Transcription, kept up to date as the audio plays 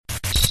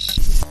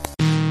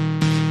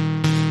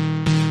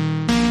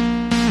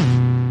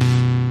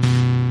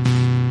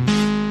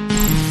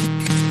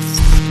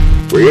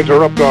We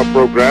interrupt our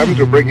program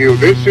to bring you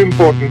this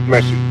important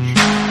message.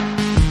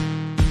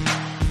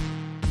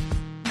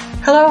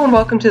 Hello and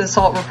welcome to the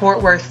Salt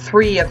Report, where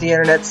 3 of the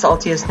internet's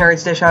saltiest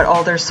nerds dish out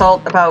all their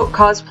salt about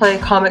cosplay,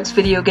 comics,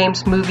 video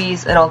games,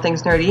 movies, and all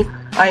things nerdy.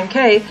 I'm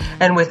Kay,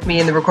 and with me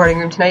in the recording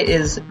room tonight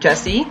is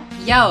Jesse.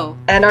 Yo.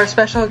 And our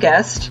special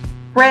guest,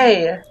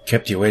 Ray.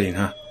 Kept you waiting,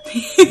 huh?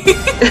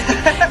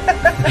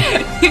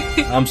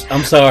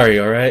 I'm sorry,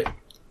 alright?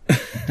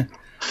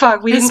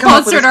 Fuck, we didn't come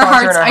up with a sponsor in our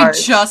hearts. I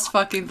just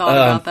fucking thought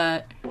about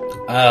that.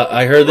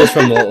 I heard this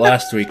from the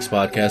last week's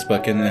podcast,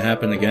 but can it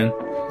happen again?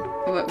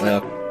 What?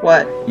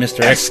 Mr.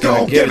 X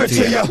gonna give it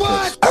to you.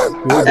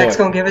 What? X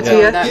gonna give it to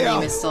you? That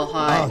meme is still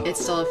hot.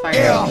 It's still a fire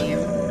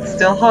meme. It's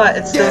still hot.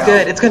 It's still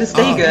good. It's gonna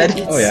stay good.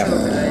 It's yeah. so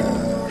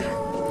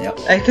good. Yep.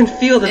 I can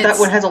feel that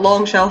one has a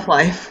long shelf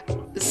life.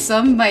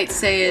 Some might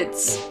say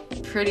it's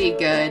pretty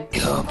good.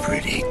 You're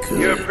pretty good.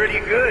 You're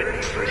pretty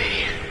good.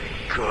 Pretty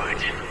good.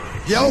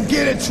 Yo,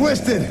 get it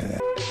twisted.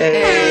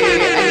 Hey,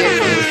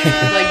 I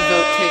get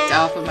vote kicked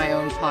off of my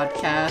own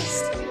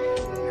podcast.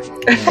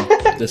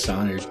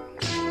 Dishonored.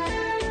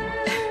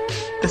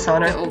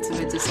 Dishonor. The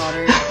ultimate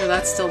dishonor. No,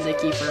 that's still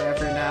Nikki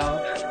forever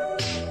now.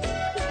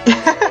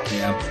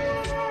 Yeah.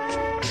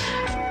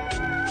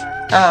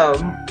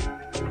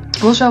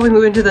 Well, shall we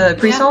move into the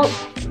pre-salt?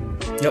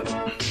 Yep.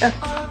 Yeah.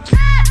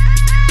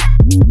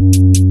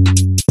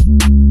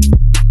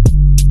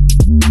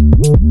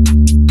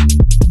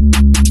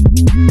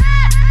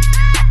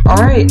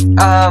 Alright,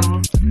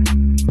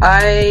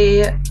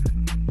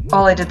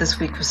 all I did this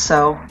week was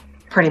sew,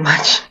 pretty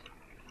much.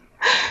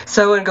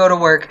 Sew and go to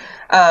work.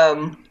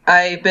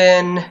 I've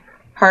been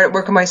hard at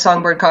work on my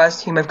songbird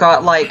costume. I've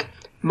got,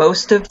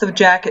 most of the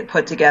jacket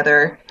put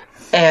together,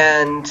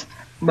 and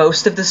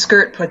most of the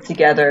skirt put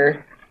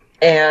together,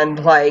 and,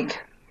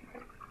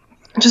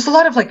 just a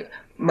lot of,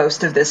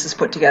 most of this is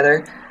put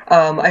together.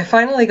 I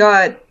finally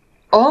got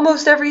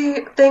almost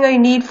everything I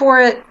need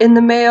for it in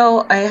the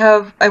mail.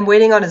 I'm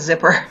waiting on a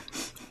zipper.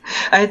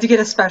 I had to get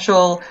a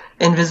special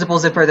invisible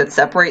zipper that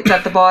separates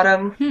at the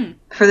bottom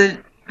for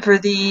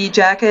the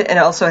jacket, and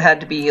also it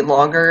had to be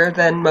longer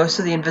than most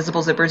of the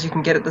invisible zippers you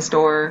can get at the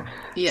store.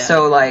 Yeah.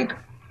 So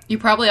you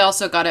probably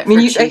also got it for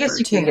cheaper, I guess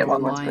you can get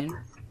long ones,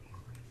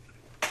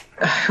 but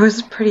it was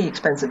a pretty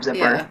expensive zipper.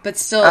 Yeah, but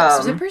still,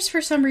 zippers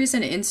for some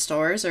reason in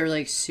stores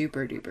are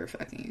super duper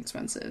fucking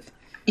expensive.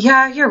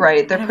 Yeah, you're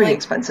right. They're pretty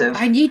expensive.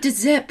 I need to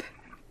zip.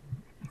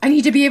 I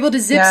need to be able to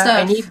zip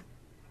stuff.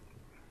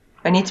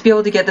 I need to be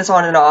able to get this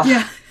on and off.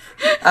 Yeah.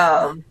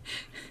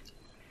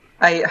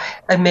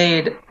 I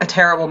made a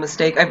terrible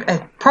mistake. I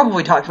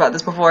probably talked about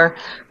this before,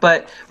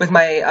 but with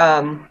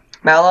my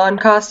Malon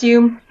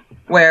costume,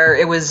 where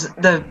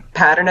the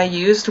pattern I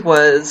used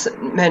was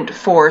meant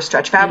for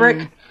stretch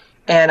fabric,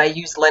 and I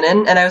used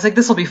linen, and I was like,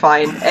 this will be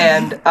fine,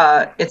 and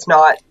it's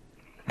not.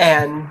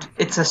 And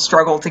it's a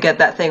struggle to get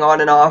that thing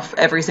on and off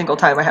every single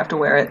time I have to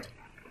wear it.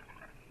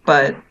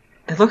 But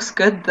it looks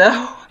good,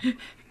 though.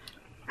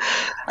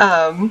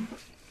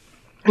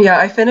 Yeah,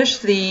 I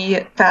finished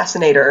the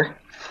Fascinator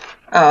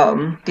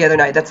the other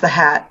night. That's the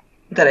hat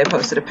that I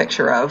posted a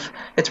picture of.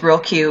 It's real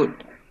cute.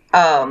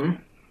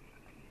 Turned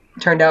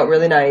out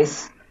really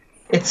nice.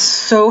 It's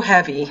so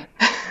heavy.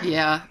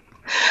 Yeah.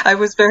 I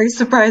was very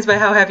surprised by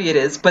how heavy it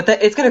is, but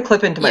it's going to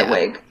clip into my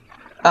wig.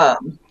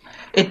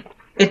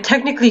 It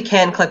technically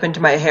can clip into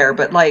my hair,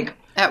 but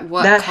at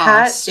what that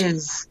cost? Hat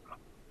is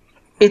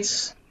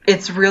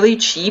it's really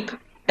cheap,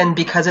 and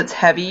because it's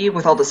heavy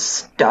with all the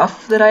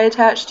stuff that I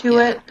attach to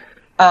it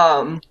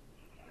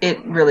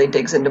really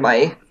digs into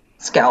my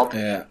scalp.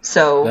 Yeah.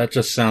 So that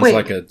just sounds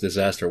like a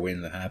disaster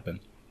waiting to happen.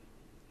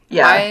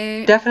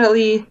 Yeah,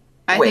 definitely.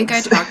 I think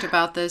I talked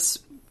about this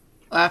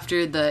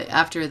after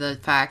the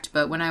fact,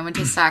 but when I went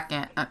to SAC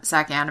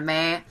Anime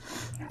and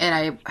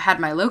I had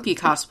my Loki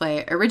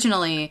cosplay,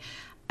 originally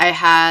I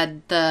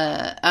had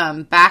the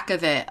back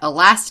of it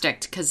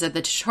elastic because of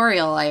the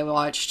tutorial I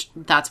watched.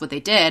 That's what they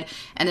did.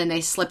 And then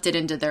they slipped it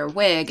into their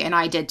wig, and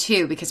I did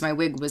too because my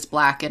wig was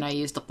black and I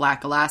used the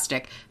black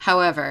elastic.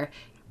 However,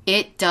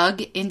 it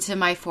dug into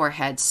my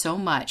forehead so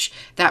much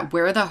that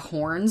where the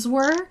horns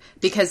were,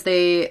 because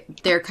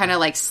they're kind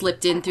of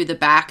slipped in through the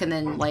back and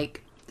then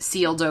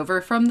sealed over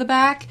from the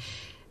back,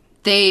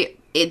 they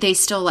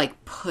still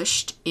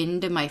pushed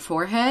into my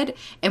forehead.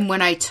 And when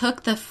I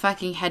took the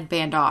fucking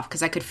headband off,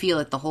 because I could feel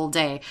it the whole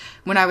day,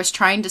 when I was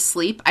trying to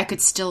sleep, I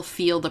could still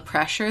feel the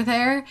pressure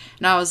there.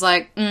 And I was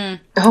like, oh man,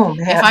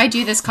 if I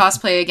do this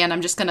cosplay again,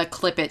 I'm just gonna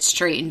clip it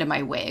straight into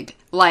my wig.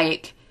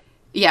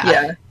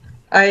 Yeah.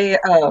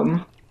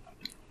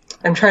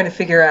 I'm trying to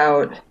figure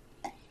out,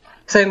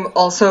 because I'm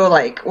also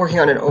working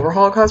on an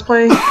overhaul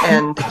cosplay,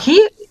 and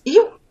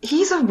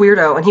he's a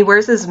weirdo, and he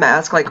wears his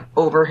mask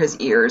over his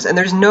ears, and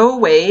there's no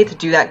way to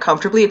do that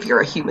comfortably if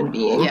you're a human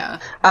being. Yeah.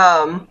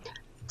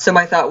 So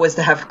my thought was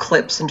to have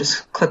clips and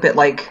just clip it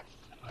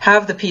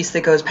have the piece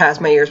that goes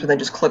past my ears, but then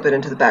just clip it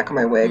into the back of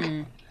my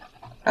wig.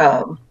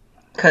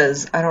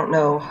 Because I don't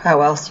know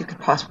how else you could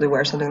possibly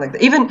wear something like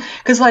that. Even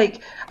because I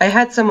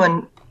had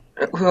someone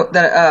who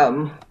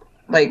that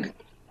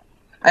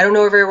I don't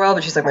know her very well,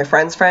 but she's like my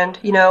friend's friend,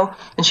 you know.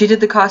 And she did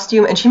the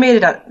costume, and she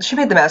made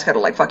the mask out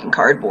of like fucking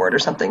cardboard or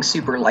something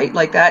super light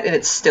like that, and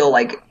it's still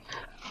like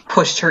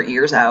pushed her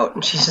ears out,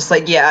 and she's just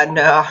like, yeah,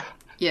 nah,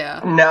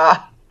 Yeah. nah.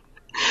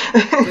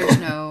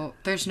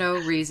 There's no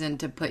reason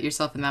to put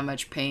yourself in that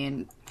much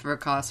pain for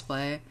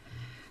cosplay.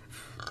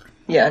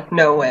 Yeah,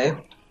 no way.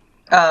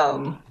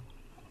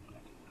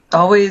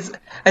 Always,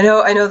 I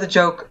know the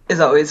joke is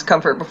always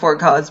comfort before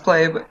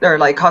cosplay, or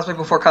like cosplay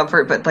before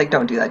comfort, but like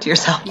don't do that to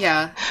yourself.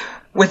 Yeah.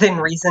 Within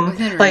reason.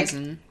 Within like,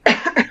 reason.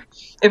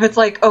 If it's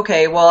like,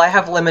 okay, well, I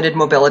have limited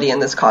mobility in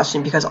this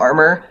costume because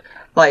armor,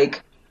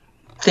 like,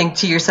 think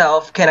to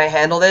yourself, can I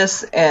handle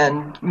this?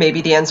 And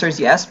maybe the answer is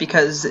yes,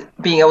 because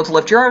being able to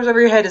lift your arms over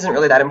your head isn't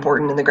really that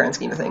important in the grand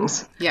scheme of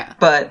things. Yeah.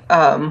 But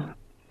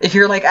if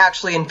you're like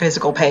actually in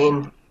physical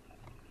pain,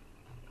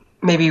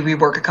 maybe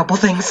rework a couple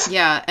things.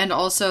 Yeah, and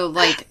also,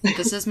 like,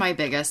 this is my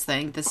biggest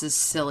thing. This is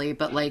silly,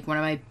 but, like, one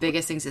of my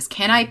biggest things is,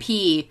 can I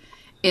pee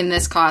in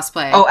this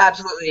cosplay? Oh,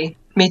 absolutely.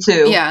 Me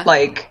too. Yeah.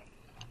 Like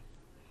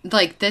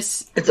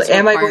this. It's like,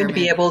 am I going to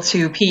be able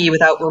to pee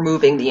without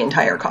removing the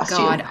entire costume?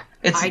 God,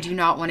 I do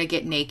not want to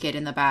get naked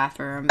in the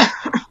bathroom.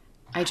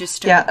 I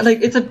just don't. Yeah,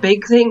 like, it's a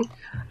big thing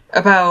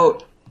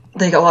about,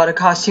 like, a lot of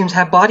costumes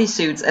have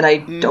bodysuits, and I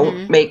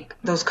don't make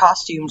those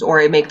costumes, or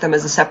I make them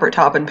as a separate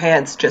top and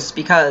pants just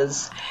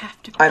because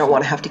I don't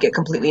want to have to get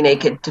completely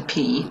naked to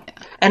pee. Yeah.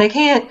 And I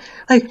can't,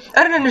 like,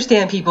 I don't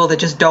understand people that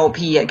just don't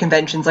pee at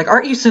conventions. Like,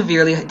 aren't you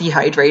severely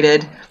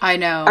dehydrated? I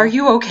know. Are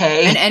you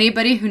okay? And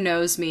anybody who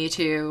knows me,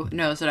 too,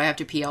 knows that I have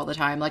to pee all the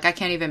time. Like, I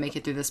can't even make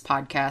it through this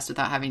podcast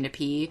without having to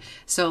pee.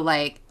 So,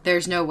 like,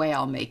 there's no way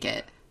I'll make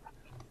it.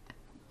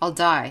 I'll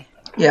die.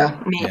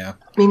 Yeah,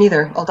 me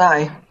neither. I'll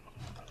die.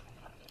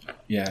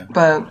 Yeah.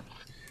 But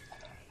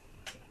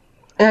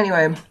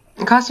anyway,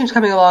 the costume's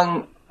coming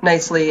along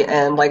nicely,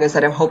 and like I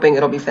said, I'm hoping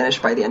it'll be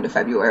finished by the end of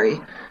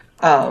February.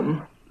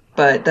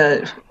 But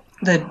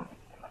the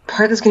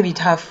part that's going to be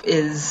tough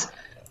is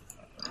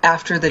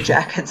after the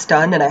jacket's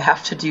done, and I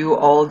have to do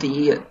all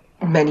the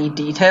many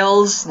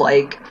details,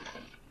 like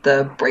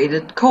the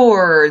braided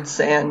cords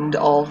and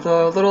all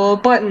the little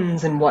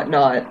buttons and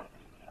whatnot.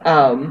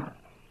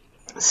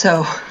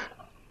 So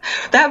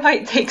that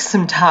might take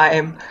some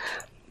time.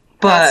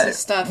 But that's the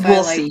stuff we'll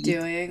I like see.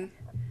 doing.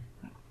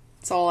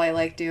 It's all I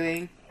like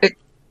doing.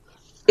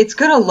 It's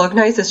gonna look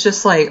nice. It's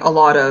just like a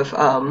lot of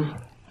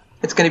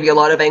it's gonna be a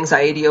lot of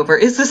anxiety over,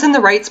 is this in the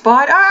right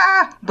spot?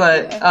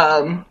 But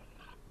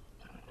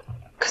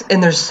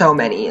and there's so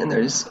many, and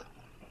there's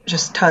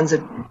just tons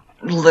of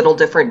little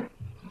different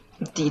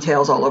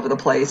details all over the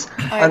place.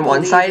 On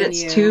one side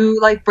it's 2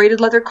 like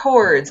braided leather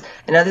cords,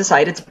 and on the other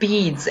side it's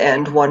beads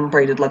and 1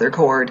 braided leather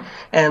cord,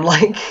 and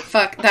like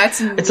fuck, that's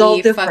it's me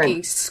all different.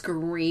 Fucking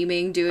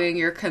screaming doing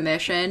your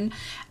commission.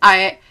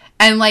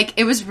 And like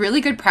it was really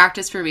good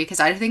practice for me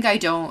because I think I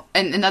don't,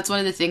 and that's one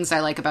of the things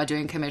I like about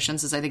doing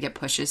commissions is I think it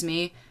pushes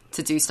me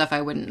to do stuff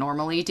I wouldn't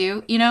normally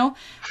do, you know?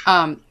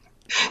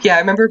 Yeah, I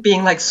remember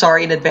being like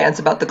sorry in advance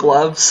about the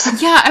gloves.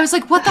 Yeah, I was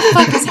like, what the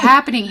fuck is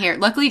happening here?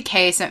 Luckily,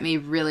 Kay sent me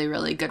really,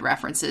 really good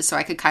references, so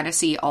I could kind of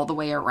see all the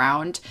way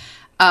around.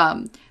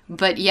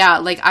 But yeah,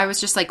 like, I was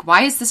just like,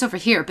 why is this over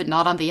here, but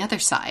not on the other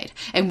side?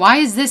 And why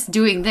is this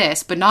doing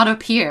this, but not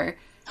up here?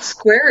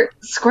 Square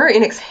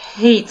Enix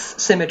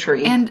hates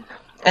symmetry. And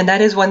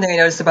that is one thing I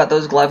noticed about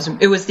those gloves.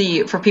 It was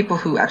for people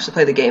who actually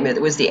play the game,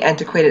 it was the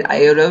antiquated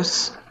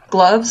Iodos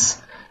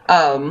gloves.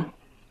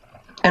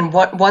 And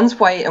one's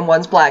white and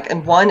one's black,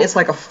 and one is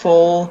like a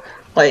full,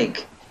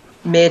 like,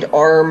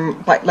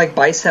 mid-arm, like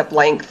bicep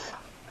length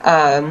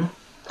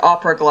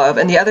opera glove,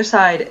 and the other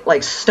side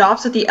like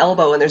stops at the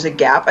elbow, and there's a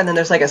gap, and then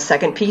there's like a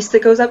second piece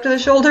that goes up to the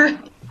shoulder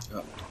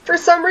for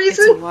some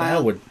reason.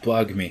 That would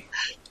bug me.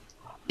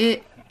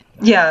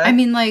 Yeah. I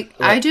mean, like,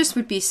 I just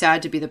would be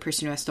sad to be the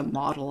person who has to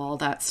model all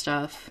that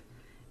stuff,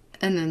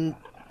 and then.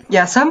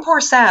 Yeah, some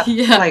poor sap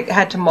like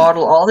had to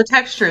model all the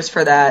textures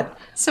for that.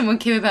 Someone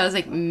came about and was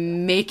like,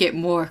 make it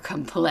more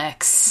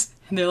complex.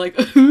 And they're like,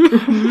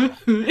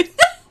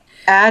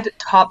 add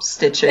top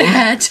stitching.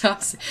 Add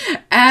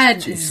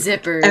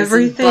zippers.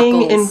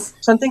 Everything and in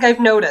something I've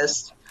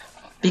noticed,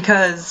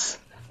 because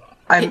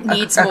I'm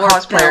a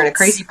cosplayer and a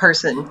crazy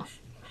person,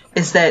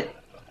 is that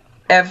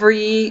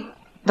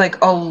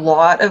a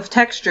lot of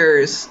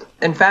textures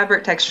and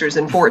fabric textures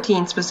in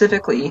 14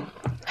 specifically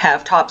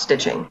have top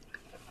stitching.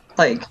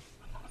 Like,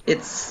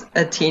 it's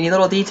a teeny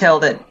little detail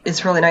that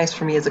is really nice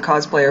for me as a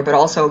cosplayer, but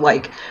also,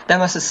 like, that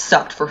must have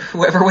sucked for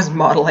whoever was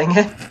modeling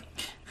it.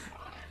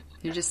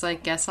 You're just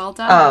like, guess I'll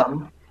die.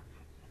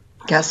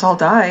 Guess I'll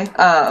die.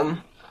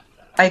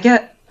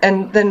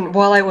 And then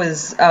while I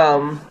was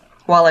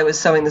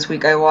sewing this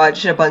week, I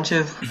watched a bunch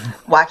of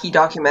wacky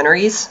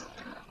documentaries.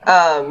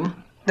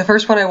 The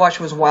first one I watched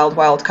was Wild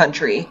Wild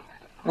Country,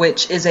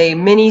 which is a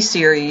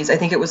mini-series. I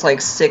think it was like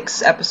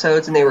 6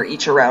 episodes, and they were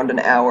each around an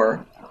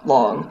hour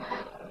long,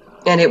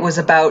 and it was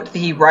about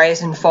the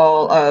rise and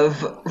fall of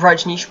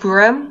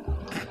Rajneeshpuram.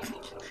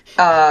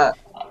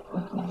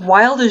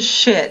 Wild as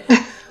shit.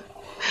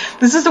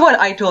 This is the one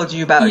I told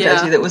you about, Yeah.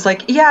 Jesse, that was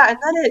like, yeah,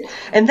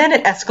 and then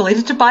it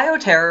escalated to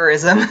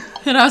bioterrorism.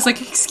 And I was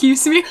like,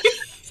 excuse me?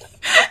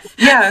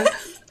 Yeah.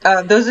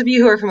 Those of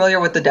you who are familiar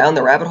with the Down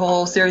the Rabbit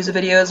Hole series of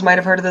videos might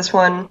have heard of this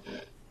one,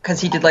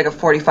 because he did like a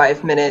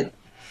 45-minute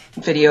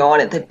video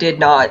on it that did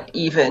not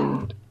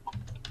even...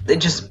 It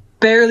just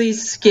barely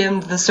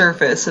skimmed the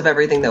surface of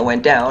everything that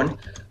went down.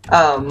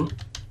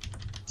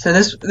 So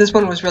this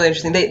one was really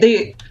interesting.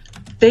 They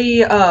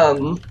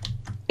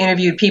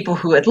interviewed people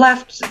who had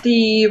left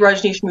the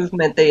Rajneesh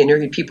movement. They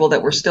interviewed people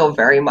that were still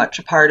very much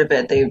a part of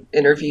it. They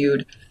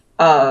interviewed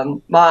Ma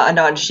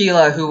Anand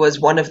Sheila, who was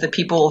one of the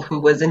people who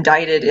was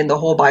indicted in the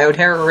whole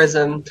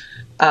bioterrorism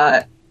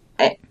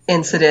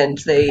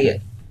incident.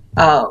 They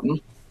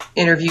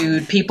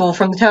interviewed people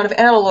from the town of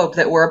Antelope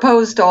that were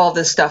opposed to all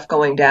this stuff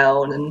going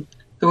down and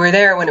who were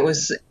there when it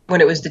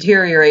was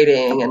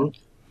deteriorating.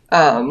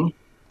 And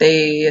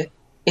they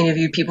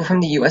interviewed people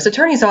from the U.S.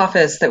 Attorney's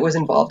Office that was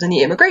involved in the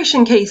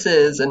immigration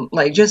cases, and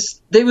like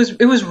just it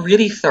was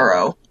really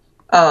thorough.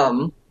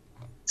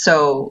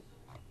 So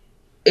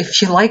if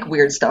you like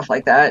weird stuff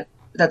like that,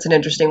 that's an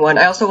interesting one.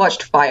 I also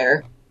watched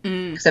Fire,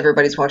 because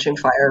everybody's watching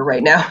Fire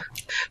right now.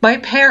 My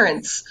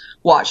parents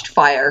watched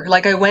Fire.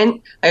 Like I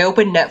opened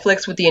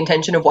Netflix with the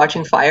intention of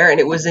watching Fire, and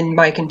it was in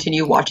my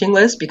continue watching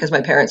list because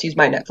my parents use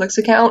my Netflix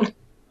account.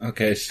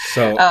 Okay,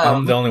 so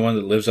I'm the only one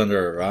that lives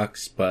under a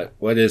rocks, but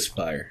what is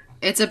Fire?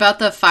 It's about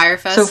the Fire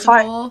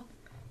Festival.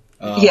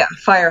 Yeah,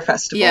 Fire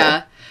Festival.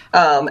 Yeah.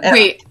 And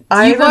Wait,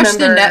 I you watched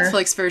the remember-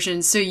 Netflix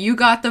version, so you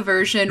got the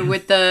version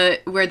with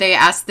where they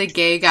asked the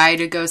gay guy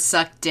to go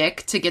suck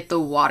dick to get the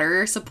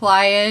water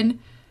supply in?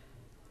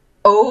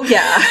 Oh,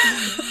 yeah.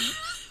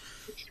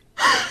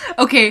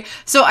 Okay,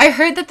 so I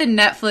heard that the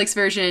Netflix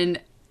version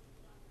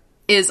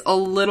is a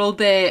little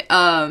bit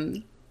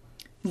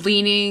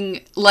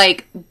leaning,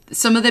 like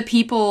some of the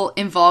people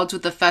involved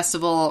with the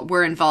festival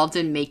were involved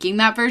in making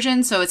that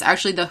version, so it's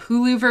actually the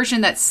Hulu version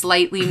that's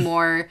slightly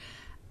more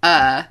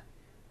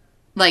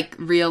like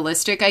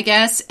realistic, I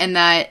guess, and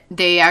that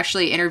they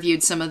actually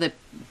interviewed some of the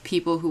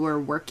people who were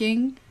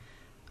working,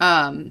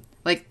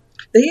 like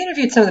They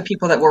interviewed some of the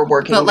people that were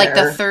working but like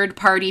there. the third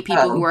party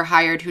people who were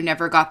hired who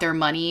never got their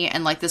money,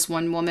 and like this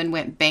one woman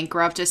went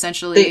bankrupt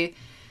essentially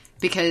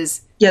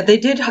because yeah, they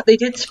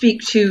did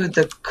speak to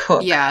the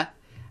cook. yeah.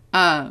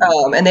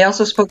 And they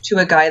also spoke to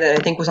a guy that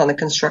I think was on the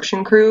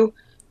construction crew.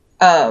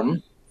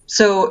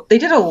 So they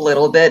did a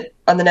little bit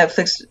on the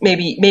Netflix.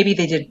 Maybe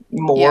they did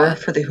more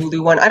for the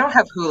Hulu one. I don't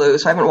have Hulu,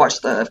 so I haven't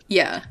watched the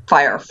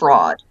Fire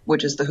Fraud,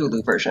 which is the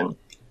Hulu version.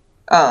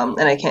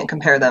 And I can't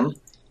compare them.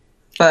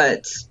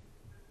 But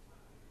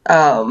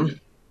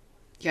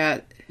yeah,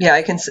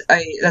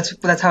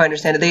 that's how I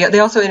understand it. They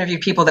also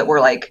interviewed people that were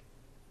like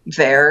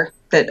there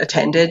that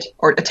attended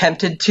or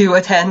attempted to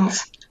attend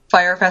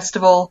Fire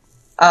Festival.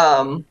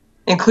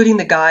 Including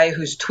the guy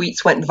whose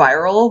tweets went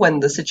viral when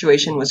the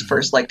situation was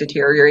first like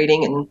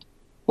deteriorating and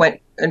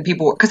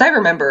people, because I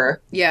remember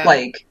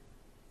like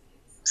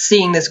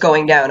seeing this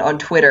going down on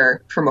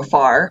Twitter from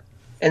afar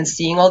and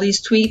seeing all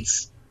these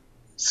tweets.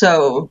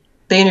 So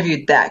they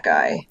interviewed that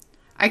guy.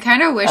 I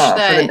kind of wish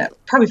that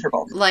probably for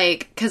both,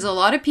 like, because a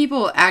lot of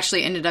people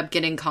actually ended up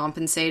getting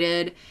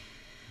compensated.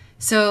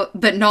 So,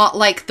 but not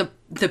like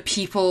the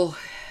people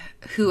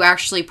who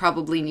actually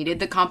probably needed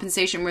the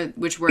compensation,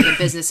 which were the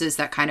businesses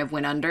that kind of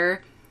went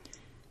under.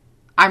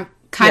 I'm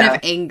kind of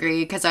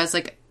angry because I was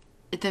like,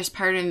 there's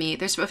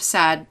a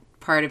sad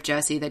part of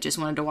Jesse that just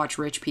wanted to watch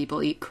rich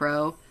people eat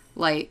crow.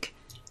 Like,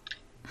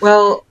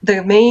 well,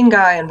 the main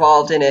guy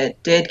involved in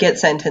it did get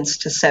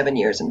sentenced to 7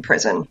 years in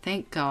prison.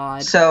 Thank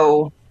God.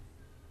 So,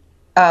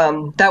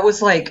 that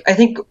was like, I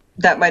think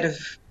that might have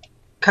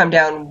come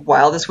down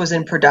while this was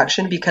in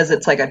production because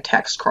it's like a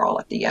text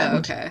crawl at the end. Oh,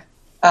 okay.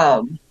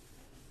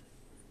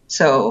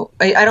 So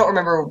I don't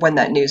remember when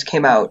that news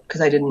came out because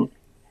I didn't,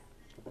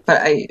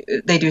 but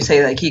they do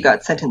say like he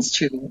got sentenced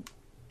to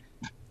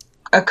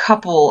a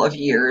couple of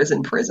years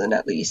in prison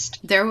at least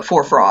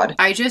for fraud.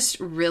 I just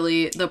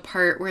really, the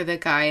part where the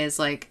guy is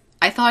like,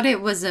 I thought it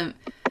was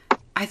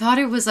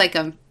like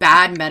a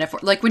bad metaphor.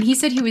 Like when he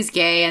said he was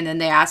gay and then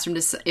they asked him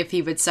if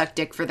he would suck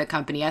dick for the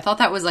company. I thought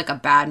that was like a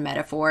bad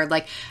metaphor.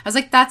 Like I was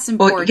like, that's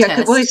important.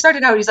 Well, he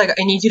started out, he's like,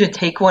 I need you to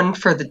take one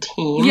for the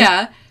team.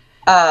 Yeah.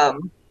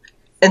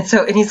 And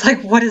he's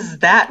like, what does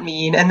that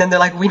mean? And then they're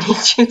like, we need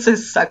you to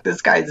suck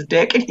this guy's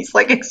dick. And he's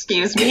like,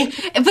 excuse me?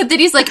 But then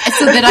he's like,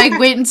 so then I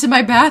went into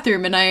my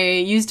bathroom and I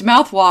used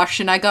mouthwash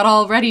and I got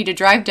all ready to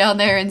drive down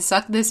there and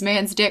suck this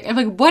man's dick. I'm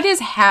like, what is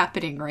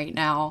happening right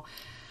now?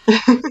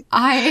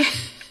 Okay,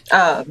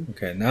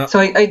 now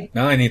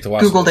I need to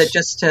watch Googled this. It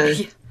just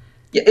to...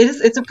 Yeah,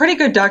 it's a pretty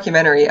good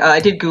documentary.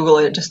 I did Google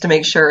it just to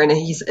make sure. And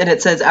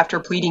it says, after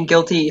pleading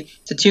guilty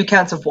to 2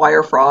 counts of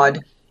wire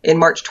fraud in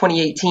March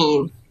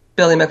 2018...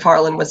 Billy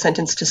McFarland was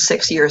sentenced to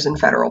 6 years in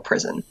federal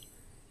prison.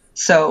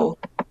 So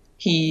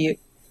he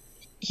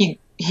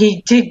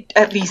did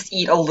at least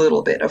eat a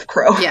little bit of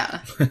crow.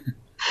 Yeah.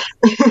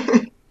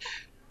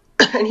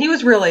 And he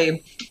was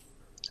really,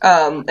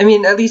 I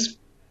mean, at least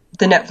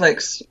the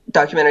Netflix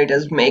documentary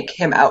does make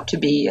him out to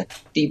be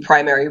the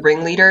primary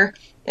ringleader,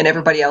 and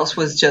everybody else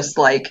was just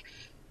like,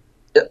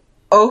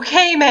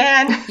 okay,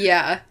 man.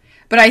 Yeah.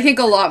 But I think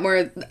a lot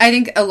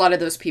of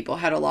those people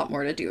had a lot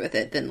more to do with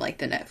it than, like,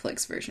 the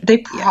Netflix version. They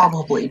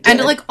probably did.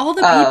 And, like, all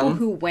the people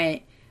who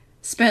went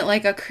spent,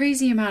 like, a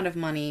crazy amount of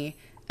money,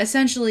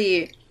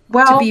 essentially,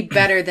 to be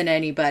better than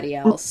anybody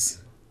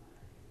else.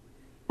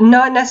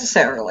 Not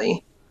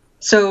necessarily.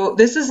 So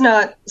this is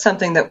not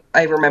something that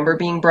I remember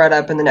being brought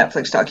up in the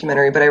Netflix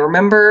documentary, but I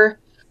remember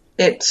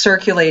it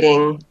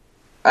circulating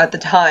at the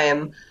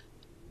time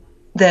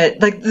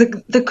that, like,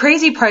 the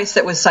crazy price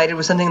that was cited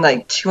was something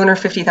like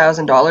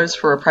 $250,000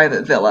 for a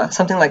private villa,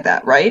 something like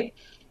that, right?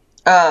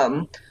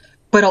 But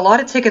a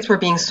lot of tickets were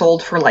being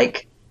sold for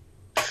like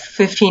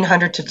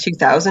 $1,500 to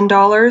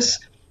 $2,000,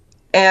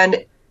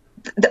 and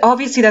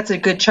obviously that's a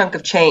good chunk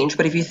of change.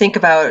 But if you think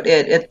about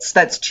it,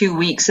 that's 2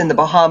 weeks in the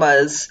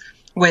Bahamas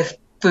with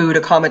food,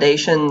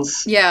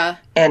 accommodations, and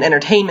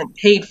entertainment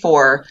paid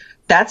for.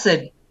 That's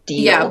a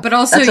deal. Yeah, but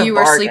also you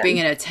were sleeping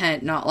in a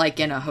tent, not like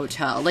in a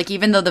hotel. Like,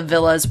 even though the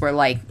villas were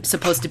like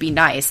supposed to be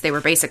nice, they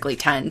were basically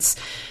tents.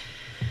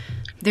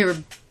 They were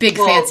big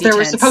fancy there tents.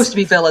 were supposed to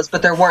be villas,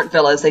 but there weren't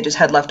villas. They just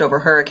had leftover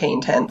hurricane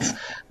tents.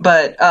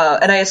 But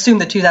and I assume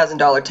the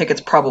 $2,000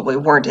 tickets probably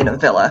weren't in a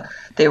villa.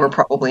 They were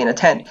probably in a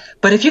tent.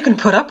 But if you can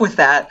put up with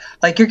that,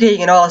 like, you're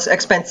getting all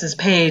expenses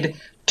paid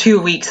 2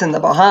 weeks in the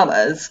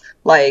Bahamas,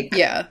 like,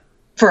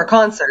 for a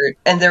concert,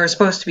 and there were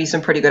supposed to be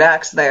some pretty good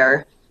acts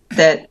there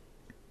that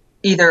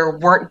either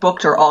weren't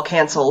booked or all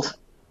canceled.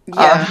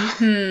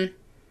 My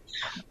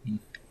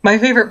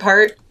favorite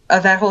part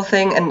of that whole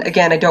thing, and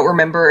again, I don't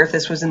remember if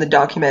this was in the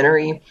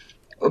documentary,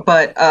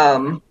 but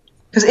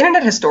because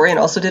Internet Historian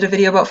also did a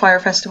video about Fire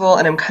Festival,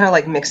 and I'm kind of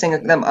like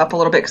mixing them up a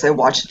little bit because I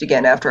watched it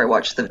again after I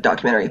watched the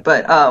documentary.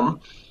 But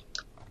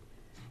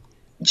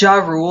Ja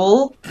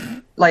Rule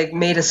like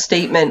made a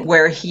statement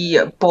where he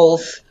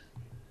both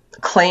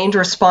claimed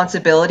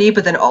responsibility,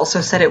 but then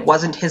also said it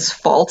wasn't his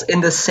fault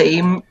in the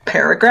same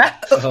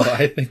paragraph. Oh,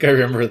 I think I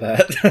remember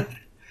that.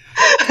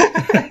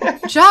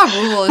 Ja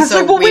Rule is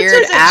a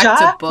weird act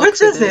to book.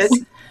 Which is it?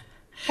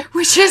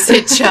 Which is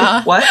it,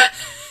 Ja? What?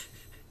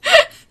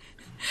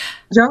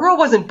 Ja Rule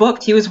wasn't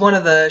booked. He was one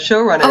of the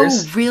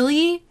showrunners. Oh,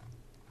 really?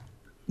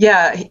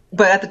 Yeah,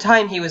 but at the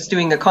time he was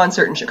doing a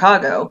concert in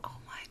Chicago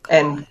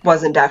and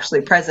wasn't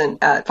actually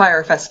present at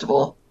Fire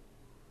Festival.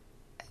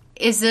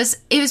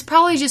 It was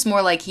probably just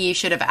more like he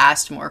should have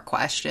asked more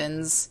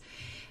questions.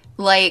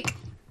 Like,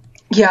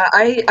 yeah,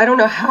 I don't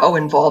know how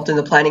involved in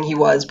the planning he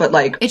was, but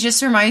like, it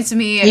just reminds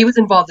me he was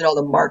involved in all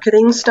the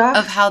marketing stuff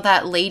of how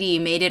that lady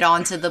made it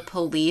onto the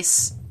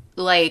police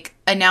like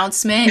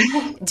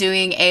announcement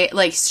doing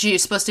she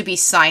was supposed to be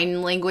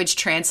sign language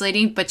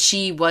translating, but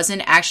she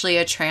wasn't actually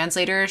a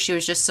translator. She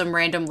was just some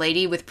random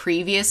lady with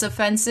previous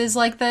offenses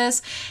like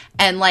this,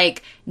 and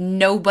like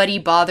nobody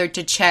bothered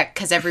to check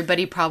because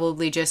everybody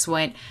probably just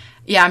went,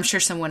 yeah, I'm sure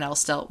someone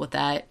else dealt with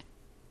that.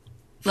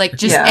 Like,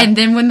 just, and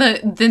then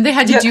then they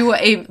had to do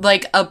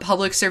a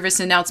public service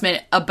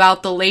announcement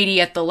about the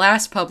lady at the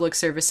last public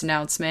service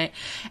announcement,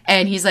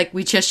 and he's like,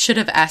 we just should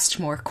have asked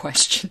more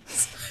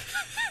questions.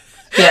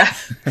 Yeah.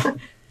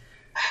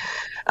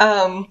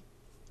 I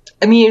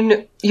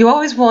mean, you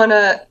always want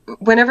to,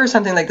 whenever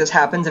something like this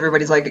happens,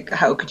 everybody's like,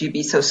 how could you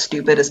be so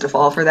stupid as to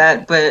fall for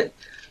that? But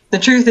the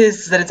truth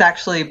is that it's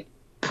actually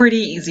pretty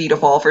easy to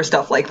fall for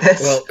stuff like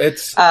this. Well,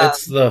 it's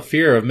the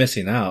fear of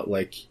missing out.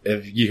 Like,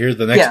 if you hear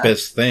the next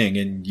best thing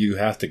and you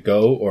have to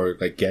go or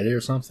like get it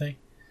or something.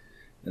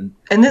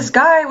 And this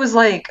guy was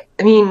like,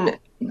 I mean,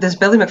 this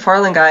Billy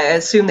McFarland guy, I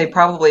assume they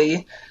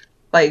probably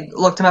like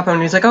looked him up and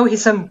he was like, oh,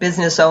 he's some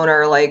business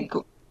owner, like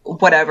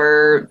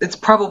whatever. It's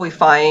probably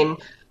fine.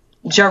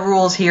 Ja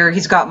Rule's here.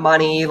 He's got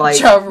money. Like,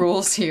 Ja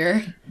Rule's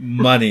here.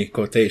 Money,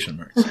 quotation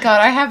marks. God,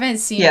 I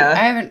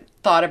haven't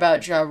thought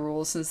about Ja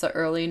Rule since the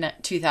early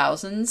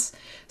 2000s.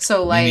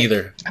 So, like, me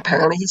neither.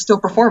 Apparently he's still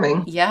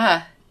performing.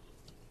 Yeah.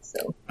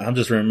 So I'm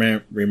just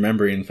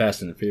remembering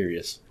Fast and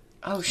Furious.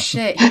 Oh,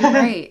 shit. You're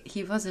right.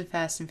 He was in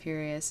Fast and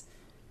Furious.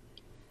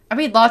 I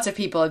mean, lots of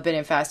people have been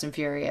in Fast and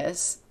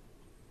Furious.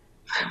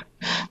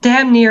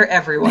 Damn near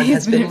everyone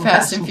has been in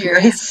Fast and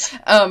Furious.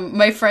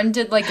 My friend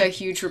did like a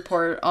huge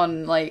report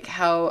on like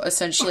how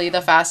essentially the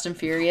Fast and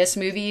Furious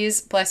movies,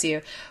 bless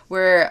you,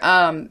 were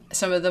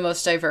some of the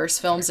most diverse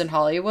films in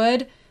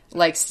Hollywood,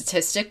 like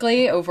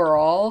statistically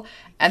overall,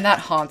 and that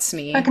haunts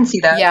me. I can see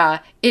that.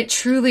 Yeah, it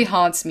truly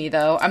haunts me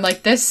though. I'm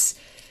like, this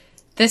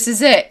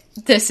is it.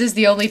 This is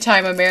the only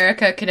time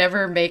America can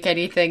ever make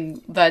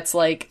anything that's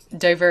like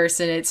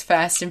diverse, and it's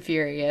Fast and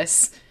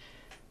Furious.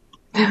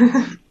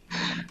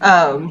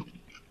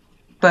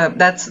 But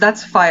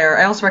that's fire.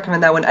 I also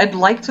recommend that one. I'd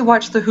like to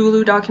watch the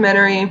Hulu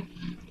documentary,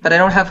 but I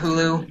don't have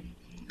Hulu.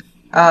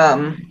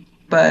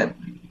 But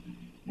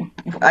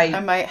I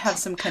might have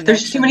some connections.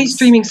 There's too many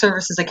streaming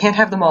services. I can't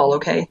have them all,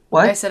 okay?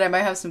 What? I said I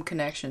might have some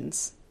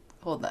connections.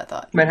 Hold that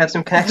thought. Might have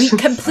some connections.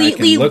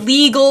 Completely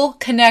legal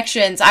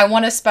connections. I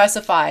want to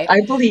specify.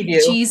 I believe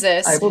you.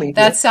 Jesus. I believe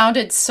that you.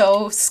 sounded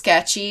so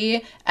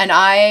sketchy, and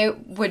I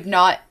would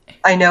not...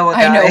 I know a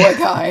guy. I know a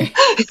guy.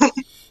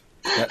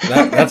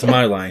 That's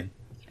my line.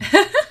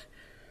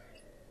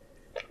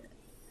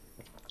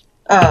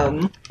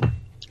 And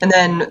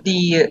then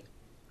the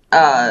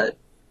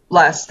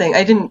last thing,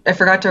 I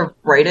forgot to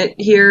write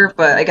it here,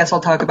 but I guess I'll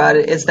talk about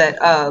it, is that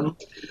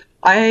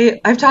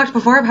I've talked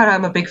before about how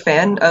I'm a big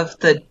fan of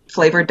the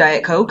flavored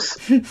Diet Cokes,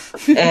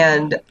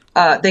 and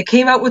they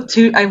came out with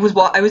two. I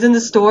was in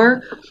the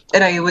store,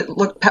 and I would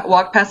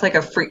walk past like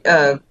a free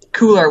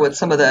cooler with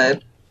some of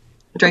the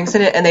drinks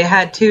in it, and they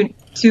had two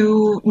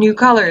new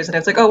colors, and I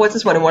was like, oh, what's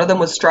this one? And one of them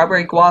was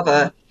strawberry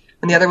guava,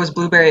 and the other was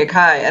blueberry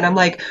acai, and I'm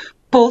like,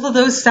 both of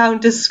those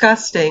sound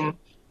disgusting,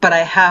 but I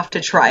have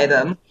to try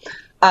them.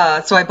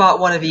 So I bought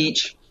one of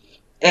each,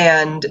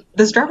 and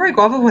the strawberry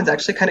guava one's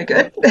actually kind of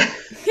good.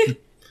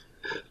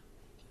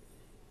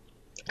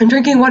 I'm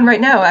drinking one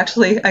right now,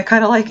 actually. I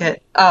kind of like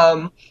it.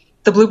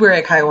 The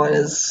blueberry acai one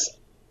is...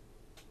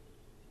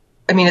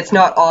 I mean, it's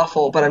not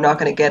awful, but I'm not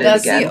going to get it again.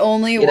 That's the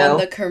only one, know?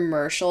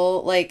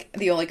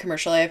 the only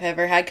commercial I've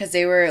ever had, because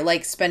they were,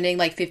 like, spending,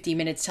 like, 50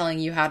 minutes telling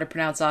you how to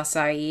pronounce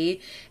acai,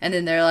 and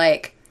then they're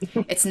like,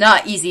 it's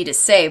not easy to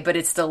say, but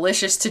it's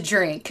delicious to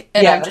drink.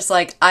 And I'm just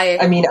like,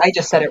 I mean, I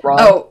just said it wrong.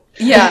 Oh,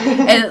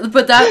 yeah.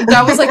 But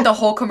that was, like, the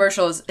whole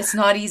commercial is, it's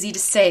not easy to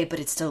say, but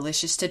it's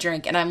delicious to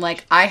drink. And I'm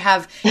like, I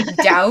have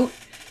doubt.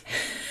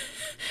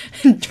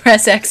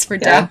 Press X for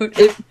doubt.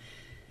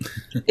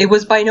 It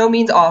was by no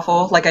means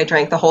awful. Like, I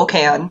drank the whole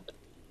can,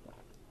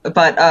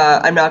 but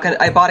I'm not gonna.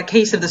 I bought a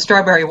case of the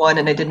strawberry one,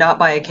 and I did not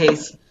buy a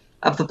case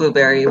of the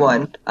blueberry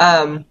one.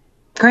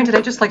 Granted,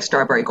 I just like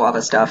strawberry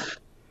guava stuff.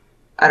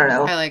 I don't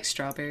know. I like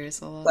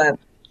strawberries a lot. But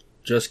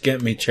just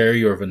get me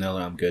cherry or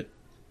vanilla. I'm good.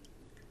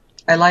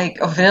 I like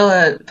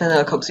vanilla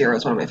Coke Zero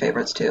is one of my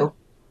favorites too.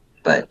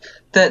 But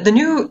the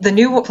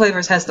new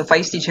flavors has the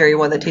feisty cherry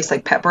one that tastes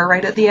like pepper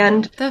right at the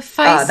end. The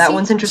feisty that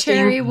one's interesting.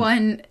 Cherry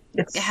one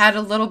had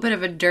a little bit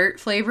of a dirt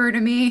flavor to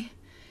me.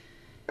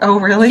 Oh,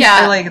 really? Yeah,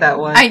 I like that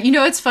one.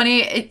 It's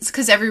funny. It's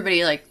because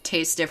everybody like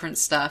tastes different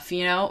stuff,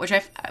 which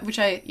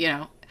I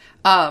Yeah.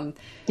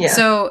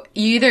 So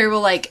you either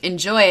will like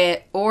enjoy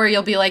it, or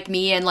you'll be like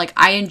me and like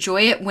I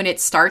enjoy it when it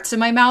starts in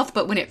my mouth,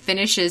 but when it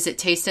finishes, it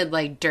tasted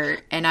like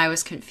dirt, and I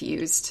was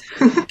confused.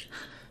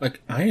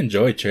 Like, I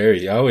enjoy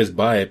cherry. I always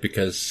buy it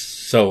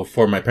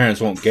for my parents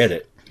won't get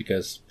it,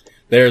 because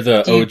they're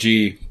the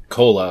OG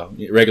cola,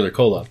 regular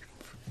cola.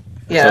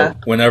 Yeah. So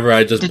whenever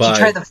I just buy... Did you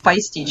try the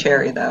feisty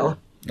cherry, though?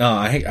 No,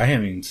 I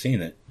haven't even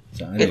seen it.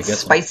 So I need it's to get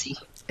spicy.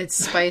 Some. It's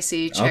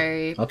spicy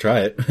cherry. I'll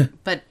try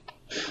it. But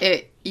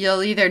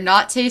you'll either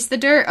not taste the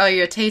dirt, or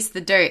you'll taste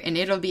the dirt, and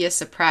it'll be a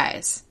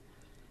surprise.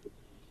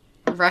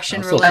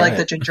 Russian roulette. I like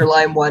the ginger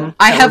lime one.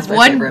 I have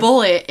one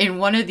bullet in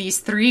one of these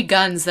 3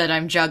 guns that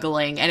I'm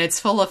juggling, and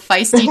it's full of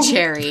feisty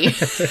cherry.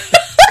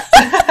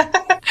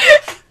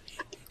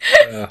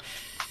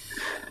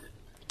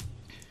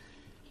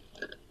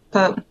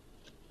 But,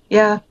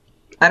 yeah,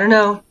 I don't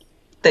know.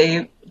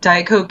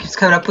 Diet Coke keeps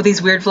coming up with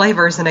these weird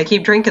flavors, and I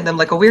keep drinking them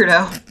like a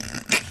weirdo.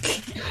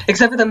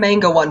 Except for the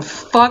mango one.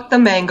 Fuck the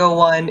mango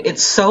one.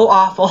 It's so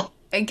awful.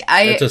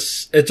 It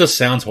just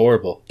sounds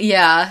horrible.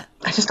 Yeah.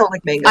 I just don't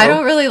like mango. I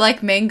don't really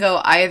like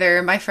mango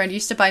either. My friend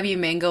used to buy me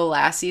mango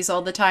lassies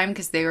all the time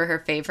because they were her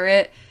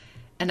favorite,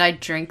 and I'd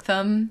drink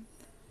them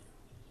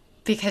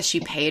because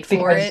she paid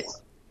for it.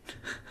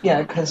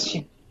 Yeah, because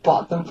she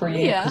bought them for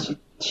you. Yeah. Because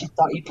she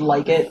thought you'd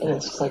like it, and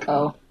it's just like,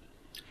 oh.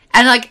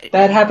 And like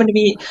that happened to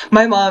me.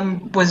 My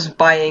mom was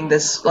buying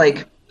this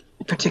like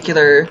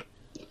particular.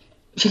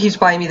 She keeps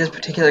buying me this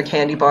particular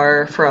candy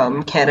bar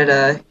from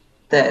Canada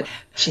that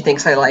she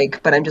thinks I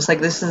like, but I'm just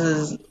like, this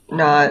is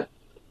not.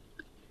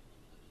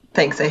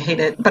 Thanks, I hate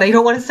it, but I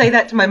don't want to say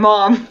that to my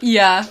mom.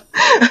 Yeah.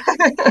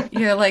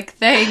 You're like,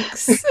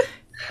 thanks.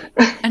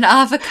 An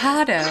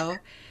avocado.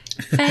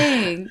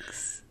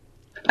 Thanks.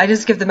 I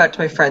just give them out to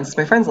my friends.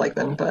 My friends like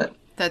them, but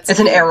it's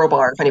an Aero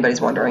bar, if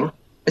anybody's wondering.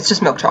 It's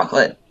just milk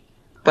chocolate,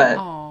 but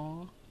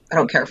Aww. I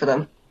don't care for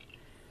them.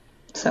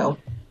 So.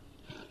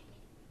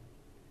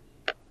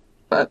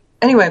 But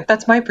anyway,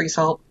 that's my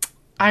pre-salt.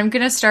 I'm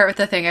going to start with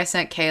the thing I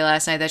sent Kay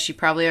last night that she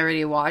probably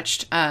already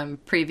watched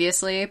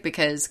previously,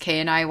 because Kay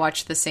and I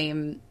watched the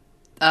same,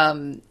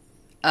 what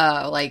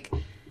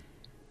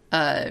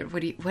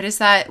is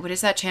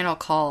that channel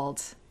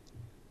called?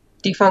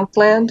 Defunct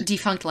Land?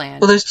 Defunct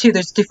Land. Well, there's 2.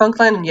 There's Defunct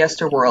Land and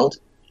Yesterworld.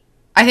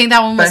 I think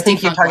that one was But I think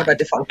Defunct you're talking Land. about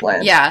Defunct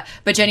Land. Yeah,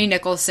 but Jenny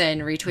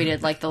Nicholson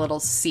retweeted like the little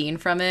scene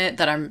from it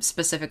that I'm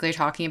specifically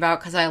talking about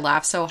because I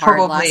laughed so hard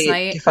last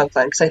night. Defunct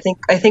Land, because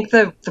I think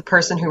the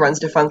person who runs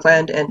Defunct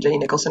Land and Jenny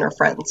Nicholson are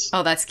friends.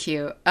 Oh, that's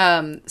cute.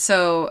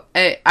 So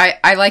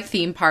I like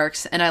theme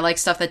parks, and I like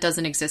stuff that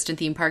doesn't exist in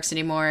theme parks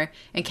anymore.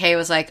 And Kay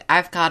was like,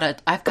 I've got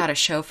a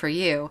show for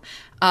you.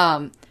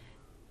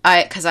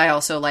 Because I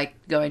also like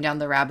going down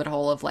the rabbit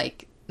hole of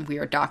like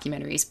weird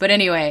documentaries. But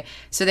anyway,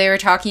 so they were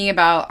talking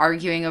about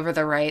arguing over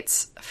the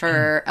rights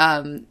for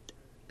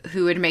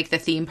who would make the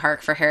theme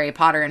park for Harry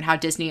Potter and how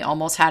Disney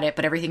almost had it,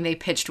 but everything they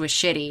pitched was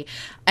shitty.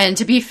 And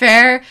to be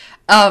fair,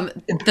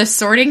 the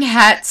Sorting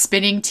Hat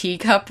spinning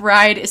teacup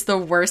ride is the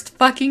worst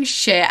fucking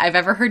shit I've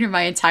ever heard in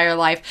my entire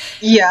life.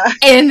 Yeah.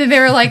 And then they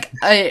were like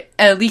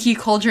a leaky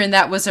cauldron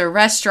that was a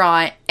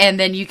restaurant, and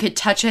then you could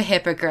touch a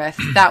hippogriff.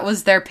 That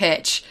was their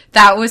pitch.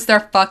 That was their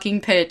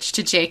fucking pitch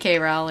to J.K.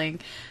 Rowling.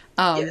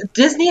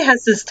 Disney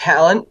has this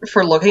talent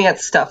for looking at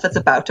stuff that's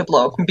about to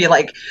blow up and be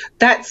like,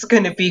 that's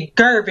going to be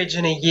garbage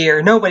in a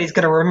year. Nobody's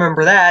going to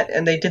remember that.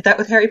 And they did that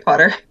with Harry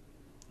Potter.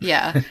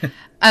 Yeah.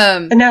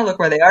 And now look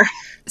where they are.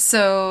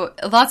 So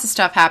lots of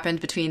stuff happened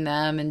between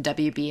them and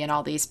WB and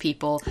all these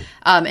people.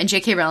 And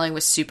J.K. Rowling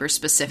was super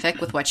specific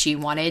with what she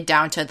wanted,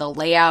 down to the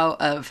layout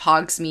of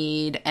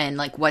Hogsmeade and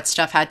like what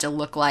stuff had to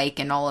look like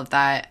and all of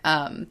that.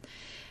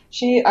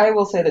 I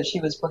will say that she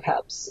was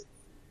perhaps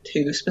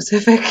too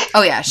specific.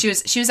 Oh yeah, she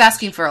was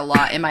asking for a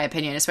lot, in my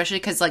opinion, especially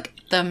because like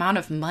the amount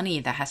of money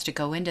that has to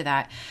go into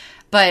that.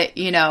 But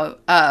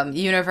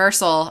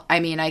Universal, I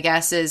mean, I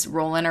guess is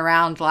rolling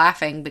around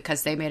laughing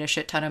because they made a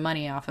shit ton of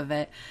money off of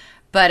it.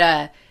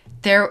 But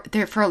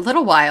they're for a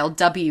little while,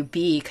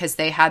 WB, because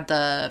they had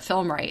the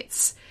film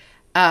rights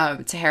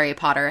to Harry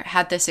Potter,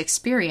 had this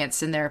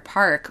experience in their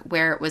park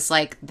where it was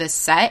like the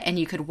set and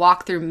you could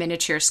walk through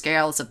miniature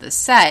scales of the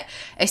set,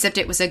 except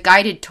it was a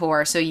guided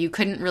tour, so you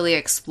couldn't really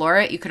explore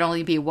it. You could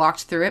only be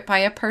walked through it by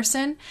a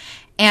person.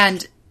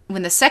 And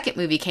when the second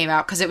movie came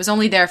out, because it was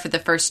only there for the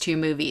first 2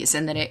 movies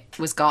and then it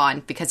was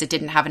gone because it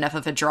didn't have enough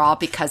of a draw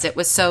because it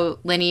was so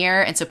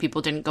linear, and so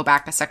people didn't go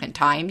back a second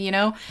time,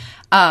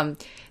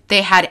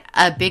 they had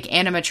a big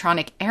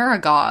animatronic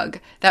Aragog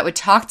that would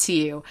talk to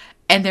you.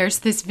 And there's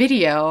this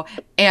video,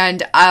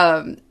 and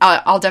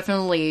I'll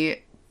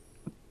definitely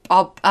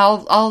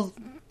I'll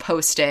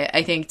post it.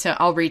 I think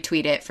I'll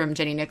retweet it from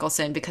Jenny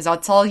Nicholson, because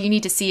that's all you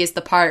need to see is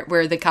the part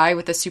where the guy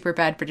with the super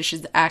bad British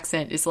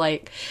accent is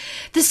like,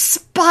 "The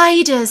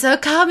spiders are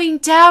coming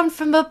down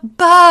from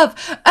above.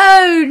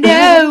 Oh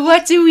no,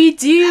 what do we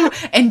do?"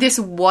 And this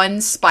one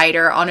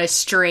spider on a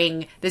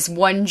string, this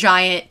one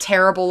giant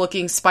terrible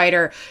looking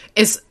spider,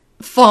 is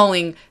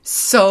falling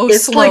so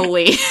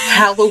slowly. Like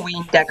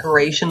Halloween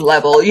decoration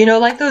level,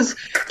 like those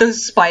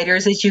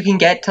spiders that you can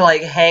get to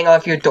like hang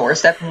off your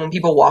doorstep, and when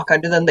people walk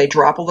under them they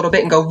drop a little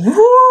bit and go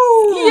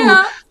woo.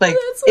 Yeah, like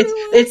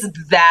it's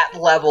that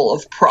level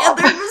of prop.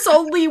 And there was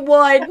only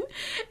one,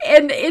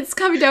 and it's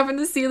coming down from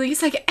the ceiling.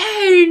 He's like,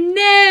 "Oh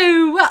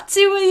no, what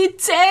do we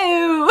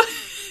do?"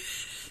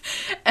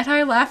 And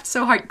I laughed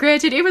so hard.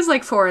 Granted, it was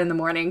like 4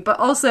 a.m, but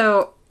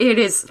also it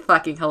is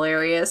fucking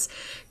hilarious,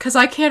 because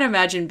I can't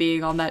imagine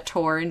being on that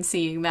tour and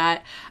seeing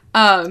that.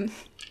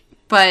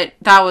 But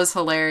that was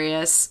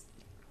hilarious.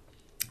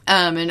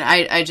 And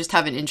I just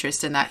have an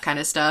interest in that kind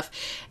of stuff.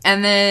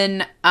 And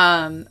then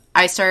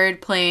I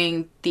started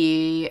playing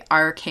the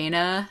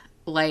Arcana,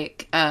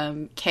 like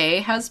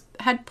Kay is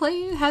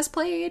playing.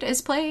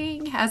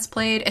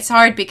 It's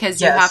hard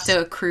because you have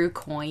to accrue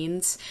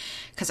coins,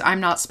 because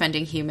I'm not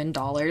spending human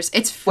dollars.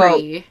 It's free.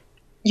 Well,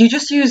 you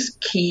just use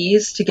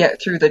keys to get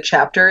through the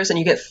chapters, and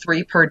you get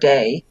 3 per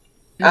day.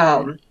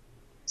 Mm-hmm.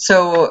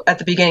 So at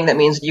the beginning, that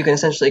means you can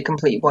essentially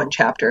complete 1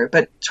 chapter,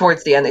 but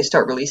towards the end, they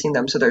start releasing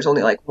them, so there's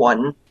only like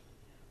 1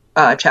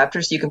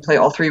 chapter, so you can play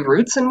all 3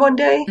 routes in 1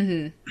 day.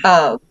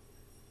 Mm-hmm.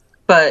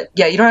 But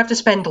yeah, you don't have to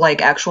spend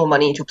like actual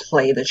money to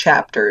play the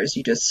chapters.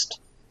 You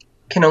just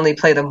can only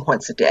play them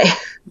once a day.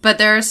 But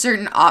there are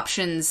certain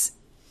options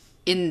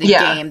in the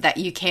game that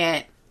you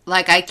can't.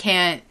 Like, I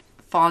can't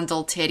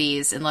fondle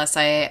titties unless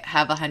I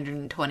have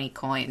 120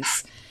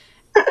 coins.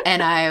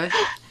 And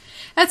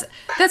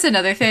that's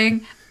another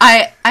thing.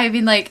 I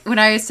mean, like, when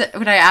I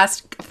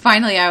asked,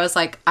 finally I was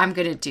like, I'm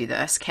gonna do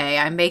this, Kay.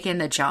 I'm making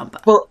the jump.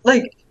 Well,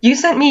 like, you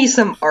sent me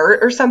some art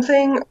or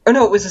something. Oh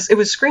no, it was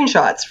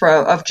screenshots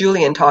of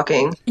Julian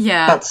talking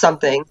about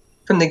something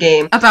from the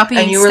game. About being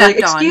stepped on. And you were like,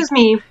 excuse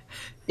me.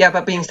 Yeah,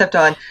 about being stepped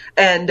on.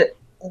 And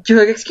you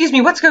were like, excuse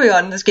me, what's going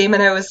on in this game?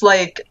 And I was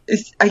like,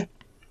 it'd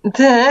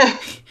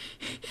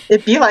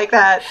be like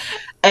that.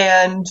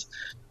 And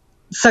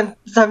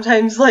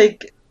sometimes,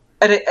 like,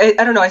 I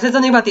don't know, I said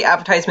something about the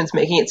advertisements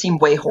making it seem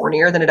way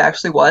hornier than it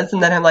actually was,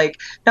 and then I'm like,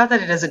 not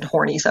that it isn't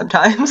horny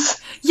sometimes.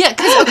 Yeah,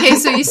 because, okay,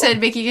 so you said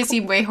making it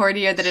seem way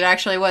hornier than it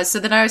actually was, so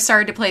then I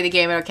started to play the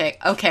game, and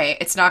okay,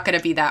 it's not going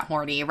to be that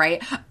horny,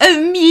 right?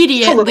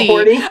 Immediately,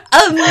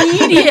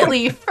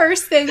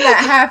 first thing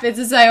that happens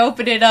is I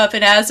open it up,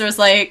 and Azra's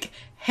like,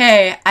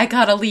 "Hey, I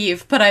gotta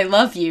leave, but I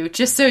love you.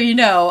 Just so you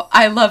know,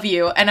 I love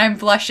you, and I'm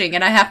blushing,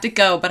 and I have to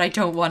go, but I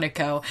don't want to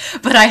go.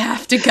 But I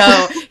have to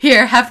go.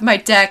 Here, have my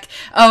deck.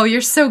 Oh, you're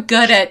so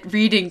good at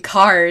reading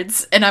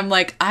cards." And I'm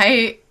like,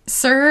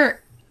 Sir,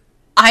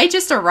 I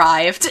just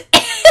arrived.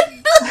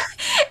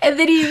 And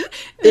then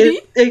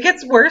it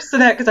gets worse than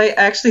that, because I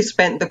actually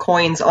spent the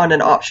coins on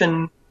an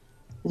option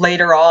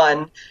later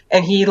on,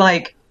 and he,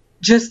 like,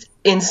 just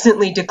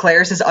instantly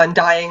declares his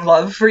undying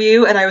love for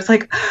you, and I was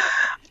like,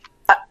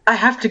 I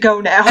have to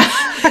go now.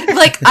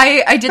 Like,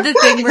 I did the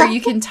thing where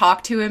you can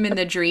talk to him in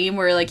the dream,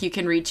 where, like, you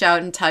can reach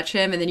out and touch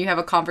him, and then you have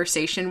a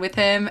conversation with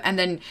him, and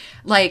then,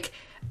 like,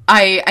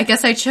 I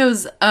guess I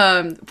chose,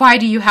 why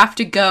do you have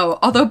to go?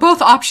 Although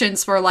both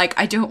options were like,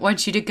 I don't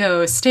want you to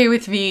go, stay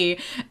with me.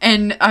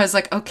 And I was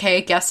like,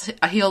 okay, guess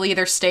he'll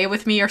either stay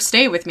with me or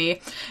stay with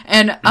me.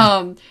 And,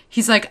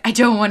 he's like, I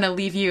don't want to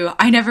leave you.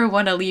 I never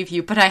want to leave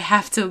you, but I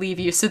have to leave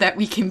you so that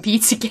we can be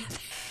together.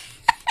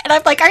 And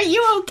I'm like, are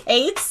you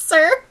okay,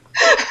 sir?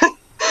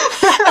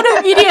 And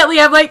immediately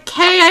I'm like,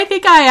 Kay, I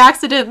think I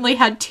accidentally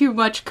had too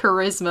much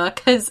charisma,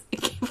 because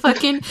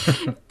fucking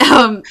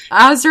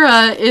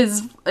Azra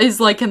is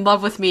like in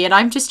love with me, and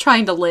I'm just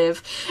trying to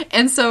live.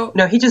 And so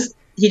No, he just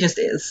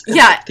is.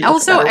 Yeah,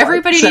 also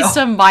everybody needs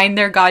so. to mind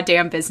their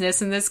goddamn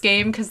business in this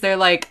game, because they're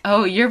like,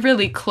 oh, you're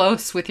really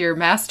close with your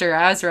master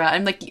Azra.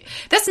 I'm like,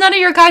 that's none of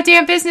your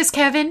goddamn business,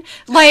 Kevin.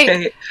 Like,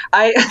 Okay,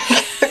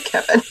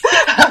 Kevin,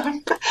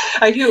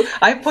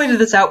 I pointed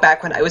this out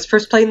back when I was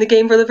first playing the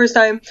game for the first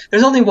time.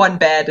 There's only one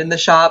bed in the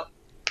shop.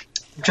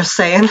 Just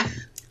saying.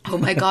 oh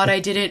my god, I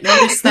didn't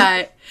notice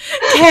that.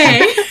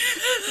 Okay.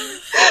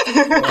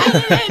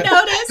 I didn't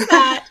notice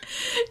that.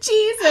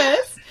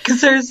 Jesus.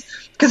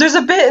 Because there's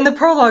a bit in the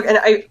prologue, and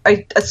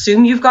I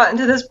assume you've gotten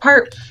to this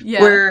part,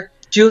 where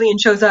Julian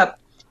shows up,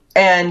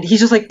 and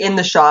he's just, like, in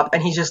the shop,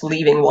 and he's just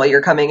leaving while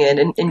you're coming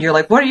in, and you're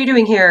like, what are you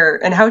doing here,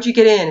 and how'd you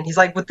get in? And he's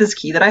like, with this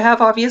key that I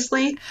have,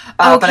 obviously,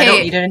 but I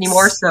don't need it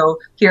anymore, so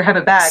here, have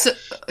it back.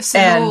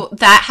 So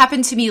that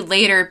happened to me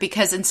later,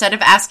 because instead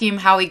of asking him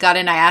how he got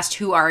in, I asked,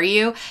 who are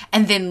you?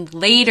 And then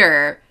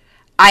later,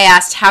 I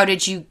asked, how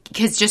did you,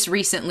 because just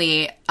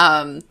recently,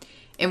 I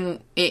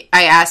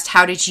asked,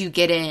 how did you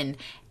get in?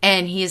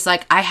 And he's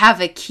like, I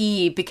have a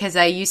key because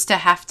I used to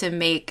have to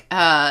make,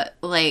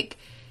 like,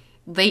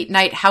 late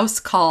night house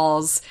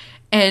calls.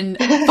 And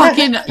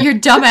fucking your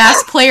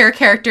dumbass player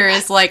character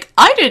is like,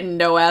 I didn't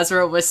know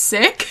Azra was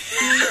sick.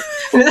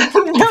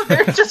 No,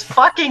 they're just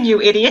fucking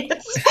you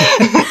idiots.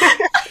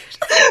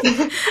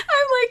 I'm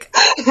like,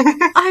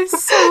 I'm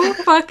so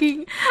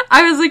fucking,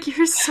 I was like,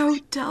 you're so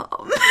dumb.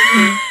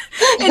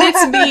 And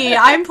it's me.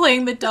 I'm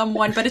playing the dumb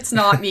one, but it's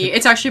not me.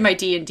 It's actually my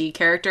D&D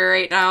character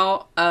right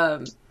now.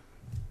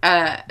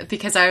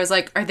 Because I was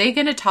like, are they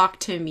going to talk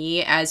to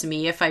me as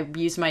me if I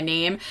use my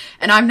name?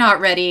 And I'm not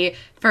ready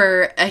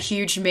for a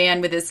huge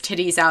man with his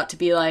titties out to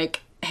be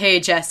like, hey,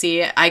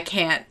 Jesse, I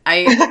can't.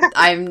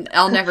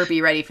 I'll never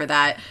be ready for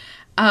that.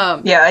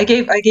 Yeah, I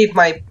gave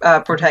my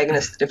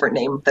protagonist a different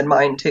name than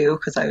mine, too,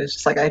 because I was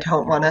just like, I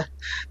don't want to...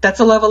 That's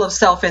a level of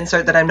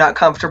self-insert that I'm not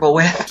comfortable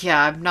with.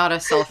 Yeah, I'm not a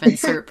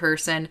self-insert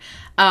person.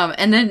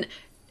 And then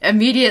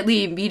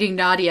immediately meeting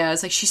Nadia, I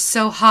was like, she's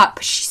so hot,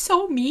 but she's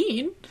so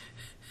mean.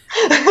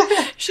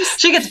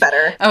 She gets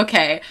better.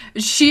 Okay.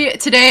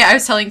 Today, I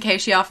was telling Kay,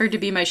 she offered to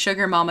be my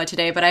sugar mama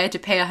today, but I had to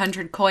pay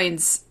 100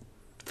 coins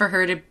for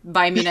her to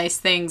buy me nice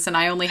things, and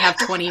I only have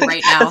 20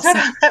 right now. So.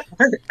 That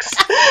works.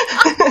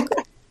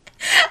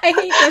 I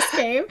hate this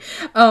game.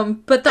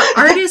 But the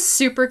art is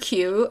super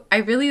cute. I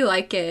really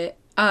like it.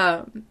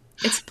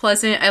 It's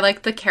pleasant. I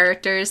like the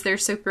characters. They're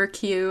super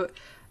cute.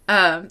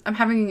 I'm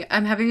having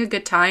a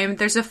good time.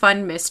 There's a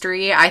fun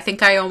mystery. I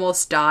think I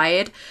almost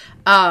died.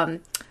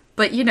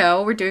 But, you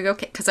know, we're doing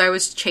okay, because I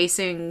was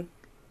chasing,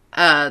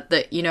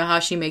 you know how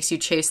she makes you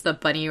chase the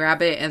bunny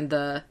rabbit and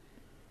the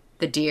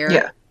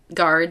deer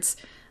guards?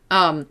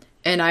 And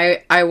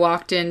I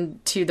walked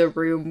into the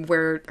room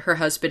where her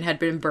husband had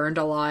been burned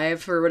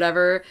alive or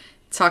whatever,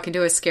 talking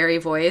to a scary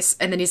voice,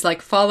 and then he's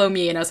like, follow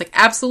me, and I was like,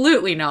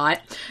 absolutely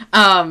not.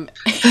 I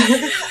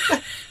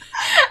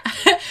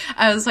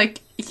was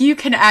like, you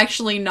can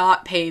actually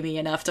not pay me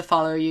enough to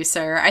follow you,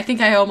 sir. I think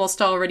I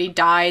almost already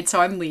died, so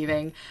I'm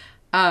leaving.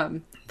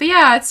 But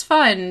yeah, it's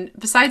fun.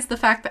 Besides the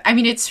fact that, I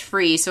mean, it's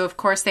free, so of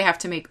course they have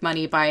to make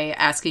money by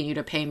asking you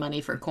to pay money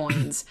for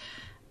coins.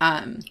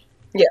 Yeah.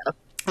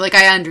 Like,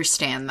 I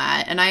understand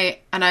that. And I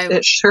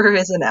it sure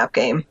is an app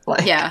game.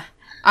 Like. Yeah.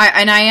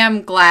 I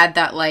am glad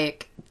that,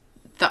 like,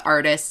 the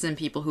artists and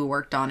people who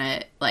worked on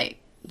it, like,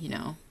 you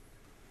know,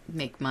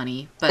 make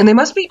money. But And they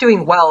must be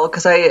doing well,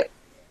 because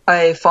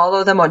I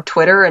follow them on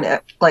Twitter, and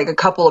like a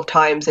couple of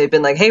times they've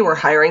been like, hey, we're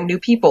hiring new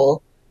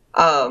people.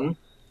 Oh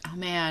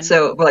man!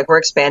 So like we're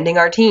expanding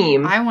our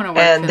team. I want to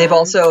work and for they've them.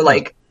 also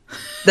like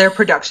their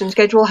production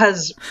schedule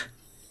has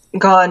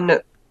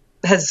gone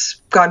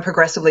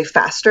progressively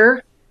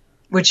faster,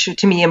 which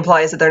to me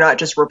implies that they're not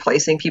just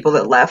replacing people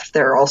that left;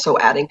 they're also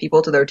adding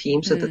people to their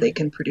team so that they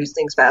can produce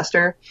things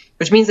faster.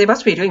 Which means they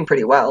must be doing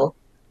pretty well.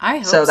 I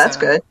hope so. That's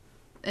good.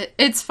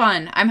 It's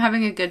fun. I'm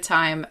having a good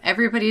time.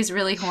 Everybody's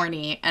really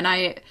horny, and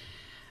I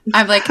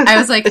was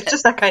like, it's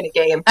just that kind of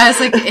game. I was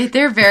like,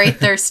 they're very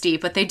thirsty,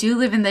 but they do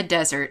live in the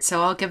desert,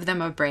 so I'll give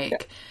them a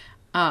break.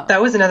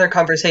 That was another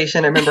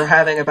conversation I remember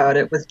having about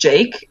it with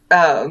Jake,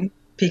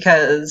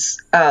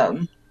 because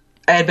I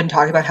had been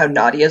talking about how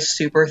Nadia's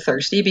super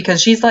thirsty,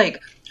 because she's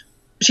like,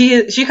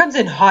 she comes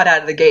in hot out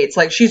of the gates,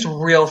 like she's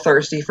real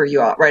thirsty for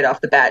you right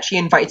off the bat. She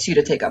invites you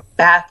to take a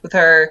bath with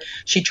her.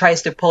 She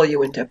tries to pull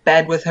you into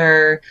bed with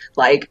her.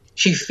 Like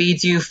she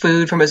feeds you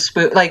food from a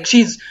spoon. Like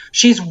she's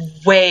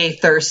way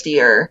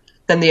thirstier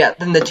than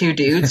the two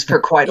dudes for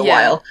quite a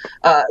while,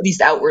 at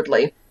least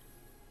outwardly.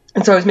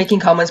 And so I was making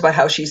comments about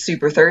how she's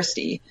super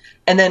thirsty,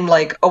 And then,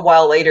 like, a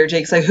while later,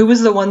 Jake's like, who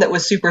was the one that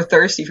was super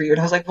thirsty for you? And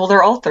I was like, well,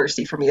 they're all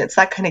thirsty for me. It's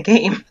that kind of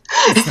game.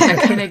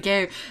 That kind of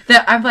game.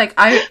 That I'm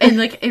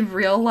like, in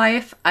real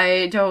life,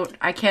 I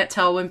can't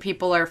tell when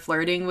people are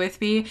flirting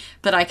with me,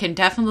 but I can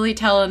definitely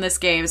tell in this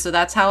game, so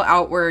that's how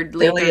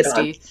outwardly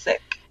thirsty.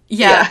 Sick.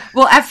 Yeah.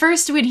 Well, at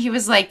first when he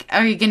was like,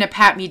 are you gonna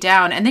pat me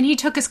down? And then he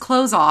took his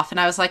clothes off,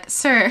 and I was like,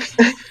 sir.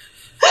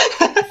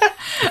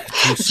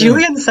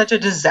 Julian's such a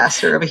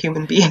disaster of a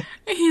human being.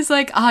 He's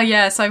like,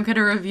 yes, I'm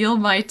gonna reveal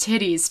my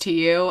titties to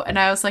you. And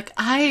I was like,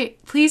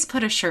 please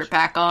put a shirt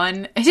back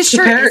on. His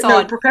shirt is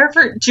on. Prepare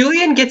for...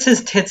 Julian gets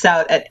his tits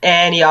out at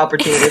any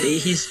opportunity.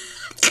 He's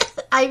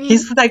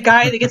that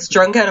guy that gets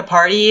drunk at a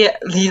party.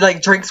 He,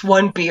 like, drinks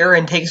one beer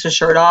and takes his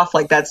shirt off.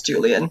 Like, that's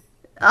Julian.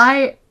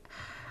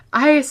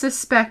 I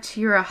suspect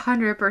you're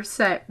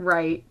 100%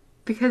 right.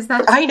 Because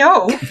that's... I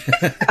know.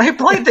 I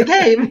played the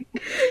game.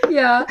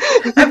 Yeah.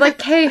 I'm like,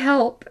 Kay,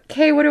 help.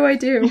 Kay, what do I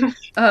do?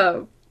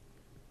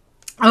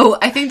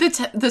 I think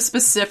the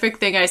specific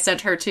thing I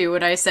sent her to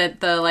when I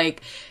sent the,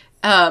 like,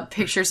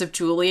 pictures of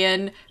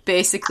Julian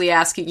basically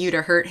asking you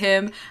to hurt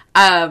him,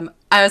 I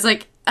was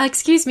like,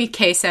 excuse me,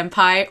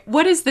 Kay-senpai,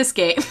 what is this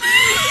game?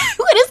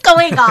 What is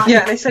going on?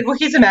 Yeah, and I said, well,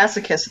 he's a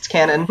masochist. It's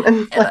canon.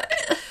 And,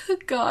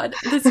 God,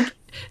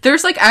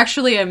 there's, like,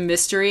 actually a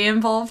mystery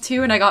involved,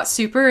 too, and I got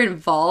super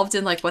involved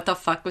in, like, what the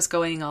fuck was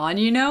going on,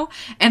 you know?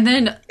 And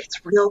then...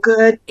 It's real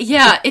good.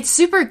 Yeah, it's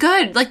super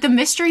good. Like, the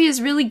mystery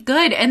is really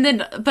good, and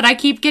then... But I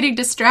keep getting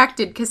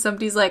distracted, because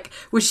somebody's like,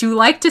 would you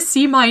like to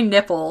see my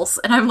nipples?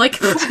 And I'm like...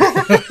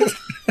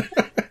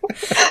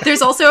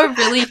 There's also a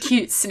really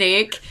cute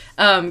snake.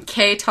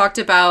 Kay talked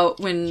about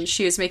when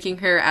she was making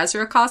her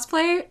Azura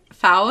cosplay,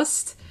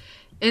 Faust.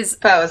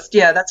 Faust,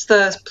 yeah, that's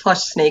the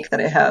plush snake that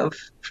I have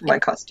for my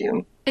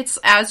costume. It's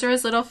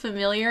Azura's little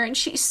familiar, and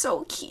she's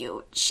so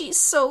cute. She's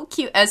so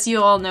cute. As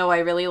you all know, I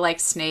really like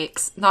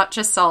snakes. Not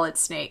just Solid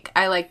Snake.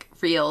 I like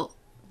real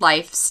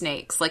life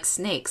snakes. Like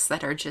snakes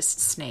that are just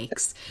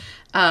snakes.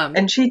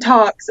 And she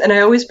talks, and I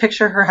always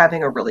picture her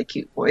having a really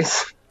cute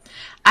voice.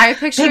 I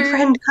picture... Big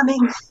friend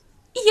coming.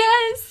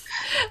 Yes!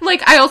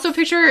 Like, I also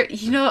picture,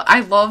 you know,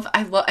 I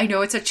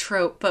know it's a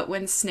trope, but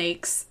when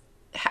snakes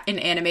in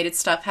animated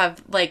stuff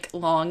have, like,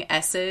 long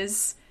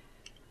S's...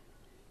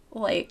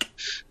 Like,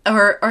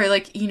 or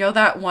like, you know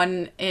that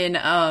one in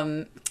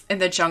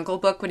the Jungle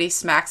Book when he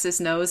smacks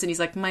his nose and he's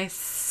like, my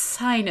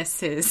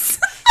sinuses.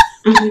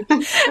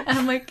 And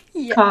I'm like,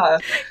 yeah.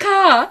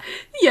 Ka.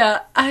 Yeah,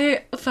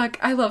 I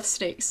love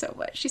Snake so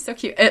much. She's so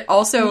cute. And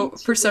also,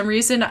 for some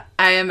reason,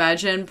 I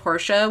imagine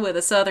Portia with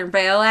a Southern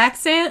Belle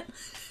accent.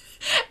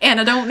 And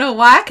I don't know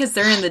why, because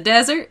they're in the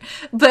desert.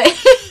 But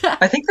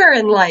I think they're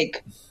in,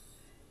 like,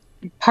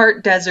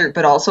 part desert,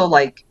 but also,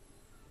 like,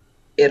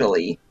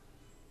 Italy.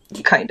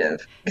 Kind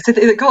of.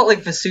 They call it,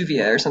 like,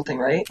 Vesuvia or something,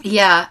 right?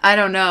 Yeah, I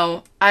don't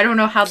know. I don't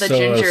know how the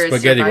ginger is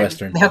spaghetti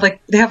western.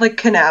 They have like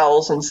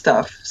canals and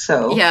stuff,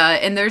 so... Yeah,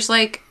 and there's,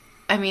 like...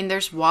 I mean,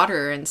 there's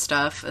water and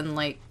stuff, and,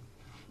 like...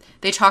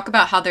 They talk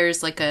about how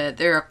there's, like,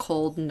 they're a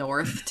cold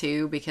north,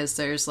 too, because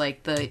there's,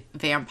 like, the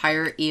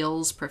vampire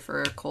eels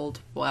prefer cold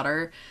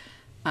water.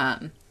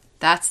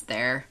 That's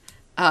there.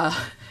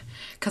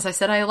 Because I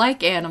said I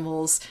like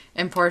animals,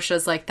 and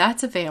Portia's like,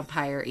 that's a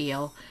vampire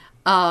eel.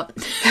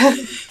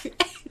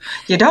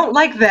 You don't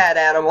like that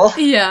animal.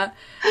 Yeah.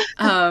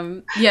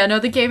 Yeah, no,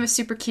 the game is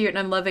super cute and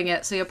I'm loving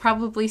it. So you'll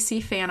probably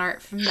see fan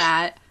art from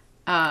that,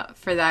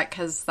 for that,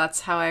 because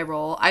that's how I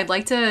roll. I'd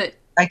like to...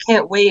 I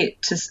can't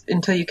wait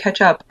until you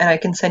catch up and I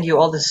can send you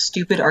all the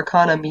stupid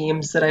Arcana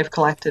memes that I've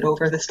collected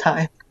over this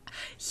time.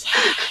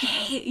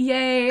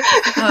 Yay!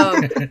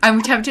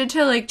 I'm tempted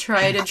to, like,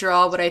 try to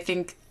draw what I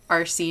think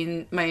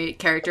my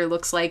character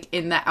looks like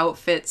in the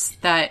outfits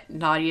that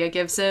Nadia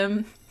gives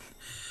him.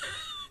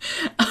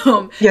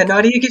 Yeah,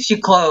 Nadia gives you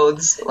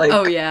clothes, like,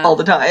 all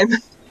the time.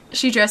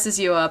 She dresses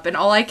you up, and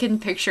all I can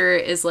picture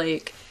is,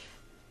 like,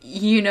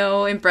 you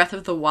know, in Breath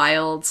of the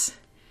Wild,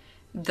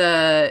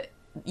 the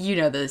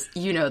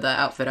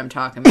outfit I'm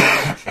talking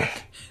about.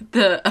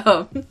 the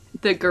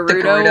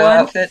Gerudo one.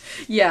 Outfit.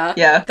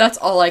 Yeah. That's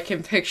all I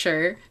can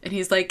picture. And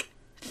he's like,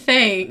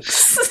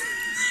 thanks.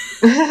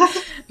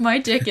 My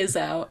dick is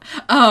out.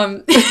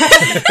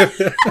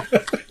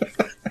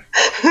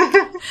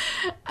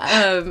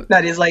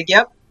 Nadia's like,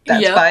 yep.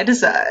 That's by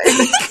design.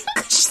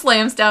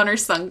 Slams down her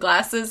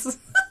sunglasses.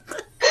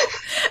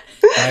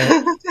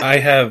 I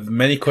have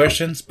many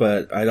questions,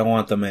 but I don't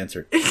want them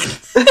answered.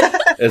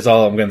 Is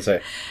all I'm going to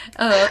say.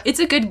 It's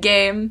a good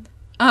game.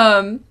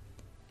 And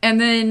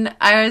then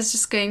I was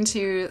just going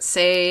to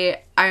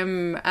say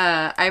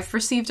I've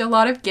received a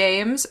lot of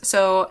games,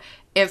 so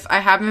if I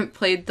haven't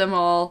played them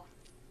all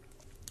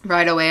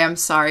right away, I'm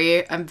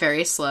sorry. I'm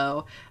very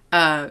slow.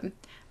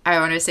 I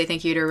want to say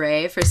thank you to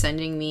Ray for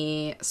sending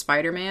me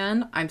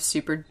Spider-Man. I'm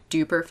super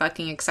duper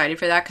fucking excited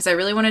for that because I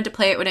really wanted to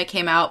play it when it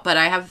came out, but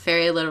I have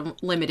very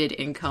limited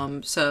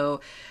income. So,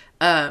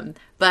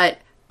 but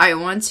I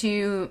want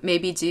to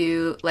maybe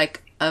do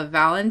like a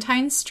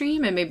Valentine's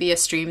stream and maybe a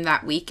stream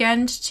that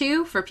weekend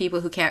too for people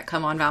who can't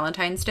come on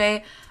Valentine's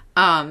Day.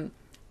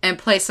 and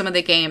play some of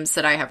the games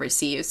that I have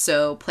received.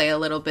 So play a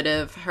little bit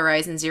of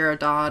Horizon Zero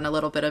Dawn, a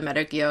little bit of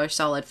Metal Gear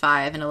Solid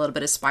 5, and a little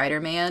bit of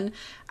Spider-Man.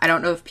 I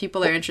don't know if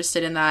people are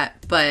interested in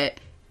that, but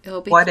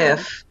it'll be What fun.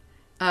 if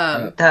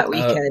that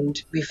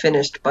weekend we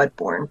finished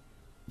Bloodborne?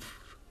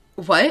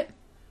 What?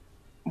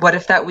 What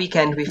if that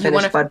weekend we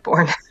finished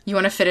Bloodborne? You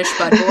want to finish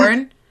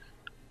Bloodborne?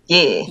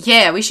 Yeah.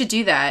 Yeah, we should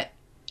do that.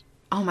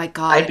 Oh my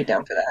god. I'd be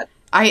down for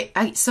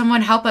that.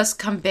 Someone help us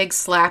come Big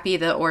Slappy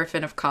the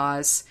Orphan of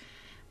Cause.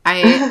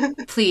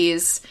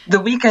 Please. The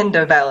weekend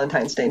of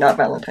Valentine's Day, not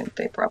Valentine's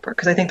Day proper,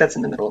 because I think that's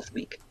in the middle of the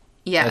week.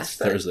 Yeah. That's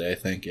Thursday, I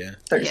think, yeah.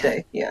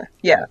 Thursday, yeah.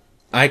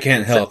 I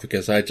can't help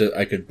because I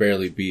could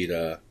barely beat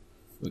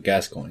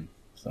Gascoigne.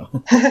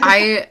 So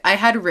I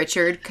had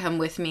Richard come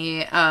with me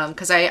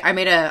because I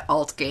made a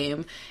alt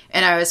game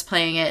and I was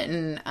playing it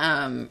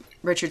and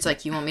Richard's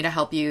like, you want me to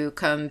help you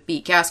come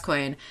beat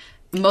Gascoigne?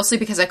 Mostly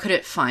because I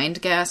couldn't find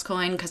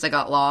Gascoigne because I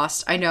got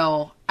lost. I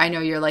know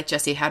you're like,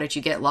 Jesse, how did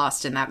you get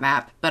lost in that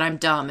map? But I'm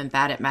dumb and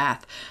bad at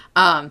math.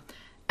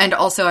 And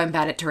also I'm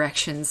bad at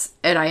directions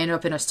and I end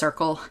up in a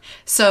circle.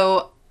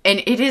 So,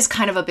 and it is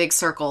kind of a big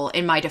circle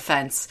in my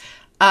defense.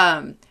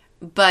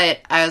 But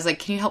I was like,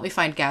 can you help me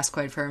find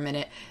Gascoigne for a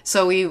minute?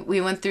 So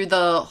we went through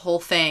the whole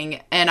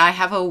thing, and I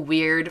have a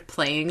weird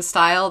playing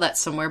style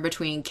that's somewhere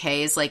between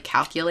Kay's, like,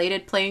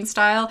 calculated playing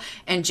style,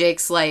 and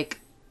Jake's,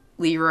 like,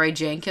 Leroy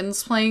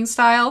Jenkins playing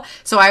style.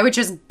 So I would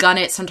just gun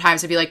it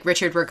sometimes and be like,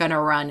 Richard, we're gonna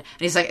run. And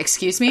he's like,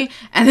 excuse me?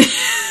 And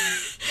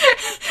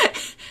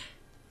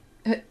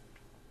then...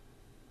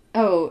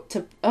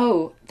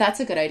 that's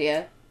a good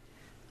idea.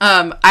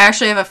 I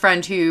actually have a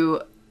friend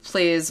who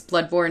plays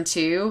Bloodborne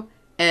 2,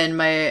 and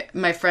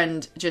my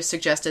friend just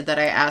suggested that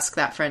I ask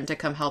that friend to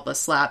come help us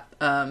slap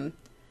Orphan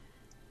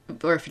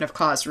of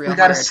Cause real hard.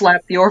 We gotta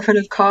slap the Orphan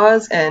of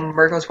Cause and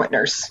Murgo's Wet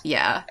Nurse.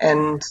 Yeah.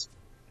 And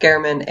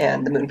Garamond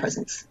and the Moon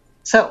Presence.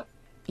 So,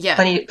 yeah,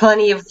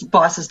 plenty of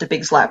bosses to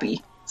Big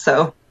Slappy.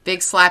 So Big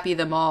Slappy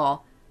them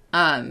all.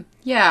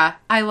 Yeah,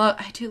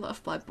 I do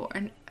love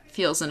Bloodborne.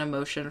 Feels an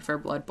emotion for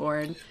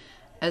Bloodborne.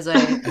 As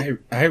I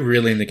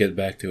really need to get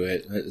back to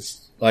it.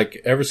 It's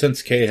like ever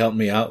since Kay helped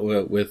me out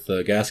with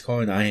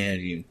Gascoigne, I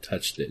hadn't even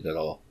touched it at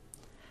all.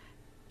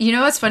 You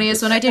know what's funny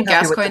is when I did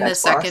Gascoigne the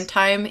second boss.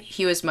 time,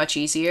 he was much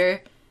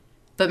easier.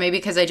 But maybe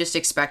because I just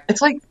expect...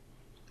 It's like,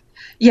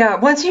 yeah,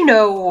 once you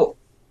know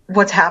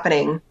what's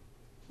happening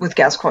with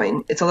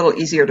Gascoigne, it's a little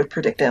easier to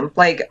predict him.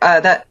 Like,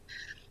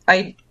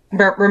 I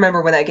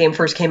remember when that game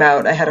first came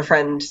out, I had a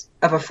friend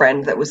of a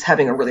friend that was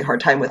having a really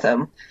hard time with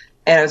him.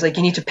 And I was like,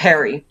 you need to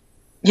parry.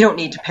 You don't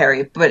need to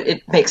parry, but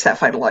it makes that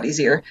fight a lot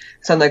easier.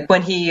 So I'm like,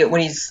 when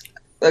he's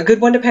a good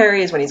one to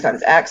parry is when he's got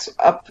his axe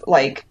up,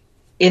 like,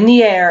 in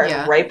the air,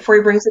 and right before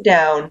he brings it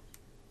down,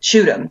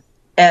 shoot him.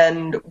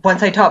 And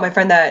once I taught my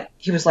friend that,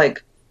 he was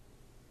like,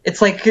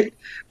 it's like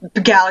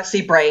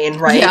galaxy brain,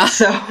 right? Yeah.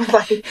 So,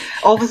 like,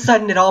 all of a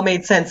sudden it all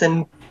made sense,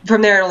 and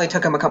from there it only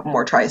took him a couple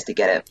more tries to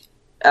get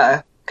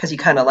it. Because he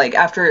kind of, like,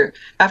 after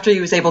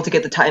he was able to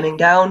get the timing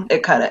down,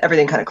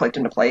 everything kind of clicked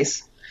into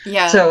place.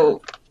 Yeah.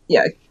 So,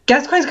 yeah,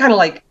 Gascoigne's kind of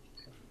like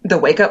the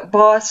wake-up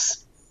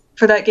boss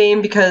for that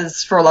game,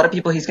 because for a lot of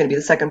people he's going to be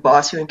the second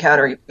boss you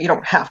encounter. You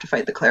don't have to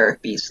fight the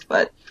cleric beast,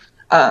 but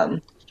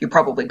you're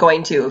probably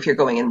going to if you're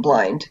going in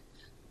blind.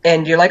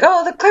 And you're like,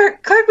 oh, the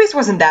cleric beast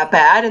wasn't that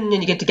bad, and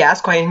then you get to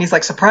Gascoigne, and he's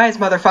like, surprise,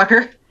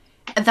 motherfucker.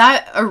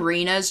 That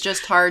arena's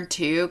just hard,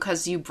 too,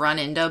 because you run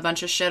into a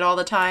bunch of shit all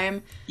the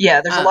time.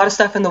 Yeah, there's a lot of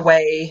stuff in the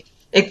way.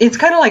 It's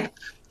kind of like,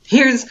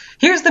 here's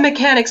the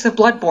mechanics of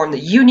Bloodborne that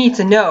you need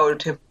to know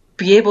to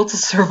be able to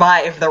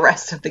survive the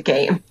rest of the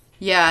game.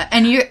 Yeah,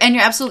 and you're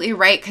absolutely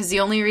right, because the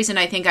only reason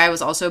I think I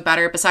was also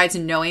better, besides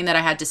knowing that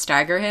I had to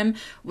stagger him,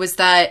 was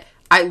that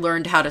I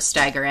learned how to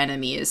stagger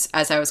enemies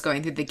as I was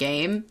going through the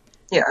game.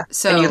 Yeah,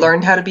 so, and you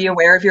learned how to be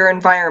aware of your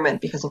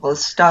environment because of all the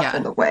stuff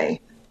in the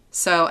way.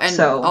 So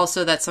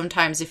also that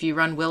sometimes if you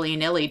run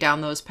willy-nilly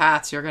down those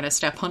paths, you're going to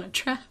step on a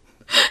trap.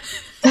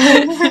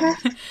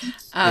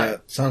 Yeah,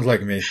 sounds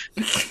like me.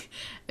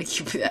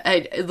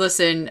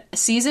 Listen,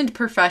 seasoned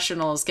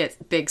professionals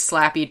get big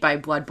slappied by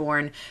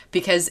Bloodborne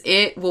because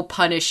it will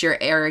punish your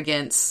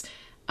arrogance.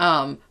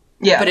 But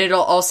it'll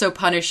also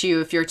punish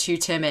you if you're too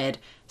timid.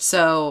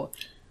 So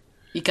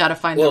you got to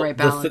find the right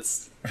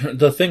balance.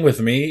 The thing with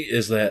me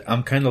is that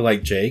I'm kind of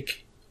like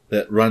Jake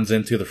that runs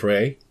into the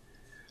fray,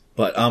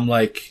 but I'm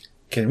like,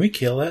 can we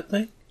kill that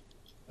thing?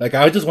 Like,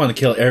 I just want to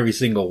kill every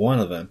single one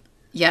of them.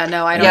 Yeah,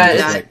 no, I don't do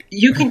that. Like,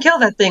 you can kill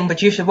that thing,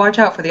 but you should watch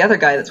out for the other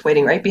guy that's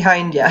waiting right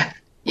behind you.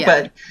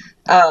 Yeah.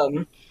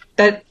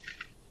 But,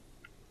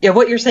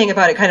 what you're saying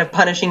about it kind of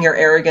punishing your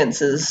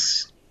arrogance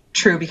is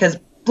true, because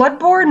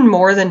Bloodborne,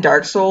 more than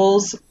Dark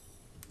Souls,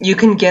 you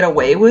can get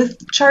away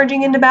with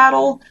charging into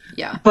battle.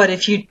 Yeah. But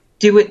if you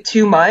do it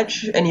too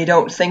much and you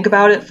don't think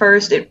about it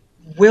first, it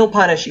will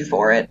punish you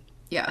for it.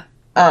 Yeah.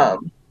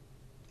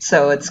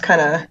 So it's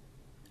kind of...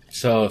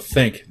 So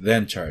think,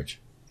 then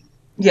charge.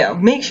 Yeah,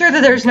 make sure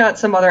that there's not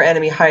some other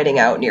enemy hiding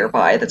out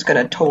nearby that's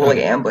going to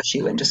totally ambush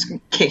you and just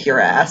kick your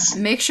ass.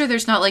 Make sure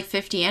there's not like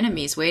 50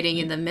 enemies waiting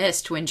in the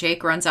mist when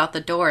Jake runs out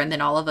the door and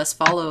then all of us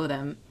follow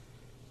them.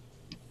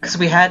 Because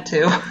we had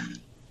to.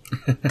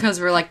 Because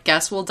we're like,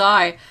 guess we'll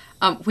die.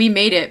 We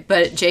made it,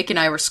 but Jake and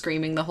I were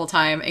screaming the whole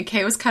time, and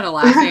Kay was kind of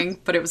laughing,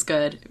 but it was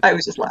good. I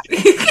was just laughing.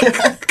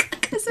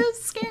 Because it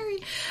was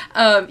scary.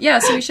 Yeah,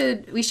 so we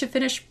should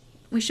finish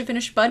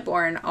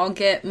Bloodborne. I'll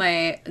get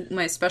my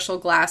special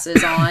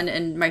glasses on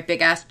and my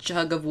big ass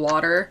jug of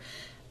water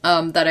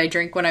that I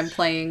drink when I'm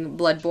playing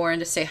Bloodborne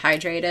to stay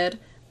hydrated.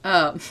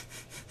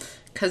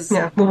 Cause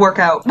we'll work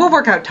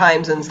out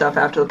times and stuff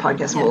after the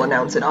podcast, and we'll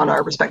announce it on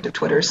our respective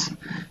Twitters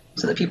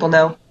so that people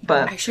know.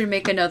 But I should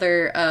make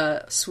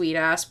another sweet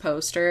ass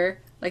poster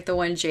like the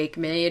one Jake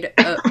made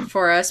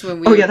for us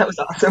when we. Oh yeah, that was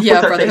awesome.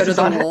 Yeah, Brotherhood of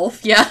the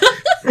Wolf. Yeah.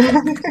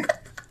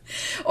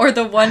 Or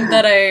the one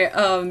that I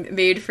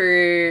made for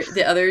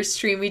the other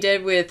stream we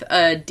did with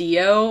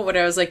Dio, when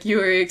I was like, you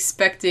were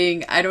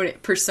expecting,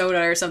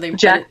 Persona or something.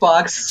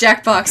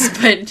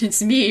 Jackbox, but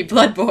it's me,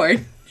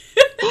 Bloodborne.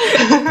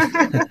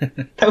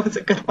 That was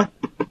a good one.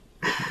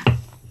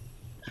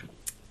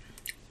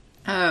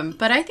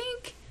 But I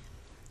think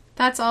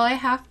that's all I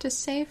have to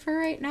say for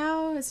right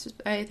now.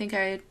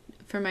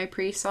 For my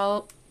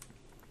pre-salt.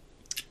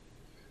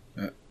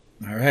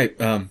 All right.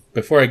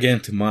 Before I get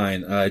into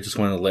mine, I just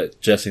want to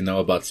let Jesse know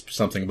about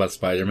something about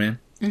Spider-Man.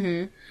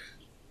 Mm-hmm.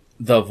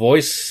 The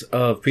voice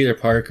of Peter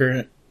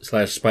Parker /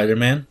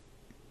 Spider-Man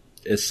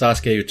is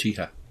Sasuke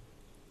Uchiha.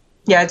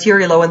 Yeah, it's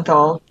Yuri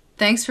Lowenthal.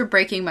 Thanks for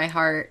breaking my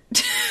heart.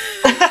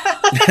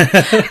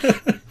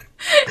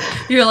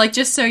 You're like,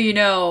 just so you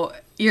know,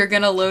 you're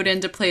going to load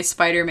in to play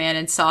Spider-Man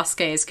and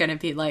Sasuke is going to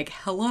be like,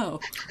 hello.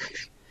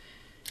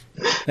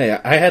 Hey,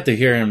 I had to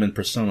hear him in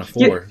Persona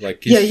 4.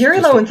 Yuri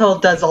Lowenthal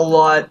does a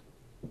lot.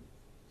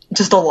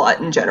 Just a lot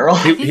in general.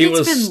 He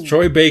was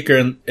Troy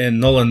Baker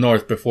and Nolan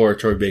North before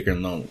Troy Baker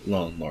and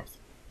Nolan North.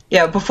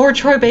 Yeah, before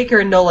Troy Baker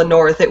and Nolan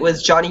North, it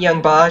was Johnny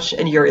Young Bosch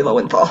and Yuri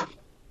Lowenthal.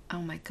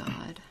 Oh my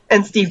god.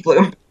 And Steve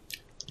Bloom.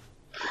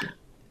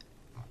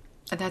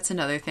 That's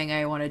another thing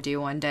I want to do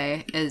one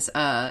day, is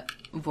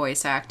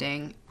voice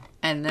acting.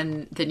 And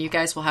then you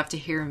guys will have to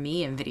hear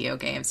me in video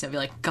games and be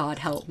like, God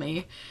help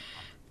me.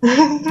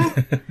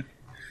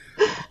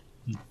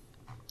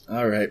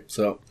 Alright,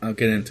 so I'll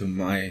get into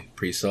my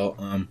pre-salt.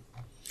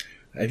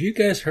 Have you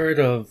guys heard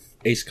of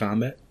Ace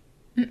Combat?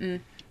 Mm-mm.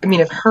 I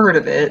mean, I've heard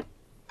of it,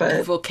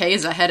 but... Well,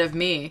 Kay's ahead of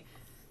me.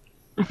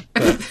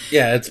 But,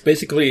 yeah, it's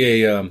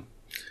basically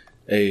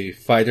a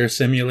fighter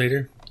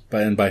simulator.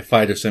 And by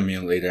fighter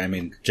simulator, I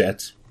mean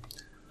jets.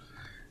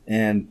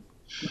 And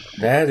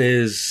that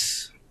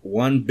is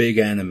one big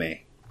anime.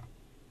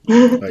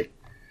 Like,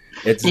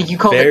 it's you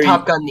call it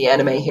Top Gun the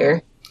anime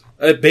here.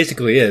 It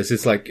basically is.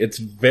 It's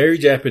very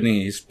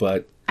Japanese,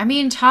 but... I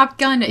mean, Top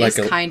Gun is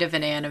kind of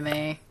an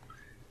anime.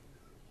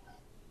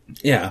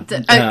 Yeah.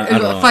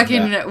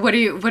 What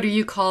do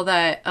you call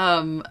that?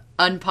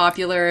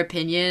 Unpopular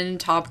opinion.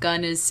 Top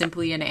Gun is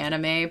simply an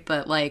anime,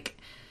 but like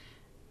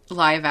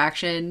live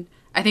action.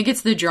 I think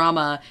it's the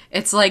drama.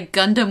 It's like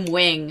Gundam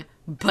Wing,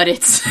 but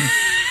it's...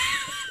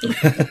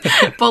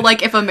 But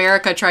like if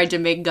America tried to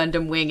make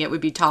Gundam Wing, it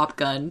would be Top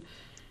Gun.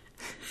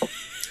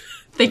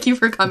 Thank you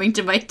for coming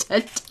to my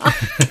TED Talk.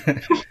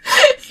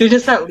 You're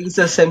just that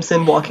Lisa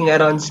Simpson walking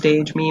out on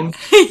stage meme.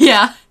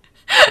 Yeah.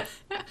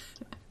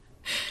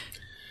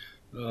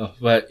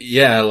 But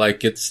yeah,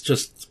 like it's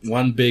just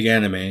one big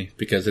anime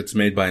because it's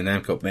made by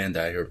Namco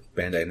Bandai or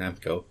Bandai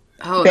Namco.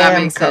 Oh,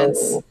 that makes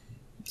sense.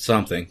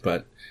 Something,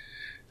 but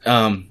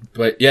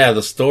yeah,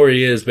 the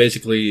story is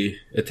basically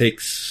it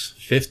takes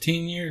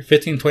 15,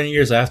 20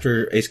 years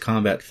after Ace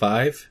Combat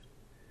 5.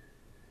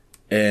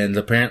 And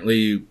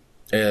apparently,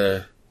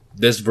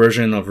 this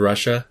version of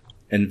Russia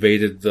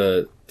invaded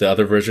the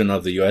other version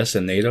of the US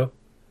and NATO.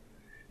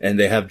 And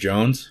they have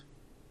drones.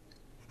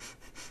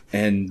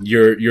 And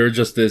you're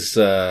just this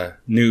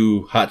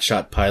new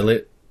hotshot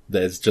pilot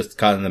that's just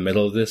caught in the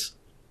middle of this.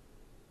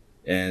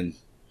 And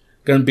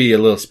gonna be a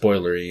little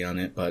spoilery on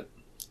it, but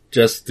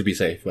just to be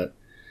safe. But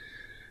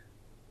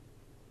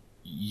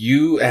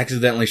you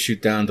accidentally shoot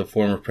down the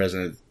former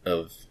president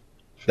of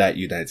that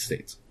United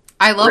States.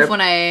 I love when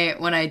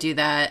I do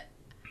that.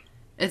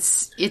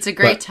 It's a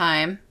great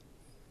time.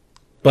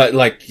 But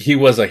like he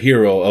was a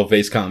hero of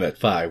Ace Combat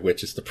 5,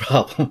 which is the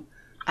problem.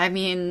 I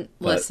mean,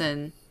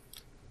 listen.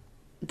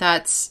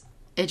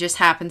 It just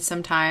happens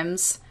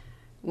sometimes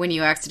when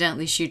you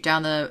accidentally shoot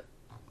down the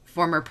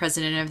former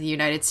president of the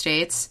United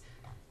States.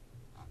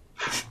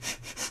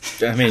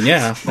 I mean,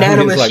 yeah.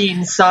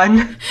 Nanomachines,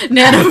 son.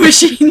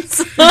 Nanomachines,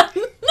 son.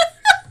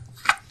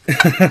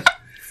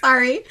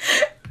 Sorry.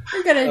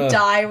 We're gonna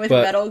die with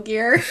Metal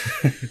Gear.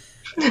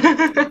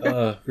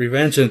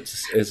 Revenge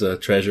is a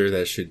treasure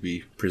that should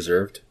be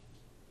preserved.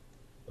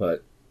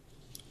 But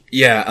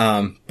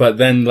yeah, but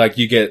then like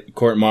you get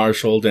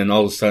court-martialed and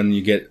all of a sudden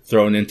you get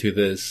thrown into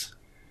this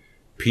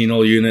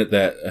penal unit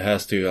that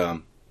has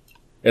to,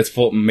 it's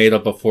made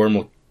up of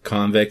former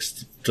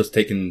convicts just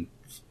take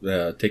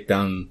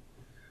down,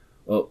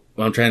 well,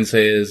 what I'm trying to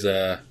say is,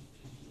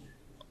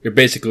 you're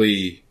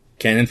basically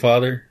cannon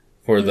fodder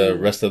for the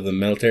rest of the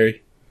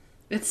military.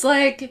 It's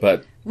like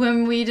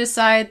when we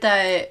decide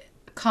that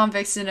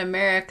convicts in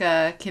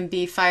America can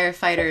be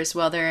firefighters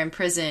while they're in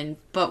prison,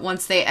 but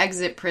once they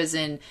exit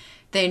prison,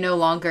 they no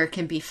longer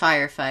can be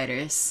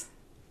firefighters.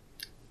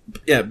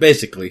 Yeah,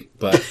 basically,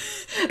 but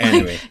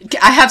anyway.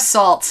 I have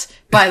salt,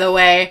 by the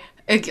way,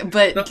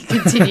 but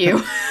continue.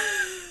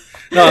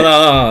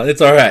 No,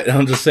 it's alright.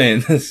 I'm just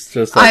saying. It's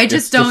just like, I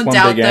just don't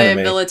doubt the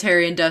anime.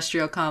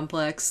 military-industrial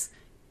complex.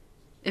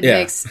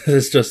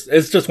 It's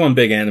just one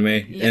big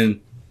anime,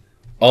 and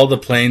all the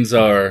planes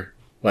are,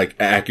 like,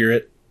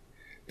 accurate.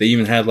 They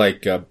even had,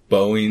 like,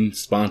 Boeing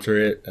sponsor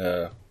it,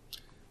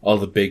 all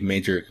the big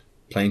major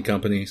plane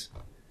companies.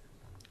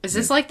 Is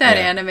this like that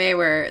anime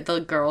where the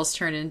girls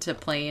turn into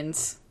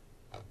planes?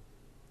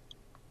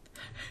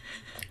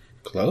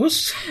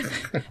 Close?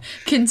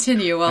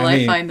 Continue while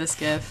I find this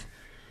gif.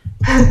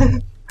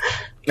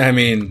 I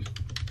mean,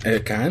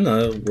 it kind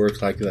of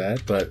works like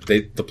that, but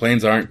the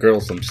planes aren't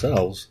girls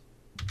themselves.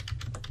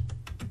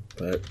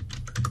 But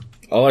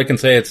all I can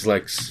say, it's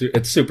like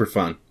it's super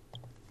fun.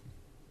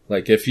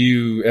 Like, if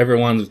you ever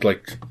want to,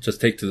 like, just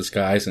take to the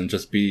skies and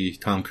just be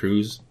Tom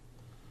Cruise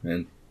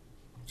and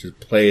just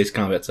play Ace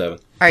Combat 7.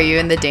 Are you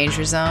in the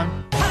danger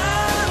zone?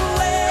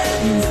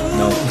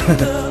 No.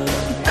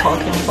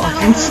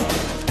 Balkans.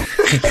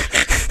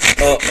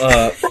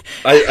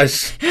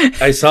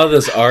 I saw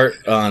this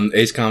art on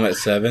Ace Combat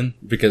 7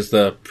 because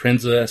the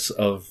princess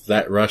of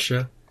that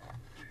Russia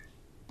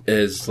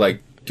is,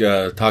 like,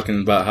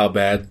 talking about how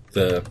bad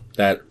the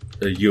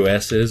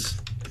US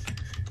is,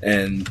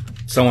 and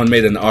someone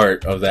made an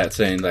art of that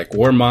saying, like,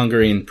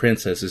 warmongering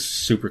princess is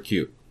super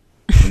cute.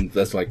 And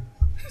that's, like,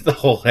 the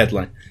whole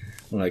headline.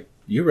 I'm like,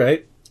 you're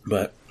right.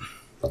 But,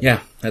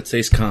 yeah, that's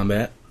Ace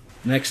Combat.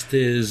 Next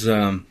is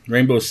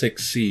Rainbow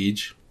Six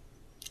Siege.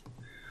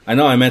 I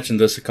know I mentioned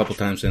this a couple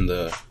times in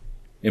the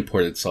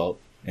Imported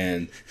Salt,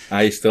 and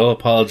I still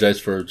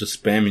apologize for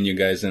just spamming you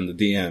guys in the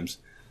DMs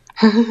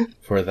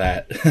for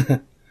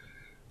that.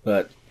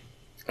 But,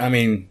 I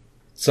mean,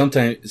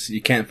 sometimes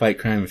you can't fight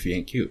crime if you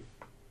ain't cute.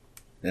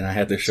 And I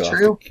had to show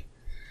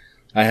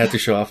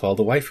off all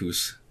the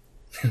waifus.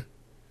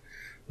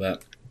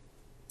 But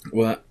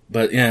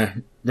yeah,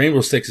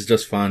 Rainbow Six is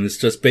just fun. It's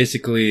just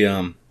basically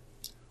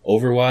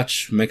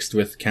Overwatch mixed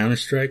with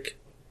Counter-Strike.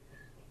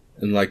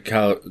 And like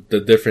how the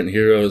different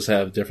heroes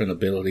have different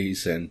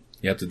abilities and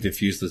you have to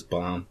defuse this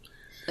bomb.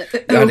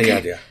 Yada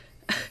yada.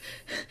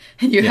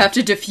 And you have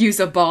to defuse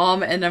a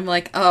bomb, and I'm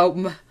like,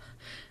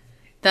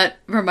 that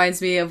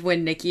reminds me of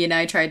when Nikki and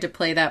I tried to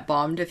play that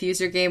bomb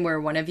diffuser game where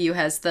one of you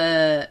has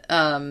the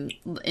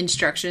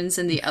instructions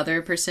and the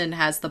other person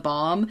has the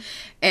bomb,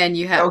 and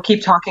you have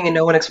keep talking and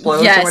no one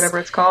explodes, or whatever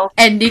it's called.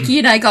 And Nikki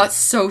and I got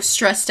so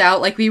stressed out,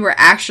 like we were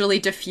actually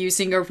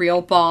diffusing a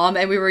real bomb,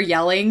 and we were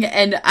yelling,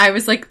 and I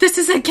was like, "This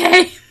is a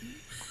game."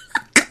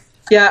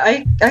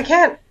 Yeah, I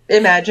can't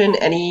imagine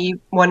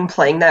anyone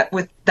playing that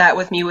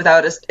with me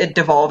without it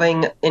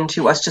devolving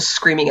into us just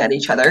screaming at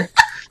each other,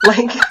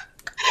 like.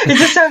 It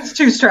just sounds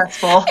too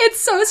stressful. It's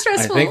so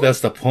stressful. I think that's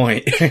the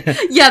point.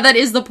 Yeah, that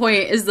is the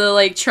point, is the,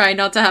 like, try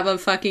not to have a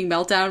fucking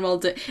meltdown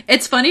while...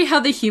 It's funny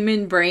how the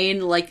human brain,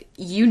 like,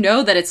 you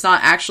know that it's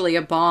not actually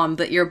a bomb,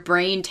 but your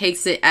brain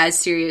takes it as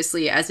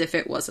seriously as if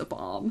it was a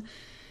bomb.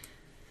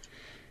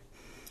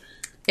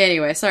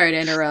 Anyway, sorry to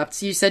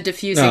interrupt. You said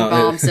diffusing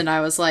bombs, and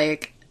I was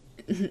like,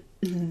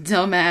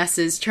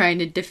 dumbasses trying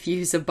to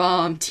defuse a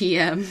bomb,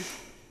 TM.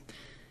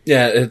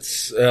 Yeah,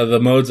 it's, the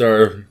modes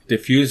are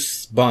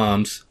diffuse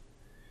bombs,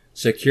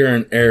 secure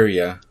an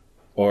area,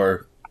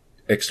 or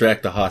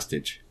extract a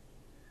hostage.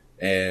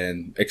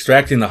 And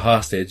extracting the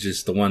hostage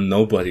is the one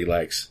nobody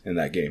likes in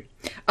that game.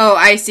 Oh,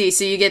 I see.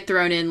 So you get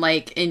thrown in,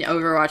 like, in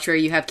Overwatch where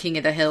you have King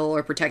of the Hill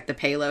or Protect the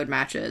Payload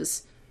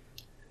matches.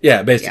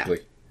 Yeah, basically.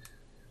 Yeah.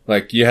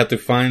 Like, you have to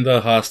find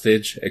the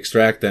hostage,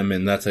 extract them,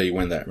 and that's how you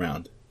win that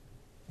round.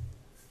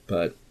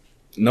 But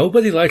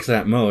nobody likes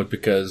that mode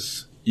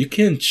because you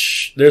can...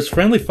 there's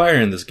friendly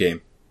fire in this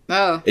game.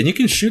 Oh. And you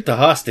can shoot the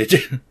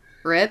hostage.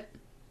 Rip.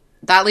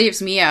 That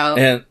leaves me out.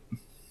 And,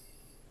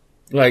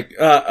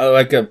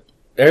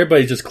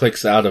 everybody just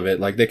clicks out of it.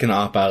 Like, they can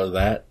opt out of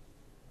that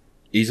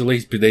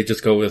easily, but they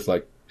just go with,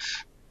 like,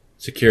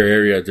 secure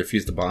area,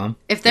 defuse the bomb.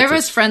 If there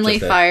was friendly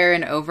fire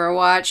in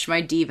Overwatch,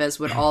 my divas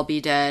would all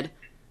be dead.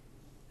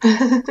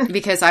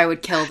 Because I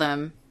would kill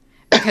them.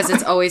 Because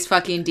it's always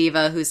fucking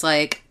diva who's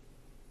like,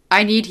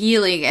 I need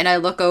healing, and I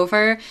look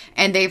over,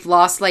 and they've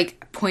lost,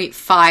 like,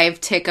 0.5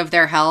 tick of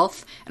their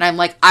health, and I'm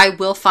like, I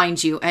will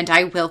find you, and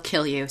I will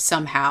kill you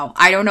somehow.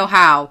 I don't know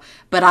how,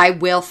 but I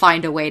will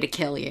find a way to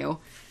kill you.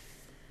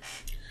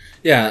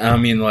 Yeah, I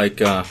mean,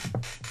 like, I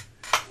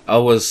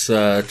was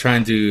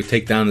trying to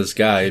take down this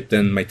guy,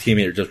 then my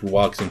teammate just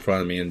walks in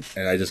front of me, and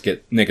I just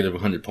get negative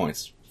 100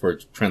 points for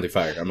friendly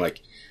fire. I'm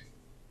like,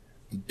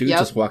 the dude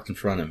just walked in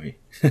front of me.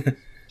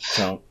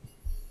 So...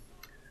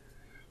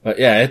 But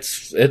yeah,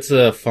 it's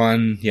a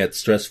fun yet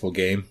stressful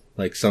game.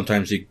 Like,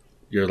 sometimes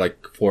you're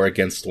like 4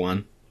 against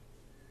 1.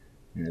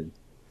 And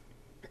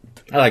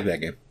I like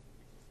that game.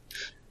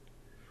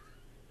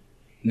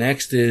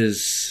 Next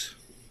is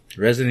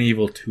Resident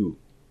Evil 2.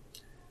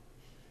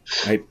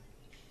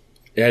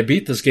 Yeah, I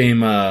beat this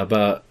game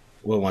about,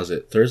 what was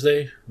it,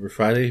 Thursday or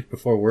Friday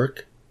before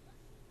work.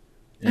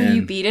 And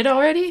you beat it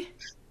already?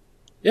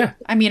 Yeah.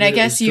 I mean, I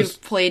guess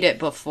you've played it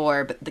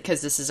before, but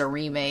because this is a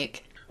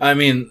remake. I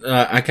mean,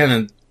 I kind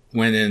of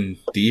went in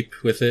deep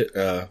with it.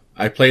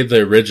 I played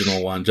the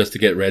original one just to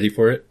get ready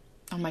for it.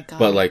 Oh my god.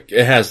 But, like,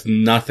 it has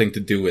nothing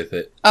to do with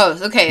it. Oh,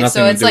 okay, Nothing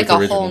so it's like a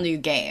original. whole new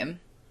game.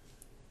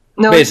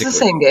 No, Basically. it's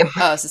the same game.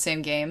 Oh, it's the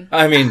same game?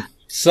 I mean,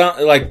 it's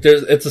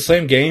the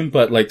same game,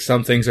 but, like,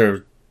 some things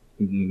are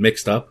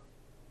mixed up.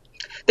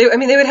 They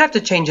would have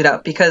to change it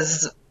up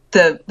because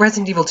the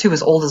Resident Evil 2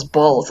 is old as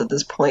balls at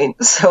this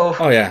point, so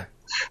Oh, yeah.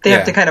 they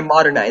have to kind of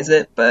modernize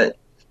it, but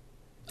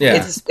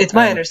Yeah. it's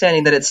my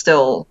understanding that it's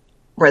still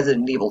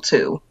Resident Evil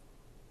 2.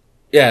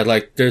 Yeah,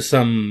 like, there's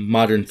some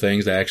modern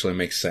things that actually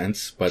make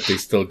sense, but they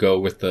still go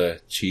with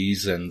the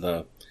cheese and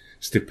the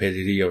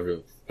stupidity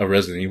of a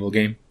Resident Evil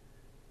game.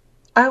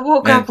 I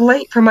woke up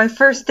late for my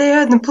first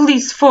day in the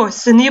police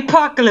force and the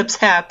apocalypse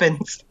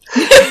happens.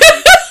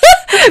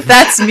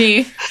 That's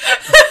me.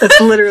 That's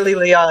literally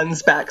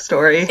Leon's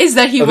backstory. Is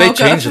that he woke up?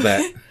 They changed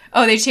that.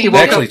 Oh, they changed They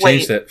woke it. actually up late.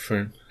 changed it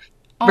for...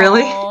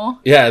 Really? Aw.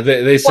 Yeah,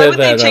 they Why said would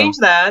that... they change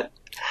that?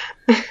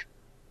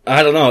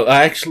 I don't know.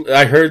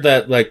 I heard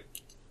that, like,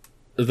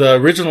 the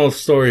original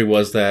story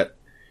was that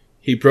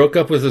he broke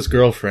up with his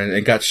girlfriend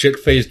and got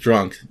shit-faced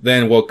drunk,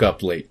 then woke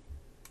up late.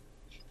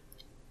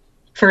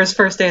 For his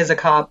first day as a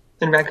cop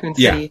in Raccoon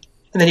City. Yeah.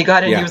 And then he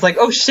got in and Yeah. he was like,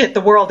 oh shit,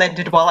 the world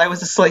ended while I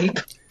was asleep.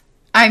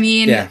 I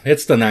mean, Yeah,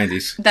 it's the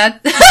 90s.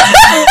 that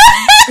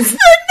it's the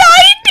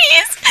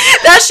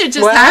 90s. That shit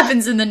just What?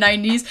 happens in the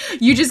 90s.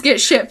 You just get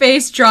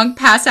shit-faced, drunk,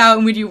 pass out,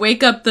 and when you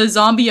wake up, the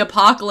zombie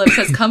apocalypse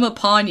has come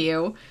upon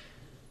you.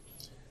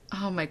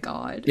 Oh my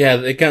god. Yeah,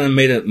 they kind of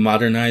made it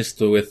modernized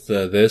with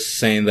this,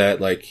 saying that,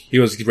 like, he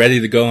was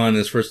ready to go on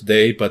his first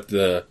day, but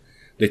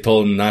they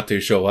told him not to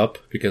show up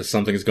because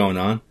something's going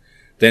on.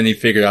 Then he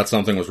figured out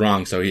something was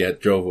wrong, so he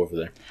drove over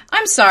there.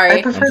 I'm sorry.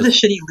 I prefer the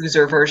shitty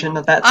loser version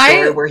of that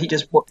story where he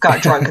just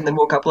got drunk and then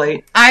woke up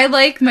late. I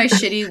like my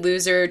shitty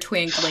loser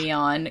twink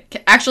Leon.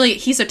 Actually,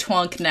 he's a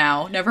twunk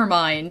now. Never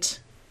mind.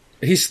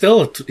 He's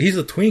still he's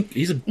a twink.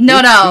 He's a big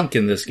No. twink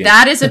in this game.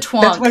 That is a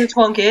twunk. That's what a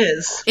twunk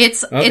is.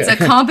 It's Okay. a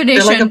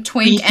combination They're like a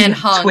twink beefy and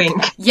hunk.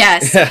 twink.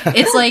 Yes.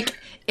 It's like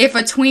if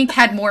a twink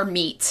had more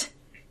meat.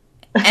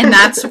 And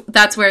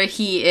that's where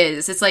he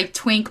is. It's like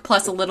twink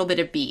plus a little bit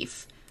of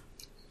beef.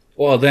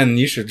 Well, then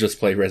you should just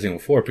play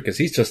Resident Evil 4 because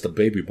he's just a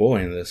baby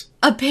boy in this.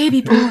 A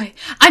baby boy.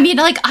 I mean,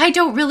 like, I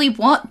don't really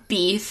want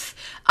beef.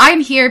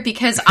 I'm here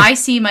because I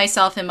see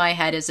myself in my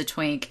head as a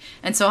twink,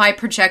 and so I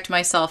project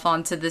myself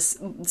onto this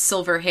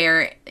silver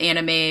hair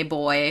anime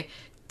boy,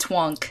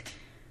 twunk,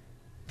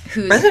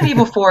 who's... Resident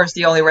Evil 4 is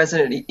the only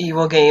Resident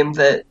Evil game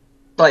that,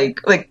 I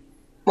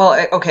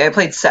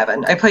played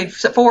 7. I played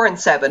 4 and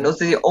 7.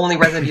 Those are the only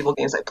Resident Evil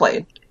games I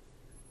played.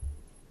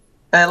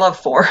 And I love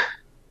 4.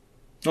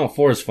 Oh,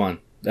 4 is fun.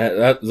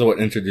 That was what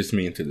introduced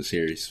me into the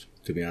series,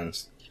 to be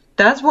honest.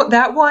 That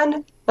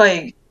one,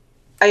 like,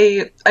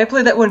 I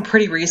played that one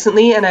pretty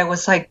recently, and I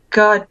was like,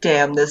 God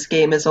damn, this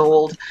game is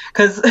old.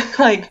 Because,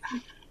 like,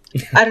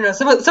 I don't know,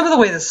 some of the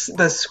way the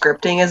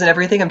scripting is and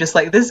everything, I'm just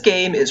like, this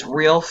game is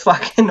real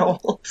fucking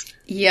old.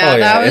 Yeah, Oh, yeah,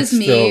 that was it's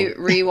me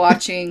still-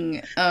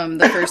 rewatching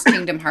the first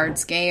Kingdom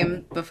Hearts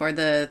game before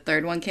the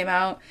third one came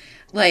out.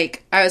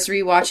 Like, I was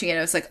rewatching it,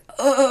 I was like,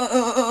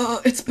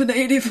 it's been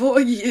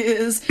 84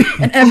 years,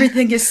 and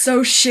everything is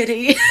so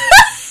shitty.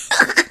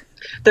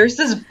 There's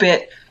this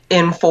bit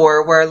in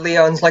 4 where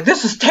Leon's like,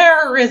 this is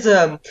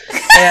terrorism!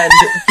 And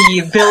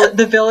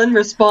the villain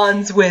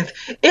responds with,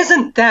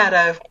 isn't that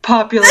a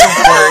popular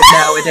word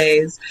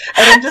nowadays?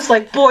 And I'm just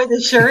like, boy,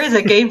 this sure is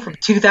a game from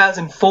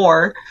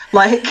 2004.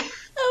 Like...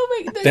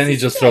 Oh my god. Then he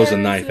just throws a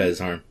knife at his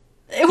arm.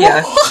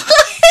 Yeah.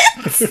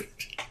 What?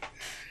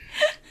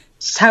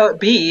 Just how it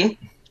be.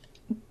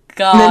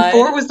 God. And then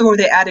 4 was the one where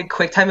they added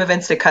QuickTime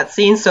events to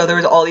cutscenes, so there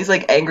was all these,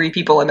 like, angry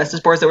people on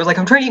message boards that was like,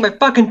 I'm trying to eat my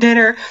fucking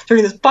dinner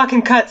during this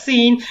fucking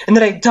cutscene, and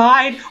then I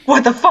died?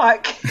 What the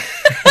fuck?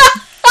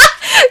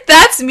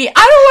 That's me. I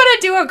don't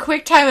want to do a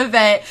QuickTime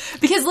event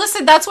because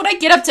listen, that's when I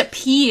get up to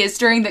pee is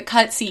during the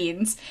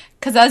cutscenes.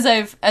 Because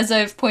as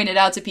I've pointed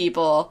out to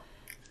people,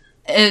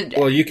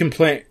 Well, you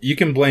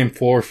can blame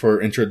 4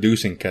 for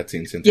introducing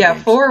cutscenes into Yeah,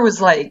 games. 4 was,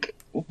 like,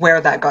 where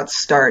that got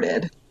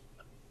started.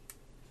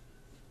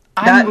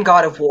 That and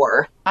God of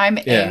War. I'm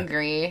Yeah.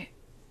 angry.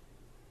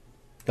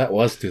 That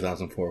was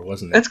 2004,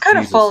 wasn't it? It's kind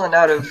of Jesus. fallen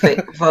out of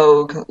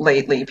vogue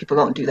lately. People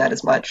don't do that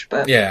as much,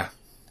 but... Yeah.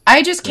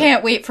 I just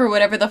can't wait for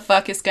whatever the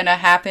fuck is gonna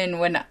happen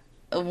when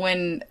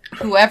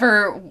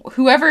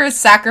whoever is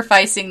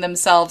sacrificing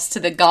themselves to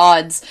the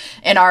gods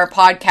in our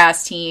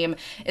podcast team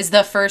is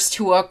the first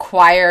to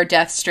acquire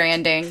Death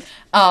Stranding.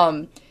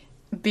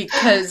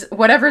 Because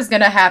whatever's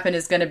gonna happen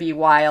is gonna be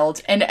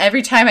wild. And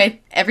every time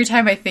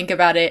I think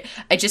about it,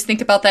 I just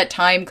think about that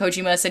time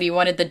Kojima said he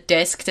wanted the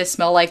disc to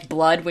smell like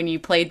blood when you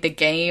played the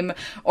game,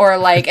 or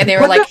like, and they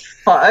were What like, the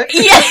fuck?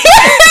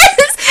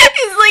 yes!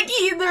 He's like,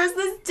 there's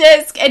this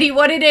disc, and he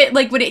wanted it,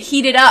 like, when it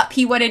heated up,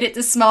 he wanted it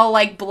to smell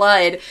like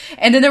blood.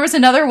 And then there was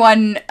another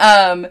one,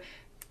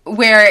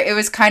 where it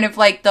was kind of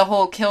like the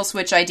whole kill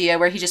switch idea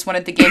where he just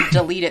wanted the game to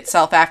delete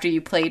itself after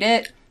you played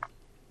it.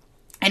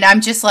 And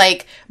I'm just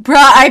like, bruh,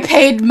 I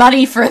paid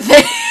money for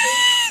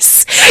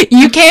this.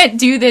 You can't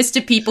do this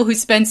to people who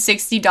spend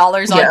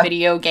 $60 on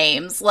video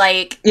games.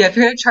 Like, yeah, if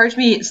you're gonna charge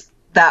me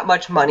that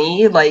much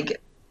money,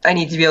 like, I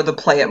need to be able to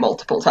play it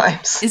multiple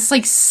times. It's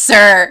like,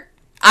 sir,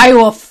 I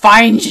will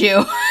find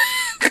you.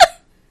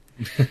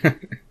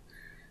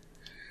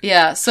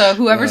 Yeah, so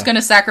whoever's going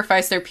to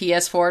sacrifice their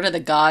PS4 to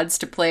the gods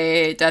to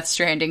play Death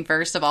Stranding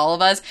first of all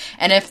of us,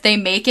 and if they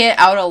make it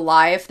out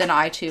alive, then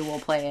I too will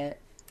play it.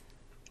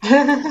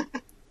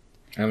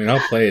 I mean, I'll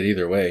play it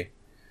either way.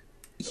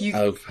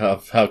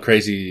 How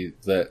crazy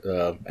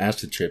that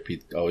acid trip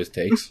he always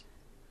takes.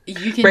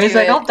 You can Ray's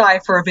like, I'll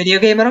die for a video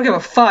game. I don't give a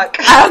fuck.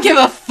 I don't give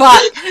a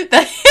fuck.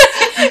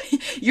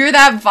 You're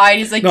that Vine.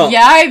 He's like, no.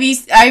 Yeah,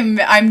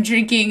 I'm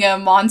drinking a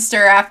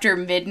Monster after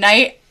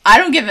midnight. I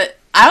don't give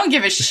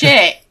a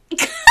shit.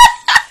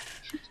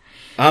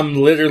 I'm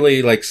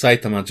literally like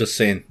psyched. I'm just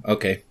saying,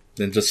 okay,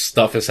 then just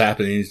stuff is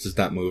happening. He's just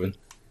not moving.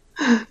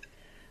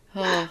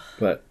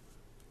 But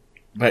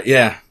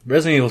yeah,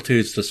 Resident Evil 2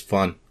 is just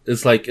fun.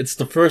 It's like, it's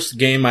the first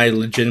game I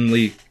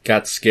legitimately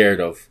got scared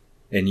of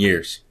in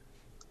years.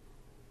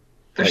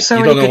 There's like, so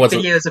many good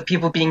videos of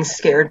people being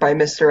scared by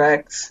Mr.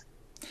 X.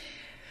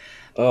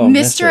 Oh,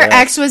 Mr.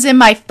 X was in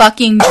my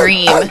fucking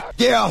dream.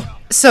 Yeah.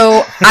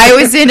 So I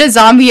was in a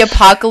zombie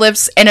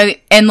apocalypse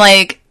and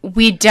like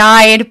we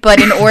died,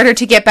 but in order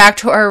to get back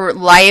to our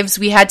lives,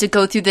 we had to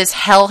go through this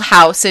hell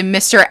house, and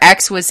Mr.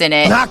 X was in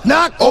it. Knock,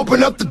 knock,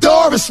 open up the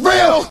door, it's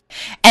real!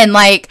 And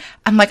like,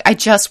 I'm like, I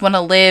just want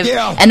to live.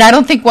 Yeah. And I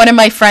don't think one of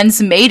my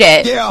friends made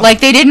it. Yeah. Like,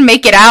 they didn't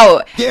make it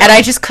out. Yeah. And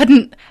I just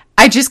couldn't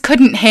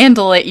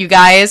handle it, you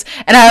guys.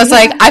 And I was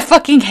like, I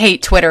fucking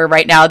hate Twitter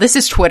right now. This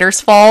is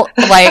Twitter's fault.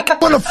 Like,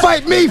 wanna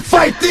fight me?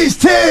 Fight these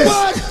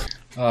tears!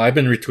 I've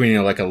been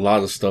retweeting like a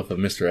lot of stuff of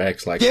Mr.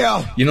 X. Like,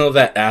 yeah. You know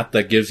that app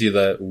that gives you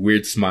the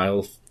weird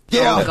smile?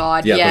 Yeah. Oh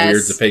god, yeah,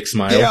 yes. the fake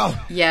smile. Yeah.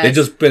 Yes. They've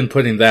just been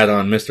putting that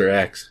on Mr.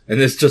 X.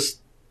 And it's just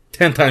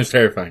 10 times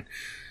terrifying.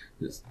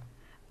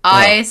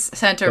 I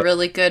sent a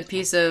really good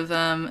piece of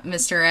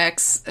Mr.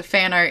 X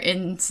fan art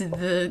into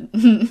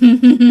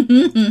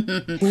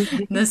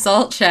the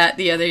Salt chat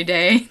the other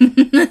day.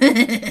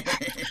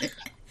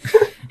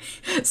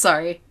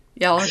 Sorry.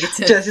 Y'all get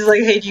to... Jesse's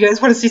like, hey, do you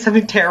guys want to see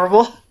something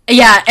terrible?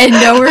 Yeah, and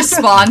no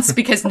response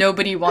because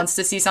nobody wants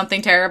to see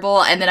something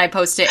terrible, and then I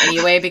post it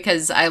anyway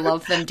because I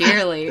love them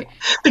dearly.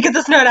 Because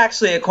it's not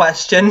actually a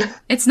question.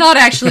 It's not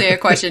actually a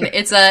question,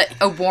 it's a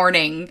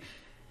warning.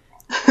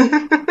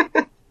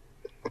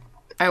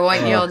 I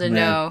want y'all to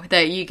know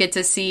that you get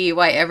to see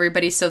why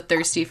everybody's so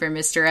thirsty for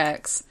Mr.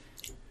 X.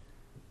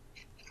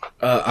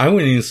 I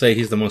wouldn't even say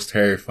he's the most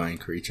terrifying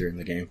creature in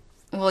the game.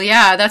 Well,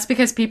 yeah, that's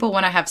because people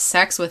want to have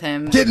sex with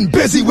him. Getting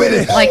busy with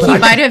it. Like, he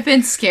might have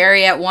been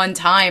scary at one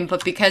time,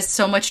 but because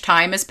so much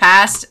time has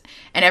passed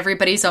and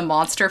everybody's a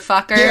monster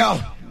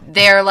fucker,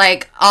 they're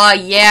like, oh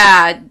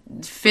yeah,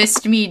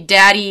 fist me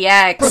Daddy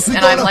X. And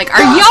I'm like,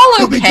 are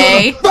y'all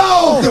okay? He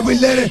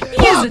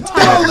is a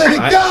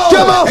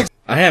tyrant.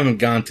 I haven't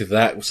gone to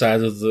that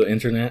side of the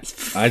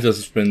internet. I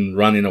just been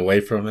running away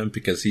from him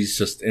because he's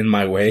just in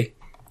my way.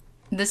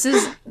 This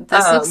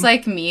looks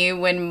like me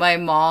when my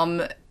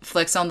mom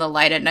flicks on the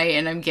light at night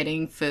and I'm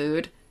getting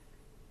food.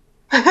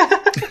 I'm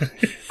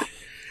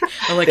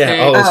like, yeah, hey.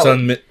 all of a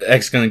sudden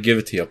X gonna give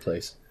it to your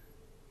place.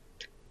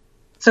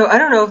 So I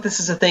don't know if this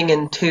is a thing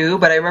in 2,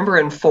 but I remember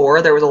in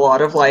 4 there was a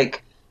lot of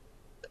like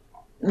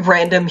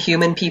random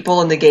human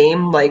people in the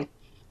game like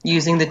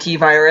using the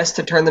T-virus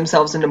to turn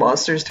themselves into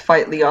monsters to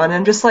fight Leon. And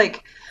I'm just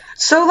like,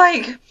 so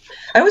like,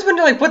 I always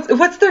wonder like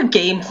what's their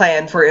game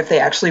plan for if they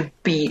actually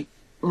beat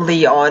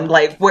Leon?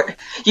 Like, where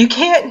you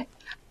can't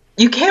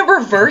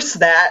reverse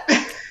that.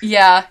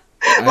 Yeah.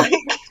 Like,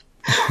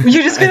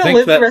 you're just gonna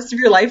live the rest of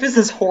your life as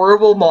this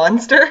horrible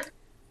monster.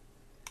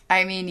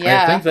 I mean,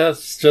 yeah. I think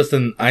that's just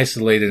an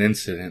isolated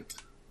incident.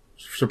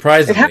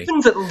 Surprisingly. It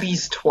happens at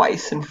least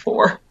twice in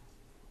 4.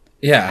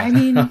 Yeah. I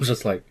mean, I was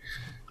just like,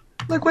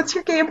 what's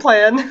your game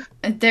plan?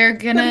 They're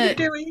gonna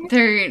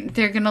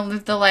they're gonna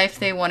live the life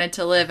they wanted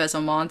to live as a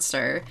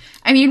monster.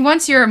 I mean,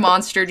 once you're a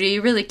monster, do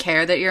you really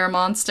care that you're a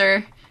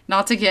monster?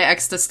 Not to get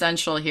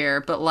existential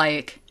here, but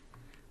like,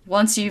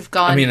 once you've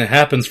gone... I mean, it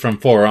happens from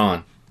 4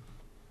 on.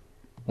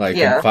 Like,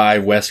 in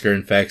 5, Wesker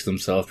infects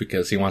himself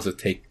because he wants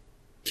to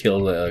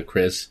kill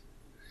Chris.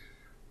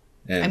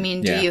 And, I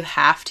mean, do you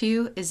have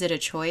to? Is it a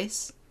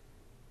choice?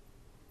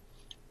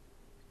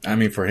 I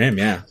mean, for him,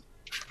 yeah.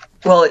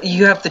 Well,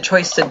 you have the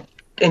choice to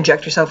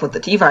inject yourself with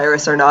the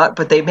T-virus or not,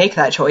 but they make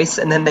that choice,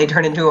 and then they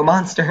turn into a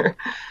monster.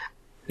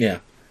 Yeah.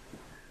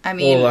 I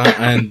mean...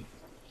 Well,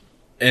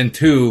 and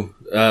 2,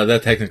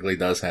 that technically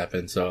does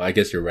happen, so I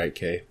guess you're right,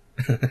 Kay.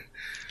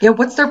 Yeah,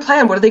 what's their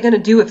plan? What are they going to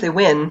do if they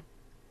win?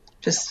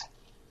 Just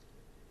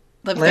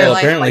live their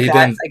life apparently like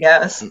that, I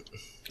guess.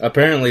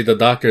 Apparently the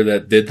doctor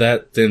that did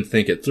that didn't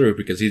think it through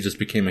because he just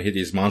became a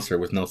hideous monster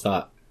with no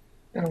thought.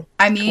 Oh,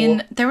 I mean,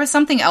 cool. There was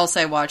something else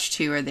I watched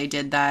too where they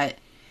did that.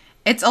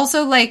 It's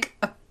also like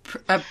a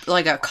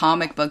like a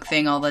comic book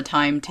thing all the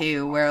time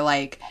too, where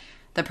like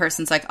the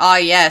person's like, oh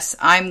yes,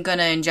 I'm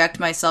gonna inject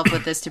myself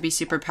with this to be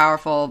super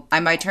powerful. I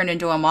might turn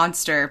into a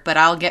monster, but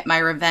I'll get my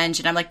revenge.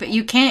 And I'm like, but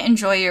you can't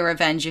enjoy your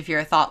revenge if you're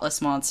a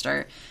thoughtless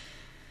monster.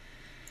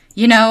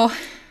 You know?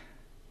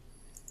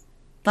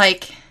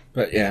 Like...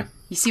 But yeah.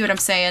 You see what I'm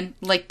saying?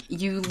 Like,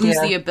 you lose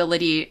the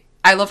ability...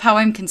 I love how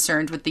I'm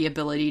concerned with the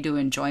ability to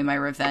enjoy my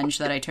revenge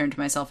that I turned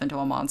myself into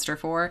a monster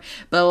for.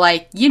 But,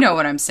 like, you know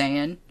what I'm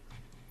saying.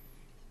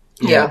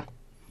 Yeah.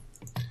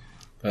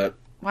 But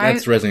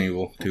that's Resident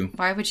Evil 2.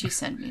 Why would you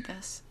send me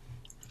this?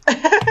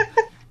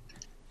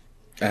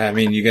 I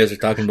mean, you guys are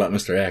talking about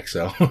Mr. X,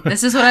 so...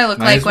 This is what I look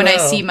like when I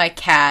see my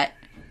cat.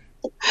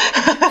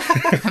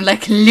 I'm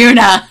like,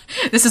 Luna!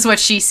 This is what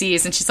she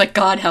sees, and she's like,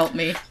 God help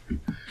me.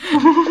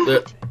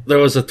 There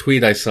was a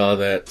tweet I saw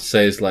that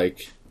says,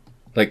 like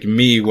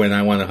me when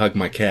I want to hug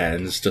my cat,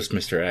 and it's just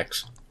Mr.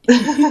 X.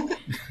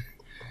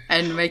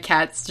 And my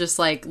cat's just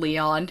like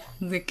Leon.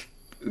 Like,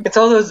 it's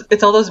all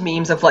those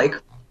memes of like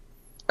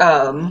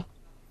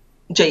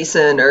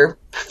Jason or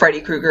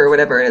Freddy Krueger or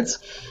whatever, and it's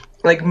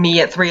like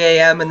me at 3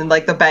 a.m. and then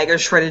like the bag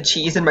of shredded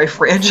cheese in my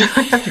fridge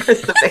after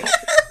it's the face.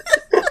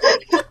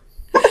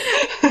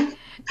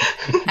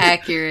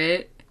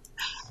 Accurate.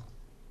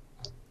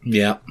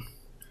 Yeah.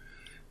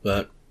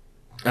 But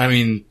I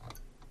mean,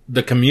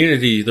 the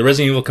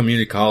Resident Evil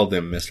community called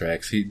him Mr.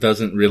 X. He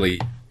doesn't really...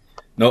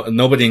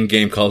 nobody in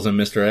game calls him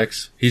Mr.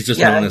 X. He's just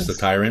known as the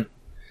Tyrant.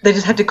 They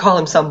just had to call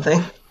him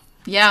something.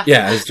 Yeah.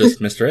 Yeah, it's just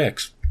Mr.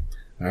 X.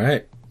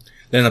 Alright.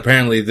 Then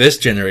apparently this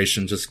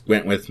generation just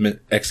went with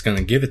X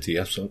gonna give it to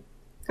you, so...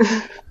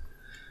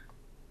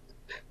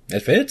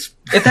 It fits.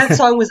 If that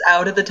song was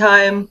out at the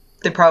time,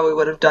 they probably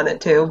would have done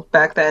it too,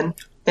 back then.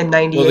 In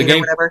 98 or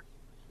whatever.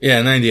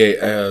 Yeah,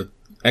 98.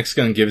 X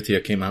Gonna Give It To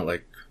You came out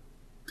like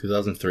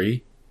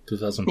 2003,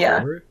 2004.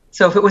 Yeah.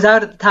 So if it was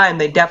out at the time,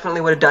 they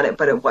definitely would have done it,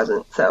 but it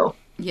wasn't, so.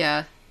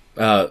 Yeah.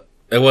 It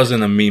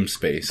wasn't a meme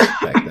space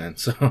back then,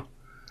 so.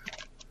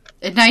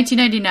 In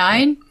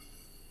 1999?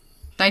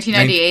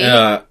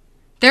 1998?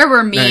 There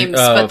were memes,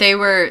 but they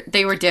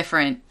were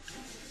different.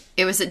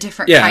 It was a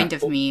different kind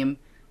of meme.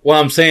 What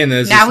I'm saying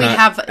is now we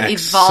have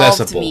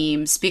evolved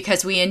memes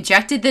because we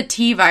injected the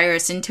T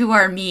virus into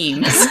our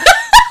memes.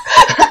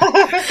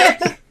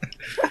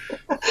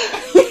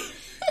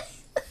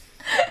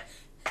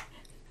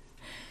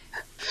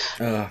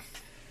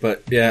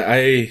 But yeah,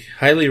 I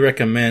highly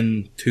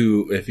recommend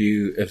 2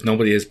 if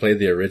nobody has played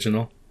the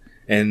original,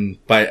 and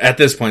at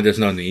this point there's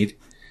no need.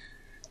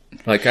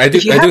 Like I do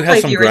have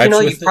some gripes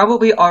with it. You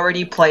probably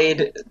already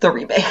played the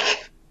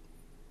remake.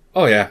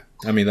 Oh yeah,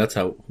 I mean that's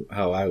how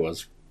I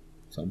was.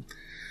 So,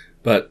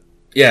 but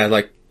yeah,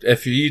 like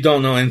if you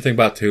don't know anything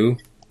about 2,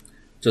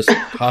 just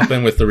hop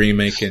in with the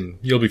remake and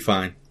you'll be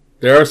fine.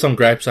 There are some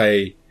gripes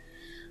I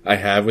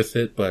have with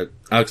it, but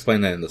I'll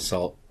explain that in the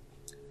Salt.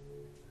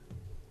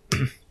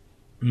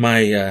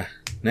 My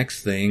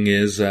next thing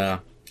is I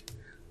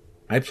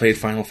played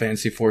Final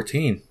Fantasy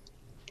XIV.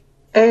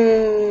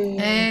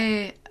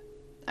 Hey,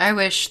 I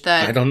wish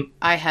that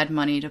I had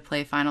money to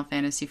play Final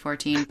Fantasy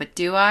XIV, but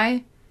do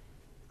I?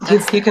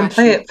 You can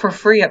play it for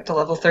free up to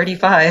level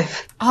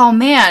 35. Oh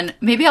man,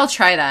 maybe I'll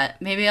try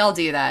that. Maybe I'll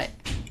do that.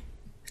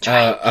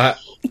 Join.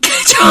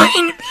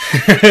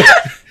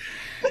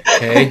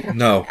 Okay,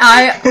 no.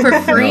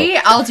 For free,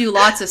 no. I'll do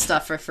lots of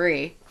stuff for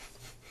free.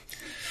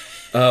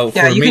 You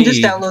can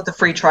just download the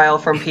free trial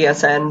from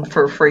PSN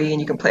for free,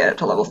 and you can play it up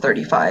to level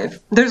 35.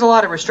 There's a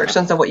lot of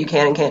restrictions on what you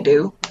can and can't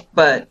do,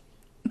 but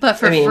for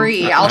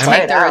free, I'll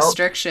take the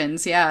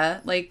restrictions.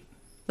 Yeah, like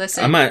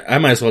listen, I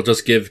might as well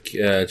just give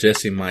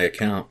Jesse my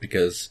account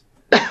because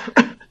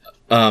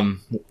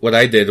what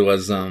I did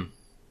was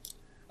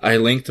I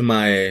linked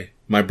my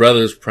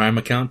brother's Prime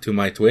account to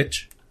my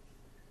Twitch,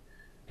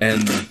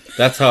 and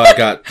that's how I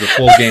got the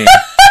full game.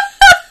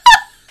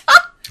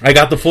 I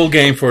got the full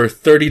game for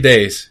 30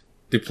 days.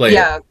 To play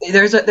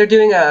it. They're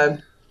doing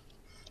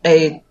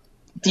a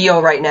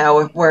deal right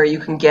now where you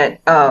can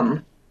get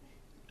a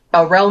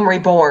Realm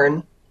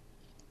Reborn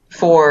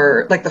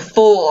for like the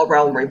full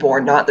Realm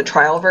Reborn, not the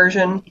trial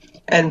version,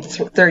 and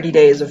 30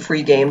 days of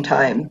free game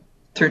time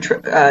through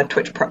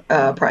Twitch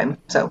Prime.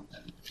 So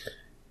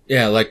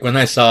yeah, like when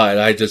I saw it,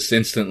 I just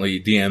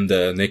instantly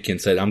DM'd Nikki and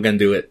said, "I'm gonna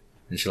do it,"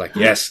 and she's like,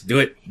 "Yes, do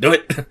it."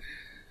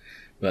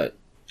 But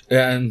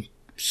and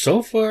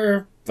so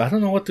far, I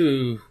don't know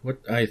what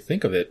I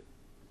think of it.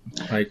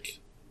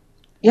 Like,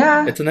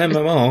 yeah, it's an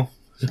MMO.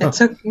 It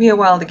took me a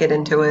while to get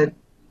into it.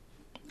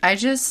 I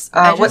just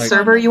what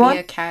server are you on? Be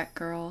a cat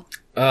girl.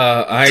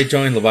 I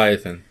joined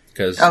Leviathan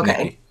because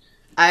Nikki.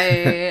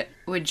 I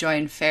would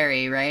join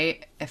Fairy,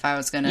 right? If I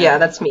was gonna. Yeah,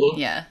 that's me.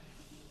 Yeah,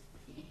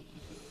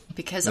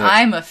 because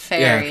I'm a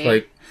fairy. Yeah,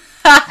 like.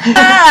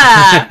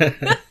 I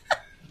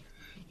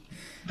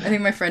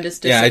think my friend is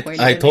disappointed.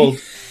 Yeah,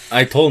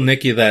 I told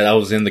Nikki that I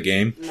was in the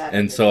game,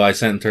 and so I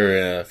sent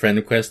her a friend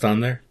request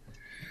on there.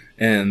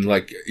 And,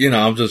 like,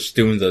 I'm just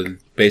doing the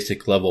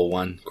basic level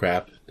 1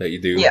 crap that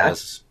you do. Yeah.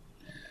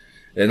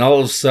 And all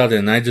of a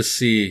sudden, I just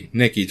see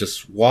Nikki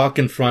just walk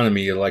in front of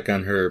me like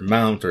on her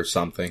mount or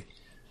something.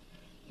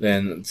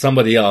 Then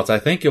somebody else, I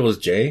think it was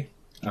Jay.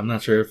 I'm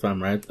not sure if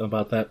I'm right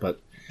about that, but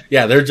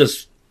yeah, they're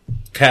just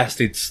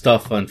casting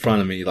stuff in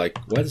front of me. Like,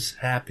 what is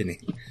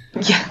happening?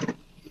 Yeah.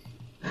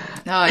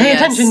 Oh, Pay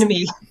yes. attention to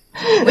me.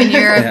 When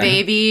you're a Yeah.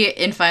 baby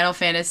in Final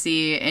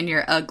Fantasy and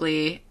you're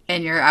ugly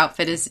and your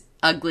outfit is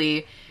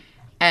ugly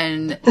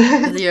and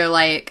you're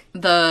like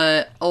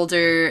the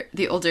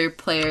older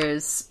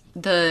players,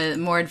 the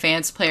more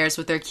advanced players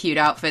with their cute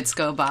outfits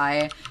go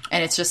by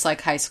and it's just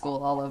like high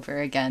school all over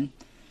again.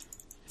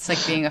 It's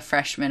like being a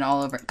freshman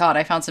all over. God,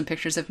 I found some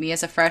pictures of me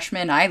as a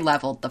freshman. I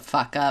leveled the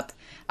fuck up.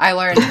 I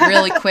learned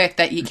really quick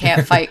that you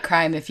can't fight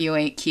crime if you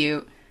ain't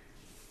cute.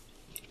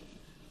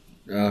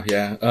 Oh,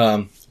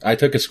 yeah. I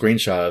took a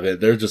screenshot of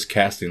it. They're just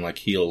casting, like,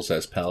 heels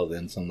as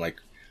paladins. I'm like,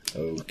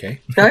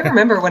 okay. Now, I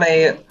remember when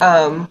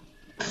I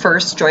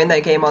first joined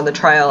that game on the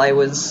trial,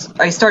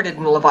 I started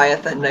in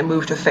Leviathan, and I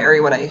moved to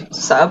Fairy when I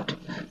subbed.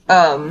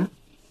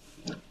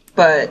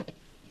 But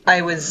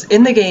I was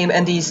in the game,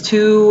 and these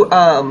two,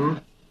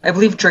 I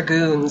believe,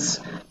 Dragoons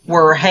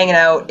were hanging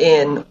out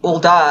in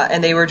Ul'dah,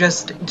 and they were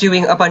just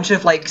doing a bunch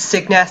of, like,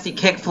 sick, nasty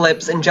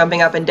kickflips and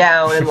jumping up and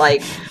down and,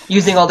 like,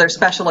 using all their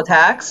special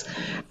attacks.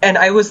 And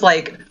I was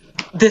like,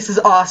 this is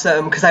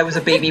awesome, because I was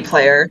a baby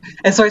player.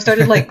 And so I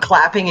started, like,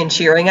 clapping and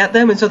cheering at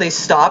them, and so they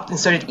stopped and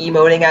started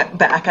emoting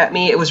back at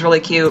me. It was really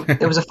cute.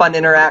 It was a fun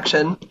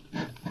interaction.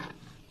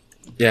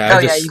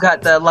 Yeah. Yeah, you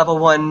got the level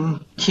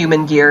 1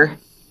 human gear.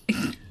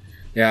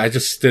 Yeah, I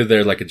just stood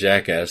there like a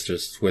jackass,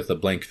 just with a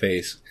blank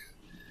face.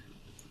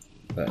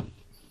 But,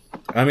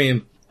 I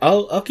mean,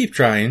 I'll keep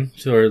trying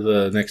for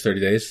the next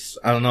 30 days.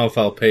 I don't know if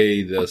I'll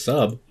pay the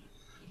sub,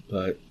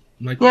 but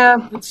like,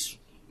 Yeah. it's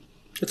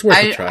worth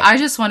a try. I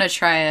just want to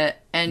try it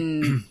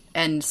and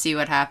see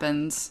what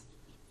happens.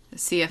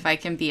 See if I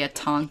can be a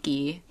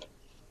Tonki.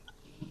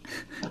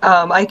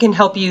 I can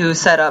help you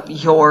set up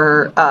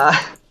your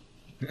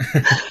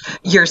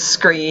your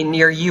screen,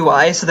 your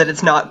UI, so that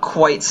it's not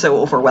quite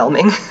so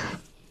overwhelming.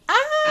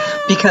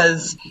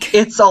 Because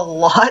it's a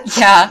lot.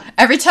 Yeah,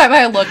 every time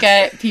I look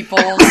at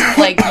people's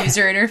like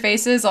user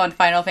interfaces on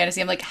Final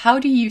Fantasy, I'm like, how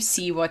do you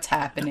see what's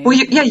happening? Well,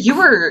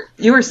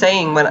 you were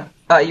saying when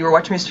you were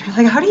watching me stream,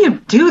 like, how do you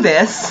do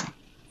this?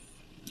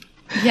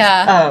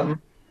 Yeah.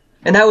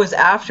 And that was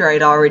after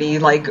I'd already,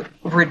 like,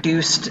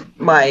 reduced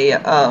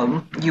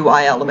my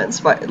UI elements,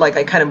 but, like,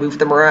 I kind of moved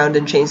them around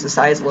and changed the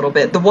size a little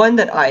bit. The one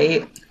that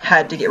I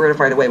had to get rid of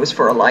right away was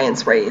for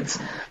Alliance raids,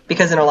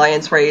 because in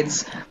Alliance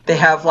raids, they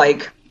have,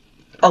 like,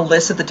 a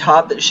list at the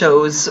top that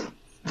shows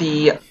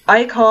the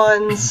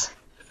icons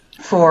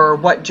for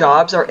what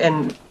jobs are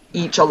in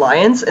each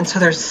alliance, and so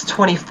there's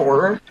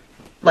 24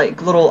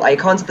 like little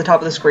icons at the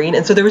top of the screen,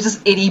 and so there was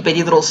this itty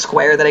bitty little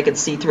square that I could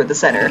see through at the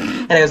center,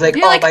 and I was like,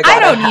 You're oh like, my god, I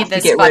don't have need to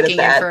this get rid of fucking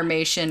that.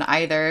 information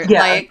either. Yeah,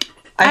 like,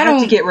 I have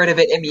don't to get rid of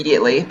it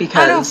immediately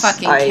because I don't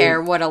fucking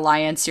care what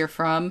alliance you're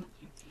from.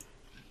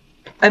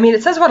 I mean,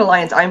 it says what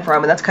alliance I'm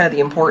from, and that's kind of the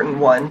important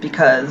one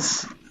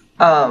because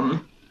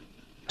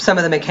some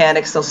of the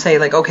mechanics, they'll say,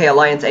 like, okay,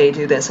 Alliance A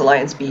do this,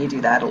 Alliance B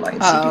do that,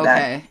 Alliance C do that.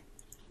 Okay.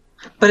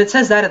 But it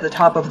says that at the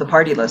top of the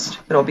party list.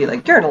 It'll be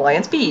like, you're in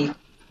Alliance B.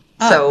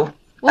 So,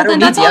 Well, I don't then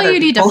need that's the all other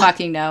you need to people.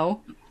 fucking know.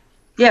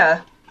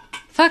 Yeah.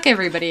 Fuck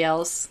everybody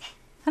else.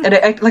 And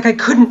I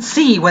couldn't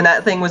see when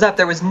that thing was up.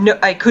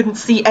 I couldn't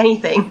see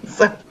anything,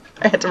 so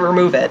I had to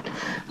remove it.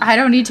 I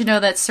don't need to know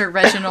that Sir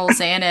Reginald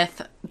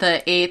Xanath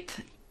the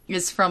 8th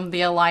is from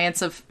the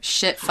alliance of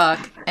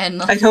shitfuck, and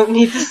I don't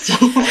need to see.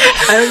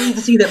 I don't need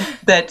to see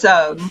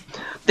that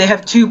they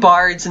have 2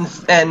 bards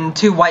and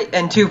 2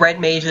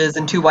 red mages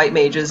and 2 white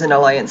mages in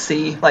Alliance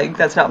C. Like,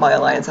 that's not my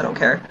alliance. I don't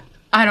care.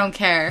 I don't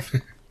care.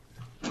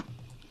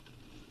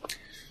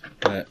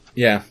 But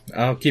yeah,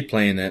 I'll keep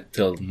playing it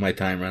till my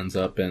time runs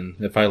up, and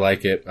if I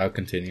like it, I'll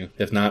continue.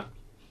 If not,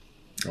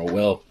 oh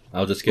well,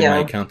 I'll just give my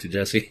account to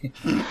Jesse.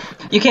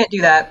 You can't do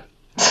that.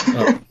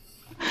 Oh.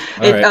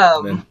 All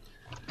right. Then.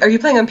 Are you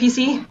playing on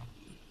PC?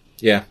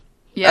 Yeah.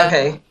 Yeah.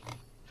 Okay.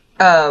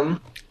 I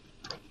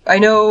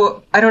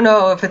don't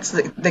know if it's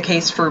the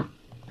case for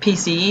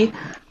PC,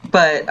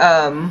 but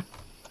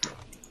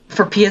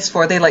for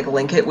PS4 they like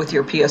link it with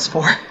your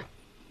PS4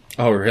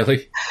 Oh,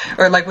 really?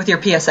 or like with your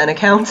PSN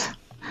account.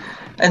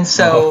 And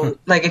so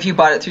like if you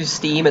bought it through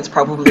Steam, it's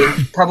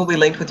probably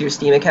linked with your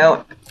Steam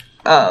account.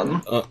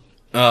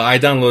 I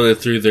downloaded it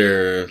through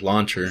their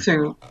launcher.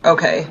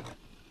 Okay.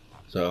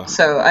 So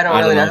I don't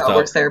really know how it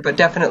works there, but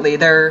definitely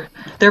they're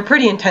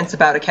pretty intense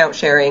about account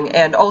sharing,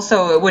 and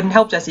also it wouldn't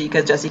help Jesse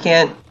because Jesse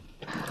can't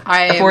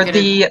afford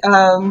the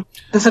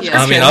subscription.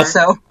 I mean,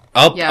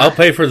 I'll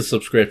pay for the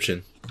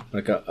subscription.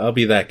 Like I'll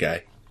be that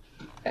guy.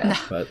 Yeah.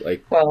 But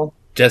like, well,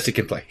 Jesse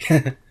can play.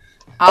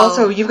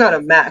 Also, you've got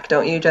a Mac,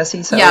 don't you,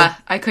 Jesse? So yeah,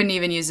 I couldn't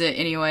even use it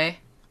anyway.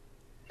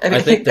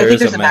 I think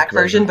there's a Mac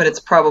version, but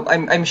it's probably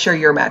I'm sure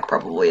your Mac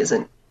probably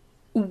isn't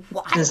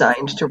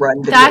designed to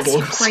run video games.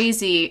 That's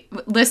crazy.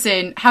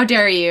 Listen, how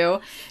dare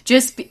you?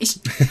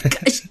 Fitzwilliam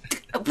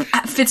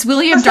That's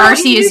not what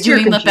Darcy you is use your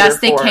doing the best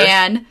they computer for.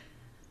 can.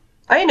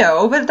 I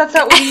know, but that's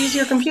not what you use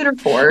your computer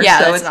for. Yeah,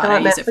 so that's it's not how I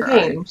not use meant it for for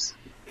art. games.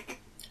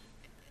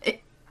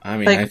 I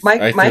mean,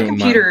 Like my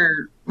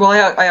computer.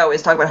 Well, I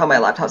always talk about how my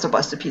laptop's a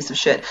busted piece of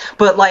shit,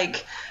 but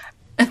like,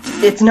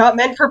 it's not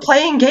meant for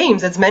playing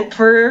games. It's meant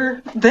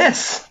for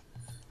this.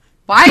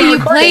 Why are you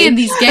Recording. playing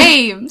these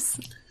games?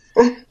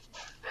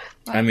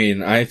 I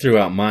mean, I threw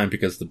out mine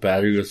because the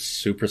battery was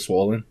super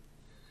swollen.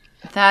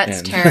 That's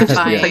And-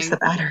 terrifying. Replace the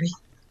battery.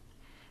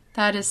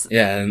 That is...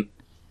 Yeah,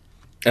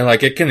 and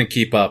like it couldn't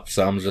keep up,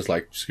 so I'm just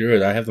like, screw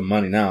it. I have the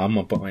money now. I'm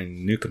gonna buy my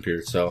new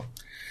computer. So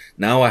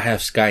now I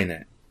have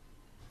Skynet.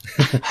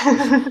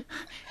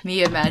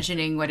 Me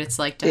imagining what it's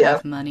like to Yeah.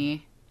 have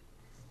money.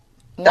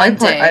 I One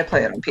day.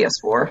 play it on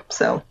PS4,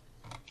 so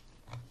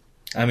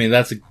I mean,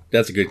 that's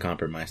a good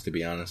compromise, to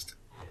be honest.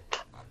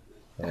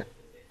 But,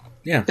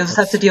 yeah, you'll just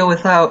have to deal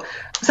without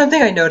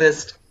something I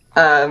noticed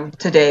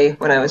today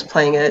when I was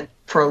playing it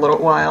for a little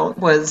while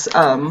was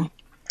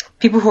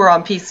people who are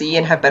on PC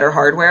and have better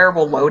hardware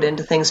will load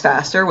into things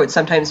faster, which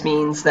sometimes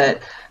means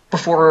that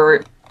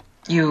before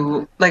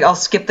you I'll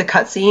skip the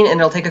cutscene and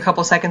it'll take a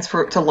couple seconds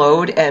for it to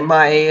load, and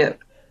my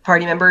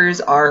party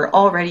members are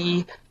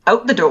already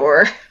out the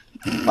door.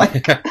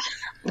 Like,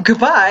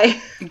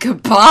 goodbye.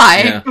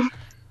 Goodbye. Yeah.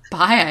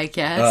 Bye, I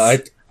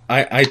guess.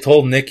 I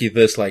told Nikki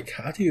this, like,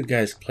 how do you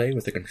guys play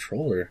with a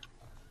controller?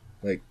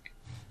 Like,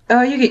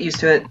 Oh, you get used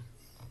to it.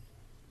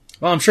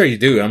 well, I'm sure you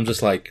do. I'm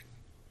just like,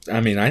 I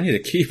mean, I need a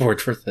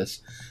keyboard for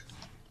this.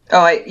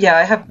 Oh, I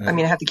have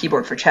the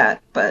keyboard for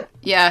chat, but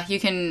Yeah, you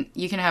can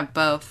have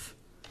both.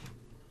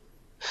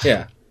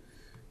 Yeah.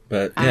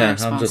 But, I'm a yeah,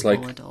 I'm just like,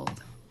 responsible adult.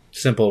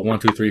 simple 1,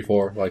 2, 3,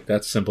 4. Like,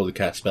 that's simple to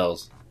cast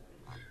spells.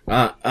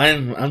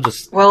 I'm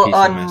just well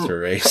PC Master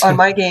Race. on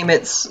my game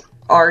it's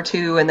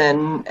R2 and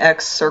then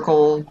X,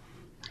 circle,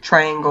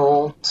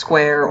 triangle,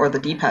 square, or the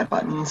D-pad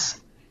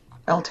buttons,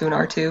 L2 and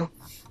R2.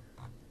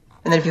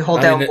 And then if you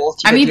hold down both,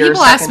 you I get mean, your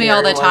people ask me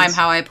all the secondary time ones.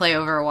 how I play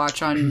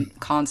Overwatch on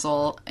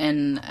console,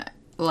 and,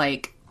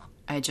 like,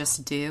 I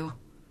just do.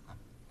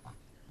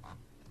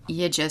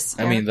 You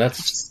just... I mean,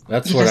 that's You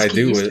what just I get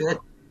do used with to it.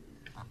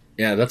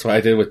 Yeah, that's what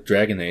I did with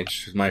Dragon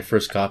Age. My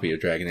first copy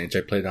of Dragon Age,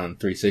 I played on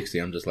 360.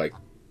 I'm just like,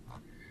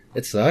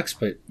 it sucks,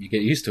 but you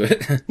get used to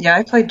it. Yeah,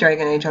 I played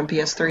Dragon Age on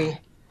PS3.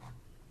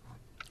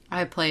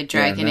 I played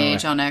Dragon no,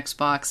 Age on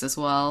Xbox as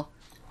well,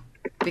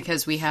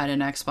 because we had an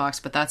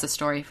Xbox, but that's a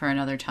story for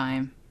another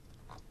time.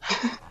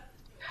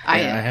 I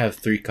have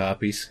 3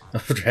 copies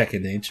of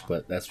Dragon Age,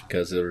 but that's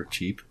because they were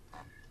cheap.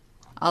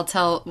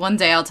 One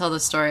day I'll tell the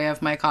story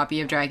of my copy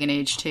of Dragon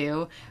Age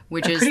 2,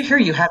 which I'm is pretty sure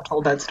you have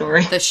told that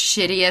story. the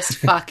shittiest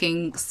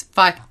fucking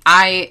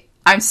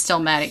I'm still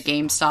mad at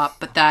GameStop,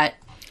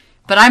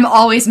 but I'm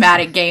always mad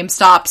at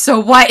GameStop. So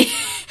what's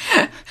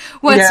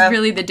Yeah.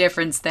 really the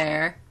difference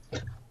there?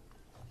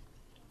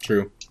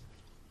 True.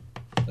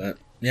 But,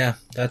 yeah,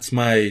 that's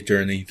my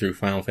journey through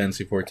Final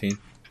Fantasy XIV.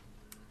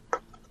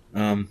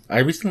 I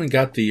recently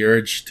got the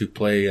urge to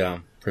play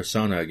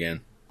Persona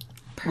again.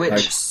 Which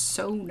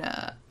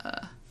Persona.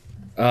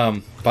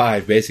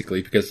 5,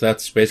 basically, because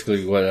that's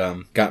basically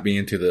what got me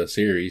into the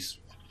series.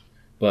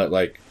 But,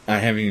 like, I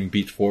haven't even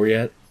beat 4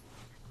 yet.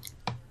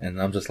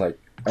 And I'm just like...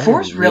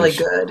 4's really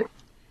good.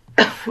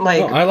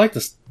 Like, I like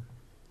this.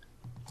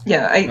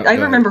 yeah, I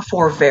remember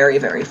 4 very,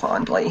 very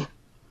fondly.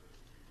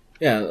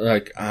 Yeah,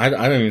 like, I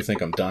don't even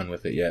think I'm done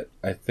with it yet.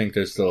 I think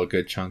there's still a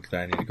good chunk that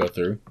I need to go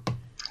through.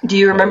 Do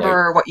you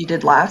remember what you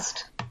did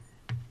last?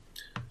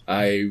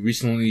 I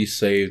recently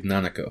saved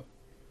Nanako.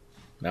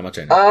 That much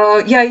I know.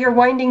 Oh, yeah, you're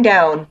winding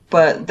down,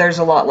 but there's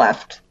a lot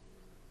left.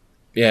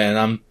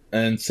 Yeah,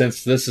 and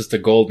since this is the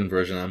golden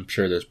version, I'm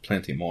sure there's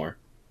plenty more.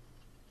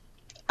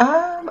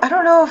 I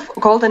don't know if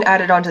Golden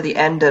added onto the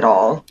end at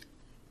all.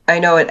 I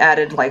know it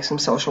added like some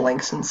social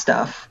links and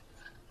stuff.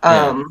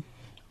 Yeah.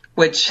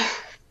 Which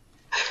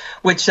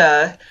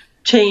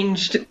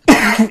changed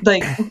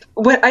like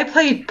when I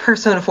played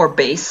Persona 4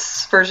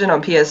 base version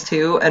on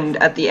PS2, and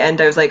at the end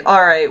I was like,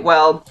 all right,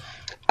 well,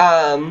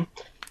 I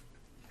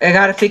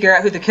gotta figure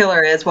out who the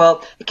killer is.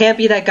 Well, it can't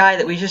be that guy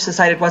that we just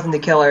decided wasn't the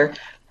killer.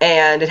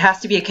 And it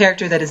has to be a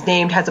character that is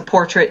named, has a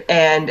portrait,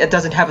 and it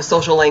doesn't have a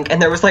social link. And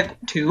there was like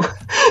 2.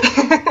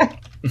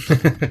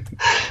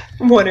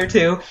 1 or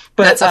 2.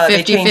 But That's a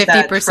they changed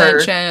that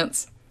 50%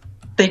 chance.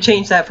 They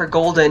changed that for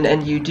Golden,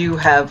 and you do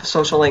have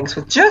social links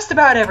with just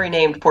about every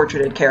named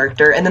portraited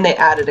character. And then they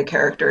added a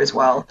character as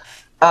well.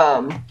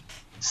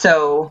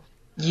 So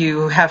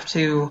you have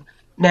to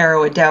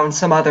narrow it down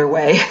some other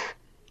way.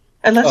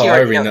 Unless you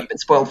already know you've been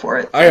spoiled for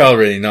it. I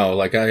already know.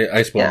 Like,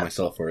 I spoiled Yeah.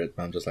 myself for it.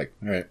 I'm just like,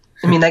 alright.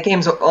 I mean, that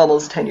game's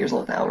almost 10 years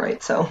old now,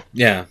 right? So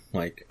Yeah,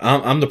 like,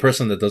 I'm the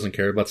person that doesn't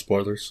care about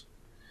spoilers.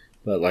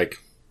 But, like,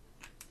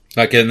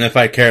 and if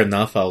I care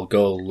enough, I'll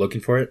go looking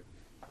for it.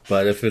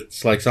 But if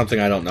it's, like, something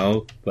I don't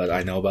know, but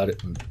I know about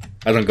it,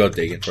 I don't go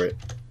digging for it.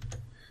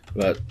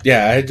 But,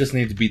 yeah, I just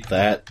need to beat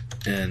that,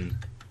 and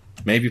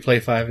maybe play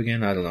 5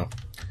 again, I don't know.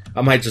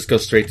 I might just go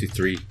straight to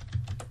 3.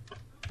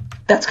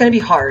 that's going to be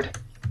hard.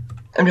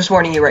 I'm just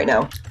warning you right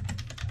now.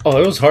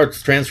 Oh, it was hard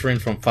transferring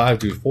from 5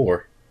 to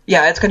 4.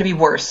 Yeah, it's going to be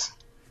worse.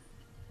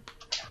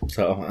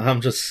 so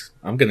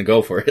I'm gonna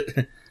go for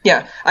it.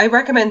 Yeah, I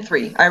recommend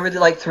 3. I really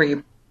like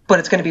 3, but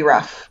it's going to be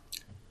rough.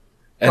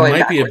 It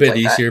might be a bit like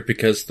easier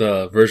because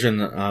the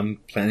version I'm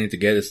planning to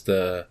get is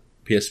the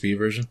PSP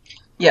version.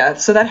 Yeah,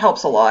 so that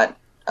helps a lot.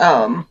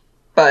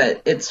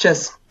 But it's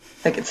just,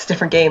 like, it's a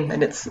different game,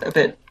 and it's a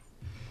bit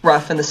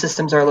rough, and the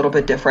systems are a little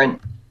bit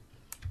different.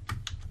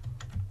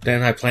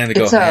 Then I plan to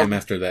go ham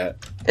after that.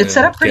 It's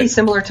set up pretty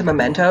similar to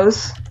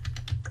Mementos,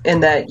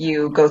 in that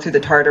you go through the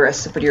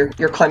Tartarus, but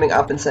you're climbing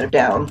up instead of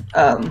down,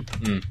 and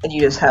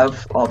you just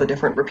have all the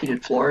different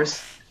repeated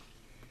floors.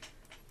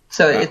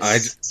 So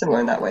it's similar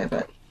in that way,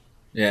 but...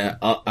 Yeah,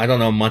 I don't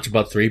know much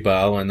about 3, but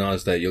all I know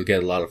is that you'll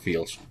get a lot of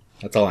fields.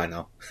 That's all I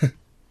know.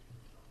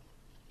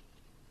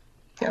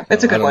 Yeah,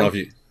 it's a good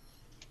one.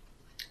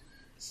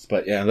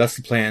 But yeah, that's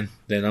the plan.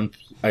 Then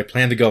I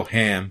plan to go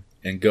ham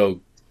and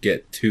go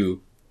get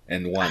 2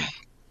 and 1.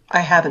 I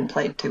haven't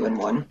played 2 and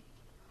 1.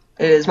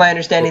 It is my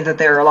understanding that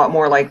they're a lot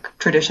more like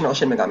traditional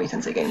Shin Megami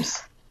Tensei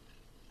games.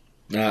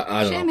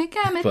 I don't know. Shin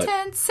Megami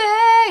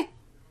Tensei!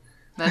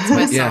 That's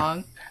my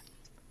song.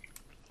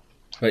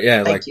 But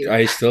yeah, like,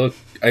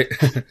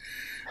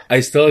 I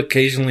still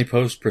occasionally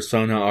post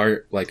Persona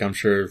art, like I'm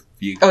sure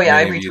you... Oh yeah,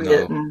 I retweet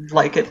it and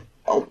like it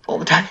all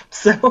the time,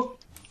 so...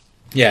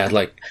 Yeah,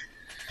 like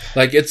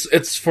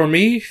it's for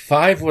me,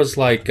 5 was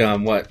like,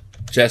 what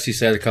Jesse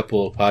said a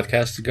couple of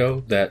podcasts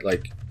ago, that,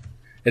 like,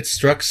 it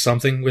struck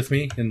something with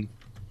me, and,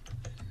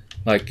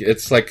 like,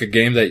 it's like a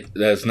game that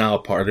is now a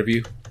part of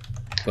you,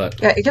 but...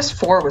 Yeah, I guess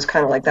 4 was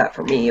kind of like that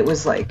for me. It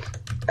was like...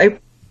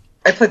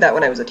 I played that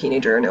when I was a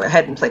teenager, and I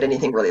hadn't played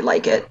anything really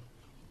like it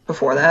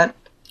before that.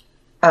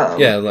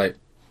 Yeah, like...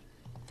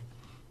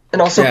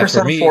 And also,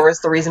 Persona 4 is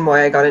the reason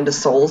why I got into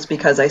Souls,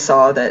 because I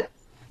saw that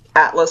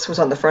Atlas was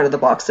on the front of the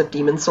box of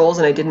Demon Souls,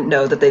 and I didn't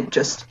know that they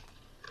just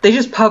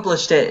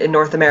published it in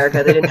North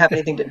America. They didn't have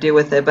anything to do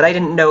with it, but I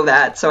didn't know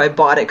that, so I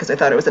bought it because I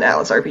thought it was an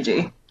Atlas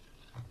RPG.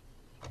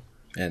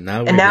 And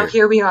now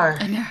here we are.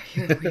 And now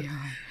here we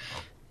are.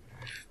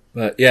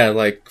 But yeah,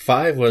 like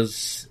 5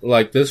 was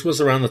like, this was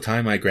around the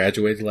time I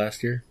graduated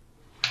last year,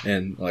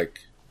 and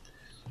like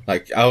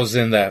I was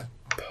in that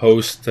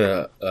post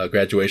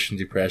graduation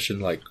depression.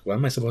 Like, what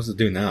am I supposed to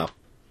do now?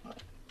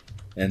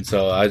 And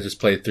so I just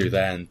played through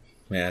that, and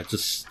man, it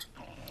just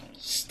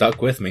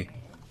stuck with me.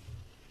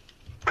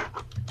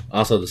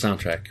 Also, the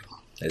soundtrack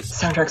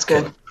soundtrack's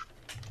good.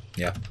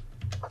 Yeah.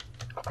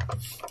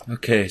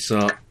 Okay,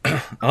 so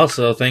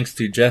also thanks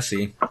to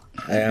Jesse,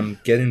 I am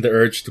getting the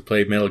urge to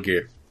play Metal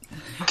Gear.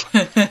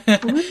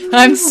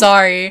 I'm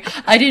sorry.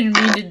 I didn't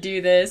mean to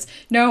do this.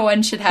 No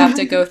one should have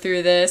to go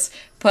through this,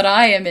 but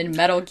I am in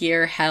Metal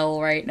Gear hell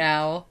right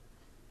now.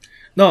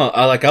 No,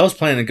 I was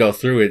planning to go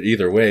through it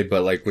either way,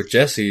 but like with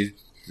Jesse,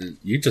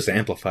 you just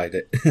amplified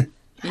it.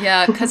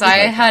 Yeah, because I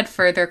had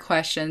further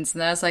questions,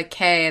 and I was like,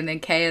 Kay, and then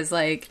Kay is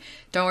like,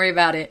 don't worry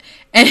about it.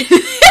 And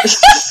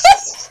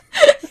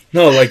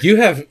no, like you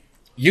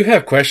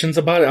have questions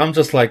about it. I'm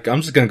just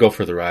gonna go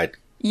for the ride.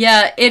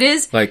 Yeah, it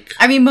is. Like,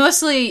 I mean,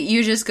 mostly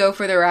you just go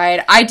for the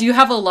ride. I do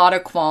have a lot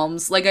of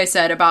qualms, like I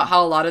said, about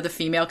how a lot of the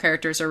female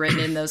characters are written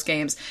in those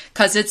games,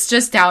 because it's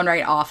just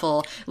downright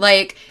awful.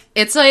 Like,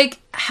 it's like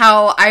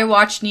how I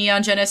watched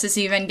Neon Genesis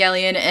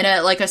Evangelion, and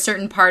a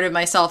certain part of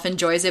myself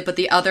enjoys it, but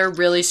the other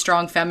really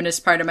strong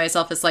feminist part of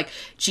myself is like,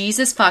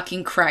 Jesus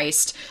fucking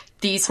Christ.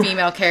 These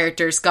female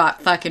characters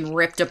got fucking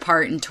ripped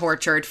apart and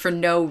tortured for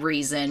no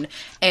reason,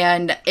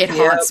 and it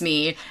haunts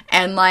me.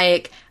 And,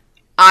 like,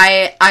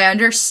 I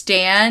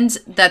understand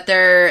that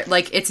they're,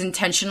 like, it's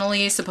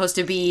intentionally supposed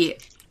to be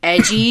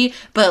edgy,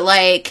 but,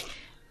 like,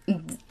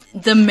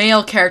 the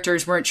male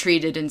characters weren't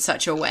treated in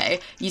such a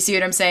way. You see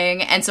what I'm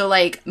saying? And so,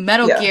 like,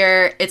 Metal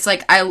Gear, it's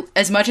like,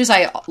 as much as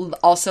I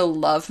also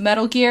love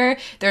Metal Gear,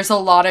 there's a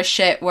lot of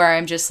shit where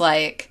I'm just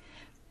like,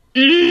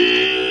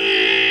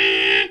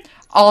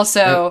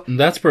 Also, and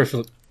that's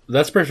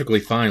perfectly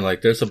fine.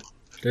 Like, there's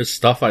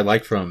stuff I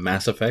like from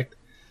Mass Effect,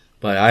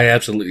 but I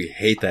absolutely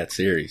hate that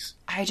series.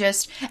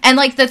 And,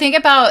 like, the thing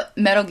about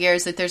Metal Gear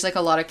is that there's, like,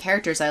 a lot of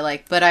characters I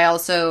like, but I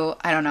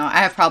don't know,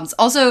 I have problems.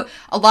 Also,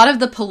 a lot of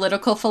the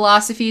political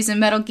philosophies in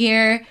Metal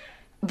Gear,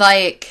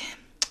 like,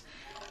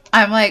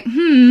 I'm like,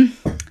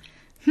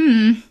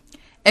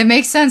 it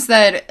makes sense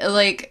that,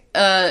 like,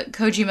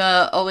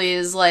 Kojima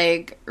always,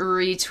 like,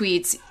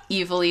 retweets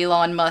evil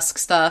Elon Musk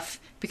stuff,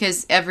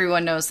 because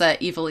everyone knows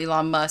that evil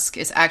Elon Musk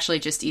is actually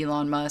just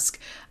Elon Musk.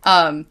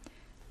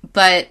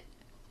 But,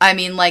 I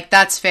mean, like,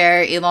 that's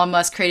fair. Elon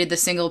Musk created the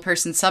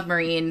single-person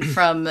submarine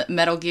from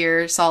Metal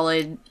Gear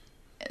Solid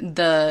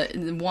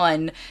the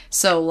 1,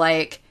 so,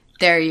 like,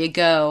 there you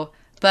go.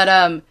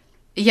 But,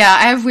 yeah,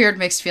 I have weird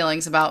mixed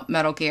feelings about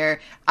Metal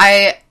Gear.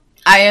 I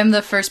am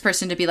the first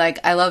person to be like,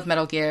 I love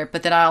Metal Gear,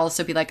 but then I'll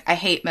also be like, I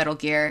hate Metal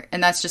Gear,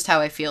 and that's just how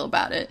I feel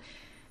about it.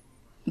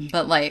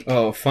 But, like...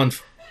 Oh, fun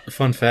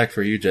fact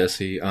for you,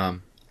 Jesse.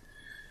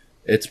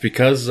 It's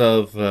because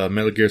of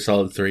Metal Gear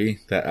Solid 3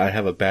 that I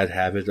have a bad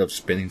habit of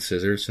spinning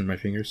scissors in my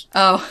fingers.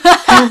 Oh.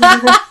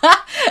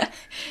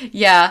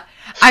 Yeah.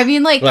 I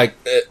mean, like... Like...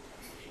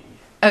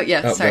 oh,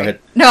 yeah, sorry. Go ahead.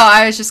 No,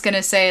 I was just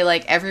gonna say,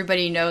 like,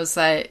 everybody knows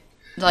that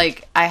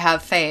like, I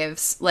have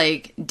faves.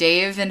 Like,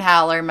 Dave and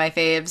Hal are my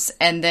faves,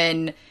 and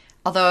then,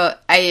 although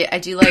I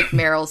do like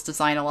Meryl's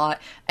design a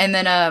lot, and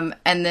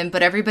then,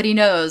 but everybody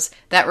knows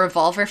that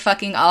Revolver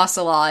fucking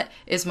Ocelot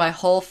is my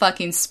whole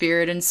fucking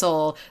spirit and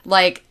soul.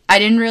 Like, I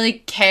didn't really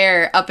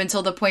care up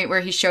until the point where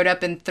he showed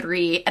up in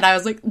 3, and I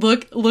was like,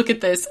 look at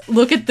this.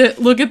 Look at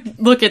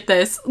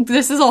this.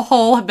 This is a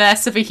whole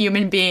mess of a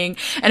human being.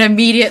 And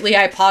immediately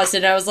I paused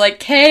it. I was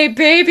like, hey,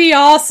 baby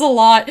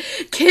Ocelot,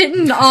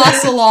 kitten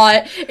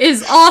Ocelot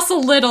is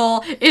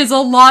little, is a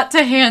lot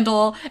to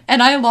handle,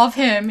 and I love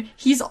him.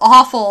 He's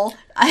awful.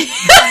 I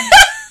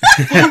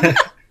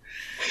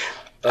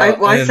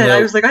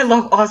was like, I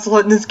love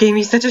Ocelot in this game.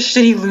 He's such a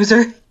shitty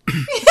loser.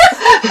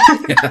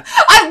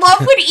 I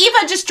love when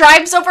Eva just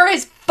drives over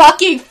his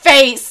fucking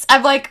face.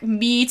 I'm like,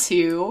 me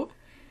too.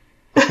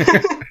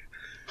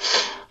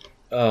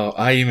 Oh,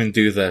 I even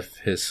do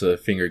his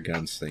finger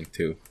guns thing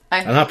too.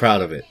 I'm not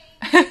proud of it,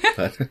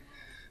 but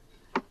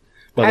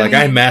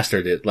I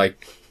mastered it.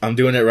 Like, I'm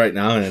doing it right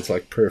now, and it's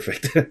like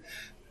perfect.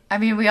 I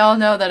mean, we all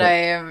know that I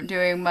am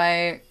doing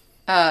my.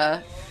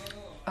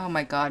 Oh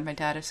my god, my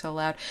dad is so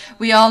loud.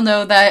 We all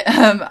know that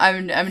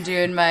I'm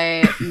doing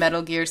my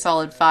Metal Gear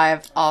Solid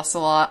 5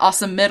 Ocelot,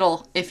 awesome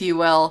middle, if you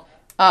will,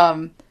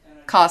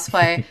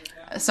 cosplay.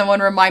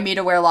 Someone remind me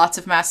to wear lots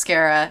of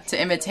mascara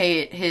to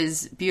imitate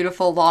his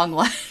beautiful long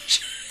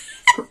lash.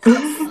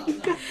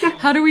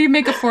 How do we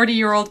make a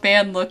 40-year-old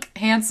man look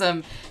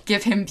handsome?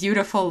 Give him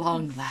beautiful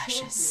long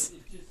lashes.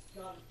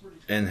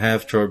 And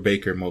have Troy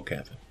Baker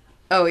mocap.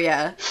 Oh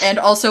yeah, and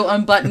also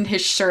unbutton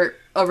his shirt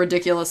a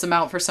ridiculous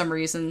amount for some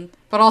reason.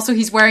 But also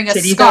he's wearing a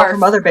Titties scarf. Out for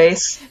Mother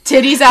Base.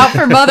 Titties out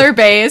for Mother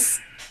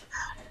Base.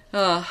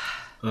 Ugh.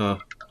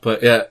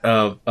 But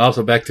yeah,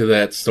 also back to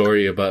that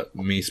story about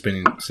me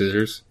spinning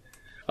scissors.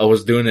 I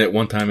was doing it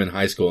one time in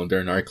high school and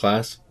during art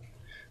class.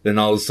 Then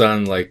all of a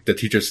sudden, like, the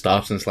teacher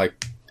stops and it's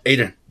like,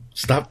 Aiden,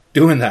 stop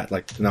doing that.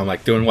 Like, and I'm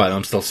like, doing what?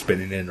 I'm still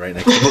spinning in right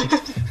next to me.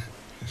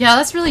 Yeah,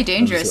 that's really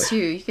dangerous too.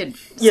 You could,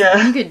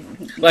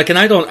 like, and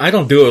I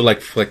don't do it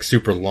like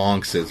super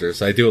long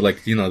scissors. I do it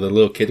like, the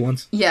little kid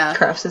ones. Yeah,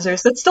 craft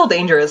scissors. That's still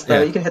dangerous though.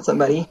 Yeah. You can hit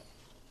somebody.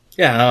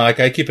 Yeah, no, like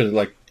I keep it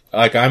like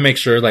I make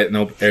sure like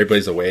no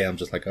everybody's away. I'm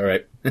just like, all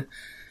right.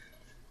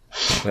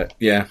 But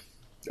yeah,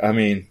 I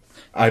mean,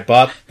 I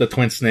bought the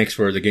Twin Snakes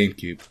for the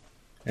GameCube,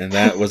 and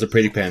that was a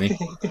pretty penny.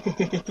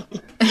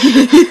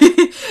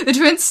 The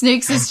Twin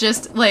Snakes is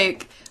just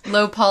like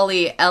low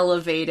poly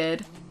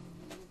elevated.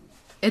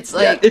 It's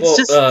like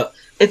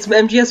it's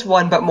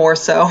MGS1, but more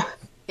so.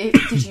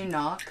 Did you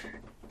knock?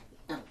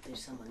 No,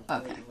 there's someone.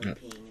 Okay.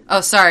 Peeing. Oh,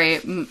 sorry.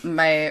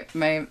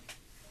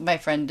 My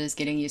friend is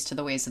getting used to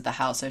the ways of the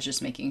house. I was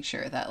just making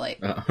sure that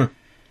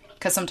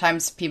because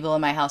sometimes people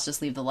in my house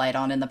just leave the light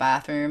on in the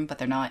bathroom, but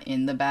they're not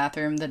in the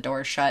bathroom. The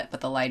door's shut, but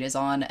the light is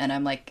on, and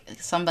I'm like,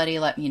 somebody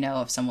let me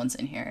know if someone's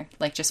in here.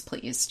 Like, just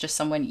please, just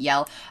someone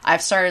yell.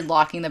 I've started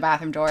locking the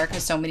bathroom door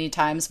because so many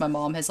times my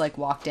mom has like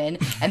walked in,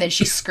 and then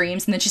she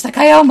screams, and then she's like,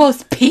 I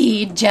almost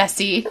peed,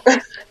 Jesse.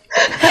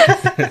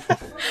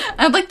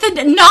 I'm like,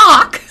 the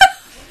knock.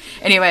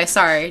 Anyway,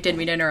 sorry, didn't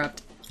mean to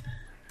interrupt.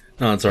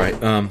 No, it's alright.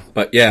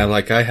 But yeah,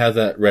 like I have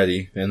that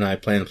ready, and I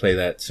plan to play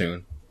that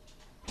soon.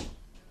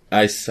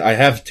 I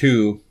have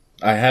two.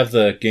 I have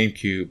the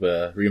GameCube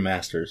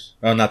remasters.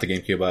 Oh, not the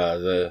GameCube.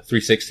 The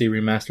 360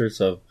 remasters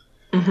of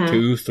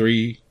 2,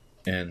 3,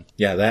 and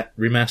yeah, that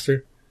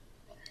remaster.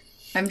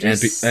 I'm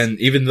just and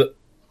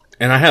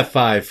I have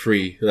 5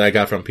 free that I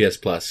got from PS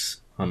Plus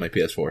on my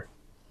PS4.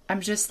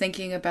 I'm just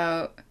thinking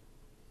about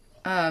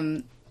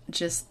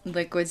just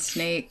Liquid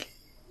Snake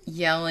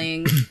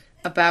yelling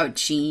about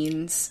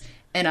jeans.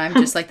 And I'm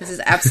just like, this is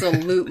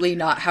absolutely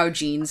not how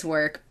genes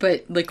work.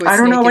 But Liquid Snake I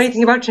don't know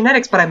anything about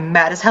genetics, but I'm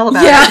mad as hell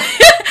about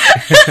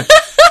it.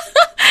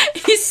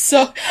 He's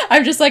so...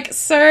 I'm just like,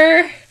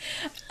 sir,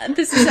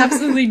 this is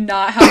absolutely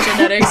not how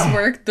genetics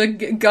work.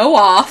 Go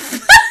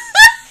off.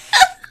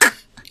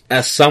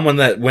 As someone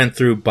that went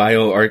through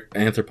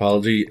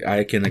bioanthropology,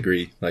 I can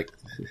agree. Like,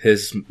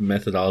 his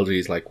methodology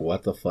is like,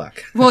 what the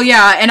fuck? Well,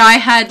 yeah, and I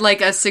had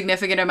like a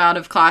significant amount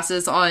of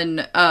classes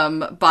on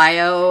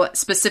bio,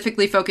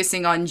 specifically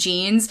focusing on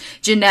genes,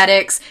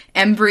 genetics,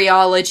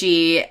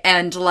 embryology,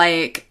 and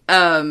like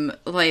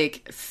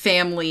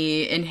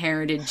family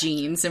inherited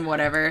genes and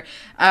whatever.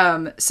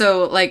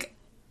 So like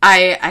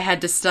I had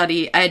to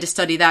study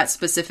that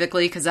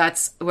specifically because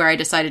that's where I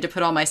decided to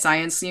put all my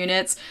science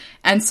units.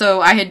 And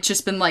so I had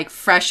just been like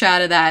fresh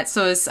out of that.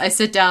 So as I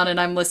sit down and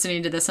I'm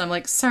listening to this, and I'm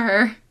like,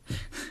 sir,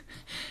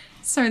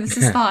 this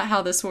is not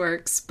how this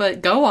works,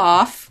 but go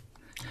off.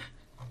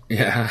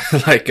 Yeah,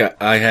 like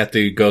I had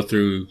to go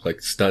through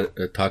like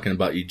talking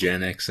about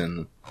eugenics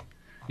and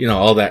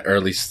all that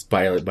early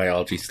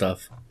biology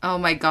stuff. Oh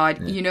my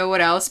god, yeah. You know what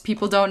else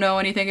people don't know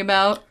anything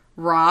about?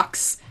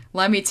 Rocks.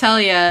 Let me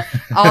tell you,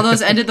 all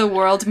those End of the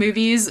World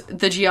movies,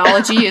 the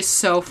geology is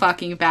so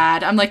fucking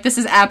bad. I'm like, this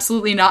is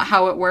absolutely not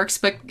how it works,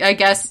 but I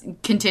guess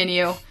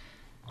continue.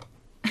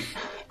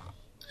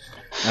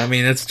 I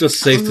mean, it's just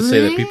safe to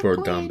say that people were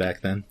dumb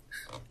back then.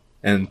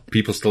 And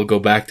people still go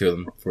back to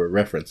them for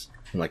reference.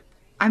 I'm like,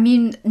 I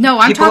mean, no,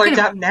 I'm People talking... are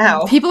dumb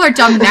now. People are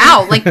dumb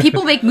now. Like,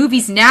 people make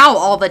movies now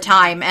all the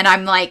time, and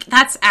I'm like,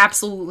 that's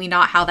absolutely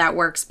not how that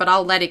works, but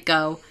I'll let it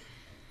go.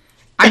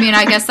 I mean,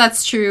 I guess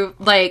that's true.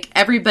 Like,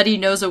 everybody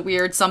knows a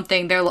weird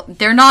something.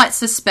 They're not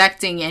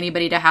suspecting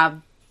anybody to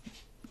have,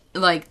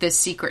 like, this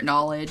secret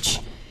knowledge.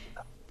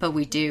 But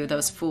we do,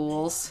 those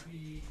fools.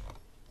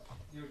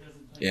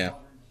 Yeah.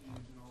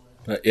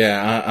 But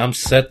yeah, I'm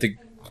set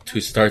to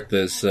start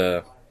this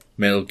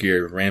Metal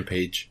Gear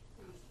Rampage.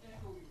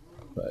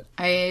 But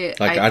I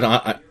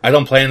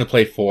don't plan to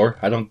play 4.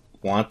 I don't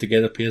want to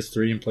get a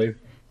PS3 and play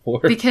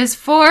 4. Because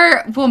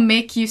 4 will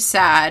make you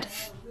sad.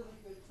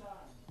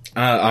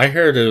 I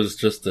heard it was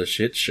just a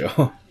shit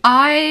show.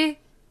 I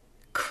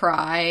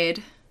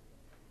cried.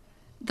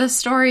 The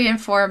story in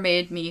 4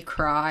 made me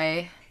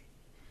cry.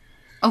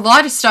 A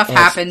lot of stuff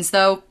happens,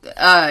 though,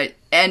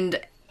 and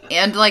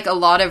like a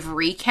lot of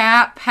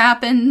recap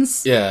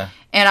happens. Yeah.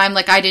 And I'm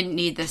like, I didn't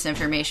need this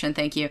information,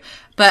 thank you.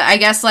 But I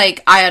guess,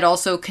 like, I had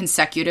also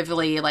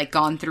consecutively, like,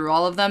 gone through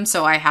all of them,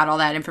 so I had all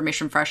that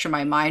information fresh in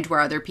my mind, where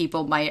other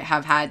people might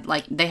have had,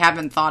 like, they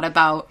haven't thought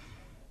about,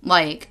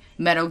 like,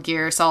 Metal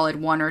Gear Solid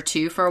 1 or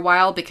 2 for a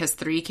while, because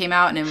 3 came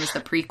out, and it was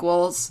the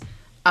prequels.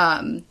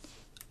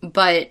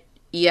 But,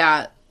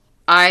 yeah,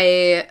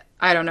 I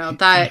don't know,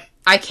 that,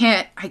 I've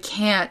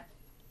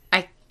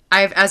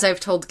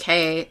told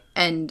Kay,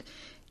 and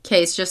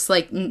Kay's just,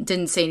 like,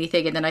 didn't say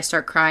anything, and then I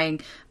start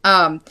crying.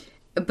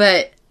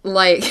 But,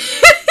 like,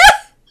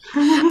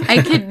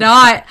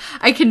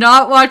 I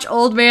cannot watch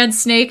Old Man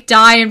Snake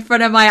die in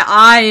front of my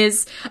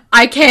eyes.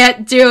 I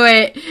can't do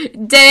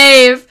it.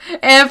 Dave,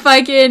 and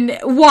fucking,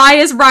 why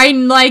is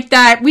Raiden like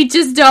that? We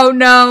just don't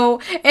know.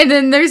 And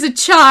then there's a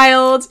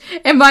child,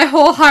 and my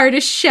whole heart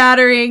is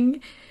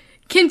shattering.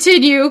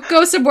 Continue.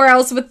 Go somewhere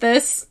else with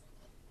this.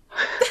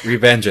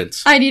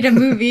 Revengeance. I need a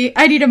movie.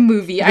 I need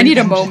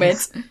a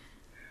moment.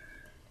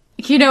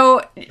 You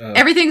know,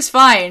 everything's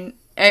fine.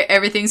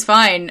 Everything's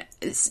fine.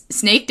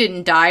 Snake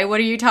didn't die. What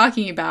are you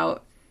talking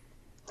about?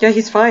 Yeah,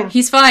 he's fine.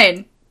 He's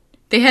fine.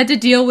 They had to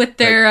deal with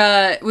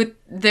their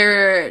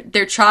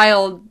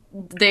child.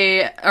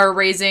 They are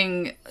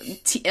raising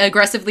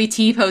aggressively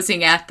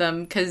T-posing at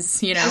them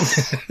because, you know,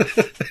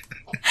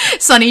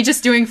 Sonny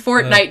just doing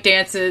Fortnite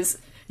dances,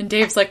 and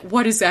Dave's like,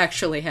 "What is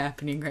actually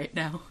happening right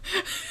now?"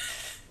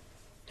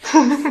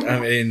 I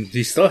mean,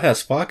 he still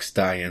has Fox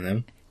dye in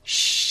him.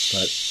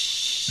 But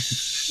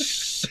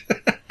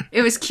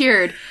it was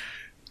cured.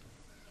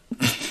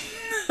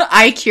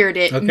 I cured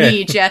it. Okay.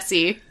 Me,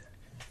 Jesse.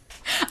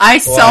 I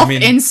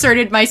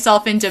self-inserted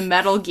myself into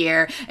Metal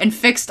Gear and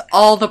fixed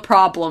all the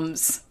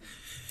problems.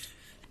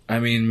 I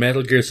mean,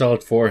 Metal Gear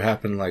Solid 4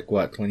 happened like,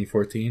 what,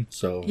 2014?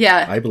 So,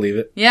 yeah. I believe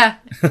it. Yeah.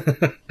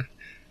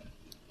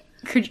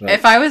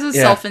 If I was a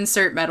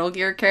self-insert Metal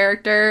Gear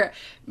character,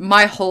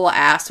 my whole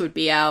ass would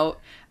be out.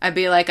 I'd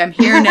be like, I'm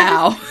here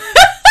now.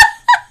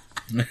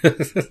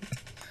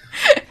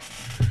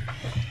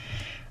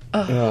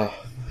 But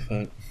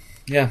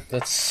yeah,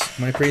 that's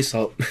my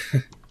pre-salt.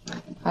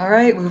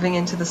 Alright, moving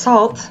into the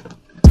salt.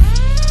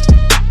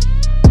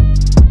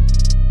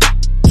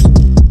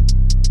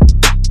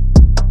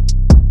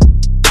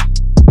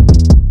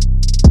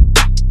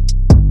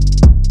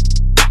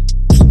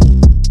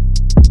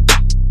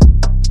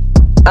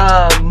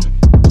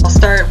 I'll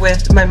start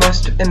with my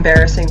most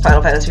embarrassing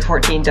Final Fantasy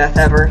XIV death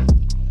ever.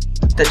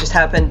 That just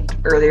happened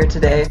earlier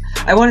today.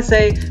 I want to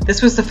say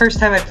this was the first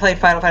time I'd played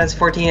Final Fantasy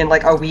XIV in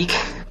like a week.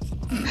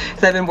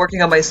 Because I've been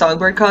working on my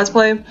Songbird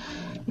cosplay.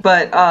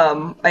 But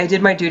I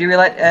did my duty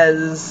roulette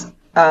as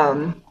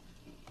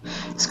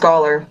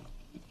Scholar.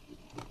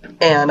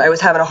 And I was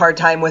having a hard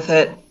time with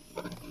it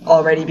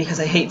already because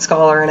I hate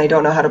Scholar and I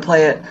don't know how to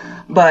play it.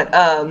 But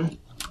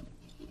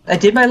I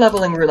did my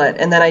leveling roulette,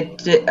 and then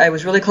I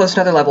was really close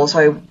to another level, so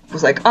I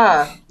was like,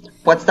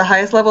 what's the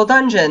highest level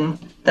dungeon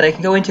that I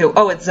can go into?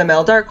 Oh, it's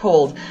Zemel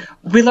Darkhold.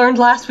 We learned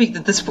last week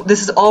that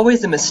this is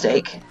always a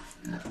mistake.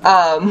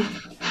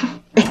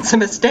 It's a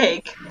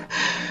mistake.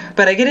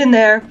 But I get in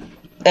there,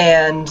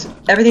 and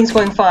everything's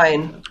going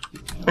fine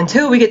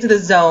until we get to the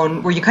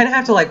zone where you kind of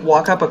have to like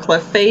walk up a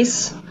cliff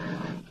face,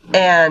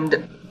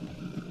 and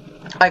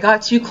I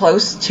got too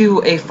close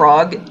to a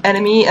frog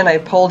enemy, and I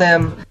pulled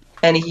him,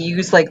 and he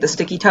used like the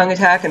sticky tongue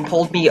attack and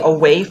pulled me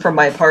away from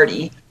my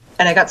party.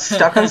 And I got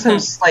stuck on some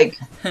of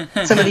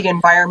the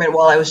environment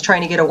while I was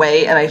trying to get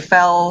away, and I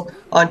fell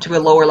onto a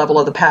lower level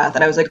of the path.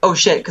 And I was like, oh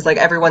shit, because like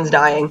everyone's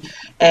dying.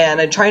 And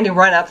I'm trying to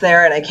run up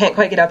there, and I can't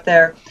quite get up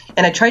there.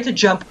 And I tried to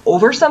jump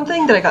over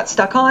something that I got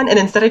stuck on, and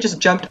instead I just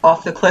jumped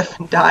off the cliff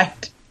and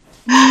died.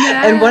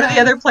 Yeah. And one of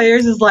the other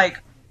players is like,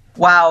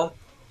 wow.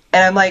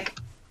 And I'm like,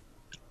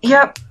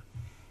 yep.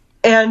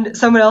 And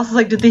someone else is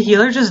like, did the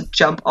healer just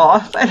jump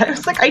off? And I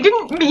was like, I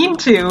didn't mean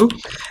to.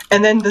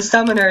 And then the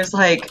summoner is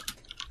like,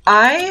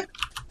 I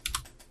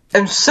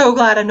am so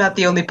glad I'm not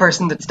the only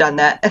person that's done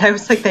that. And I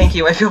was like, thank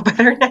you, I feel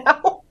better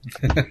now.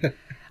 It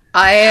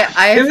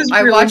was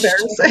really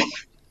embarrassing.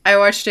 I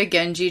watched a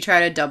Genji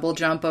try to double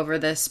jump over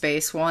this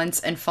space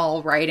once and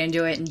fall right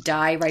into it and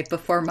die right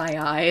before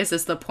my eyes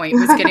as the point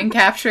was getting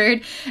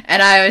captured.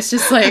 And I was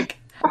just like,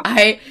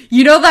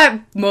 You know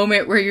that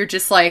moment where you're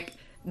just like,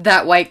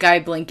 that white guy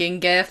blinking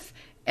gif,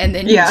 and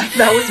then Yeah,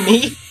 that was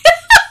me.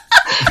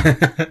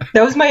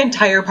 That was my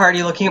entire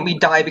party looking at me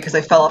die because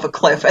I fell off a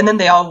cliff, and then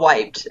they all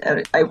wiped.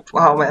 And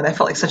oh man, I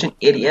felt like such an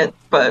idiot,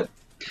 but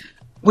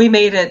we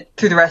made it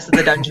through the rest of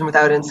the dungeon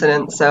without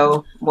incident,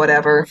 so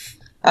whatever.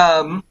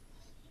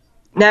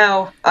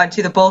 Now,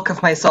 onto the bulk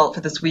of my salt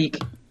for this week.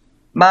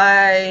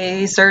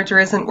 My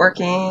serger isn't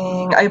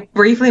working. I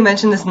briefly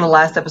mentioned this in the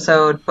last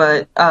episode,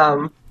 but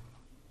I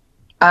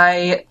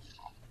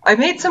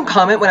made some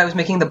comment when I was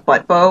making the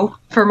butt bow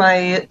for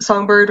my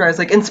songbird, where I was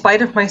like, in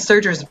spite of my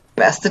serger's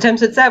best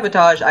attempts at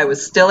sabotage, I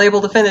was still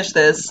able to finish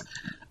this.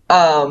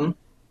 And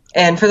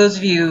for those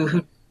of you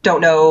who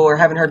don't know or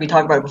haven't heard me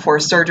talk about it before,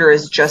 serger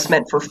is just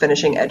meant for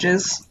finishing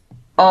edges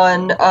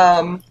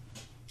on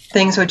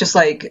things. So it just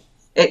like,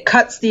 it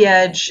cuts the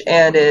edge,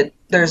 and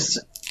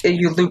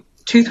you loop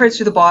 2 threads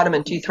through the bottom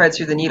and 2 threads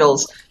through the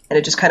needles, and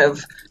it just kind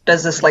of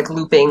does this like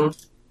looping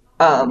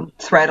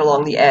thread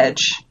along the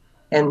edge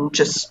and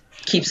just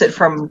keeps it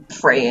from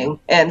fraying.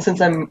 And since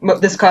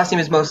this costume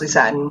is mostly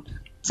satin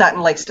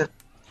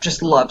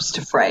loves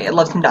to fray. It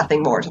loves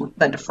nothing more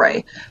than to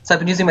fray. So I've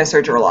been using my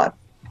serger a lot.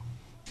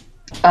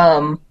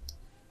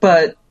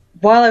 But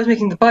while I was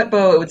making the butt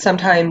bow, it would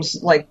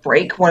sometimes like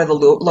break one of the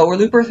lower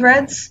looper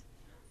threads,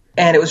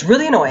 and it was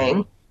really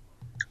annoying.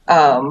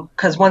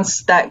 Because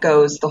once that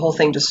goes, the whole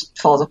thing just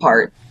falls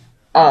apart.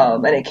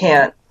 And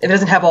if it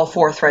doesn't have all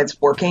 4 threads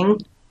working,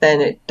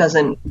 then it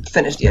doesn't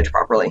finish the edge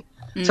properly.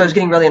 So I was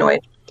getting really annoyed.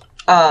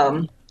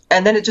 And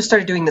then it just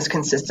started doing this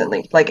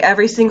consistently. Like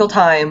every single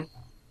time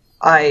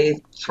I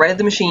threaded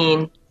the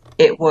machine,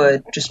 it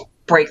would just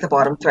break the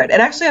bottom thread.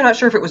 And actually, I'm not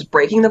sure if it was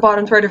breaking the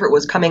bottom thread, if it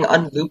was coming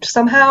unlooped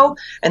somehow,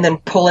 and then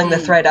pulling the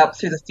thread up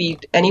through the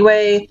feet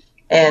anyway,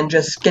 and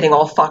just getting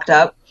all fucked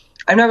up.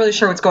 I'm not really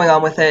sure what's going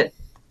on with it.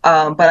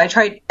 But I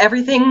tried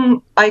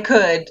everything I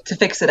could to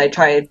fix it. I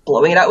tried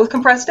blowing it out with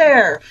compressed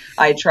air.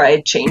 I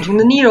tried changing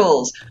the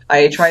needles.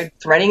 I tried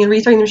threading and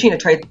rethreading the machine. I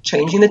tried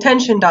changing the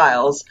tension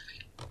dials.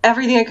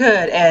 Everything I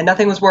could, and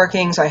nothing was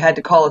working, so I had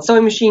to call a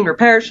sewing machine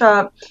repair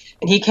shop,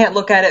 and he can't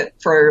look at it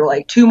for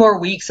like 2 more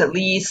weeks at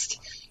least,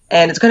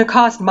 and it's going to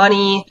cost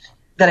money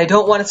that I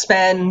don't want to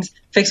spend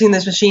fixing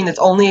this machine that's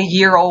only a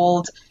year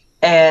old,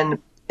 and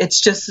it's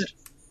just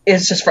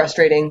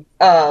frustrating.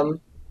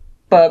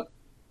 But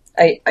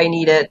I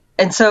need it.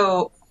 And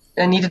so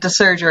I needed the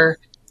serger.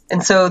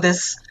 And so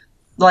this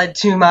led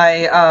to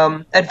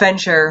my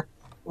adventure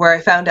where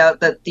I found out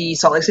that the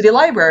Salt Lake City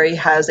Library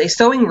has a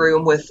sewing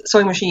room with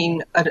sewing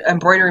machine, an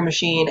embroidery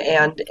machine,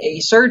 and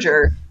a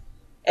serger.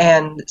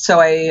 And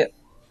so I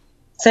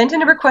sent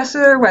in a request to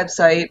their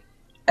website,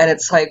 and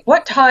it's like,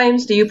 what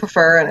times do you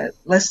prefer? And it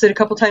listed a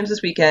couple times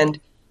this weekend.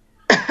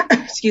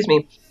 Excuse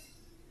me.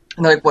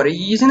 And they're like, what are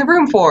you using the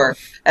room for?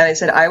 And I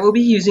said, I will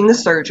be using the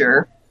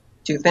serger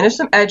to finish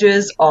some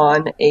edges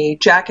on a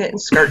jacket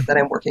and skirt that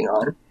I'm working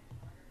on.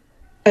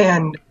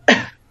 And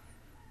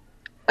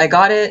I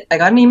got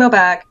an email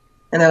back,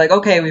 and they're like,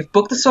 okay, we've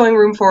booked the sewing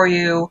room for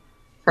you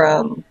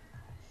from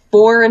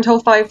 4 until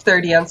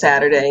 5:30 on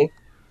Saturday,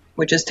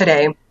 which is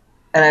today.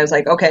 And I was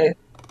like, okay.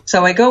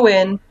 So I go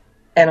in,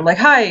 and I'm like,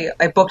 hi,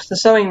 I booked the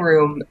sewing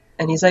room.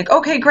 And he's like,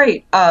 okay,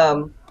 great.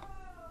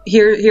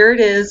 Here it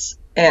is.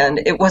 And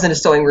it wasn't a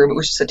sewing room, it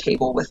was just a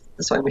table with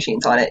the sewing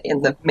machines on it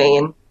in the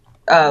main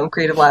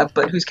creative lab,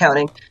 but who's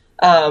counting?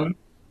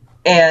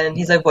 And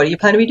he's like, what do you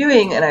plan to be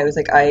doing? And I was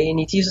like, I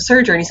need to use a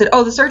serger. And he said,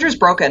 oh, the serger's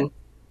broken.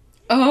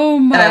 Oh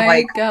my and I'm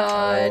like,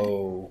 god.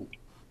 Oh.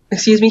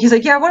 Excuse me? He's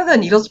like, yeah, one of the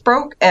needles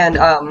broke, and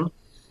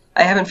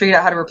I haven't figured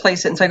out how to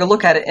replace it. And so I go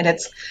look at it, and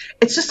it's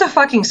just a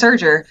fucking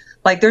serger.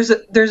 Like, there's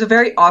a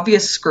very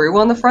obvious screw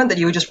on the front that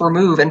you would just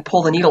remove and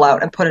pull the needle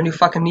out and put a new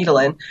fucking needle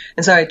in.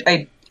 And so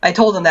I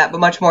told him that, but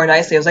much more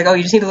nicely. I was like, oh,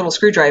 you just need a little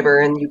screwdriver,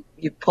 and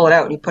you pull it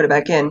out and you put it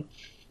back in.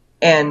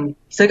 And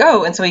he's like,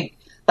 oh, and so he,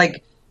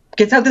 like,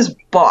 gets out this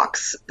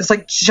box, this,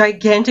 like,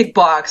 gigantic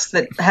box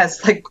that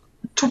has, like,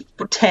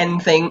 10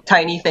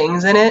 tiny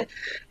things in it,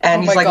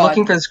 and he's, like,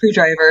 looking for the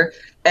screwdriver,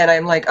 and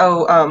I'm like,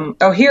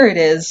 oh, here it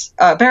is.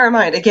 Bear in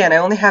mind, again, I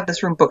only have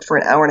this room booked for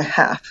an hour and a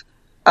half.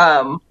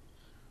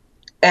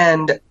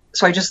 And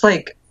so I just,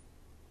 like,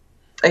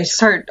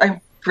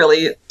 I'm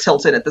really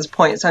tilted at this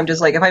point, so I'm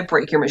just like, if I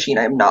break your machine,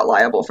 I'm not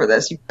liable for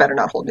this. You better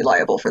not hold me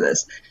liable for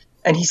this.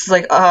 And he's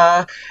like,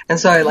 and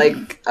so I,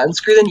 like,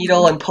 unscrew the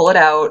needle and pull it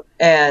out,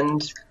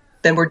 and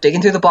then we're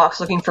digging through the box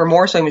looking for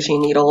more sewing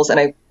machine needles, and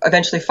I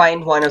eventually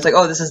find one. I was like,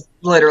 oh, this is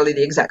literally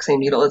the exact same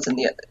needle that's in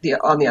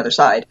on the other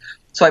side.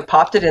 So I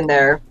popped it in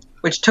there,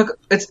 which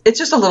it's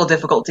just a little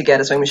difficult to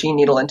get a sewing machine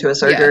needle into a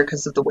serger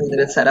because of the way that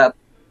it's set up.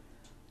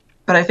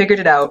 But I figured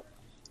it out,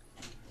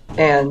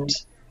 and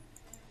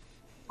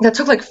that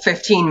took like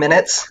 15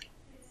 minutes.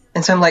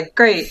 And so I'm like,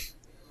 great.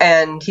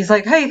 And he's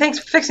like, hey, thanks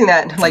for fixing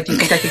that. And I'm like, do you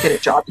think I could get a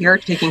job here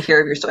taking care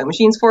of your sewing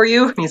machines for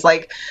you? And he's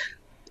like,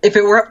 if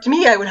it were up to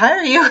me, I would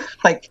hire you.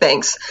 Like,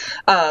 thanks.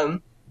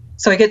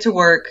 So I get to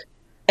work.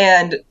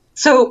 And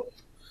so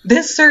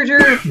this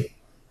serger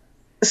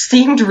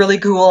seemed really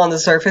cool on the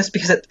surface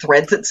because it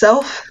threads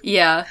itself.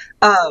 Yeah.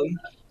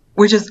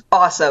 which is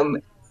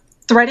awesome.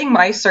 Threading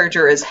my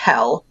serger is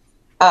hell.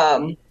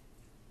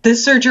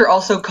 This serger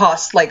also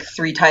costs like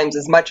 3 times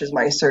as much as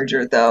my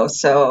serger, though.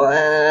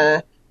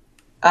 So,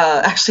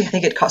 actually, I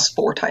think it costs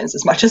 4 times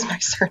as much as my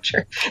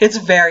serger. It's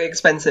very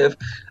expensive.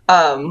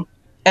 And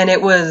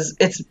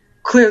it's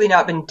clearly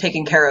not been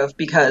taken care of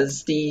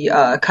because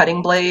the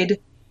cutting blade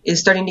is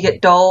starting to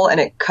get dull, and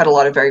it cut a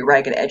lot of very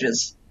ragged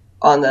edges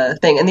on the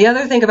thing. And the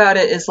other thing about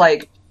it is,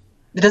 like,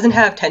 it doesn't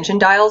have tension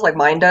dials like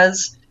mine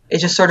does.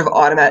 It's just sort of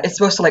automatic. It's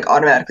supposed to, like,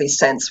 automatically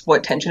sense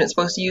what tension it's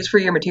supposed to use for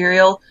your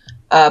material.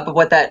 But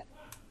what that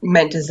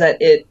meant is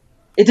that it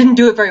didn't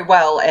do it very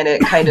well, and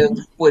it kind of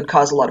would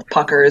cause a lot of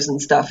puckers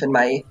and stuff in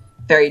my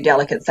very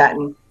delicate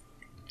satin.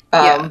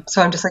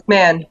 So I'm just like,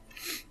 man,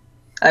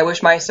 I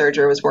wish my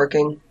serger was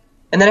working.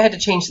 And then I had to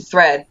change the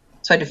thread,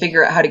 so I had to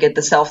figure out how to get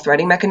the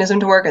self-threading mechanism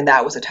to work, and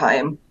that was a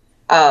time.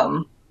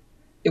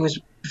 It was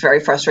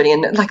very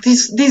frustrating. And, like,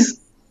 these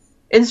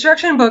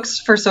instruction books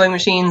for sewing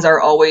machines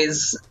are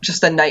always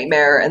just a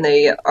nightmare, and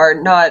they are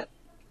not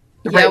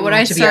written what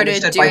I to be started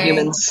understood by doing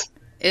humans.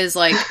 is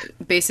like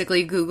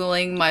basically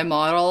Googling my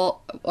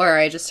model, or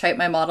I just type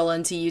my model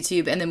into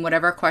YouTube and then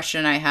whatever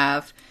question I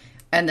have,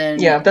 and then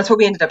that's what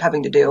we ended up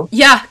having to do.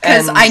 Yeah,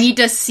 because I need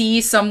to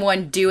see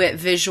someone do it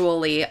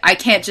visually. I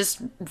can't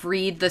just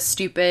read the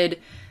stupid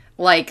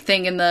like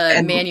thing in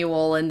the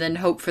manual and then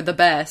hope for the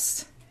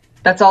best.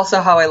 That's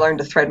also how I learned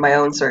to thread my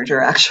own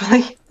serger,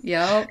 actually.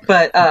 Yep.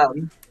 But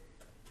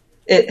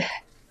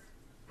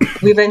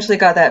we eventually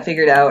got that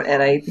figured out,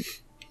 and I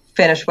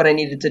finished what I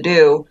needed to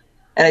do.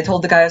 And I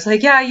told the guy, I was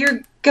like, yeah,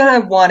 you're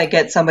gonna want to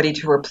get somebody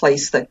to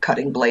replace the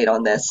cutting blade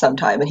on this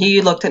sometime. And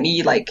he looked at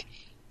me like,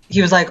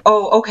 he was like,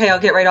 oh, okay, I'll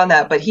get right on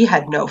that. But he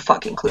had no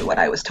fucking clue what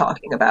I was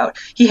talking about.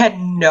 He had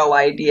no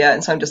idea.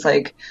 And so I'm just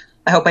like,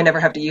 I hope I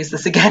never have to use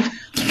this again.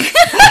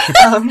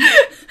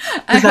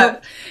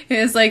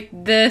 It was like,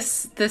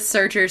 this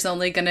serger's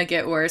only gonna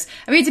get worse.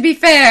 I mean, to be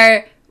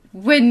fair,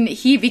 when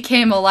he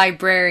became a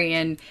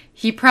librarian,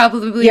 he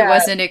probably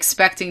wasn't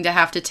expecting to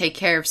have to take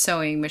care of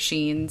sewing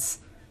machines.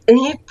 And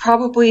he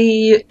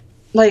probably,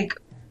 like,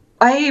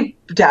 I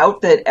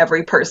doubt that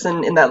every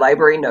person in that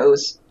library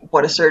knows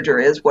what a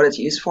serger is, what it's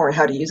used for, and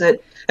how to use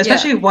it.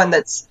 Especially one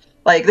that's,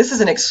 like, this is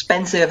an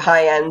expensive,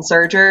 high-end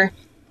serger.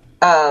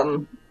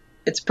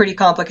 It's pretty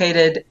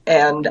complicated,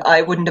 and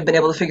I wouldn't have been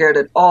able to figure it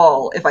at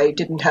all if I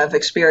didn't have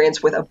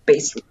experience with a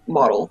base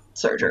model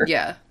serger.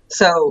 Yeah.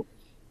 So,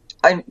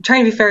 I'm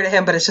trying to be fair to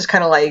him, but it's just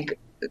kind of like,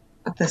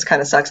 this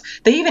kind of sucks.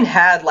 They even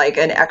had, like,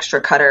 an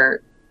extra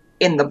cutter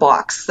in the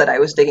box that I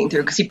was digging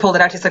through, because he pulled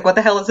it out. He's like, what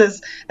the hell is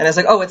this? And I was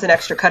like, oh, it's an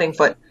extra cutting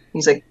foot.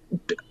 He's like,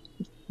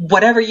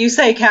 whatever you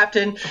say,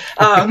 Captain.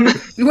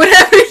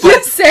 Whatever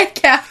you say,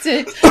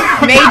 Captain.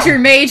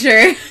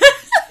 Major.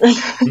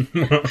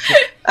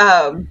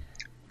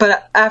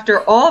 But after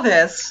all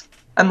this,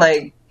 I'm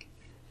like,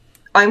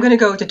 I'm going to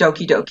go to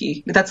Doki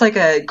Doki. That's like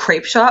a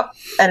crepe shop,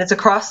 and it's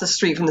across the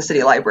street from the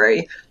city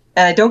library.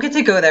 And I don't get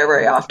to go there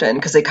very often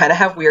because they kind of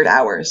have weird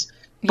hours.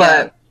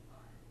 But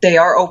they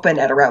are open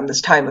at around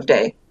this time of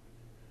day.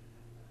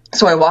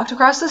 So I walked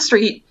across the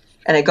street,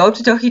 and I go up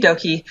to Doki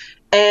Doki,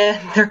 and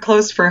they're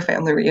closed for a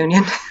family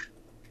reunion. So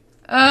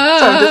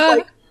I'm just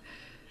like,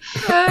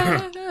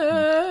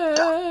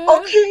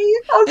 okay,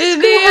 I'll just in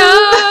go the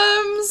home.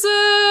 arms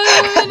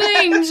of an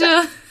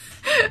angel.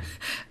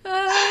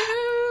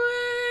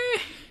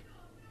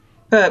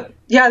 But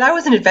yeah, that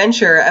was an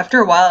adventure. After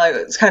a while, I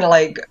was kind of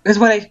like, because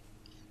when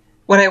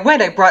I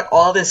went, I brought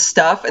all this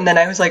stuff, and then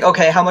I was like,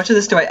 okay, how much of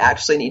this do I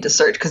actually need to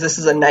search? Because this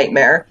is a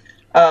nightmare.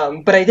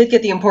 But I did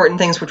get the important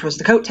things, which was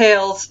the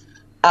coattails,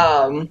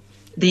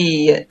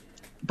 the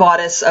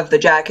bodice of the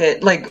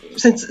jacket. Like,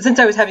 since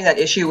I was having that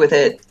issue with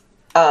it,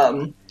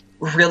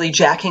 really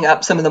jacking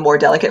up some of the more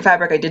delicate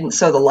fabric, I didn't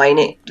search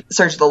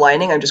the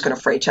lining. I'm just going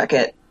to freight check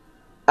it,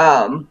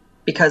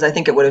 because I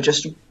think it would have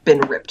just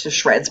been ripped to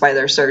shreds by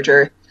their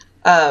serger.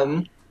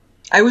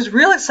 I was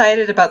real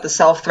excited about the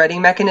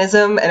self-threading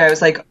mechanism, and I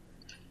was like,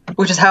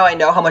 which is how I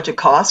know how much it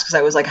costs, because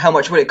I was like, how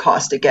much would it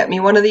cost to get me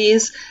one of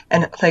these?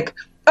 And like,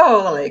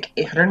 oh, like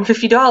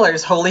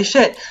 $850, holy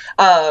shit.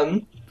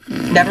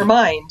 Never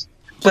mind.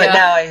 But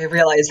now I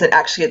realize that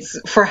actually it's,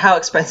 for how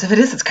expensive it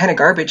is, it's kind of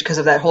garbage because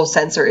of that whole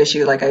sensor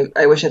issue. Like,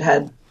 I wish it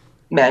had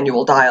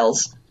manual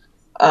dials,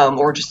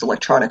 or just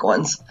electronic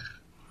ones.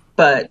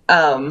 But,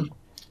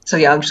 so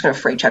yeah, I'm just going to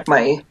freight check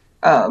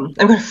I'm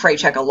going to freight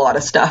check a lot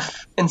of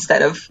stuff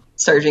instead of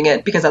serging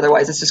it, because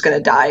otherwise it's just going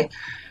to die.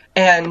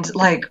 And,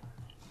 like,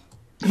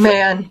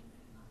 man,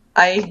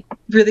 I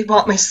really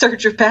want my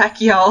serger back,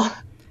 y'all.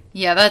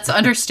 Yeah, that's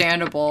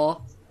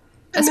understandable.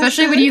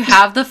 Especially when you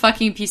have the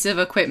fucking piece of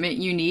equipment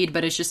you need,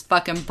 but it's just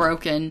fucking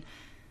broken.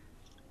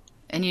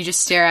 And you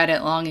just stare at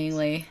it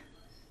longingly.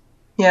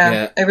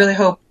 Yeah, I really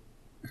hope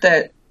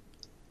that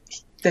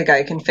the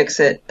guy can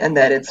fix it, and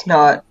that it's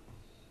not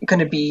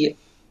going to be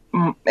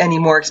any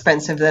more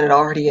expensive than it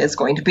already is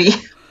going to be.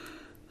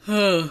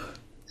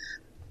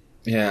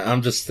 Yeah,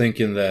 I'm just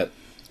thinking that,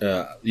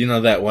 you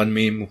know that one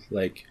meme,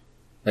 like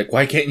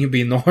why can't you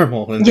be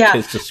normal? And the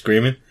kid's just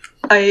screaming.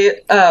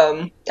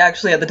 I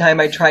actually at the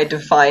time I tried to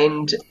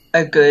find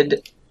a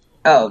good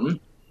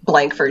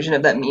blank version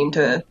of that meme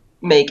to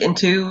make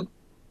into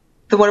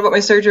the one about my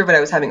serger, but I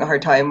was having a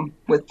hard time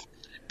with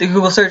the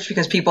Google search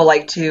because people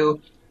like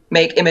to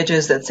make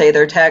images that say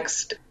their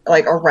text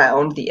like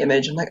around the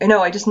image. I'm like, I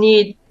know, I just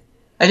need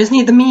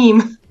the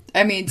meme.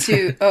 I mean,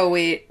 too. Oh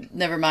wait,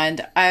 never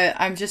mind.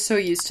 I'm just so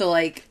used to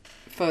like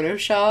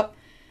Photoshop.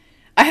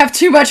 I have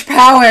too much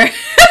power.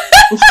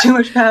 It's too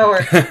much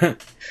power.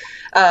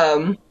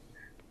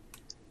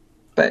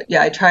 But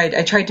yeah, I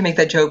tried to make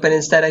that joke, but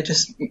instead I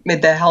just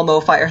made the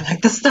Helmo fire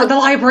like the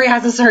library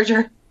has a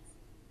serger.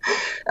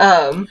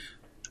 I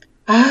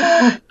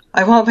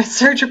want my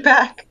serger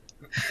back.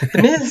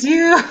 I miss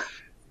you.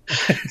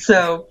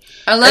 So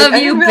I love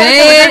you, didn't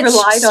bitch.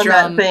 realize I relied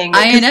on that thing.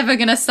 I ain't ever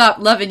gonna stop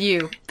loving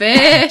you,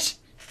 bitch.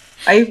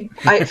 I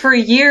for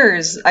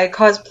years I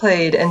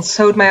cosplayed and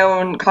sewed my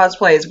own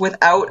cosplays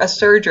without a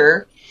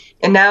serger,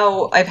 and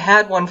now I've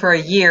had one for a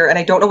year and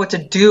I don't know what to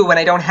do when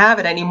I don't have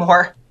it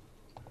anymore.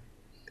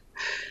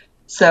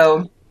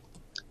 So,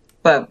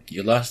 but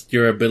you lost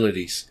your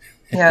abilities.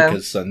 Yeah,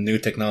 because new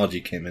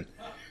technology came in.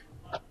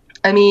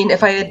 I mean,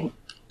 if I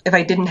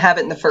didn't have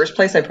it in the first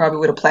place, I probably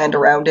would have planned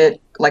around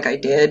it like I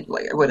did.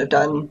 Like I would have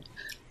done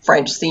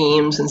French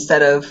seams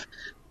instead of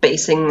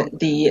basing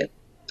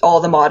all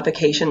the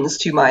modifications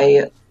to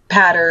my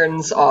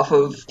patterns off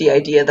of the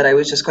idea that I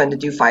was just going to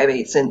do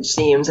 5/8 inch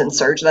seams and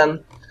serge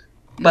them.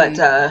 But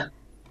I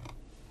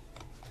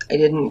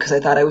didn't, because I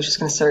thought I was just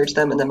going to serge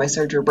them, and then my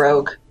serger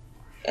broke,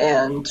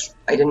 and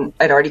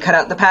I'd already cut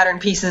out the pattern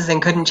pieces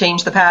and couldn't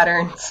change the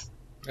patterns.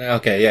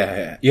 Okay,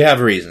 yeah. You have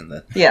a reason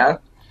then. Yeah.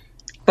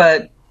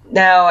 But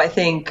now I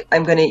think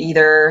I'm going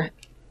to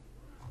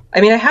I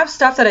have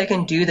stuff that I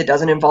can do that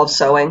doesn't involve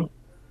sewing.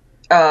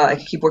 I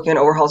could keep working on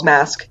Overhaul's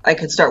mask. I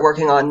could start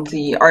working on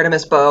the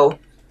Artemis bow.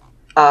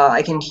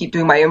 I can keep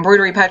doing my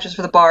embroidery patches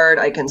for the Bard.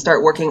 I can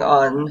start working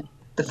on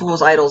the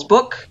Fool's Idols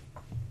book.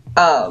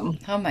 Oh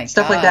my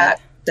stuff God. like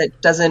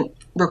that doesn't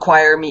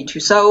require me to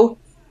sew.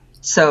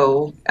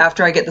 So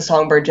after I get the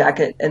Songbird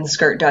jacket and the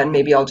skirt done,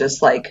 maybe I'll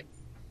just the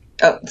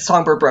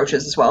Songbird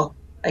brooches as well.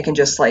 I can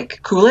just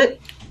cool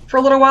it for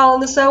a little while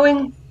in the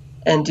sewing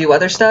and do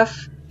other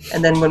stuff.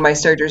 And then when my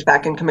serger's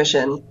back in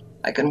commission,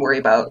 I can worry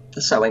about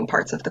the sewing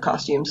parts of the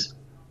costumes.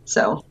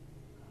 So,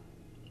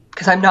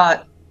 because I'm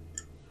not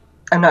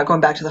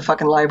going back to the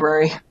fucking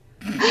library.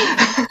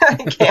 I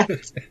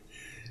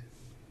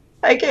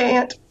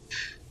can't.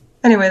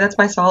 Anyway, that's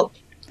my salt.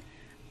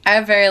 I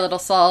have very little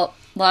salt.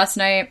 Last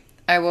night,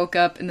 I woke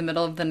up in the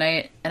middle of the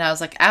night and I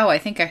was like, ow, I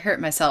think I hurt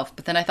myself.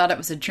 But then I thought it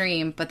was a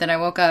dream. But then I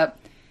woke up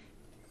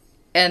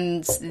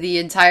and the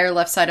entire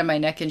left side of my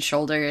neck and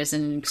shoulder is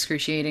in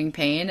excruciating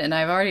pain. And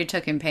I've already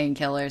taken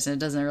painkillers and it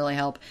doesn't really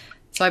help.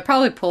 So I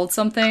probably pulled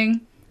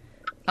something.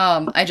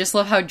 I just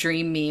love how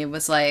Dream Me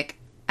was like,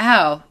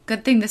 ow,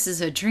 good thing this is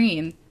a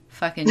dream.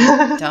 Fucking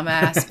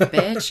dumbass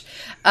bitch.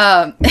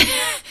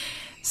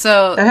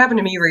 So that happened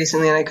to me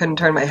recently and I couldn't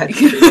turn my head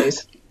for 3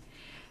 days.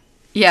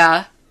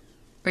 Yeah.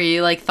 Where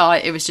you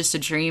thought it was just a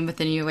dream, but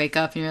then you wake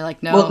up and you're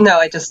like, no. Well, no,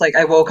 I just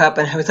I woke up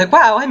and I was like,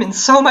 wow, I'm in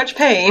so much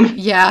pain.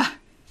 Yeah.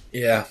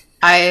 Yeah.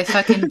 I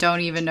fucking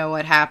don't even know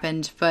what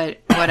happened, but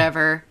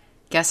whatever.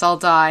 Guess I'll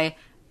die.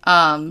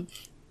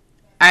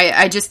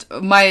 I just,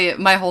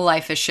 my whole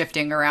life is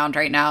shifting around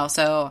right now,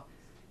 so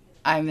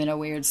I'm in a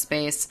weird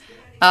space.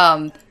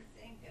 Then,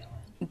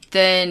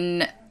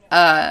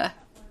 I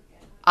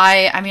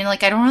mean, I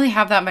don't really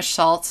have that much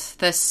salt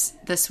this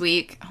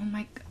week. Oh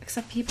my,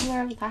 except people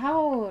are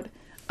loud.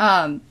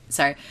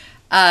 Sorry.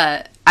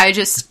 I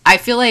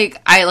feel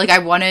like I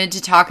wanted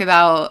to talk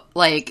about,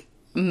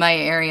 my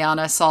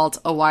Ariana salt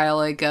a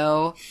while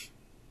ago,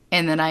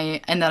 and then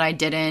I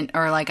didn't,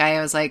 or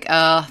I was like,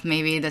 oh,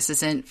 maybe this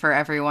isn't for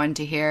everyone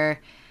to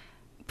hear.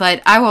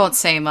 But I won't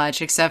say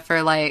much, except for,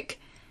 I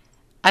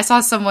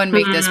saw someone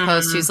make this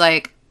post who's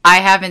like, I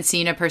haven't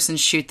seen a person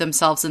shoot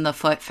themselves in the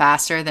foot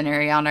faster than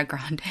Ariana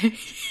Grande.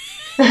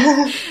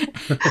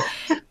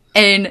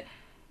 And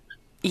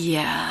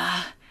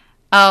yeah.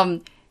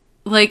 I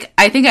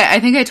think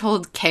I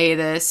told Kay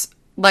this.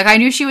 I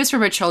knew she was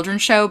from a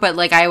children's show, but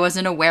I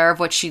wasn't aware of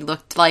what she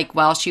looked like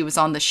while she was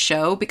on the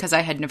show because I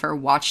had never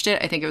watched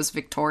it. I think it was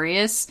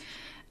Victorious.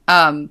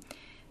 And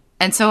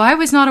so I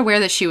was not aware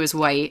that she was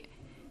white.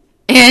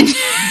 And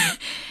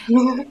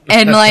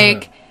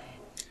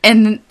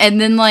and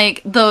then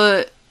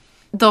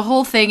the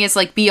whole thing is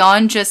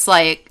beyond just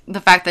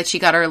the fact that she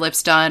got her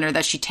lips done or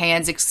that she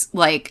tans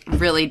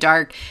really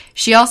dark.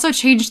 She also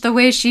changed the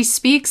way she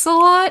speaks a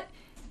lot,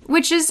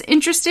 which is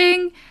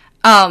interesting.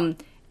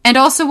 And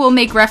also will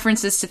make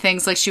references to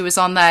things she was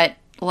on that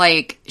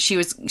she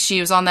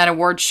was on that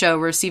award show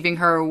receiving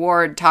her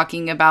award,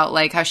 talking about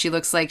how she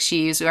looks like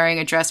she's wearing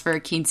a dress for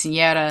a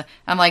quinceañera.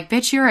 I'm like,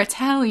 bitch, you're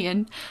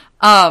Italian.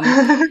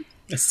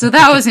 So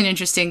that was an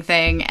interesting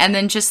thing. And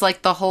then just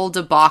the whole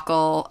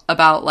debacle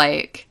about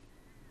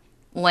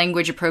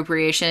language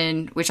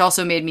appropriation, which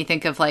also made me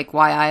think of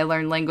why I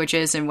learn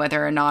languages and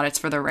whether or not it's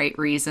for the right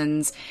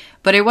reasons.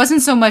 But it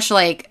wasn't so much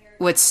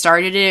what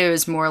started it. It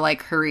was more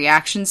like her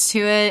reactions to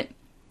it.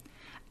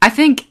 I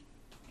think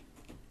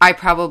I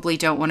probably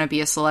don't want to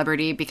be a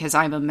celebrity because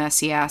I'm a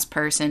messy ass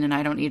person and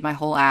I don't need my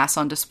whole ass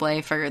on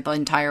display for the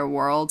entire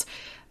world.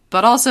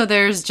 But also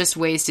there's just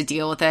ways to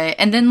deal with it.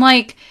 And then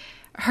like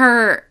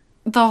the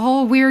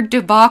whole weird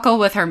debacle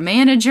with her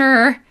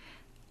manager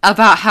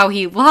about how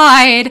he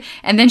lied,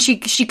 and then she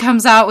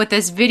comes out with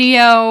this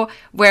video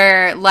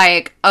where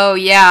like, oh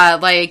yeah,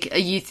 like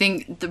you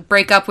think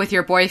break up with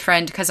your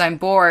boyfriend because I'm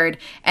bored,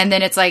 and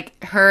then it's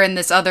like her and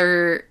this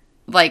other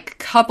like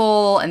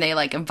couple, and they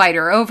like invite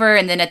her over,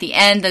 and then at the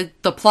end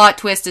the plot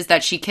twist is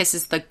that she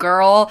kisses the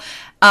girl.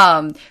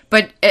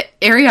 But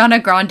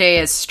Ariana Grande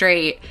is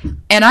straight,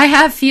 and I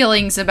have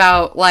feelings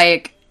about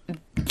like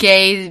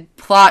gay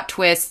plot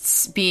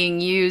twists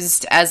being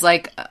used as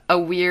like a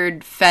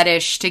weird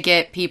fetish to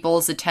get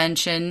people's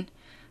attention.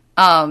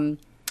 And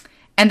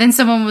then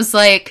someone was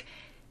like,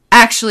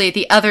 actually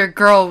the other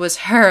girl was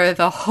her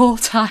the whole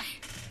time.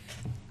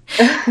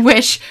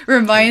 Which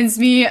reminds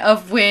me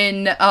of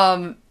when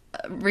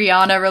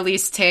Rihanna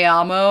released Te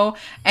Amo,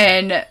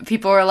 and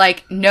people were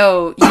like,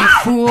 no, you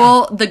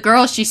fool, the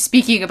girl she's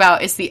speaking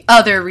about is the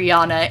other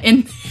Rihanna.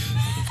 And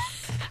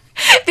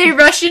they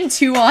Russian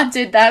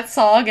 2-haunted that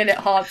song, and it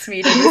haunts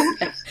me to this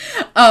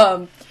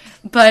day.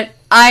 But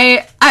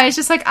I was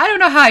just like, I don't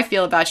know how I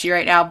feel about you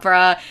right now,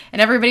 bruh. And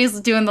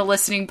everybody's doing the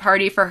listening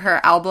party for her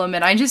album,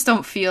 and I just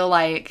don't feel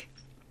like...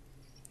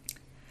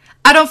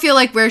 I don't feel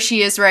like where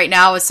she is right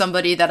now is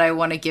somebody that I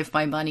want to give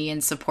my money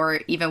and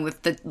support, even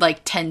with the,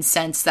 like, 10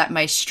 cents that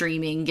my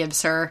streaming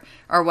gives her,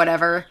 or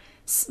whatever.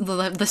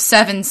 The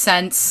 7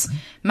 cents.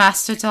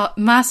 Master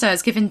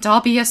has given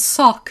Dobby a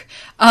sock.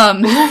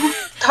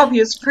 Dobby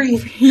is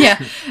free.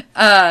 Yeah.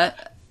 I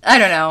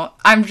don't know.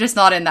 I'm just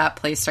not in that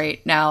place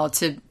right now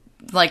to,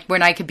 like,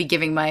 when I could be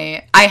giving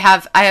I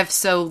have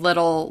so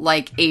little,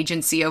 like,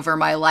 agency over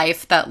my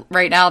life that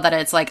right now that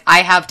it's like, I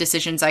have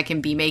decisions I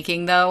can be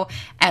making, though,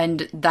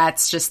 and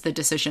that's just the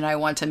decision I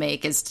want to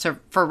make, is to,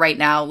 for right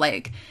now,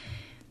 like,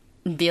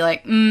 be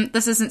like,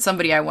 this isn't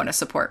somebody I want to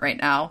support right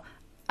now.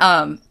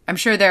 I'm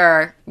sure there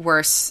are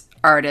worse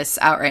artists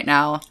out right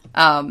now.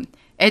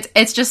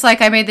 It's just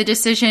like I made the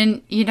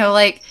decision, you know,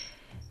 like,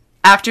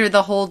 after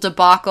the whole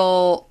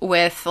debacle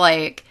with,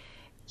 like,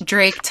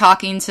 Drake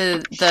talking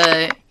to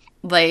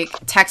like,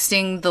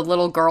 texting the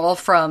little girl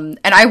from,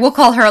 and I will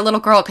call her a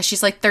little girl because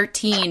she's, like,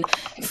 13,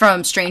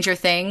 from Stranger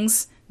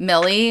Things,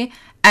 Millie,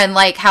 and,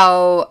 like,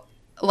 how,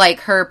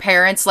 like, her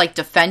parents, like,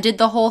 defended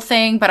the whole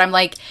thing, but I'm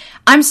like,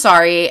 I'm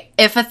sorry,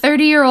 if a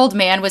 30-year-old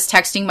man was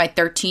texting my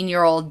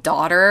 13-year-old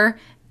daughter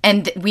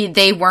and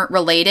they weren't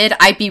related,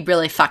 I'd be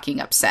really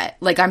fucking upset.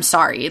 Like, I'm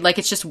sorry. Like,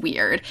 it's just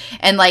weird.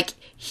 And, like,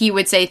 he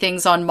would say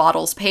things on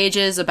models'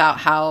 pages about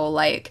how,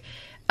 like,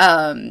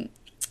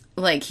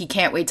 he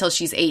can't wait till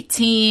she's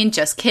 18,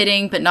 just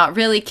kidding, but not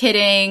really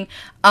kidding.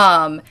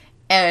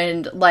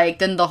 And, like,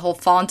 then the whole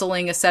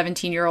fondling a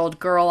 17-year-old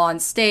girl on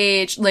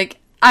stage, like,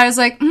 I was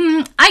like,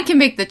 I can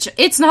make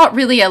it's not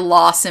really a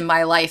loss in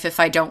my life if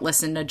I don't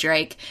listen to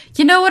Drake.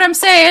 You know what I'm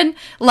saying?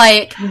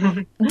 Like,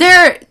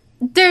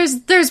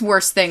 there's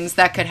worse things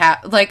that could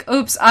happen. Like,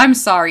 oops, I'm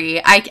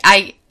sorry.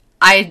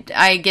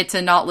 I get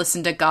to not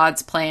listen to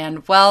God's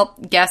plan. Well,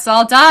 guess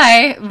I'll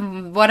die.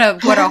 What a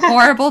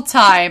horrible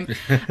time.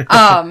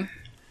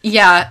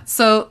 Yeah,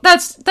 so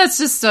that's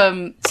just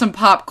some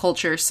pop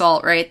culture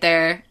salt right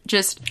there.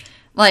 Just,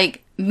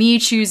 like, me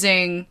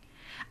choosing...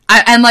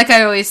 and like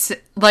I always,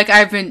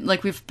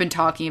 like we've been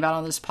talking about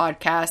on this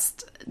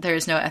podcast,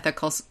 there's no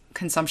ethical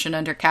consumption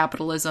under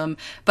capitalism,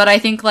 but I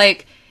think,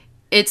 like,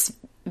 it's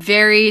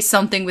very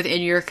something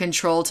within your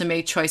control to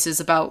make choices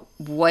about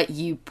what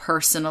you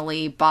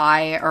personally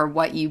buy or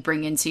what you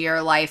bring into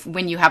your life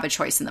when you have a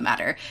choice in the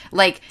matter.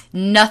 Like,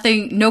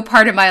 no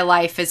part of my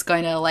life is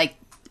going to, like,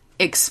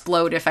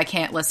 explode if I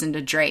can't listen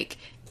to Drake.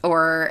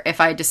 Or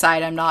if I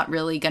decide I'm not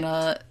really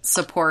gonna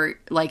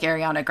support, like,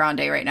 Ariana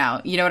Grande right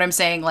now. You know what I'm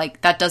saying? Like,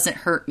 that doesn't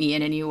hurt me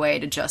in any way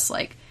to just,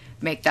 like,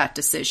 make that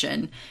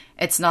decision.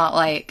 It's not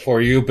like...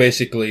 For you,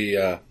 basically,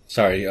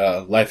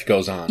 life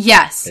goes on.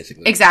 Yes,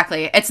 basically.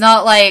 Exactly. It's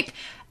not like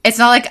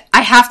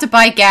I have to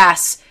buy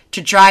gas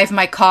to drive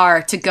my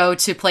car to go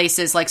to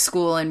places like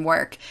school and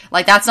work.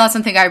 Like, that's not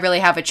something I really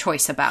have a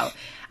choice about.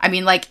 I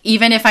mean, like,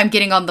 even if I'm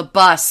getting on the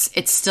bus,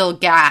 it's still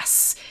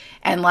gas.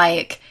 And,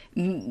 like,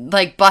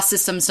 bus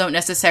systems don't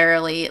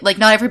necessarily, like,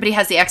 not everybody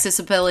has the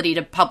accessibility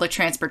to public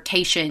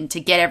transportation to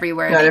get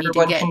everywhere. Not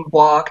everyone can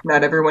walk,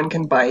 not everyone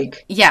can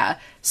bike. Yeah,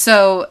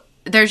 so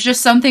there's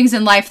just some things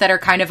in life that are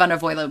kind of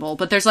unavoidable,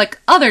 but there's,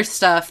 like, other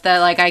stuff that,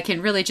 like, I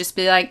can really just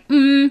be like,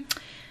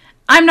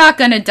 I'm not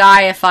gonna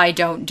die if I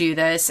don't do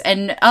this.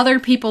 And other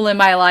people in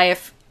my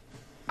life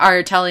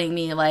are telling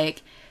me,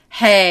 like,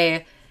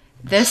 hey,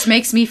 this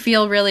makes me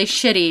feel really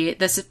shitty,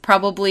 this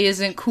probably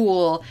isn't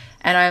cool.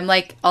 And I'm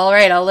like, all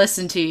right, I'll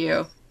listen to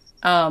you.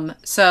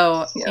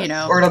 So, yeah. You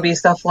know. Or it'll be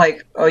stuff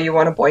like, oh, you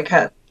want to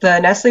boycott the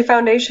Nestle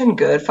Foundation?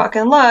 Good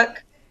fucking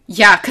luck.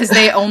 Yeah, because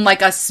they own,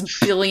 like, a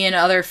billion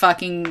other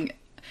fucking...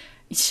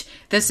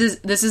 this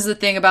is the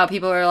thing about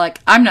people who are like,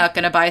 I'm not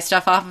going to buy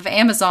stuff off of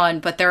Amazon,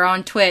 but they're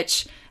on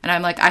Twitch. And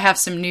I'm like, I have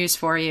some news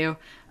for you.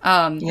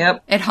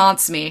 Yep. It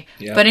haunts me.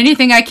 Yep. But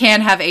anything I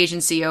can have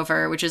agency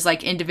over, which is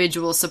like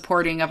individual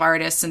supporting of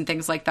artists and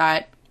things like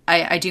that,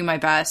 I do my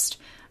best.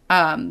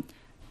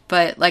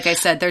 But like I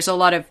said, there's a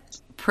lot of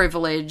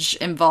privilege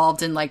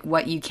involved in like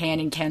what you can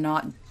and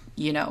cannot,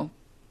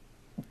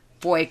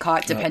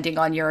 boycott depending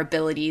on your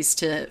abilities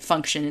to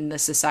function in the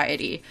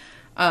society.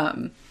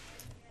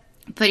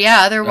 But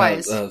yeah,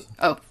 otherwise...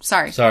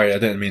 sorry. Sorry, I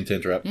didn't mean to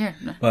interrupt. Yeah.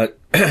 No. But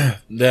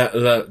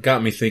that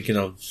got me thinking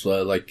of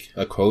like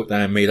a quote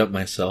that I made up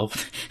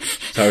myself.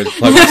 Sorry to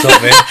plug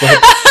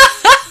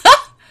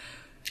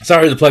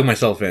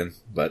myself in.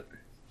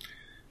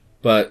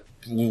 But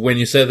when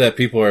you said that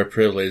people are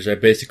privileged, I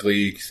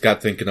basically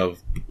got thinking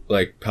of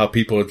like how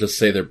people just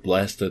say they're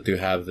blessed to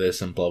have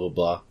this and blah blah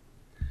blah.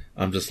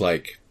 I'm just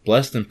like,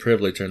 blessed and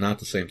privileged are not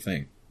the same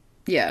thing.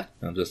 Yeah.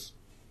 I'm just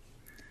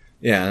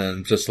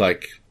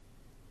like,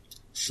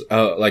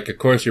 of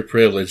course you're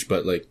privileged,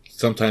 but like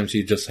sometimes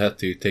you just have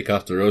to take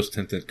off the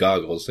rose-tinted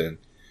goggles and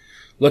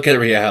look at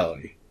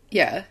reality.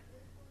 Yeah.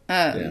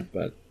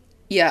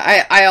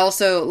 I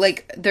also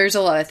like. There's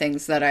a lot of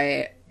things that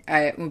I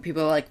when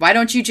people are like, why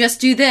don't you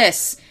just do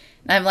this?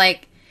 And I'm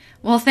like,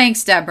 well,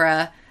 thanks,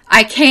 Deborah.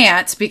 I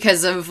can't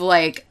because of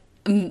like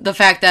the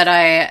fact that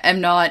I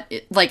am not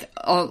like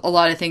a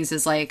lot of things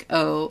is like,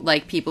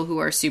 like people who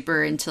are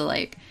super into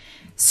like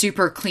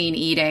super clean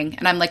eating,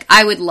 and I'm like,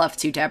 I would love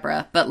to,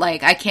 Deborah, but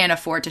like I can't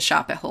afford to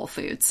shop at Whole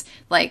Foods.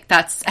 Like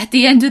that's at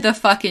the end of the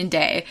fucking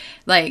day.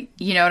 Like,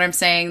 you know what I'm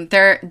saying?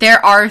 There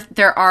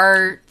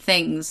are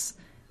things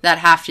that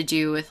have to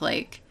do with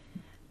like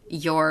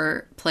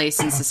your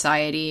place in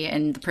society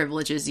and the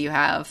privileges you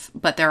have,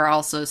 but there are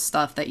also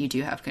stuff that you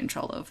do have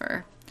control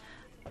over.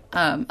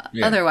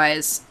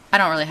 Otherwise, I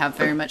don't really have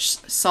very much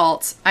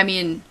salt. I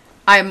mean,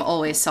 I'm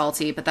always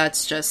salty, but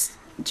that's just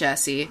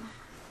Jesse.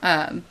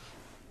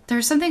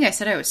 There's something I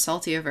said I was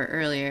salty over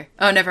earlier.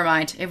 Oh, never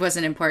mind. It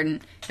wasn't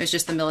important. It was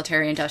just the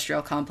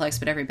military-industrial complex,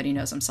 but everybody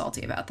knows I'm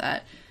salty about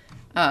that.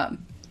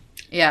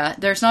 Yeah,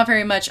 there's not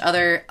very much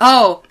other...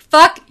 Oh,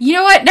 fuck! You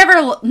know what?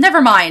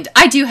 Never mind.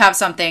 I do have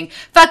something.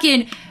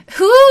 Fucking...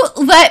 Who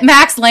let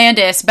Max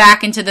Landis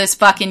back into this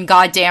fucking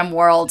goddamn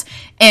world?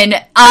 And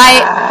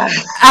I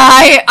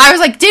was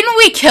like, didn't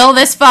we kill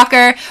this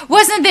fucker?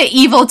 Wasn't the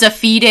evil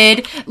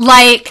defeated?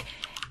 Like...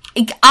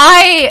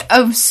 I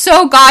am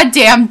so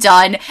goddamn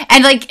done.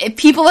 And, like,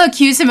 people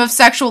accuse him of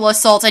sexual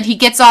assault, and he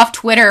gets off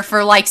Twitter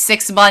for, like,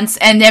 6 months,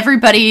 and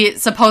everybody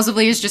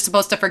supposedly is just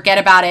supposed to forget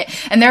about it.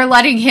 And they're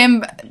letting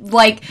him,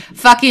 like,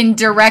 fucking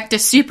direct a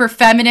super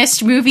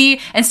feminist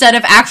movie instead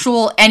of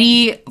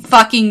any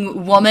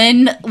fucking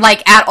woman,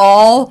 like, at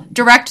all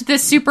direct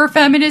this super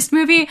feminist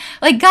movie.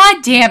 Like,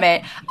 god damn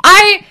it.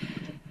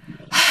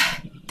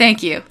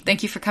 Thank you.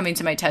 Thank you for coming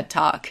to my TED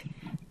Talk.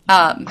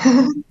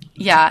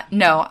 Yeah,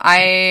 no,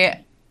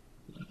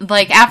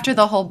 like, after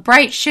the whole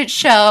Bright shit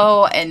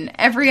show and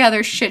every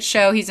other shit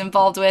show he's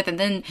involved with, and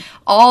then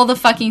all the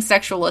fucking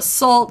sexual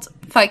assault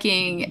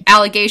fucking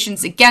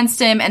allegations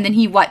against him, and then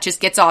he, just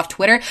gets off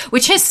Twitter?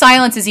 Which his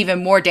silence is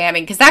even more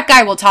damning, because that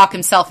guy will talk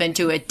himself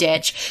into a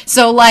ditch.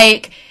 So,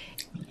 like,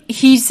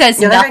 he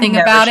says nothing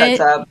about it.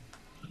 Up.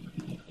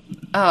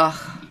 Ugh.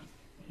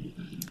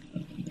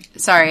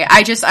 Sorry,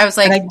 I was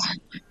like...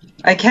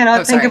 I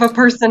cannot think of a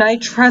person I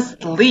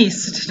trust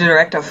least to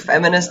direct a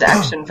feminist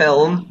action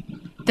film.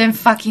 Then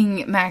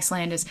fucking Max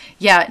Landis.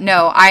 Yeah,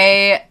 no,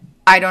 I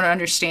don't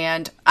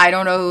understand. I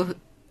don't know.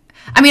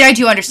 I mean, I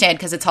do understand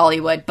because it's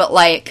Hollywood, but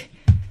like,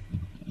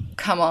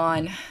 come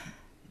on.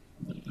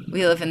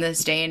 We live in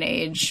this day and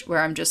age where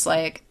I'm just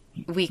like,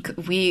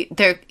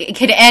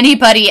 could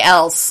anybody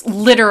else,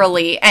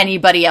 literally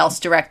anybody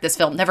else, direct this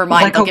film? Never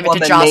mind, like they'll give it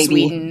to Joss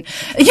Whedon.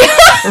 Yeah.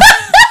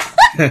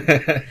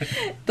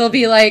 They'll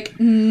be like,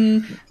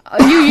 you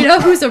know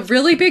who's a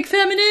really big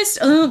feminist?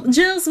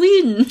 Joss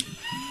Whedon.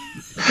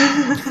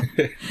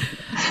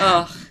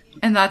 Oh,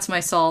 and that's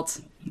my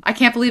salt. I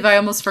can't believe I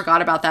almost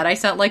forgot about that. I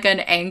sent like an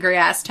angry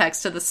ass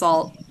text to the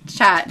salt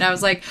chat, and I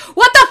was like,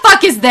 what the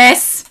fuck is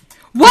this?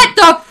 What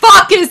the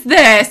fuck is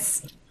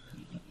this?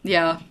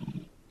 Yeah.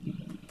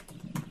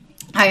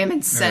 I am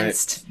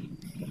incensed.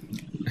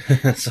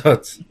 Right. So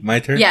it's my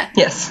turn? Yeah.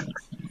 Yes.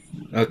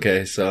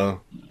 Okay,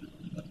 so...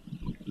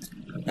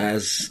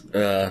 As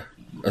a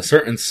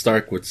certain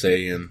Stark would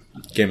say in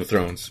Game of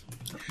Thrones,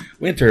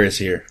 winter is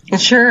here. It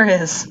sure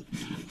is.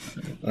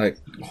 Like,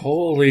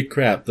 holy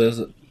crap, there's,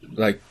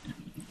 like,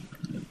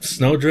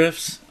 snow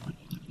drifts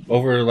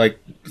over, like,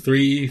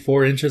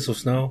 3-4 inches of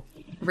snow.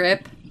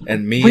 Rip.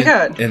 And me... We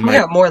got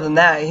more than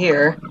that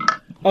here.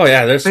 Oh,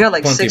 yeah, there's we got,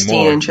 like, plenty 16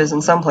 more. inches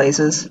in some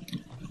places.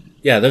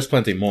 Yeah, there's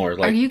plenty more.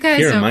 Like, are you guys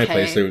here okay? in my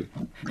place,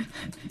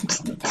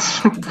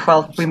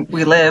 well,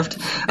 we lived.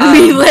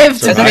 We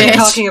lived, I bitch.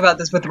 was talking about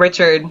this with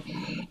Richard,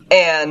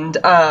 and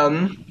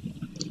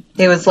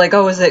he was like,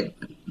 "Oh, is it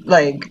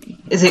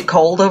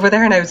cold over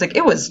there?" And I was like,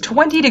 "It was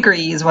 20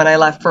 degrees when I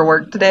left for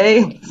work today."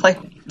 It's like,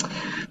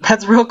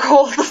 that's real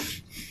cold.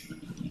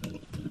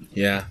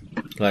 Yeah,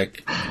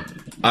 like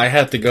I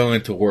had to go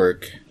into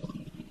work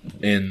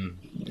in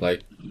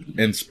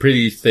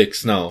pretty thick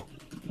snow.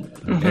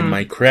 In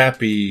my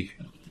crappy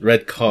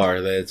red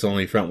car that's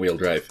only front wheel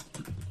drive.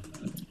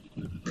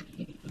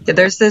 Yeah,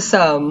 there's this,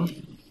 the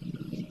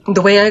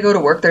way I go to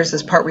work, there's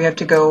this part where you have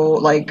to go,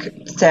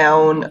 like,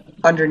 down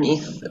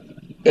underneath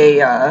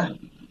a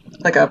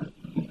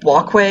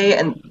walkway,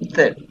 and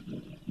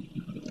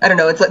I don't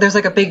know, it's like, there's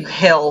like a big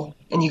hill,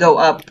 and you go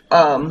up,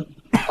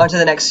 onto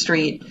the next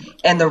street,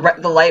 and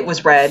the light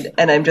was red,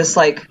 and I'm just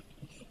like,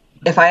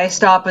 if I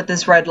stop at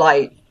this red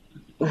light,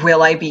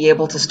 will I be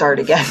able to start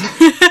again?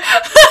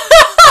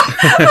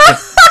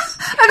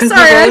 I'm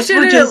sorry,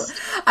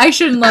 I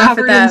shouldn't laugh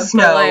at that. In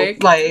snow,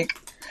 but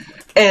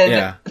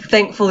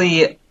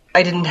thankfully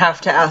I didn't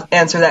have to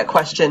answer that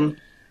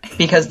question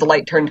because the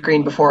light turned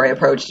green before I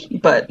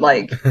approached. But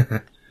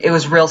it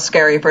was real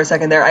scary for a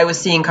second there. I was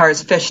seeing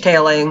cars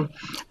fishtailing.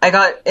 I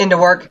got into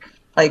work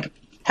like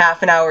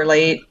half an hour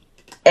late,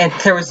 and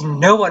there was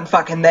no one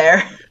fucking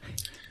there.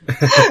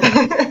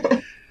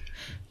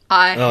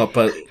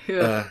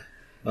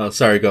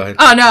 Sorry, go ahead.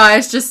 Oh no, I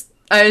was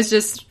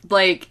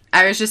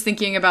just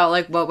thinking about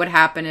like what would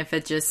happen if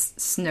it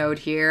just snowed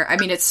here. I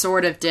mean, it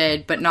sort of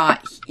did, but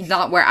not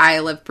where I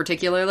live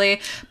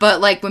particularly. But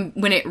like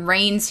when it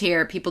rains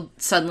here, people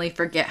suddenly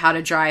forget how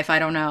to drive. I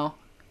don't know.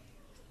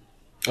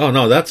 Oh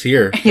no, that's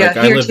here. Yeah,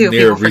 I here live too.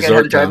 near People forget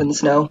how to drive in the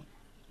snow.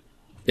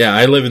 Yeah,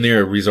 I live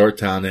near a resort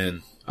town,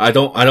 and I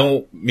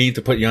don't mean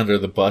to put you under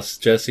the bus,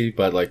 Jesse,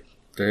 but like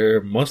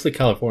they're mostly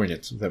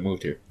Californians that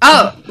moved here.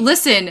 Oh,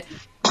 listen.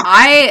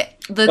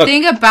 The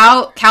thing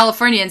about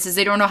Californians is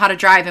they don't know how to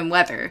drive in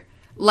weather.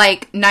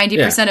 Like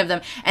 90% of them.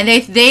 And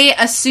they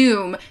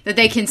assume that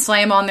they can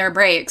slam on their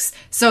brakes.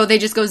 So they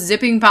just go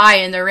zipping by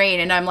in the rain.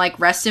 And I'm like,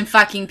 rest in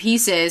fucking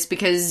pieces,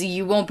 because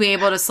you won't be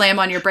able to slam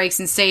on your brakes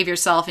and save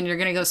yourself, and you're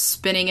going to go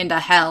spinning into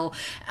hell.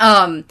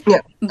 I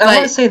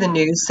want to say the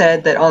news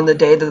said that on the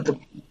day that the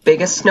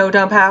biggest snow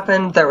dump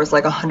happened, there was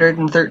like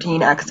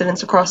 113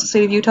 accidents across the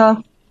state of Utah.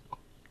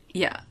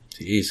 Yeah.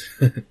 Jeez.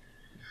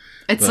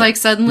 It's like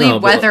suddenly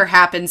weather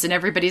happens and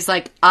everybody's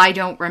like, I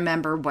don't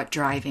remember what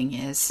driving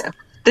is. Yeah.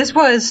 This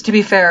was, to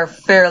be fair,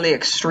 fairly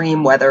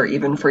extreme weather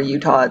even for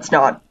Utah. It's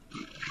not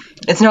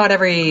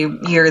every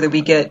year that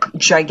we get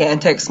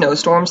gigantic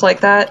snowstorms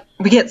like that.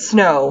 We get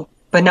snow,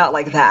 but not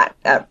like that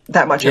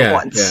much at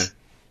once. Yeah.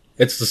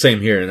 It's the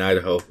same here in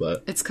Idaho,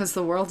 but it's because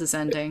the world is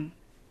ending.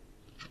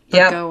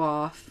 Yeah. Go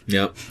off.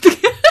 Yep.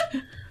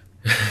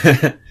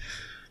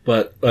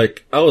 But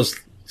like I was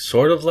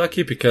sort of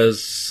lucky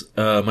because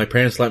my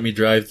parents let me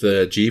drive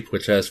the Jeep,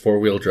 which has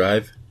 4-wheel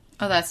drive.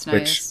 Oh, that's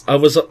nice.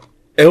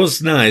 It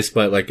was nice,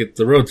 but like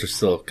the roads are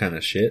still kind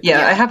of shit.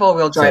 Yeah, I have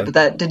all-wheel drive, but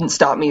that didn't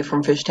stop me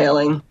from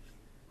fishtailing.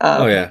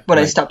 When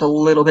I stopped a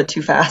little bit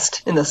too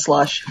fast in the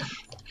slush.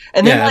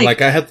 And then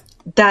I had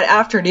that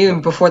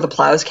afternoon before the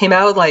plows came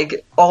out,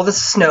 like all the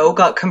snow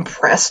got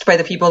compressed by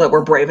the people that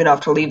were brave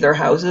enough to leave their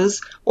houses,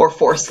 or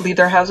forced to leave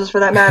their houses for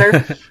that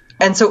matter.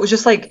 And so it was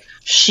just like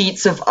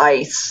sheets of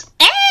ice.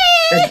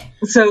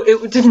 So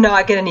it did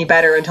not get any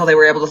better until they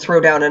were able to throw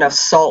down enough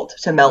salt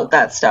to melt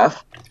that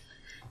stuff.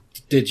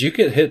 Did you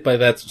get hit by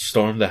that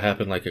storm that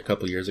happened like a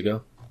couple years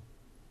ago?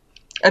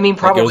 I mean,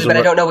 probably, but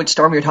I don't know which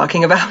storm you're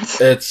talking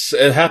about.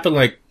 It happened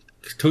like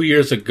 2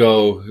 years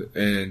ago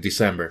in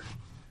December.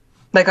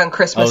 Like on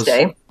Christmas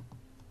Day?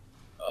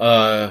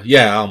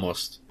 Yeah,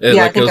 almost.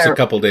 It was a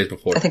couple days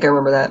before. I think I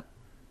remember that.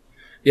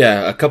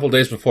 Yeah, a couple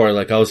days before,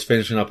 like I was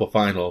finishing up a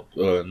final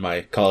in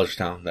my college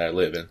town that I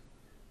live in.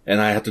 And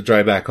I had to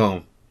drive back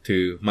home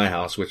to my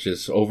house, which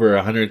is over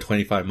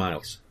 125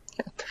 miles.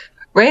 Yeah.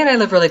 Ray and I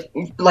live really,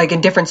 like,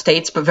 in different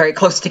states, but very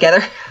close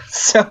together,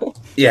 so...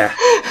 Yeah.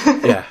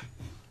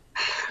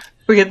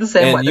 We get the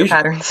same weather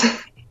patterns.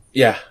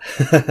 Yeah.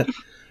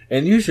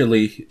 And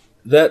usually,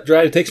 that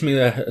drive takes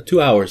me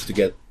 2 hours to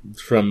get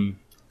from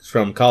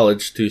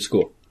college to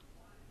school.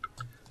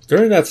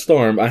 During that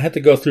storm, I had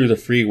to go through the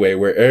freeway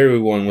where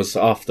everyone was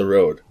off the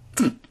road.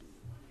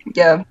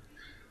 Yeah.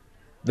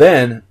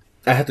 Then,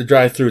 I had to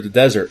drive through the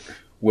desert,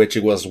 which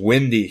it was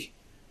windy.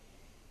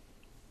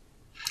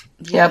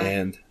 Yep.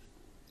 And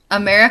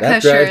America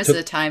sure is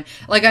a time.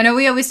 Like, I know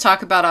we always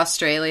talk about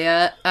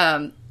Australia,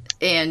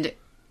 and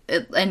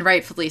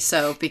rightfully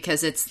so,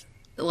 because it's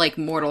like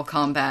Mortal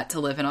Kombat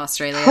to live in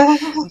Australia.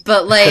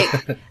 But like,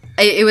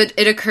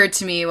 it occurred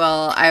to me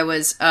while I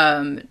was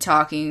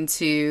talking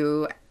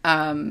to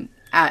at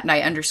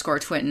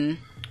night_Twinton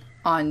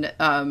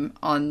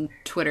on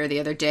Twitter the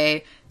other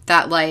day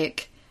that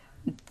like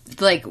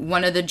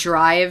one of the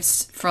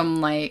drives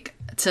from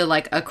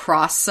to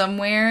across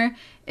somewhere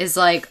is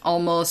like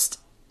almost.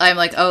 I'm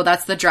like, oh,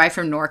 that's the drive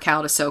from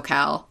NorCal to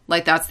SoCal.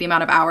 Like, that's the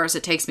amount of hours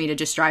it takes me to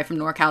just drive from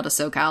NorCal to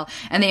SoCal.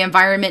 And the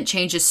environment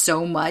changes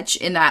so much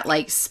in that,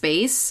 like,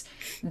 space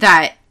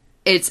that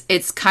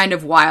it's kind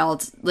of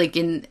wild. Like,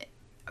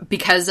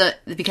 because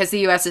the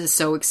U.S. is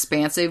so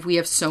expansive, we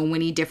have so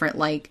many different,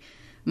 like,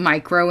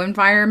 micro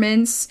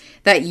environments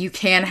that you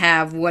can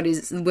have what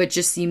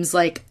just seems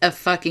like a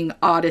fucking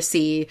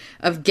odyssey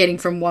of getting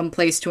from one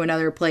place to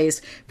another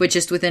place, but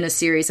just within a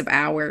series of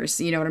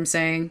hours. You know what I'm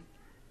saying?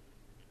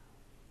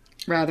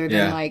 Rather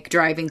than like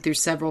driving through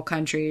several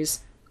countries.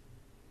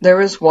 There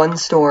was one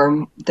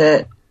storm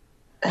that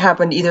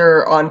happened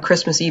either on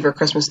Christmas Eve or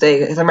Christmas Day,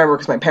 because I remember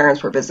because my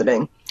parents were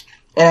visiting.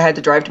 And I had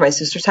to drive to my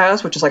sister's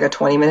house, which is like a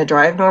 20-minute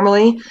drive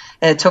normally.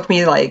 And it took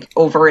me like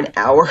over an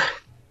hour.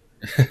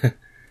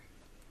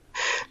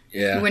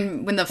 Yeah.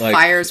 When the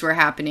fires were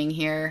happening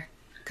here,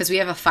 because we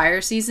have a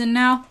fire season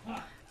now.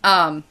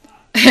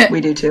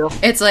 We do too.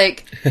 It's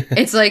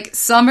like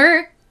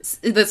summer.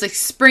 It's like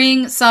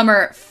spring,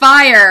 summer,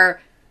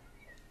 fire.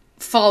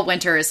 Fall,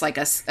 winter is like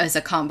as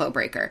a combo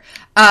breaker.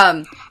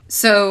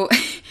 So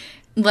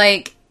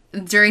like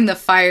during the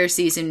fire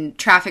season,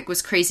 traffic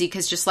was crazy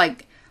because just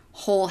like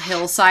whole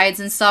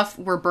hillsides and stuff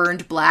were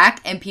burned black,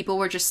 and people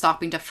were just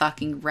stopping to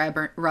fucking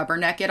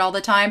rubberneck it all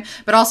the time.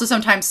 But also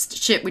sometimes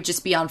shit would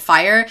just be on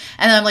fire,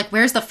 and then I'm like,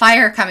 where's the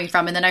fire coming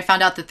from? And then I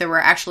found out that there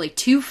were actually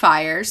 2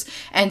 fires,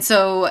 and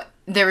so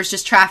there was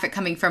just traffic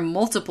coming from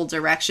multiple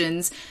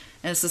directions,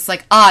 and it's just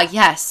like,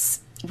 yes,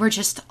 we're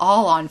just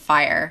all on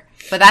fire.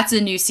 But that's a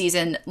new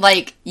season.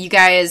 Like, you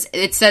guys,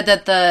 it said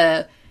that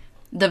the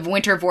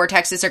winter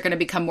vortexes are going to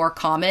become more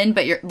common,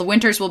 but the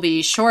winters will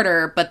be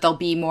shorter, but they'll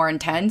be more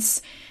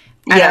intense.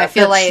 And I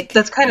feel like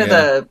that's kind of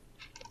the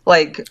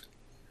like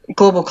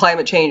global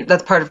climate change.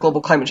 That's part of global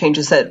climate change,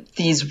 is that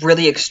these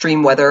really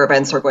extreme weather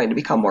events are going to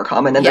become more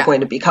common, and they're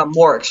going to become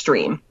more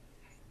extreme.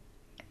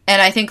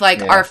 And I think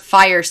like our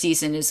fire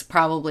season is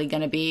probably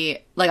going to be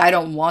like, I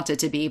don't want it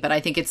to be, but I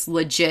think it's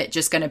legit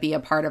just going to be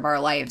a part of our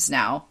lives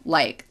now.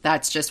 Like,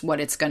 that's just what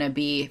it's going to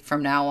be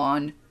from now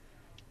on.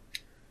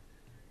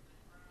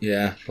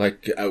 Yeah,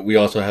 like we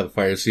also have a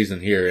fire season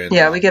here. And,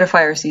 we get a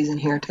fire season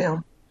here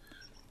too.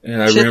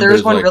 And I remember there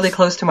was one really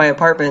close to my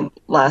apartment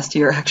last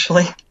year,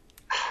 actually.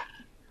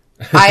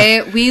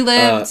 We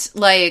lived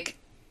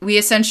we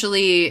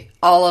essentially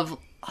all of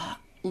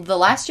the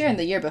last year and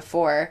the year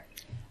before,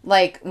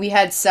 like we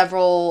had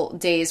several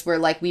days where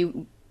like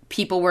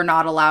people were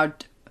not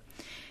allowed.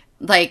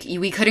 Like,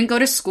 we couldn't go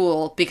to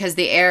school because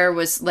the air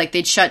was, like,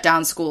 they'd shut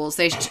down schools.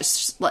 They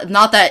just,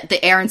 not that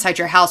the air inside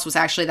your house was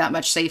actually that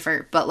much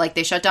safer, but, like,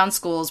 they shut down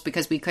schools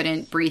because we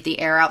couldn't breathe the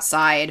air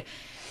outside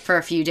for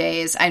a few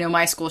days. I know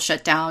my school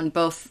shut down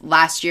both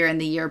last year and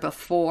the year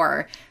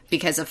before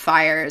because of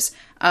fires.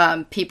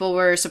 People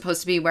were supposed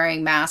to be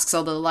wearing masks,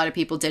 although a lot of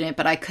people didn't,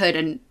 but I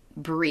couldn't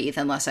breathe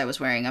unless I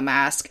was wearing a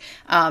mask.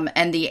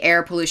 And the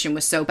air pollution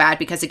was so bad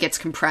because it gets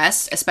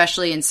compressed,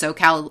 especially in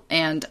SoCal,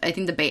 and I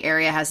think the Bay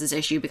Area has this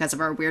issue because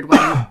of our weird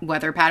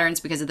weather patterns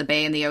because of the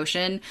bay and the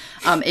ocean.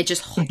 It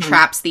just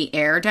traps the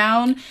air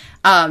down.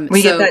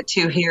 We get that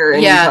too here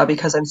in Utah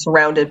because I'm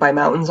surrounded by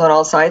mountains on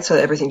all sides, so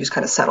everything just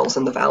kind of settles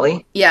in the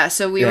valley. Yeah,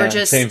 so we were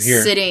just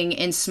sitting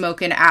in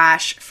smoke and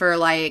ash for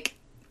like,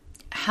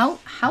 how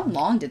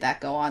long did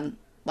that go on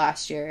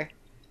last year?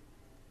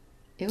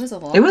 It was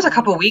a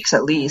couple weeks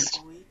at least.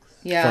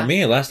 Yeah. For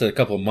me, it lasted a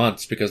couple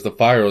months because the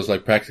fire was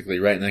like practically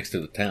right next to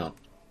the town.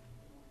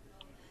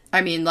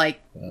 I mean,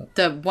 like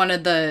one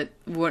of the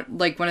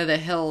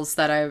hills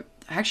that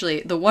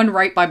the one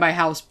right by my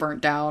house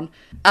burnt down.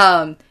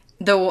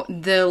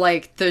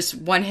 There's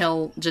one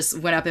hill just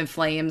went up in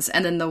flames,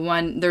 and then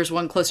there's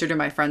one closer to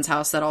my friend's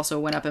house that also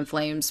went up in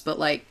flames. But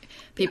like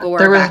people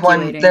were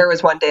evacuating. There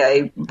was one day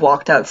I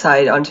walked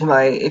outside onto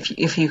my,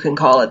 if you can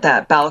call it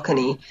that,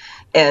 balcony.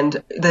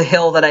 And the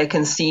hill that I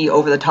can see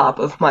over the top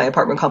of my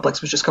apartment complex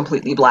was just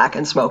completely black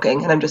and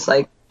smoking. And I'm just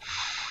like...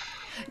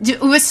 It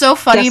was so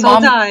funny,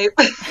 Mom.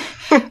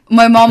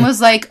 My mom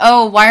was like,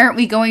 oh, why aren't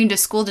we going to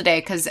school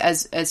today? Because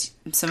as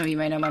some of you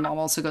may know, my mom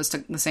also goes to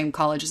the same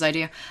college as I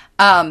do.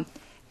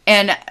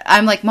 And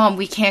I'm like, Mom,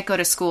 we can't go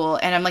to school.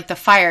 And I'm like, the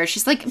fire.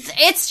 She's like,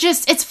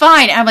 it's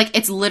fine. And I'm like,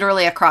 it's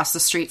literally across the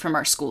street from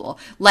our school.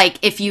 Like,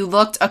 if you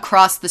looked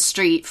across the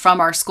street from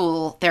our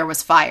school, there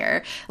was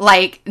fire.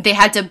 Like, they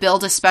had to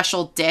build a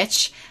special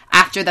ditch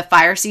after the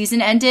fire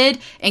season ended,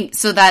 and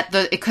so that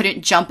it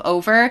couldn't jump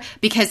over,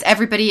 because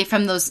everybody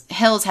from those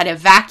hills had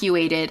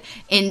evacuated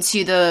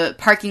into the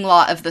parking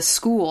lot of the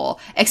school,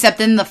 except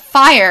then the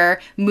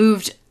fire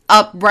moved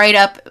right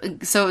up,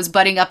 so it was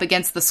butting up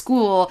against the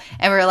school,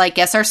 and we were like,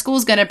 guess our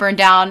school's gonna burn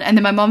down. And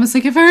then my mom was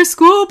like, if our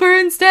school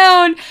burns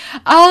down,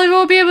 I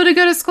won't be able to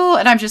go to school.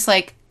 And I'm just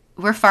like,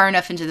 we're far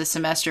enough into the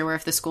semester where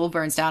if the school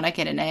burns down, I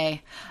get an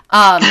A.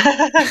 That's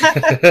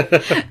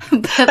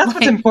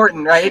what's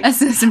important, right?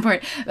 That's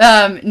important.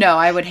 No,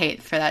 I would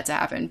hate for that to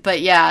happen. But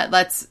yeah,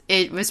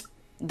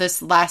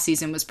 this last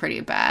season was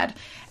pretty bad.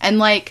 And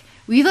like,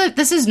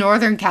 this is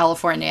Northern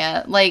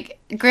California. Like,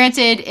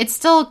 granted, it's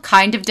still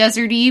kind of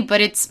deserty,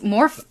 but it's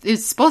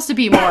supposed to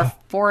be more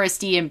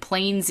foresty and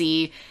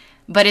plainsy,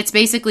 but it's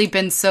basically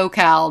been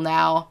SoCal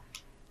now.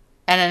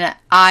 And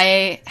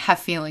I have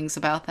feelings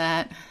about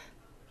that.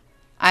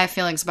 I have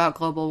feelings about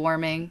global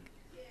warming,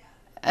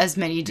 as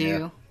many do.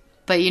 Yeah.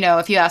 But,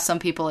 if you ask some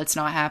people, it's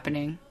not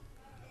happening.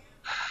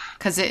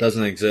 Because it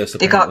doesn't exist.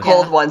 It got apparently.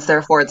 cold once,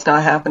 therefore it's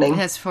not happening.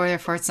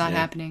 therefore it's not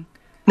happening.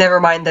 Never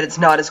mind that it's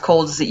not as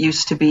cold as it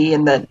used to be,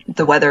 and that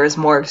the weather is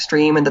more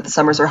extreme, and that the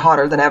summers are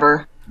hotter than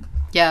ever.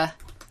 Yeah.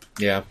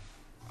 Yeah.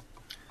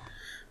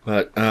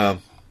 But,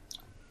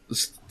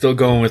 still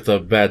going with a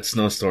bad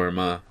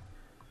snowstorm,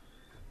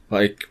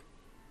 like,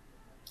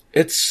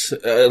 it's,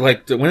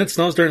 like, when it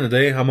snows during the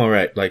day, I'm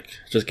alright. Like,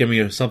 just give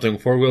me something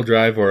 4-wheel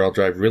drive, or I'll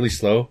drive really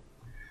slow,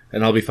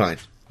 and I'll be fine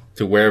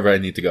to wherever I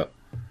need to go.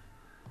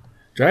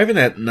 Driving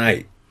at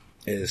night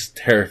is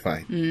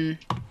terrifying.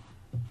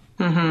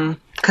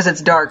 Because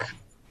it's dark,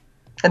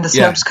 and the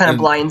snow just kind of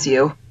blinds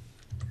you.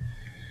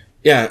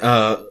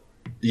 Yeah,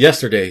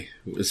 yesterday,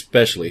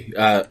 especially,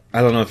 I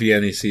don't know if you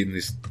any seen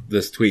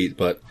this tweet,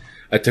 but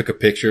I took a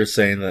picture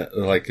saying that,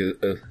 like,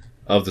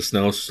 of the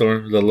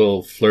snowstorm, the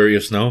little flurry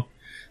of snow,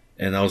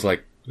 and I was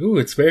like, ooh,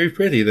 it's very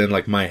pretty. Then,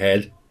 like, my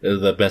head,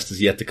 the best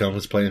is yet to come,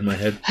 was playing in my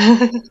head.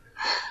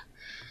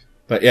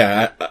 But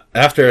yeah,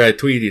 after I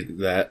tweeted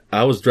that,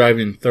 I was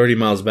driving 30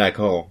 miles back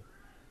home,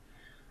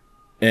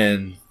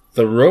 and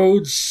the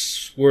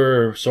roads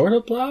were sort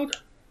of plowed,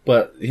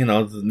 but, you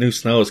know, the new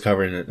snow is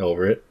covering it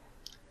over it,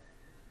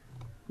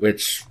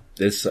 which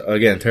is,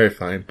 again,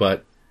 terrifying.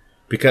 But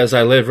because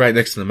I live right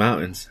next to the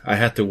mountains, I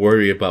have to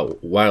worry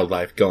about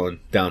wildlife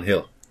going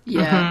downhill.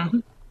 Yeah.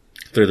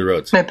 Through the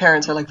roads. My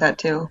parents are like that,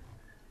 too.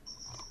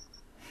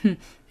 And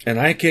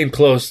I came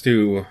close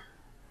to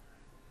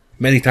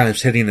many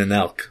times hitting an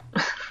elk.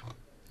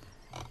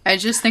 I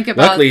just think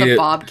about Luckily, the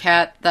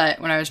bobcat that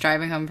when I was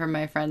driving home from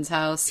my friend's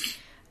house,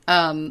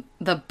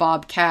 the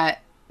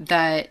bobcat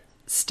that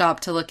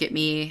stopped to look at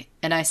me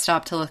and I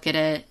stopped to look at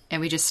it and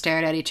we just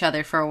stared at each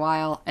other for a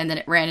while and then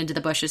it ran into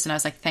the bushes and I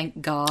was like,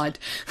 thank God.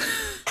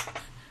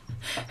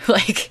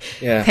 Like,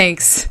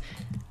 thanks.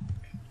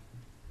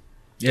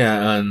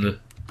 Yeah,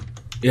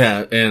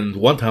 and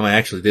one time I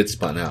actually did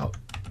spun out,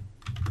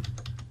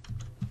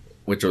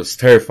 which was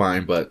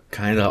terrifying, but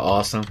kind of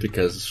awesome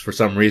because for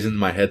some reason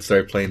my head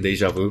started playing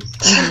Deja Vu.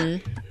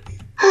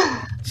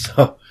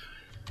 So,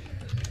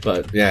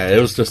 but yeah, it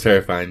was just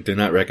terrifying. Do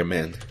not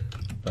recommend.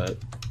 But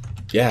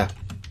yeah,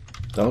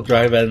 don't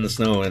drive out in the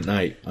snow at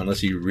night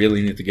unless you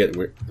really need to get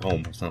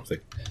home or something.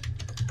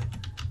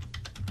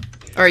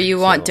 Or you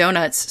want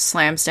donuts,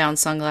 slams down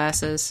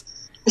sunglasses.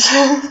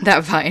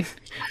 That fine.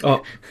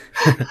 Oh,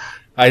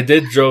 I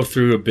did drove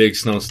through a big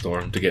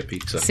snowstorm to get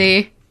pizza.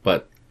 See?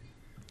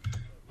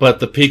 But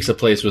the pizza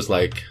place was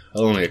like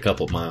only a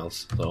couple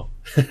miles, so.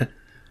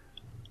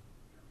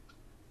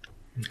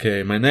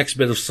 Okay, my next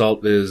bit of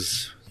salt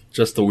is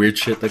just the weird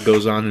shit that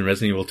goes on in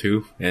Resident Evil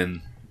 2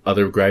 and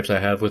other gripes I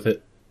have with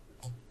it.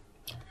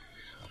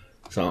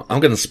 So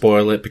I'm gonna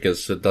spoil it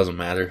because it doesn't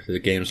matter. The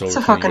game's over. It's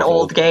a fucking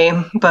old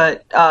game,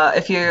 but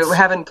if you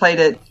haven't played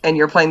it and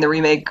you're playing the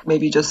remake,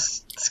 maybe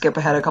just skip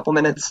ahead a couple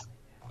minutes.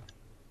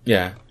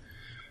 Yeah.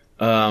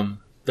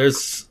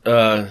 There's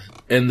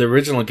in the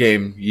original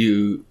game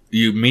you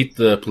meet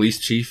the police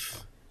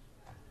chief,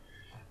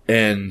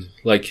 and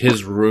like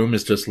his room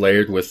is just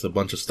layered with a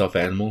bunch of stuffed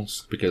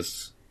animals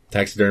because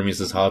taxidermy is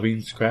his hobby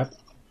and crap.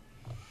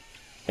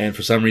 And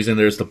for some reason,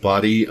 there's the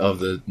body of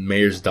the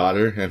mayor's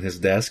daughter and his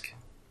desk.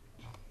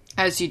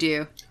 As you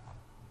do.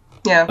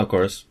 Yeah. Of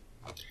course.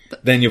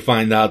 Then you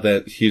find out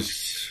that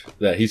he's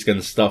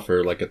gonna stuff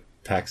her like a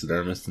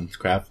taxidermist and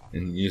crap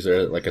and use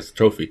her like as a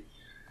trophy.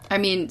 I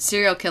mean,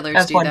 serial killers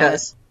As do one that.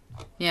 does.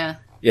 Yeah.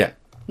 Yeah.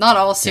 Not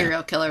all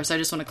serial killers. I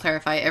just want to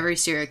clarify. Every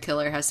serial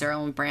killer has their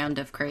own brand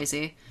of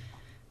crazy.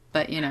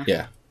 But, you know.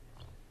 Yeah.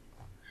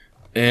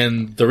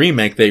 And the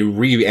remake, they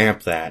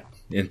reamp that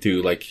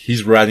into, like,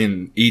 he's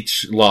writing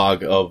each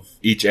log of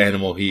each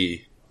animal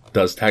he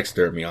does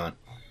taxidermy on.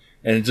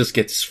 And it just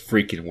gets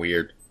freaking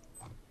weird.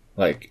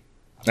 Like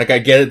I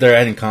get it, they're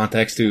adding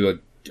context to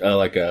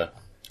a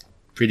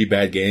pretty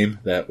bad game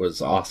that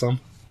was awesome.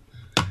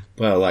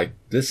 But, like,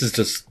 this is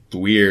just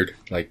weird.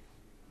 Like,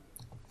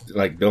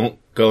 don't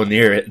go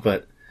near it,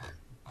 but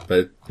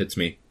it's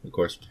me, of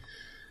course.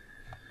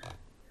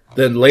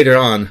 Then later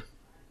on,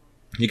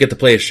 you get to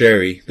play as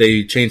Sherry.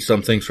 They changed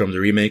some things from the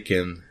remake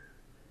and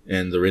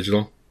the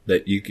original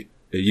that you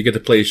get to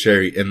play as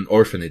Sherry in an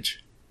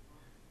orphanage.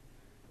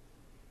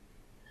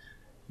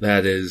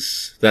 That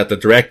the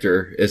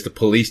director is the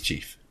police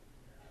chief.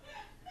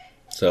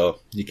 So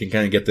you can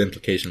kind of get the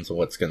implications of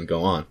what's going to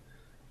go on.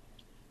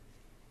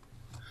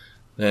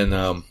 Then,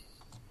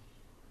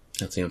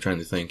 let's see, I'm trying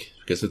to think,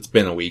 because it's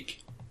been a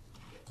week.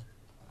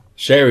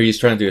 Sherry's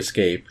trying to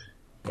escape,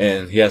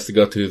 and he has to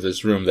go to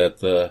this room that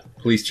the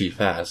police chief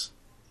has.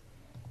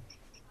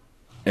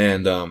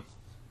 And,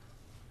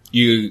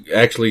 you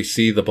actually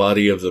see the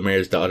body of the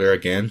mayor's daughter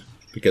again,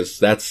 because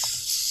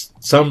that's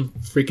some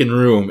freaking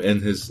room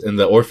in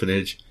the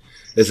orphanage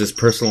is his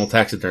personal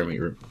taxidermy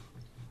room.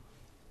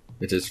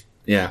 Which is,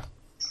 yeah.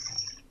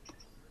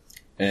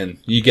 And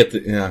you get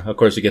of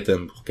course you get the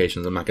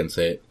implications. I'm not gonna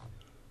say it.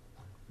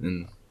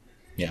 And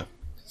yeah,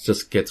 it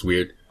just gets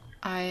weird.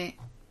 I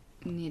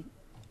need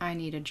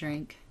a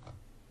drink.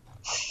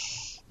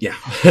 Yeah.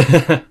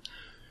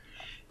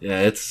 Yeah,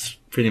 it's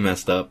pretty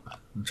messed up.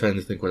 I'm trying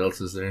to think what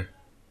else is there.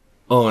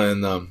 Oh,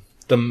 and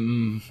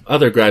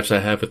other gripes I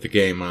have with the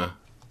game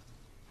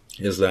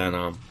is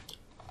that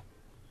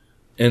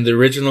in the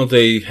original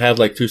they have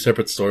like two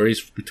separate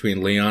stories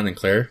between Leon and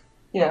Claire.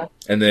 Yeah.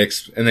 And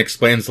it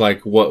explains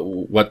like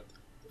what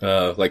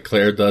like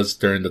Claire does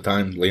during the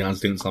time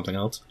Leon's doing something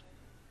else.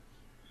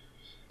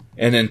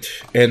 And then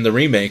in the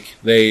remake,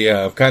 they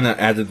kind of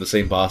added the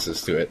same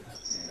bosses to it,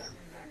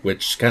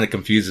 which kind of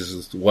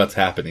confuses what's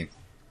happening.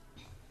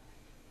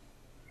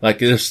 Like,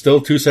 there's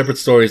still two separate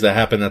stories that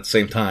happen at the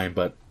same time,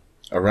 but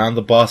around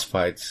the boss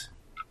fights,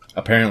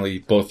 apparently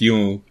both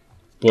Leon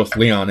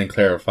and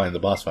Claire are fighting the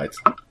boss fights.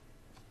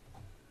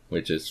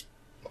 Which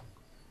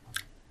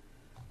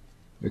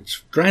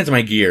grinds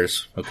my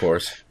gears, of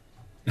course.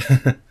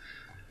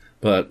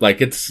 But,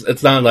 like,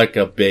 it's not like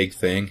a big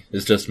thing.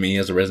 It's just me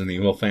as a Resident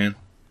Evil fan.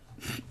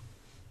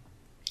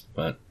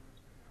 But,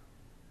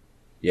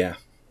 yeah.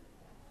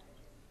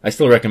 I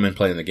still recommend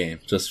playing the game.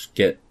 Just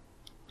get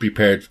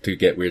prepared to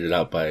get weirded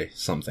out by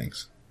some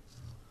things.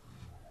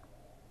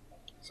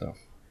 So.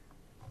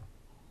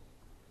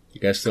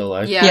 You guys still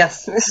alive? Yeah.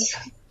 Yes.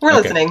 We're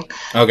listening.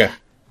 Okay.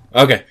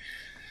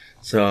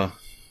 So,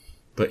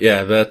 but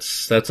yeah,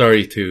 that's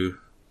RE2.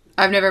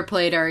 I've never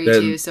played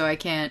RE2, so I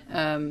can't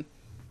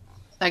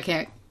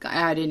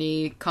add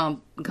any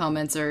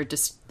comments or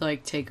just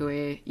like take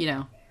away,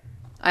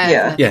 I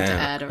have nothing to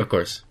add. Of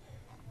course.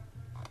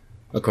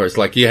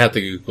 Like you have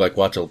to like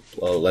watch a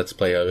let's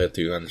play of it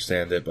to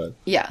understand it, but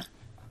yeah.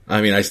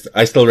 I mean,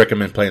 I still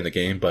recommend playing the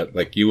game, but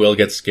like you will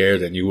get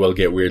scared and you will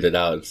get weirded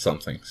out at some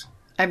things.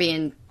 I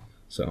mean,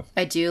 so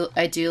I do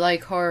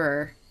like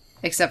horror,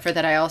 except for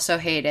that I also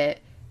hate it,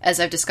 as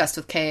I've discussed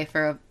with Kay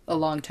for a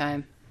long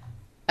time.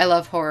 I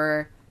love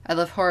horror. I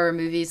love horror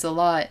movies a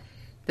lot,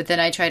 but then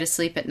I try to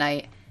sleep at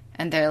night,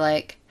 and they're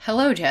like,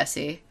 "Hello,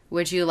 Jesse.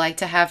 Would you like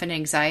to have an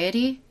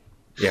anxiety?"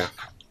 Yeah,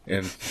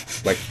 and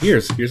like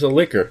here's a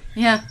liquor.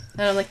 Yeah,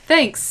 and I'm like,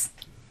 thanks.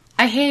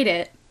 I hate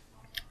it.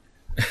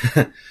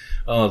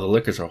 Oh, the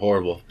liquors are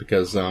horrible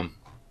because in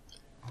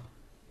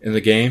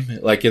the game,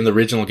 like in the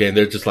original game,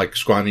 they're just like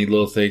scrawny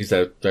little things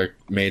that are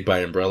made by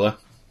Umbrella,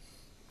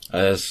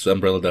 as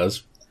Umbrella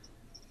does.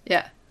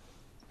 Yeah.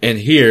 And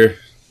here,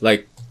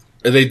 like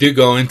they do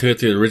go into it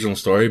through the original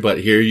story, but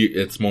here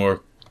it's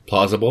more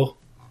plausible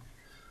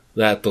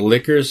that the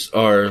liquors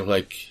are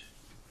like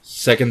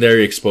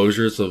secondary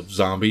exposures of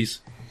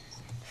zombies.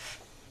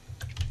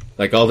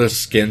 Like all their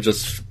skin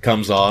just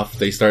comes off.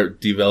 They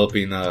start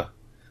developing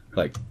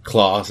like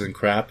claws and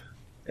crap,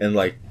 and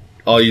like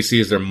all you see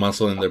is their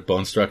muscle and their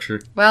bone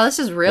structure. Well, this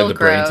is real and the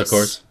gross. brains, of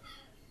course.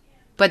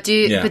 But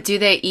do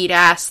they eat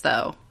ass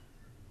though?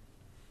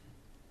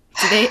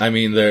 Do they? I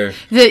mean,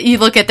 You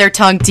look at their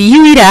tongue. Do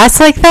you eat ass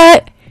like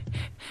that?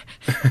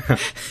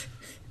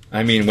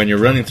 I mean, when you're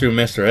running through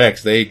Mr.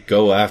 X, they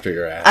go after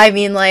your ass. I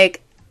mean,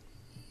 like,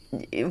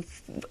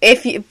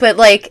 if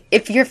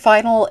you're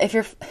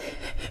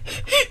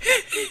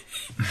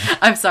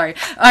I'm sorry.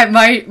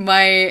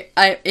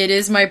 It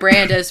is my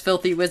brand as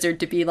Filthy Wizard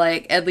to be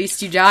like, at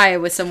least you die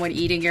with someone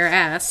eating your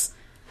ass.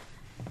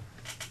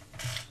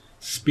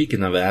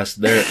 Speaking of ass,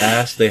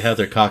 they have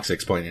their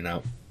coccyx pointing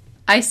out.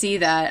 I see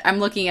that. I'm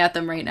looking at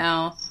them right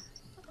now.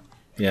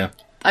 Yeah.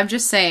 I'm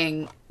just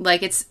saying,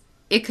 like,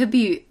 you could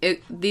be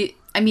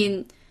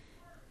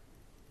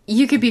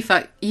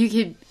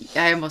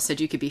I almost said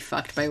you could be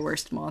fucked by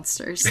worst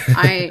monsters.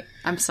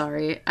 I'm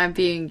sorry. I'm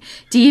being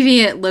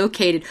deviant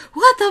located.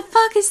 What the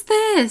fuck is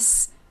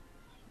this?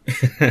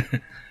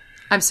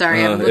 I'm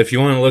sorry. If you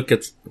want to look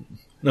at...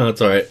 No,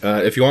 it's alright.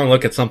 If you want to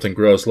look at something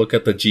gross, look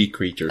at the G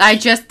creatures.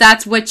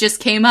 That's what just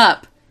came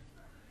up.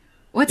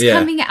 What's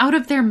coming out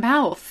of their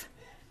mouth?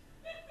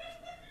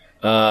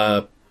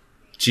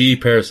 G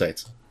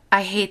parasites.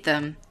 I hate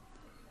them.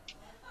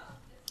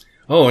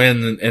 Oh,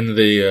 and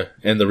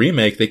the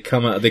remake, they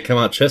come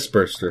out chest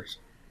bursters.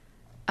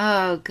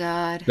 Oh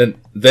God. Then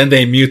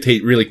they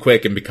mutate really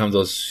quick and become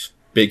those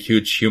big,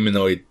 huge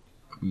humanoid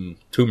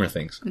tumor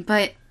things.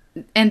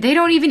 And they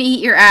don't even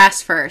eat your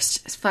ass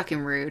first. It's fucking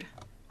rude.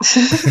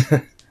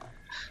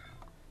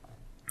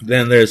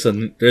 Then there's a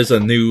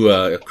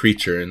new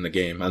creature in the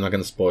game. I'm not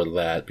going to spoil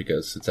that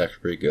because it's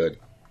actually pretty good.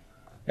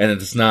 And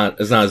it's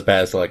not as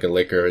bad as like a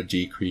lick or a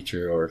G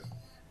creature or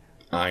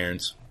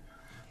irons.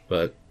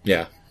 But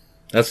yeah,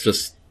 that's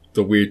just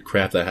the weird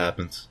crap that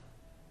happens.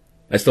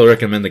 I still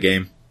recommend the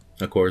game,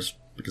 of course,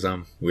 because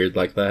I'm weird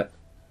like that.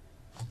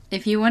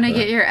 If you want to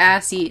get your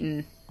ass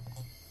eaten,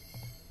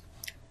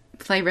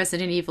 play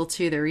Resident Evil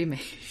 2, the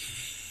remake.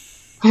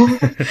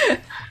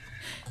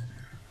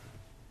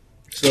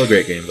 Still a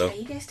great game, though. Are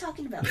you guys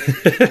talking about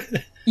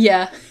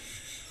Yeah.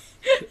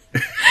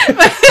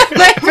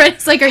 my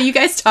friend's like, are you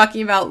guys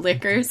talking about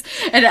liquors?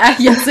 And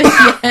yes,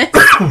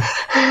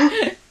 yes.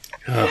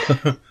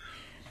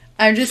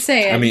 I'm just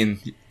saying. I mean...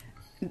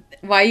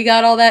 Why you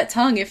got all that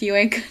tongue if you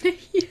ain't gonna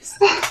use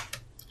it?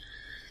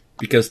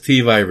 Because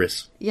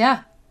T-virus.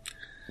 Yeah.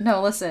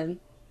 No, listen.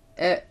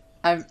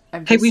 I'm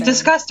just Hey, we saying.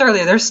 discussed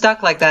earlier, they're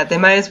stuck like that. They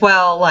might as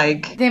well,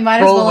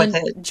 roll with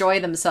it. Enjoy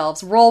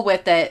themselves. Roll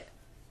with it.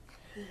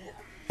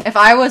 If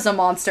I was a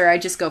monster,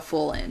 I'd just go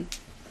full in.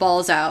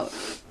 balls out.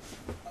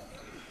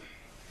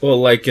 Well,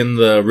 like in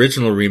the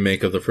original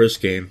remake of the first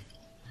game,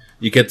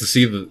 you kind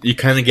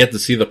of get to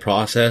see the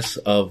process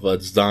of a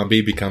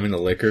zombie becoming a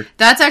licker.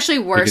 That's actually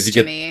worse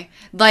to me.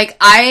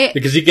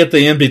 Because you get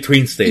the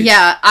in-between stage.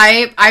 Yeah,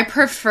 I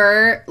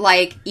prefer,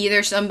 like,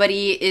 either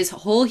somebody is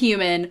whole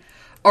human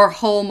or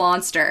whole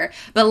monster.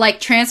 But, like,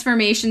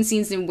 transformation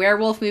scenes in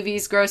werewolf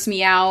movies gross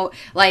me out.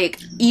 Like,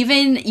 you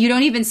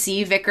don't even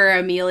see Vicar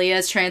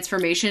Amelia's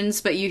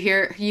transformations, but you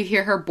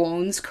hear her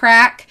bones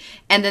crack,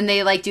 and then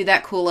they, like, do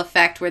that cool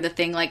effect where the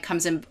thing, like,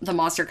 the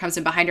monster comes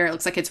in behind her, it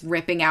looks like it's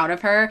ripping out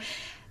of her.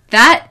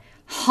 That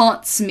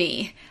haunts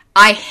me.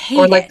 I hate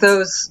it. Or, like,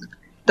 those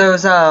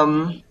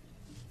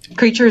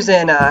creatures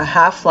in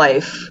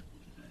Half-Life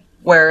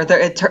where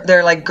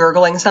they're like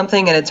gurgling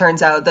something and it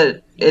turns out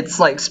that it's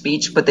like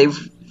speech, but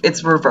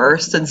it's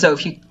reversed, and so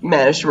if you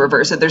manage to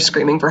reverse it, they're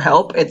screaming for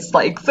help. It's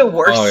like the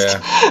worst. Oh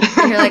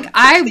yeah. You're like,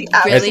 I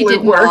really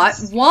did not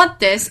want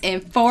this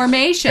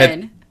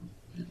information.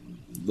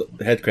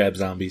 Head crab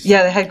zombies.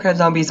 Yeah, the head crab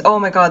zombies. Oh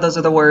my god, those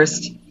are the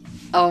worst.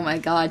 Oh my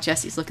god,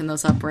 Jesse's looking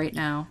those up right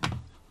now.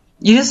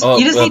 You just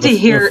need to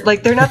hear,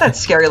 like, they're not that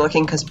scary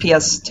looking because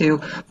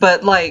PS2,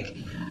 but like,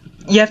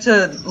 you have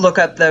to look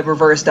up the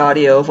reversed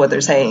audio of what they're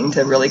saying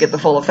to really get the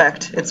full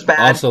effect. It's bad.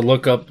 Also,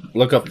 look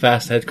up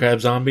fast head crab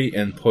zombie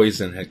and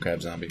poison head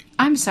crab zombie.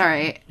 I'm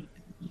sorry.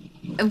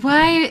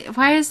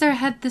 Why is their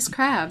head this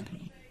crab?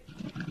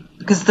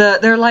 Because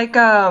they're like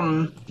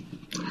the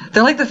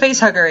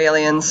facehugger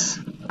aliens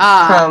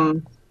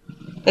from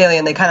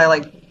Alien. They kind of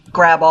like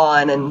grab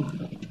on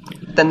and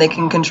then they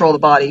can control the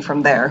body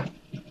from there.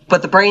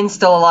 But the brain's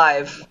still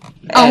alive.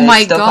 And Oh my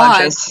it's still god!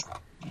 Conscious.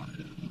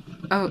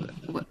 Oh.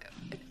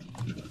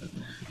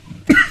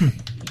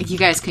 You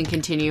guys can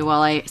continue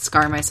while I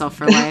scar myself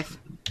for life.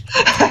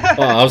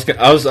 Well, I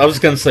was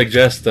gonna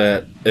suggest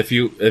that if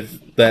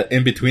that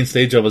in between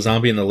stage of a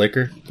zombie and a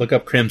licker, look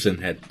up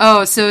Crimson Head.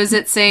 Oh, so is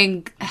it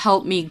saying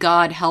 "Help me,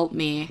 God, help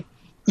me"?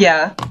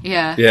 Yeah.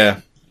 Yeah.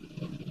 Yeah.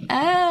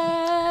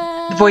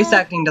 The voice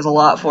acting does a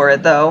lot for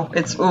it, though.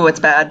 It's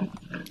bad.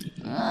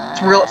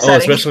 It's real upsetting. Oh,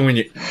 especially when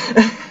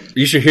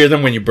you should hear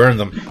them when you burn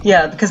them.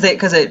 Yeah, because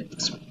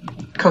it's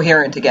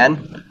coherent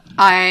again.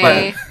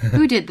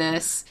 Who did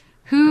this?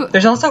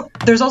 There's also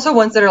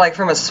ones that are like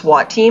from a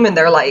SWAT team, and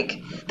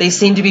they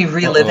seem to be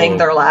reliving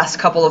their last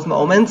couple of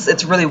moments.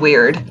 It's really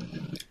weird.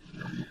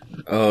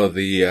 Oh,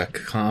 the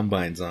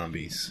Combine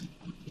zombies.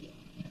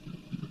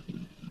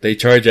 They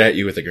charge at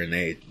you with a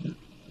grenade.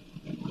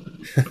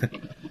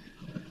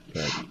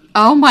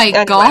 Oh my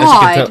Anyway,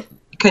 god!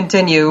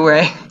 Continue,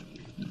 Ray.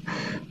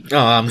 Oh,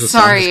 I'm just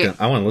sorry.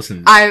 I want to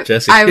listen to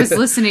Jesse. I was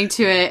listening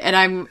to it,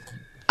 and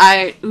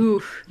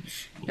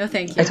no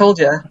thank you. I told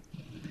you.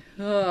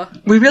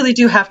 We really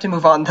do have to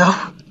move on, though.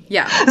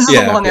 Yeah. This is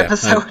a long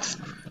episode.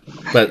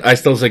 But I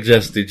still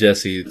suggest to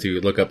Jesse to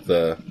look up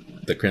the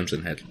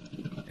Crimson Head.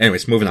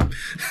 Anyways, moving on.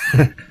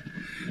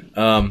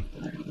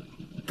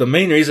 The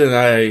main reason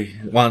I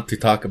want to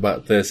talk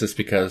about this is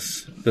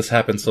because this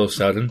happened so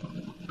sudden.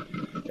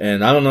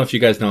 And I don't know if you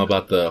guys know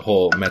about the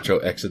whole Metro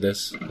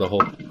Exodus, the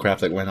whole crap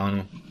that went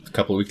on a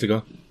couple of weeks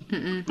ago.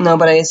 Mm-mm. No,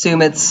 but I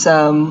assume it's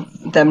them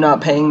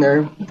not paying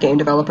their game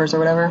developers or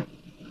whatever.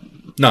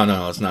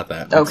 No, it's not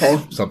that. Okay.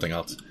 It's something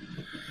else.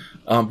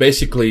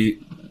 Basically,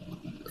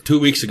 2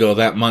 weeks ago,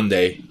 that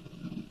Monday,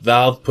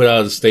 Valve put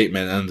out a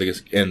statement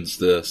in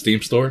the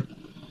Steam store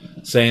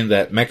saying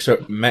that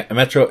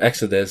Metro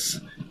Exodus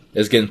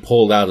is getting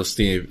pulled out of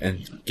Steam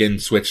and getting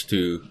switched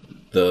to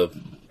the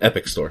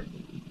Epic Store.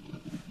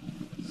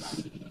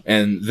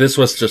 And this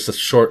was just a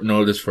short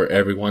notice for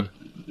everyone.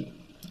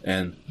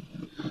 And,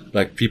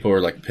 like, people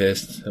were, like,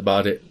 pissed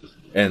about it.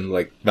 And,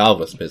 like, Valve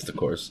was pissed, of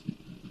course.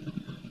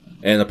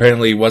 And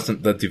apparently it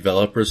wasn't the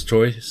developer's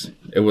choice.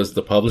 It was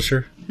the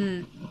publisher.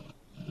 Then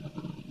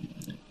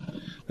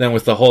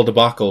with the whole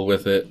debacle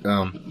with it,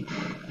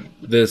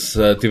 this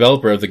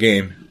developer of the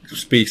game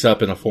speaks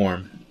up in a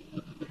forum.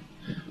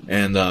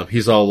 And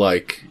he's all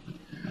like,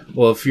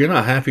 well, if you're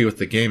not happy with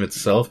the game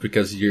itself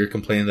because you're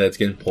complaining that it's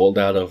getting pulled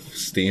out of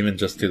Steam and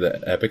just to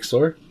the Epic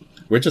Store,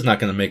 we're just not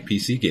going to make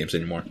PC games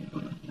anymore.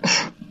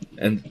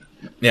 And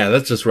yeah,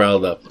 that's just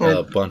riled up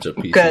a bunch of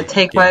PC I'm going to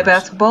take my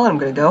basketball and I'm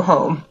going to go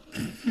home.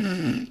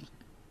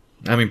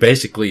 I mean,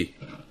 basically.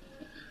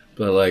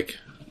 But like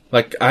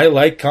I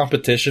like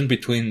competition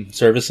between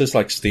services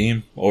like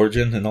Steam,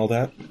 Origin, and all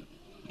that.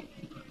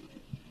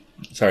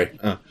 Sorry.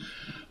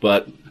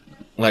 But,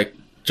 like,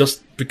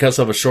 just because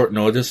of a short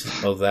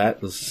notice of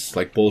that is,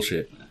 like,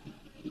 bullshit.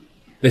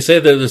 They say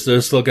that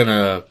they're still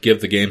gonna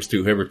give the games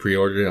to whoever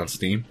pre-ordered it on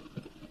Steam.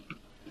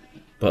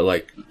 But,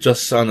 like,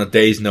 just on a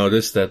day's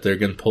notice that they're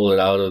gonna pull it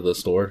out of the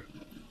store.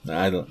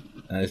 I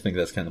think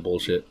that's kind of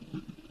bullshit.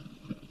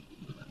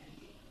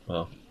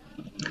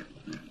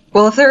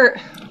 Well,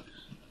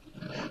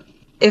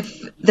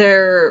 if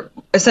they're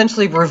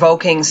essentially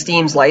revoking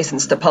Steam's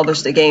license to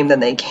publish the game, then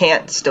they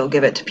can't still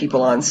give it to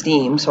people on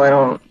Steam. So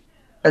are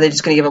they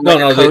just going to give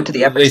a code to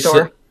the Epic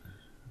Store?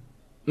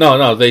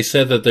 No, they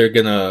said that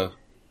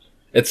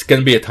it's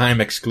going to be a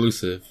time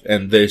exclusive,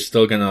 and they're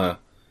still going to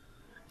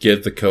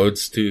give the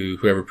codes to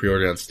whoever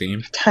pre-ordered on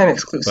Steam. Time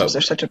exclusives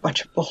are such a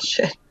bunch of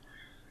bullshit.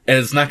 And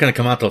it's not going to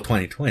come out till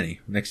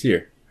 2020, next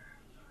year.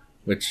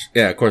 Which,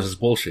 yeah, of course, is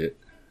bullshit.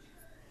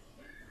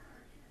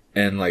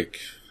 And, like...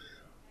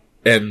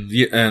 And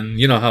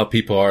you know how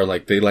people are,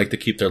 like, they like to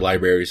keep their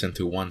libraries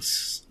into one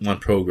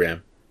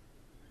program.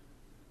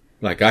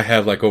 Like, I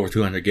have, like, over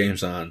 200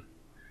 games on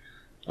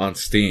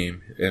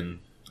Steam, and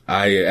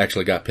I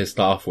actually got pissed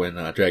off when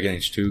Dragon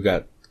Age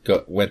 2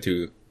 went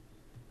to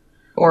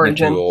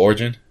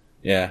Origin.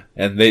 Yeah,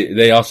 and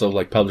they also,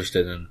 like, published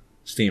it in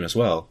Steam as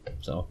well,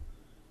 so...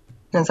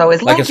 And it's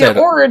always, like your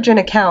Origin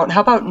account.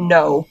 How about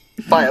no,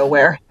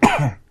 BioWare?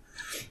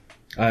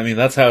 I mean,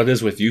 that's how it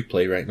is with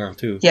Uplay right now,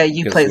 too. Yeah,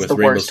 Uplay is the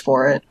worst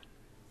for it.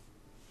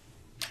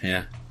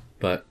 Yeah,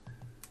 but...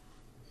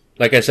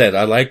 Like I said,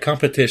 I like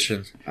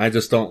competition. I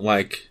just don't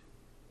like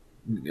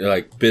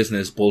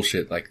business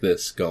bullshit like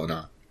this going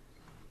on.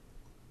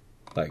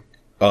 Like,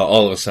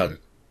 all of a sudden.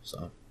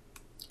 So...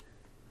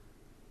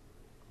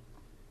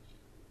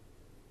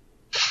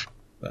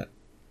 But...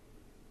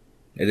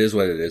 It is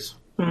what it is.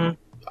 Mm-hmm.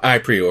 I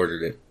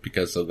pre-ordered it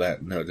because of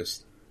that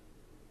notice.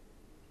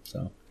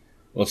 So,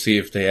 we'll see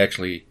if they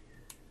actually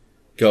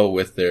go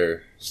with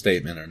their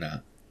statement or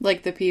not.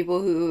 Like the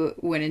people who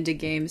went into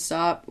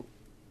GameStop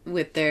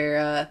with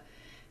their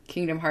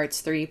Kingdom Hearts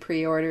 3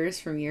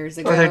 pre-orders from years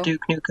ago. Or their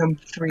Duke Nukem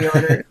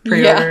pre-orders.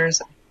 Yeah.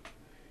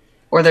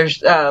 Or their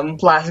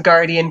Last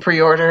Guardian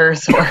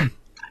pre-orders. Or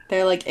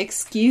they're like,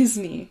 excuse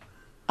me,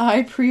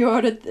 I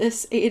pre-ordered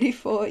this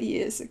 84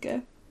 years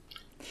ago.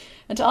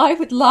 And I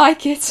would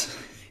like it.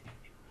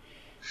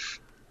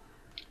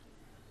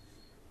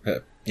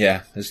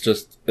 Yeah,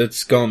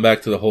 it's going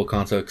back to the whole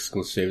console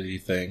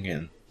exclusivity thing,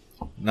 and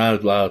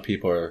not a lot of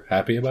people are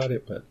happy about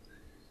it, but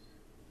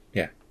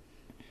yeah.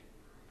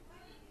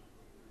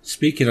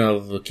 Speaking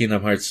of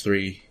Kingdom Hearts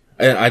 3,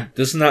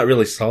 this is not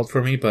really solved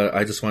for me, but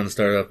I just want to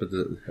start up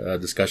a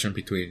discussion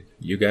between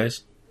you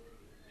guys.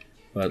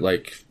 But,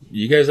 like,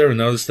 you guys ever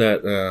notice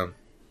that,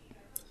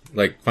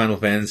 like, Final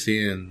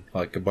Fantasy and,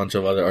 like, a bunch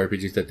of other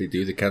RPGs that they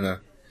do, they kind of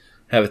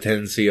have a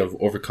tendency of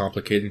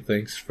overcomplicating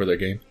things for their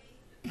game?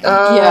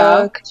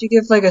 Yeah. Could you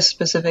give, like, a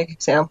specific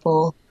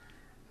example?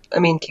 I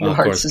mean, Kingdom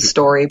Hearts'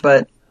 story,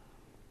 but...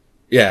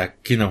 Yeah,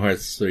 Kingdom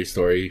Hearts 3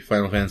 story.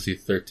 Final Fantasy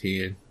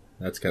 13.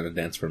 That's kind of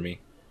dense for me.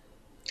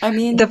 I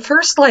mean... The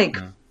first,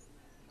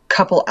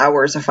 couple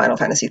hours of Final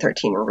Fantasy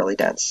 13 were really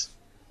dense.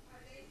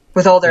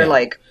 With all their,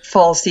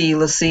 falsy,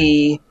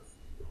 lassie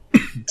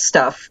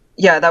stuff.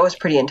 Yeah, that was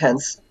pretty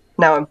intense.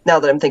 Now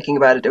that I'm thinking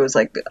about it, it was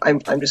like,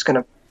 I'm just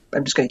gonna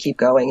keep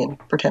going and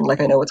pretend like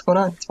I know what's going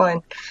on. It's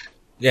fine.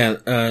 Yeah,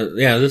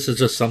 this is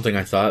just something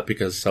I thought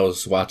because I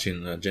was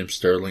watching Jim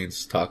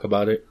Sterling's talk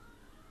about it.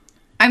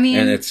 I mean...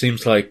 And it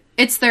seems like...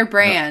 It's their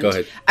brand. No, go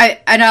ahead.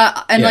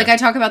 I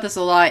talk about this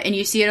a lot, and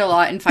you see it a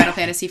lot in Final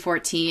Fantasy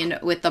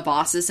XIV with the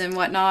bosses and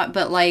whatnot,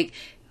 but, like,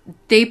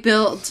 they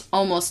built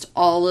almost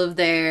all of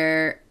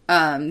their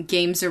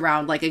games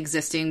around, like,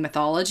 existing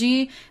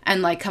mythology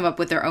and, like, come up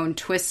with their own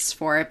twists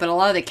for it, but a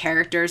lot of the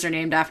characters are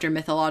named after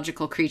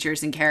mythological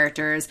creatures and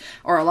characters,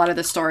 or a lot of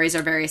the stories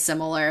are very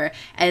similar,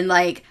 and,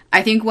 like,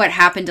 I think what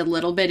happened a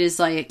little bit is,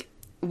 like,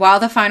 while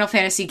the Final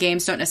Fantasy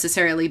games don't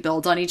necessarily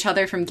build on each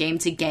other from game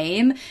to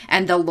game,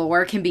 and the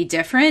lore can be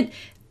different,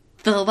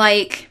 the,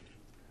 like...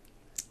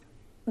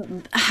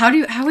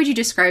 How would you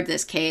describe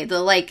this, Kay?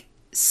 The, like,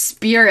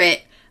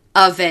 spirit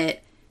of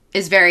it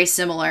is very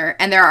similar,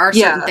 and there are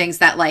certain things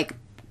that, like,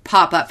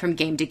 pop up from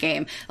game to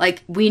game.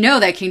 Like, we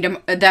know that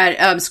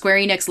Square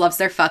Enix loves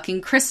their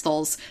fucking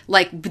crystals.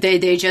 Like,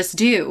 they just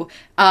do.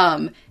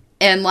 And,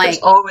 like... There's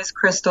always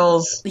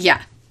crystals.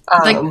 Yeah.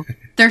 Like,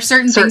 there are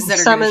certain things that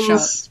are going to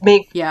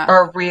show up.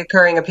 Are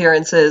reoccurring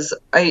appearances.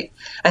 I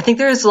think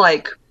there's,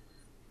 like,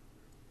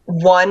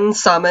 one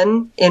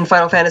summon in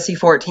Final Fantasy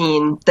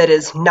XIV that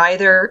is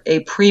neither a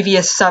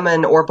previous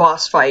summon or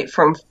boss fight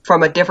from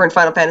a different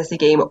Final Fantasy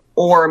game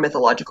or a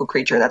mythological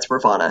creature, and that's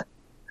Ravana.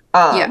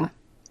 I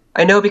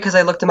know because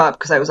I looked him up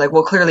because I was like,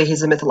 well, clearly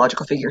he's a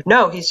mythological figure.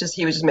 No, he was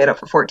just made up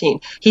for 14.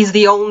 He's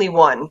the only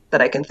one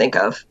that I can think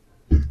of.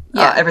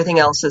 Yeah. Everything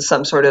else is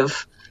some sort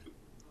of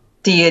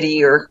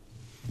deity or,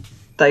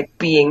 like,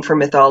 being from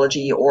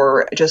mythology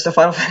or just a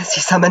Final Fantasy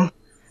summon.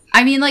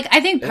 I mean, like, I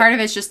think part of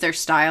it's just their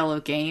style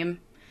of game.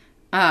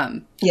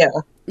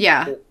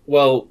 Yeah.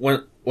 Well,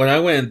 when I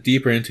went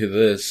deeper into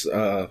this,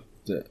 I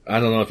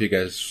don't know if you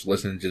guys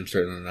listen to Jim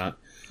Sterling or not.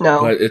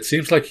 No. But it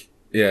seems like,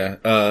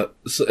 so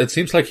it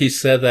seems like he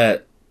said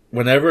that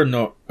whenever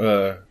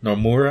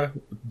Nomura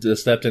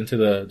stepped into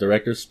the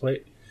director's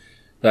plate,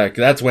 like,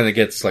 that's when it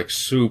gets, like,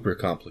 super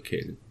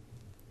complicated.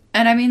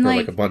 And I mean,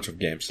 like a bunch of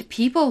games.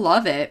 People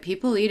love it.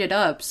 People eat it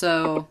up,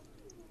 so...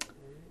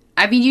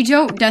 I mean, you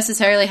don't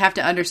necessarily have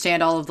to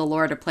understand all of the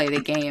lore to play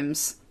the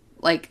games.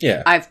 Like,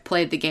 I've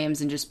played the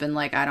games and just been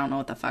like, I don't know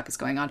what the fuck is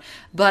going on.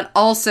 But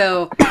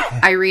also,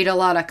 I read a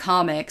lot of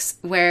comics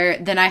where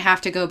then I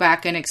have to go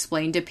back and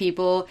explain to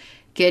people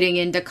getting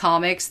into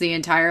comics the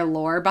entire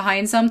lore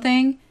behind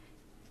something.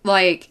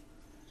 Like,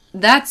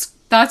 that's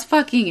that's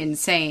fucking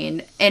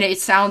insane. And it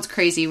sounds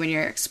crazy when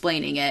you're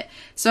explaining it.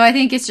 So I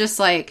think it's just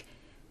like,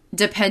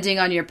 depending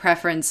on your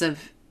preference of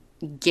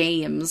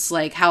games,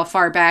 like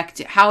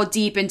how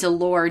deep into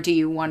lore do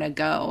you want to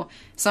go?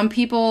 Some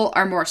people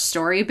are more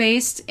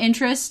story-based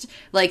interest,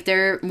 like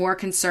they're more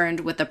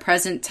concerned with the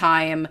present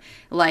time,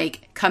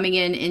 like coming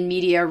in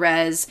media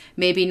res,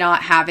 maybe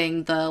not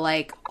having the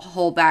like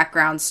whole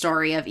background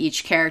story of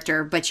each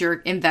character, but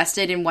you're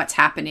invested in what's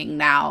happening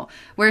now.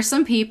 Where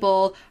some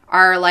people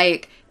are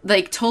like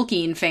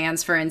Tolkien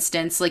fans, for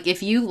instance, like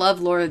if you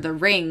love Lord of the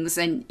Rings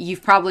and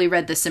you've probably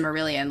read the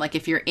Silmarillion, like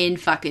if you're in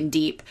fucking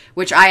deep,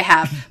 which I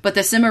have, but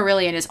the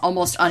Silmarillion is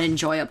almost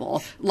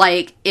unenjoyable.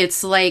 Like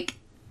it's like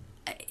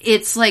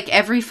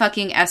every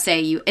fucking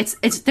essay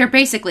they're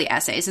basically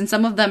essays, and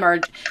some of them are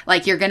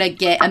like you're gonna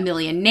get a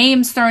million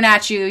names thrown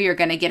at you, you're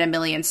gonna get a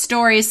million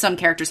stories, some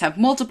characters have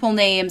multiple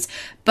names,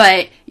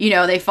 but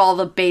they follow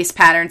the base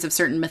patterns of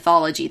certain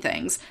mythology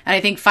things. And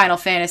I think Final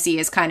Fantasy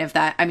is kind of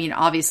that. I mean,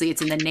 obviously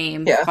it's in the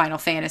name, Final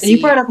Fantasy.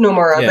 You brought up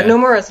Nomura, but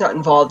Nomura's not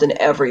involved in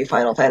every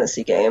Final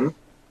Fantasy game.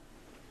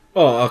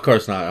 Oh, of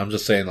course not. I'm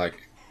just saying, like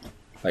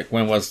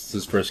when was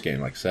his first game?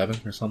 Like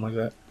 7 or something like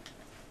that?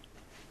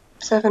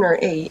 7 or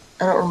 8,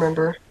 I don't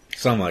remember.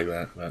 Something like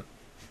that, but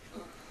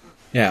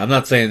yeah, I'm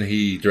not saying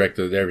he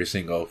directed every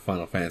single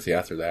Final Fantasy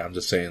after that. I'm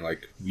just saying,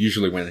 like,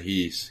 usually when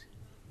is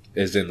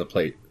in the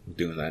plate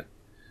doing that.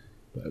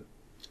 But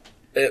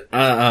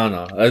I don't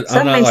know.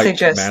 I'm not like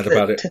mad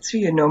about it.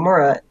 Tetsuya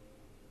Nomura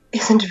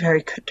isn't a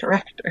very good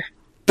director.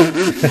 Or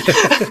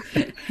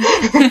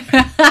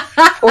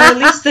at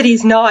least that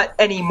he's not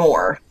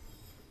anymore.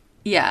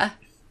 Yeah.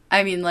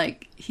 I mean,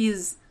 like,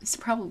 he's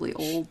probably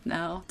old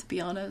now, to be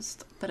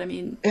honest. But I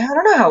mean... Yeah, I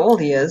don't know how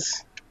old he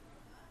is.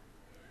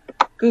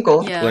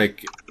 Google. Yeah.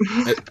 Like,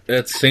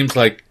 it seems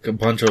like a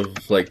bunch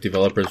of, like,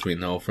 developers we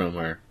know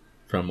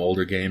from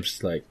older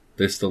games, like,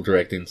 they're still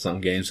directing some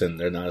games and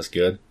they're not as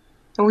good.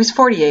 Oh, he's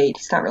 48.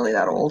 He's not really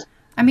that old.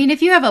 I mean,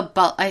 if you have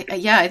I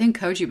think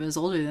Kojima is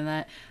older than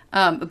that.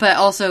 But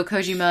also,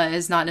 Kojima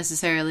is not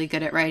necessarily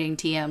good at writing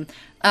TM.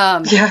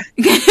 Yeah.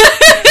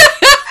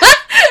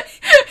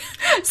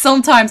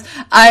 Sometimes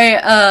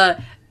I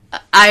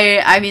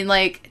mean,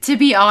 like, to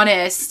be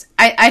honest,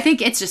 I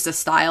think it's just a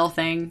style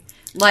thing.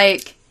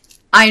 Like,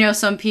 I know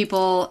some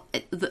people,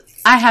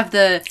 I have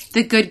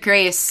the good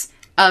grace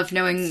of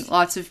knowing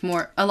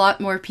a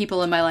lot more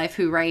people in my life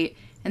who write,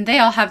 and they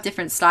all have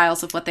different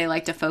styles of what they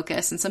like to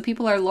focus, and some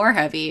people are lore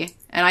heavy,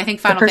 and I think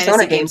Final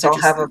Fantasy games all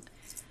have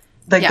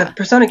the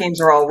Persona games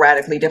are all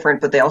radically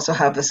different, but they also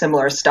have a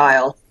similar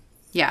style.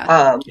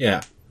 Yeah.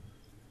 Yeah.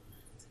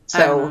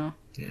 So...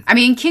 I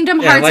mean, Kingdom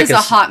Hearts is a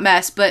hot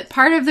mess, but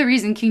part of the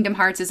reason Kingdom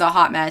Hearts is a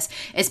hot mess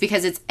is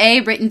because it's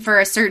written for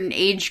a certain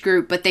age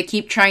group, but they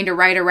keep trying to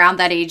write around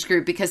that age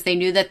group because they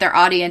knew that their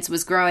audience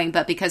was growing,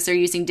 but because they're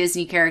using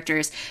Disney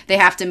characters, they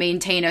have to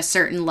maintain a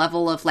certain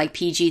level of, like,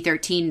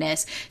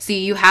 PG-13-ness. So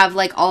you have,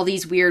 like, all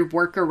these weird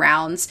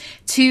workarounds.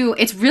 2,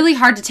 it's really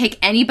hard to take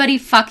anybody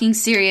fucking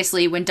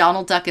seriously when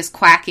Donald Duck is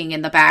quacking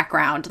in the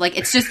background. Like,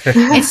 it's just,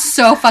 it's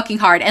so fucking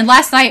hard. And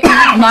last night,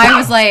 Mai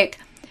was like,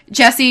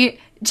 Jesse,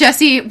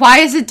 why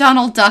is it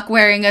Donald Duck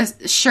wearing a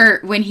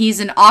shirt when he's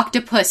an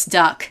octopus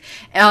duck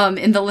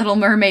in the Little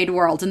Mermaid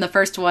world in the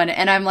first one?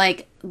 And I'm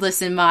like,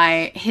 listen,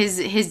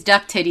 his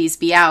duck titties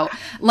be out.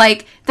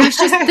 Like,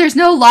 there's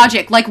no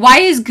logic. Like, why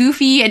is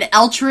Goofy an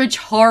eldritch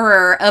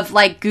horror of,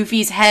 like,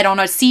 Goofy's head on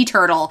a sea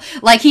turtle?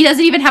 Like, he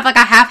doesn't even have, like, a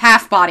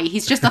half body.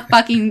 He's just a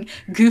fucking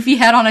Goofy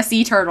head on a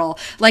sea turtle.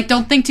 Like,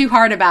 don't think too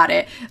hard about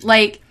it.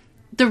 Like...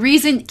 The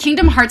reason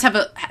Kingdom Hearts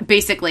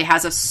basically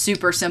has a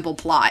super simple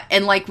plot,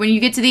 and like when you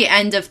get to the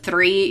end of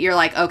 3, you're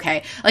like,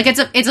 okay, like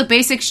it's a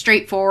basic,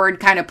 straightforward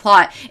kind of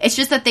plot. It's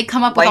just that they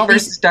come up with all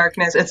versus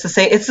darkness. It's the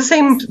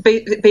same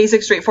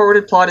basic,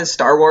 straightforward plot as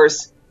Star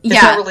Wars. It's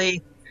not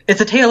really.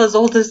 It's a tale as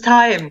old as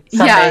time.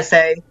 Some may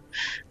say.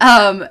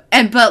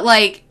 But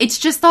like, it's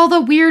just all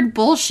the weird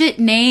bullshit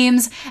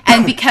names,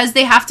 and because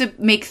they have to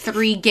make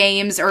 3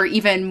 games or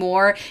even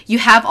more, you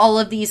have all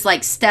of these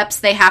like steps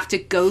they have to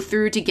go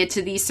through to get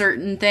to these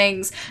certain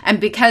things, and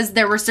because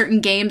there were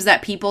certain games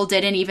that people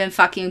didn't even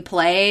fucking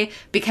play,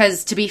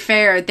 because to be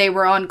fair, they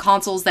were on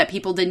consoles that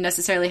people didn't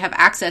necessarily have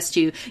access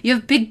to, you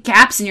have big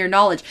gaps in your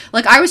knowledge.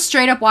 Like, I was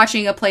straight up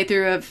watching a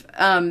playthrough of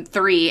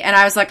 3, and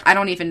I was like, I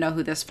don't even know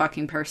who this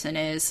fucking person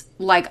is.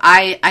 Like,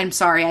 I'm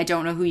sorry, I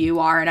don't know who you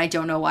are, and I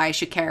don't know why I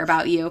should care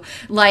about you.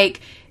 Like,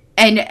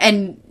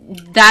 and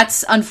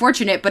that's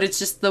unfortunate, but it's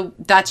just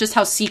that's just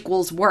how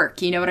sequels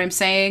work. You know what I'm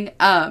saying?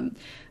 But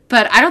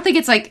I don't think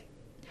it's like,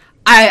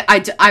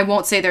 I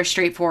won't say they're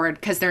straightforward,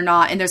 because they're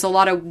not, and there's a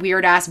lot of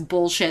weird ass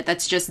bullshit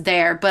that's just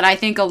there. But I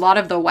think a lot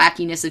of the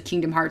wackiness of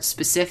Kingdom Hearts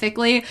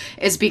specifically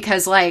is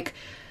because, like,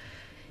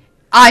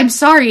 I'm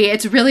sorry,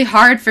 it's really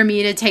hard for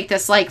me to take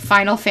this, like,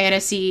 Final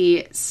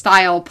Fantasy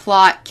style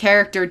plot,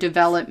 character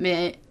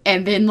development,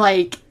 and then,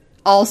 like,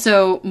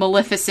 also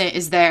Maleficent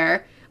is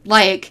there.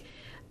 Like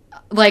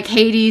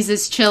Hades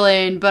is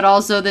chilling, but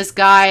also this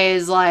guy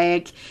is,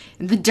 like,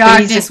 The Hades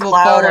darkness and will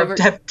fall Cloud over.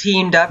 have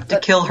teamed up to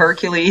kill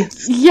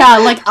Hercules. Yeah,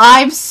 like,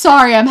 I'm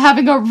sorry, I'm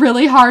having a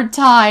really hard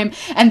time.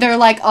 And they're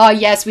like, oh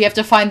yes, we have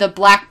to find the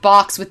black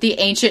box with the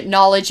ancient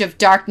knowledge of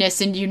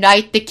darkness and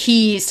unite the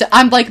keys.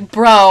 I'm like,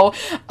 bro,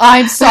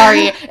 I'm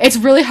sorry. It's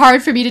really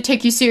hard for me to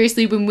take you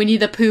seriously when Winnie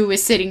the Pooh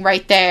is sitting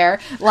right there.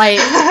 Like,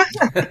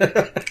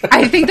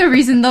 I think the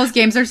reason those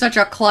games are such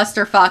a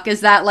clusterfuck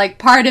is that, like,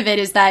 part of it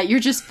is that you're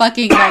just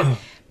fucking, like,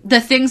 the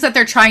things that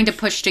they're trying to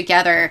push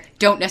together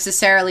don't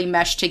necessarily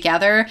mesh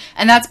together,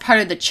 and that's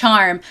part of the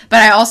charm. But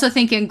I also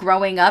think in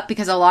growing up,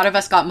 because a lot of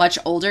us got much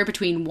older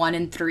between 1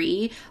 and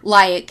 3,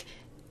 like,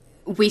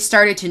 we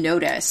started to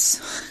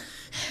notice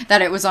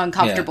that it was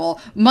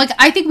uncomfortable. Yeah. Like,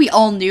 I think we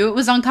all knew it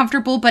was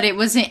uncomfortable, but it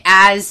wasn't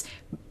as,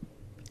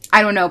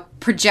 I don't know,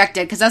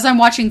 projected. Because as I'm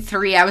watching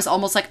 3, I was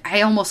almost like,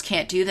 I almost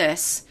can't do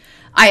this.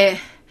 I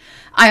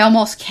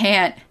almost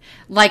can't.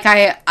 Like,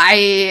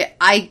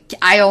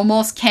 I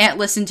almost can't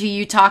listen to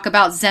you talk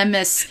about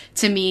Zemus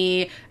to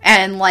me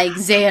and, like,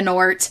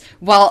 Xehanort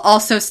while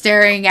also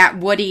staring at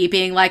Woody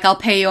being like, I'll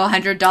pay you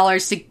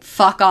 $100 to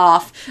fuck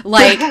off.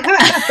 Like,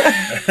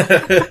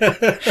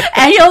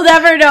 and you'll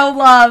never know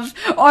love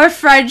or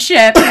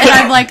friendship. And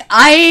I'm like,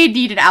 I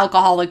need an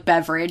alcoholic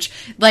beverage.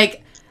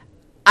 Like,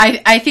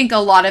 I think a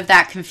lot of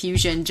that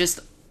confusion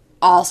just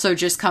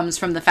comes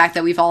from the fact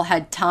that we've all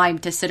had time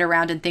to sit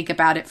around and think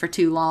about it for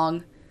too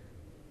long.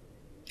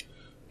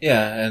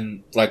 Yeah,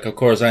 and, like, of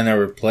course, I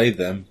never played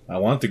them. I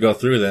want to go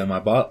through them. I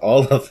bought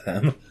all of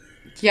them.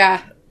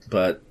 Yeah.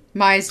 But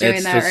Mai's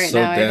doing that right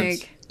now, dense. I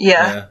think.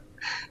 Yeah.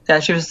 Yeah,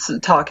 she was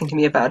talking to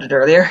me about it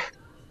earlier.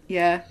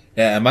 Yeah.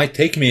 Yeah, it might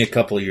take me a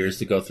couple of years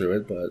to go through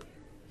it, but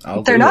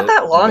They're not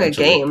that long of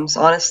games,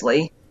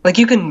 honestly. Like,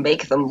 you can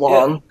make them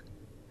long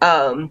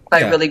by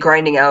really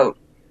grinding out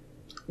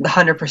the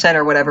 100%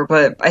 or whatever,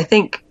 but I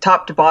think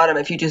top to bottom,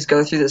 if you just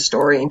go through the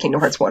story in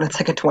Kingdom Hearts 1, it's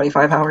like a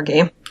 25-hour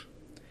game.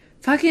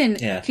 Fucking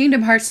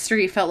Kingdom Hearts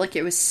 3 felt like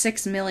it was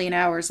 6 million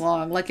hours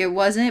long. Like, it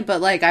wasn't, but,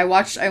 like, I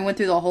went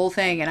through the whole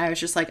thing, and I was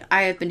just like,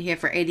 I have been here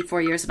for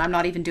 84 years, and I'm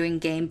not even doing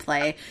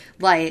gameplay.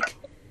 Like,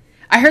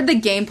 I heard the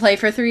gameplay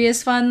for 3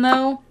 is fun,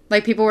 though.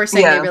 Like, people were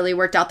saying they really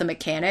worked out the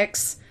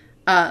mechanics.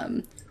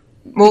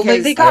 Well,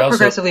 they got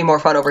progressively more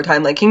fun over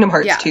time. Like, Kingdom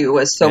Hearts 2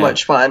 was so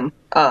much fun,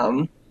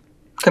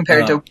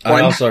 compared to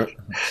 1.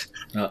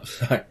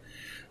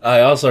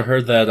 I also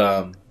heard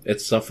that,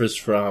 it suffers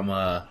from,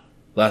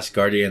 Last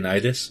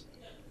Guardian-itis.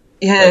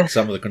 Yeah. Like,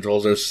 some of the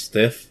controls are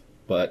stiff,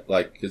 but,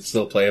 like, it's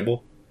still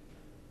playable.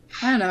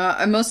 I don't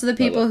know. Most of the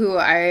people who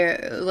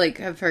I, like,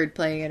 have heard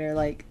playing it are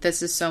like,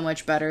 this is so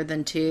much better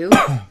than 2.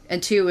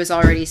 And 2 was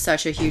already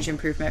such a huge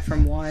improvement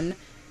from 1.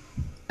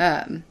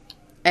 And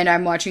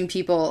I'm watching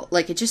people,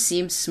 like, it just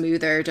seems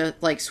smoother to,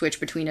 like, switch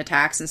between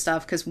attacks and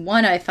stuff. Because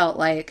 1, I felt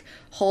like,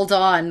 hold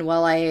on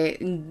while I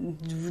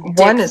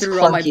dip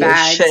through all my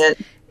bags. Shit.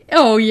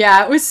 Oh,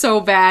 yeah, it was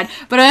so bad.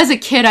 But as a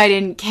kid, I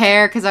didn't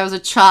care because I was a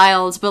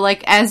child. But,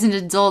 like, as an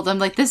adult, I'm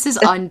like, this is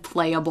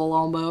unplayable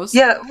almost.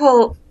 Yeah,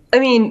 well, I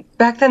mean,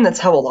 back then that's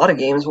how a lot of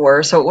games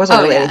were, so it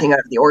wasn't really anything out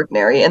of the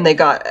ordinary. And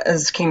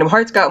as Kingdom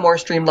Hearts got more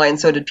streamlined,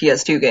 so did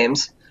PS2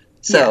 games.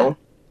 So.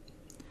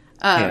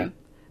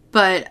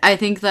 But I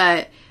think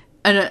that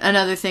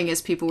another thing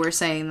is people were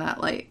saying that,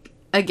 like,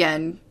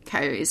 again,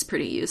 Kairi is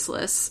pretty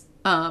useless.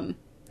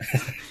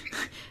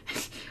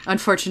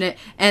 Unfortunate,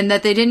 and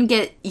that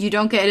you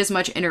don't get as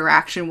much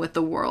interaction with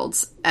the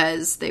worlds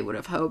as they would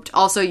have hoped.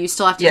 Also, you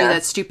still have to do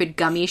that stupid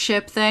gummy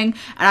ship thing,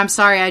 and I'm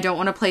sorry, I don't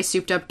want to play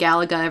Souped Up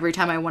Galaga every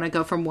time I want to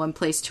go from one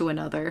place to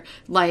another.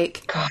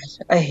 Like, God,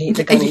 I hate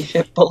the gummy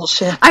ship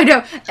bullshit. I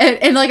know,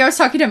 and like, I was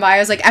talking to Maya, I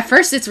was like, at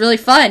first it's really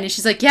fun, and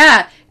she's like,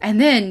 yeah, and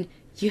then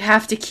you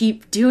have to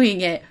keep doing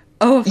it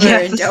over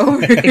and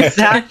over.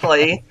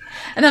 Exactly.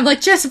 And I'm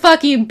like, just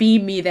fucking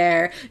beam me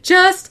there.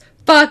 Just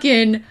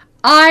fucking...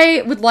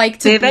 I would like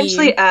to. They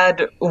eventually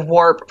add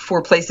warp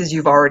for places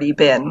you've already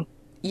been.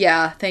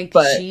 Yeah, thank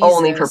but Jesus.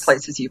 only for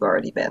places you've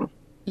already been.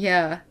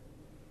 Yeah.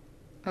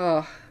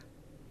 Oh.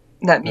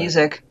 That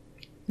music.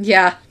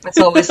 Yeah. It's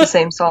always the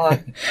same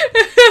song.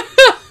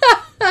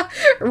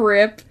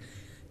 Rip.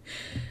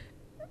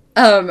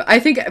 I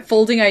think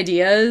Folding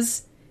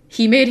Ideas,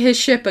 he made his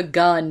ship a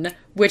gun,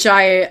 which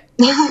I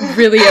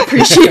really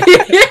appreciate.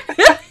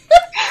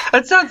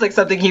 That sounds like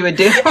something he would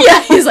do.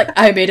 Yeah, he's like,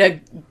 I made a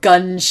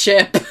gun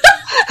ship.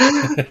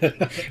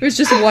 It was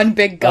just one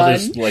big gun.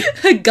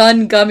 A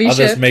gun gummy ship. I'll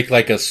just make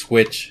like a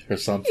switch or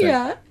something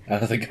out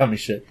of the gummy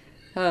ship.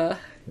 But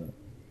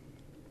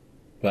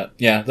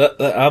yeah,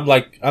 I'm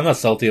not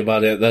salty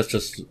about it. That's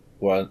just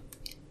what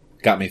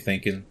got me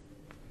thinking.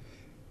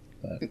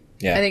 But,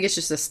 yeah. I think it's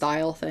just a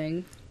style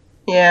thing.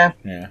 Yeah.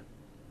 Yeah.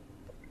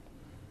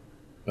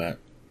 But.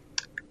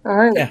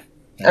 Alright. Yeah.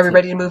 Are we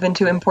ready to move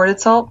into imported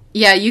salt?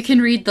 Yeah, you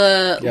can read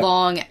the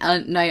long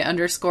night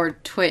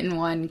 _twit in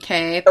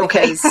 1K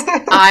because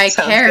I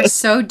care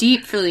so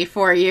deeply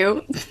for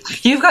you.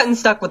 You've gotten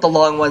stuck with the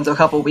long ones a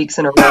couple weeks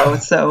in a row,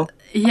 so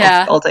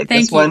I'll take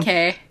this one.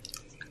 Thank you, Kay.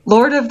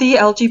 Lord of the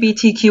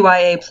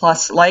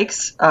LGBTQIA+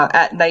 likes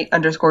at night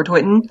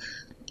 _twitten.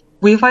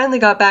 We finally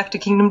got back to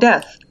Kingdom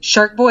Death.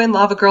 Shark Boy and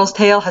Lava Girl's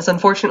tale has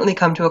unfortunately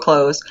come to a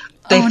close.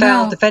 They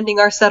fell defending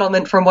our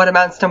settlement from what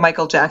amounts to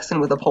Michael Jackson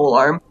with a pole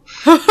arm.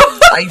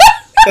 I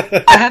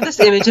have this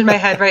image in my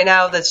head right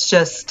now that's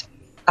just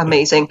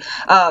amazing.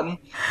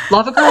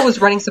 Lava Girl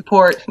was running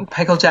support.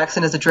 Michael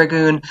Jackson is a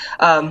dragoon.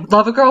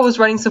 Lava Girl was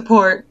running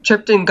support,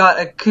 tripped and got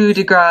a coup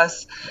de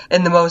grace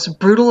in the most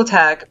brutal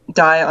attack,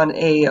 die on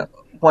a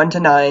 1 to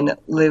 9,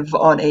 live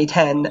on a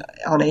 10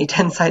 on a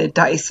 10-sided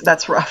dice.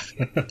 That's rough.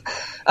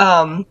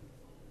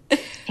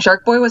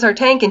 Shark Boy was our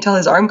tank until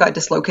his arm got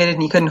dislocated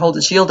and he couldn't hold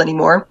his shield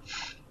anymore.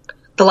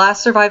 The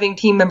last surviving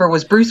team member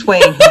was Bruce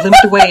Wayne, who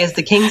limped away as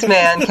the King's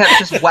man kept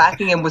just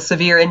whacking him with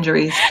severe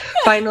injuries.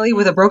 Finally,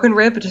 with a broken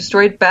rib, a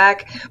destroyed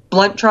back,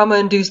 blunt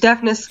trauma-induced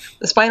deafness,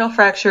 a spinal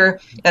fracture,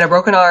 and a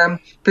broken arm,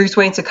 Bruce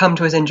Wayne succumbed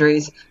to his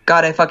injuries.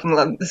 God, I fucking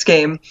love this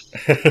game.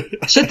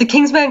 Shit, the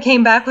King's man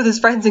came back with his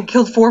friends and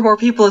killed 4 more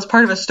people as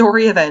part of a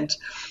story event.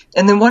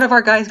 And then one of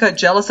our guys got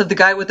jealous of the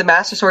guy with the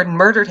Master Sword and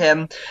murdered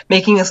him,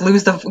 making us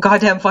lose the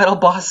goddamn final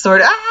boss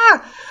sword.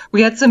 Ah!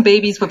 We had some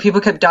babies, but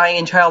people kept dying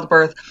in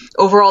childbirth.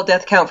 Overall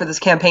death count for this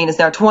campaign is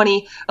now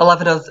 20.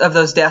 11 of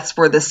those deaths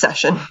were this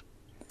session.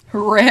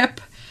 RIP.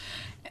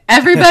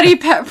 Everybody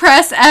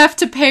press F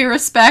to pay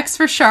respects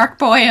for Shark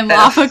Boy and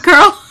Lava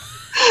Girl.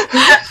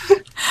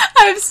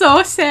 I'm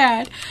so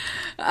sad.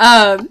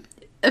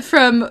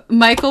 From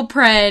Michael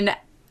Pren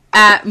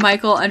at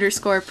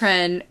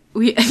Michael_Pren.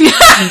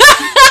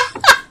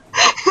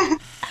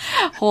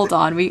 Hold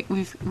on, we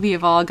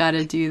have all got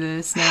to do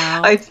this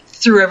now. I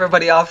threw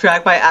everybody off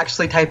track by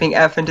actually typing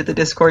F into the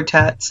Discord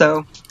chat,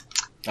 so...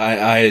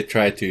 I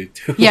tried to,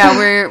 too. Yeah,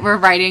 we're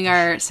writing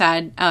our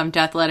sad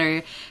death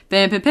letter.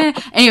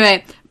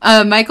 Anyway,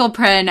 Michael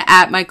Pren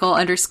at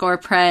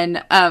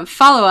Michael_Pren.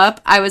 Follow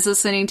up, I was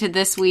listening to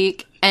this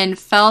week and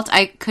felt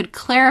I could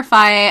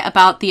clarify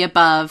about the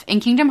above. In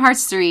Kingdom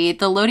Hearts 3,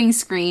 the loading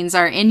screens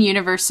are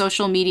in-universe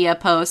social media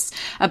posts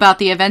about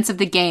the events of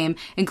the game,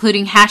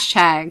 including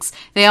hashtags.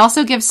 They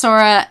also give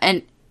Sora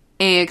a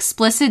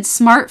explicit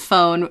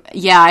smartphone.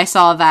 Yeah, I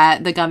saw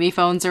that, the gummy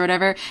phones or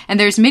whatever. And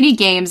there's mini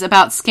games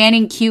about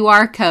scanning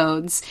QR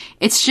codes.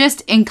 It's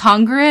just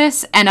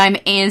incongruous, and I'm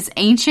as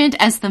ancient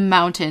as the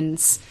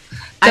mountains.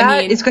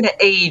 That is going to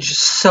age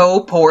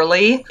so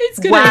poorly. It's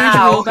going to age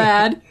real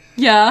bad.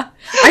 Yeah.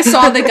 I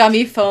saw the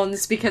gummy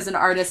phones because an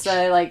artist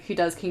I like who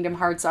does Kingdom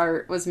Hearts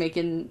art was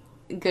making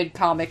good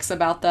comics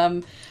about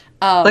them.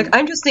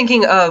 I'm just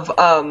thinking of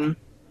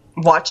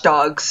Watch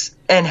Dogs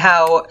and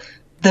how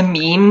the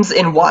memes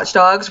in Watch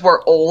Dogs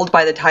were old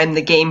by the time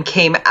the game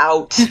came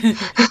out.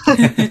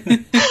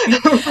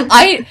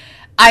 I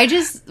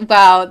just,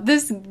 wow,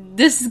 this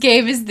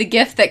game is the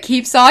gift that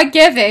keeps on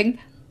giving.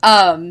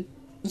 But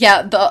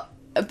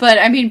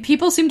I mean,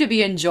 people seem to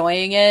be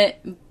enjoying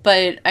it,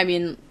 but I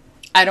mean,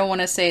 I don't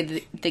want to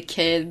say the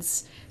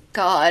kids.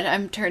 God,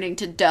 I'm turning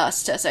to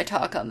dust as I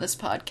talk on this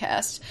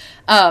podcast.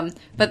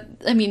 But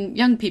I mean,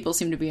 young people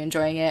seem to be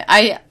enjoying it.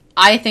 I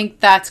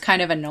think that's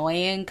kind of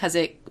annoying because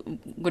it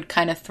would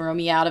kind of throw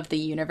me out of the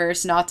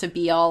universe, not to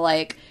be all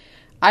like,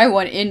 I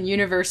want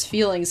in-universe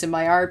feelings in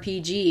my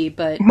RPG,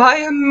 but... My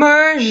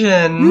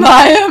immersion!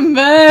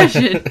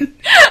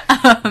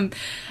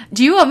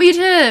 Do you want me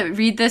to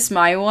read this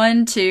my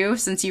one, too,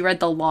 since you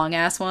read the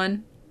long-ass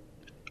one?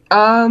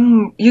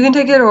 You can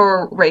take it,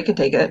 or Ray can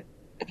take it,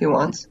 if he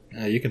wants.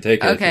 You can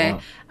take it okay. if you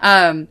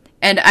want.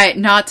 And I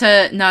not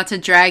to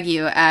drag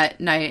you at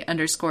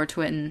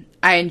Knight_Twitten.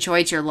 I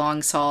enjoyed your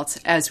long salt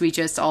as we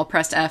just all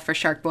pressed F for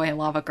Shark Boy and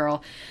Lava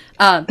Girl.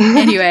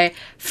 Anyway,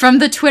 from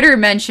the Twitter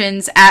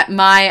mentions at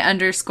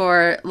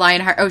my_Lionheart.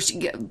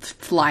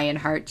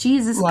 Lionheart.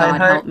 Jesus, Lionheart.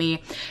 God help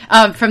me.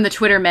 From the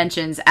Twitter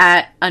mentions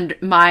at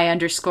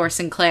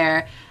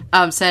my_Sinclair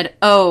said,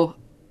 oh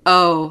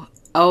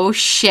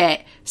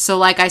shit. So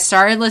like I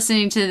started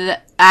listening to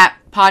the app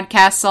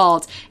podcast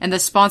Salt, and the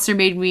sponsor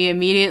made me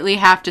immediately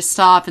have to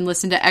stop and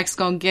listen to X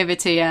Gon Give It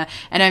To Ya,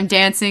 and I'm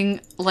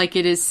dancing like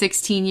it is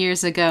 16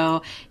 years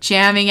ago,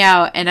 jamming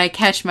out, and I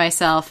catch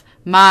myself,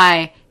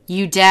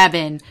 you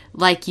dabbing,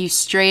 like you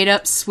straight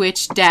up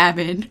switch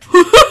dabbing.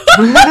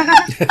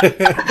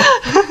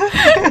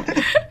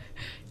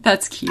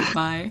 That's cute,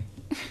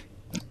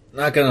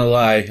 Not gonna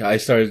lie, I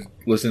started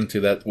listening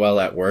to that while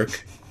at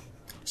work,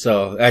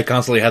 so I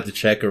constantly had to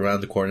check around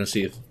the corner to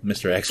see if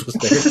Mr. X was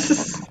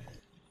there.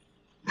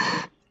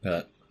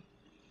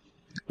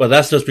 But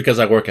that's just because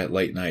I work at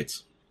late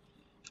nights.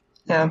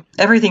 Yeah,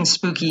 everything's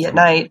spooky at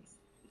night.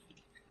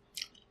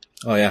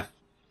 Oh, yeah.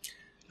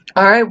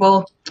 All right,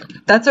 well,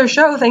 that's our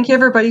show. Thank you,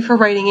 everybody, for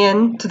writing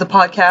in to the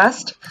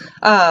podcast,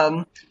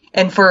 and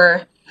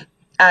for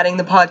adding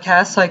the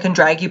podcast so I can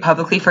drag you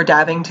publicly for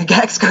dabbing to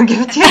Gax Go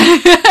Give It To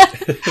You.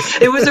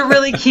 It was a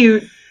really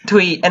cute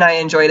tweet, and I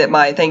enjoyed it,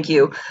 Thank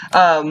you.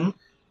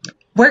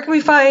 Where can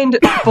we find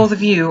both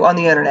of you on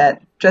the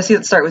internet? Jesse,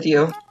 let's start with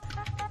you.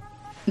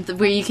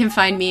 Where you can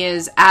find me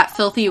is at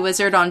Filthy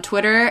Wizard on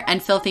Twitter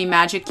and Filthy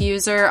Magic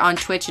User on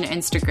Twitch and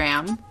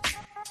Instagram.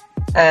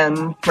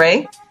 And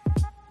Ray?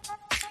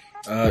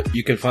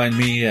 You can find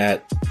me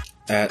at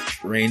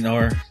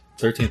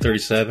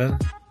Raynor1337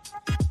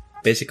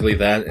 basically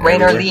that.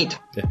 Rain or everywhere. lead.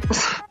 Yeah.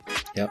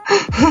 Yep.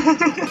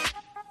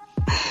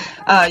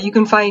 You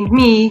can find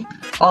me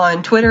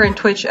on Twitter and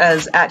Twitch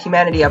as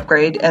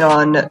 @HumanityUpgrade, and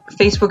on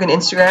Facebook and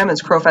Instagram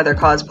as Crowfeather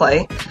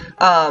Cosplay.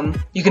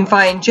 You can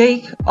find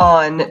Jake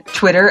on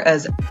Twitter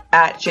as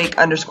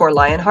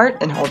 @Jake_Lionheart,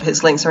 and all of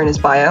his links are in his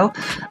bio.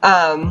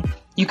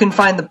 You can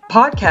find the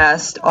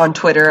podcast on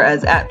Twitter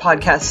as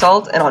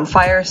 @PodcastSalt, and on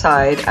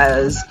Fireside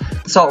as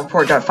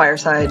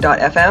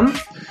saltreport.fireside.fm.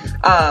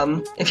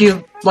 If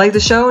you like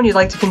the show and you'd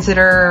like to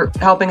consider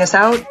helping us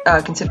out,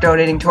 consider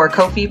donating to our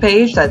Ko-fi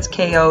page. That's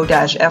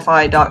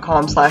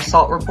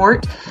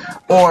ko-fi.com/saltreport,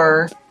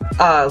 or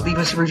leave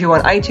us a review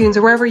on iTunes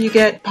or wherever you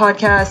get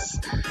podcasts.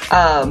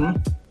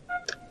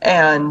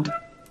 And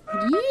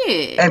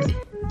Yeah. I've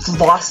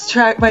lost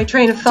my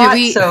train of thought.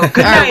 So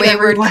good our night,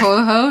 wayward everyone.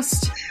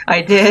 co-host?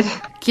 I did.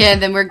 Okay,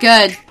 then we're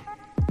good.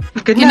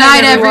 Good Good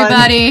night,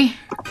 everybody.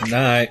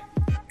 Night.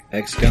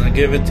 X gonna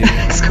give it to you.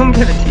 Let's go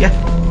give it to you.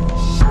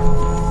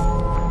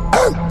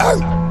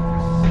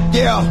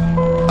 Yeah.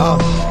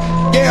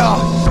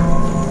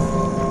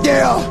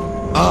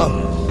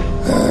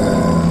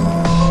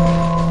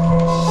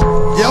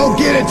 Yo,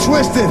 get it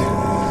twisted.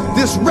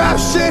 This rap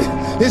shit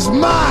is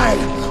mine,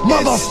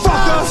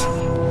 motherfucker.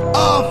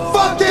 A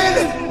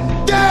fucking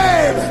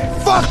game.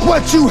 Fuck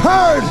what you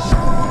heard.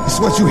 It's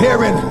what you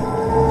hearing.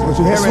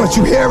 It's what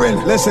you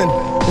hearing. Listen.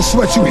 It's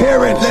what you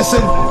hearing.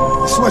 Listen.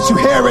 It's what you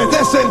hearing.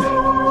 Listen.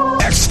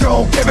 X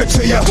gon' give it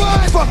to ya.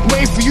 Fuck,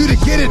 wait for you to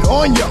get it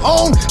on your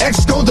own.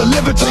 X gon'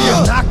 deliver to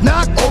ya. Knock,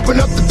 knock,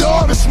 open up the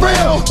door, it's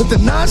real. Let the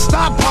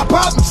non-stop pop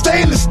out and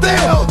stainless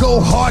steel.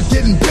 Go hard,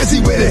 getting busy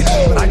with it.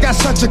 But I got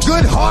such a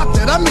good heart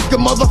that I make a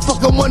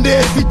motherfucker wonder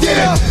if he did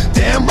it.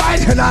 Damn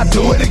right, and I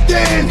do it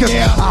again. Cause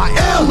I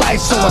am light,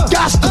 so I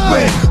got to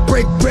win.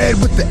 Break bread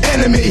with the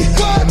enemy.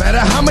 No matter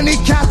how many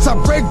cats I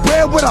break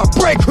bread with, I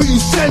break who you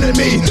sending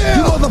me.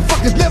 You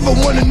motherfuckers never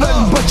wanted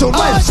nothing but your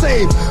life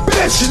saved.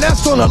 Bitch, and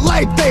that's on a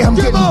light day. I'm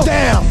getting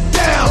down,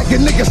 like a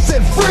nigga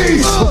said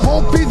freeze. But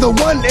won't be the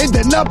one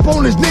ending up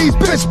on his knees,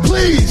 bitch,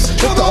 please.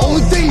 If the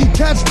only thing you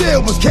can't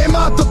steal was came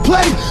out to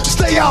play,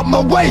 stay out my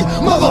way,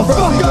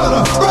 motherfucker. We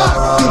gonna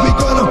rock, then we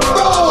gonna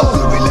roll,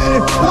 then we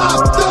let it pop,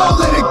 don't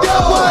let it go.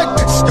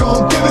 What? X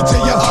gon' give it to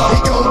ya, he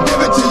gon'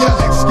 give it to ya.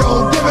 X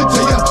gon' give it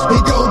to ya, he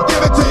gon'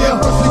 give it to ya.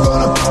 First we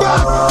gonna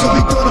rock, then we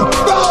gonna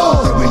roll,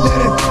 then we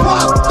let it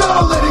pop,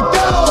 don't let it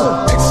go.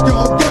 X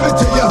gon' give it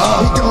to ya,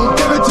 he gon'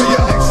 give it to ya.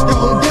 X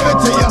gon' give it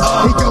to ya,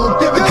 he gon'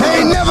 give it to ya. He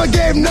ain't never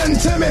gave nothing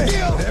to me.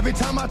 Every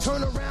time I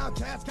turn around.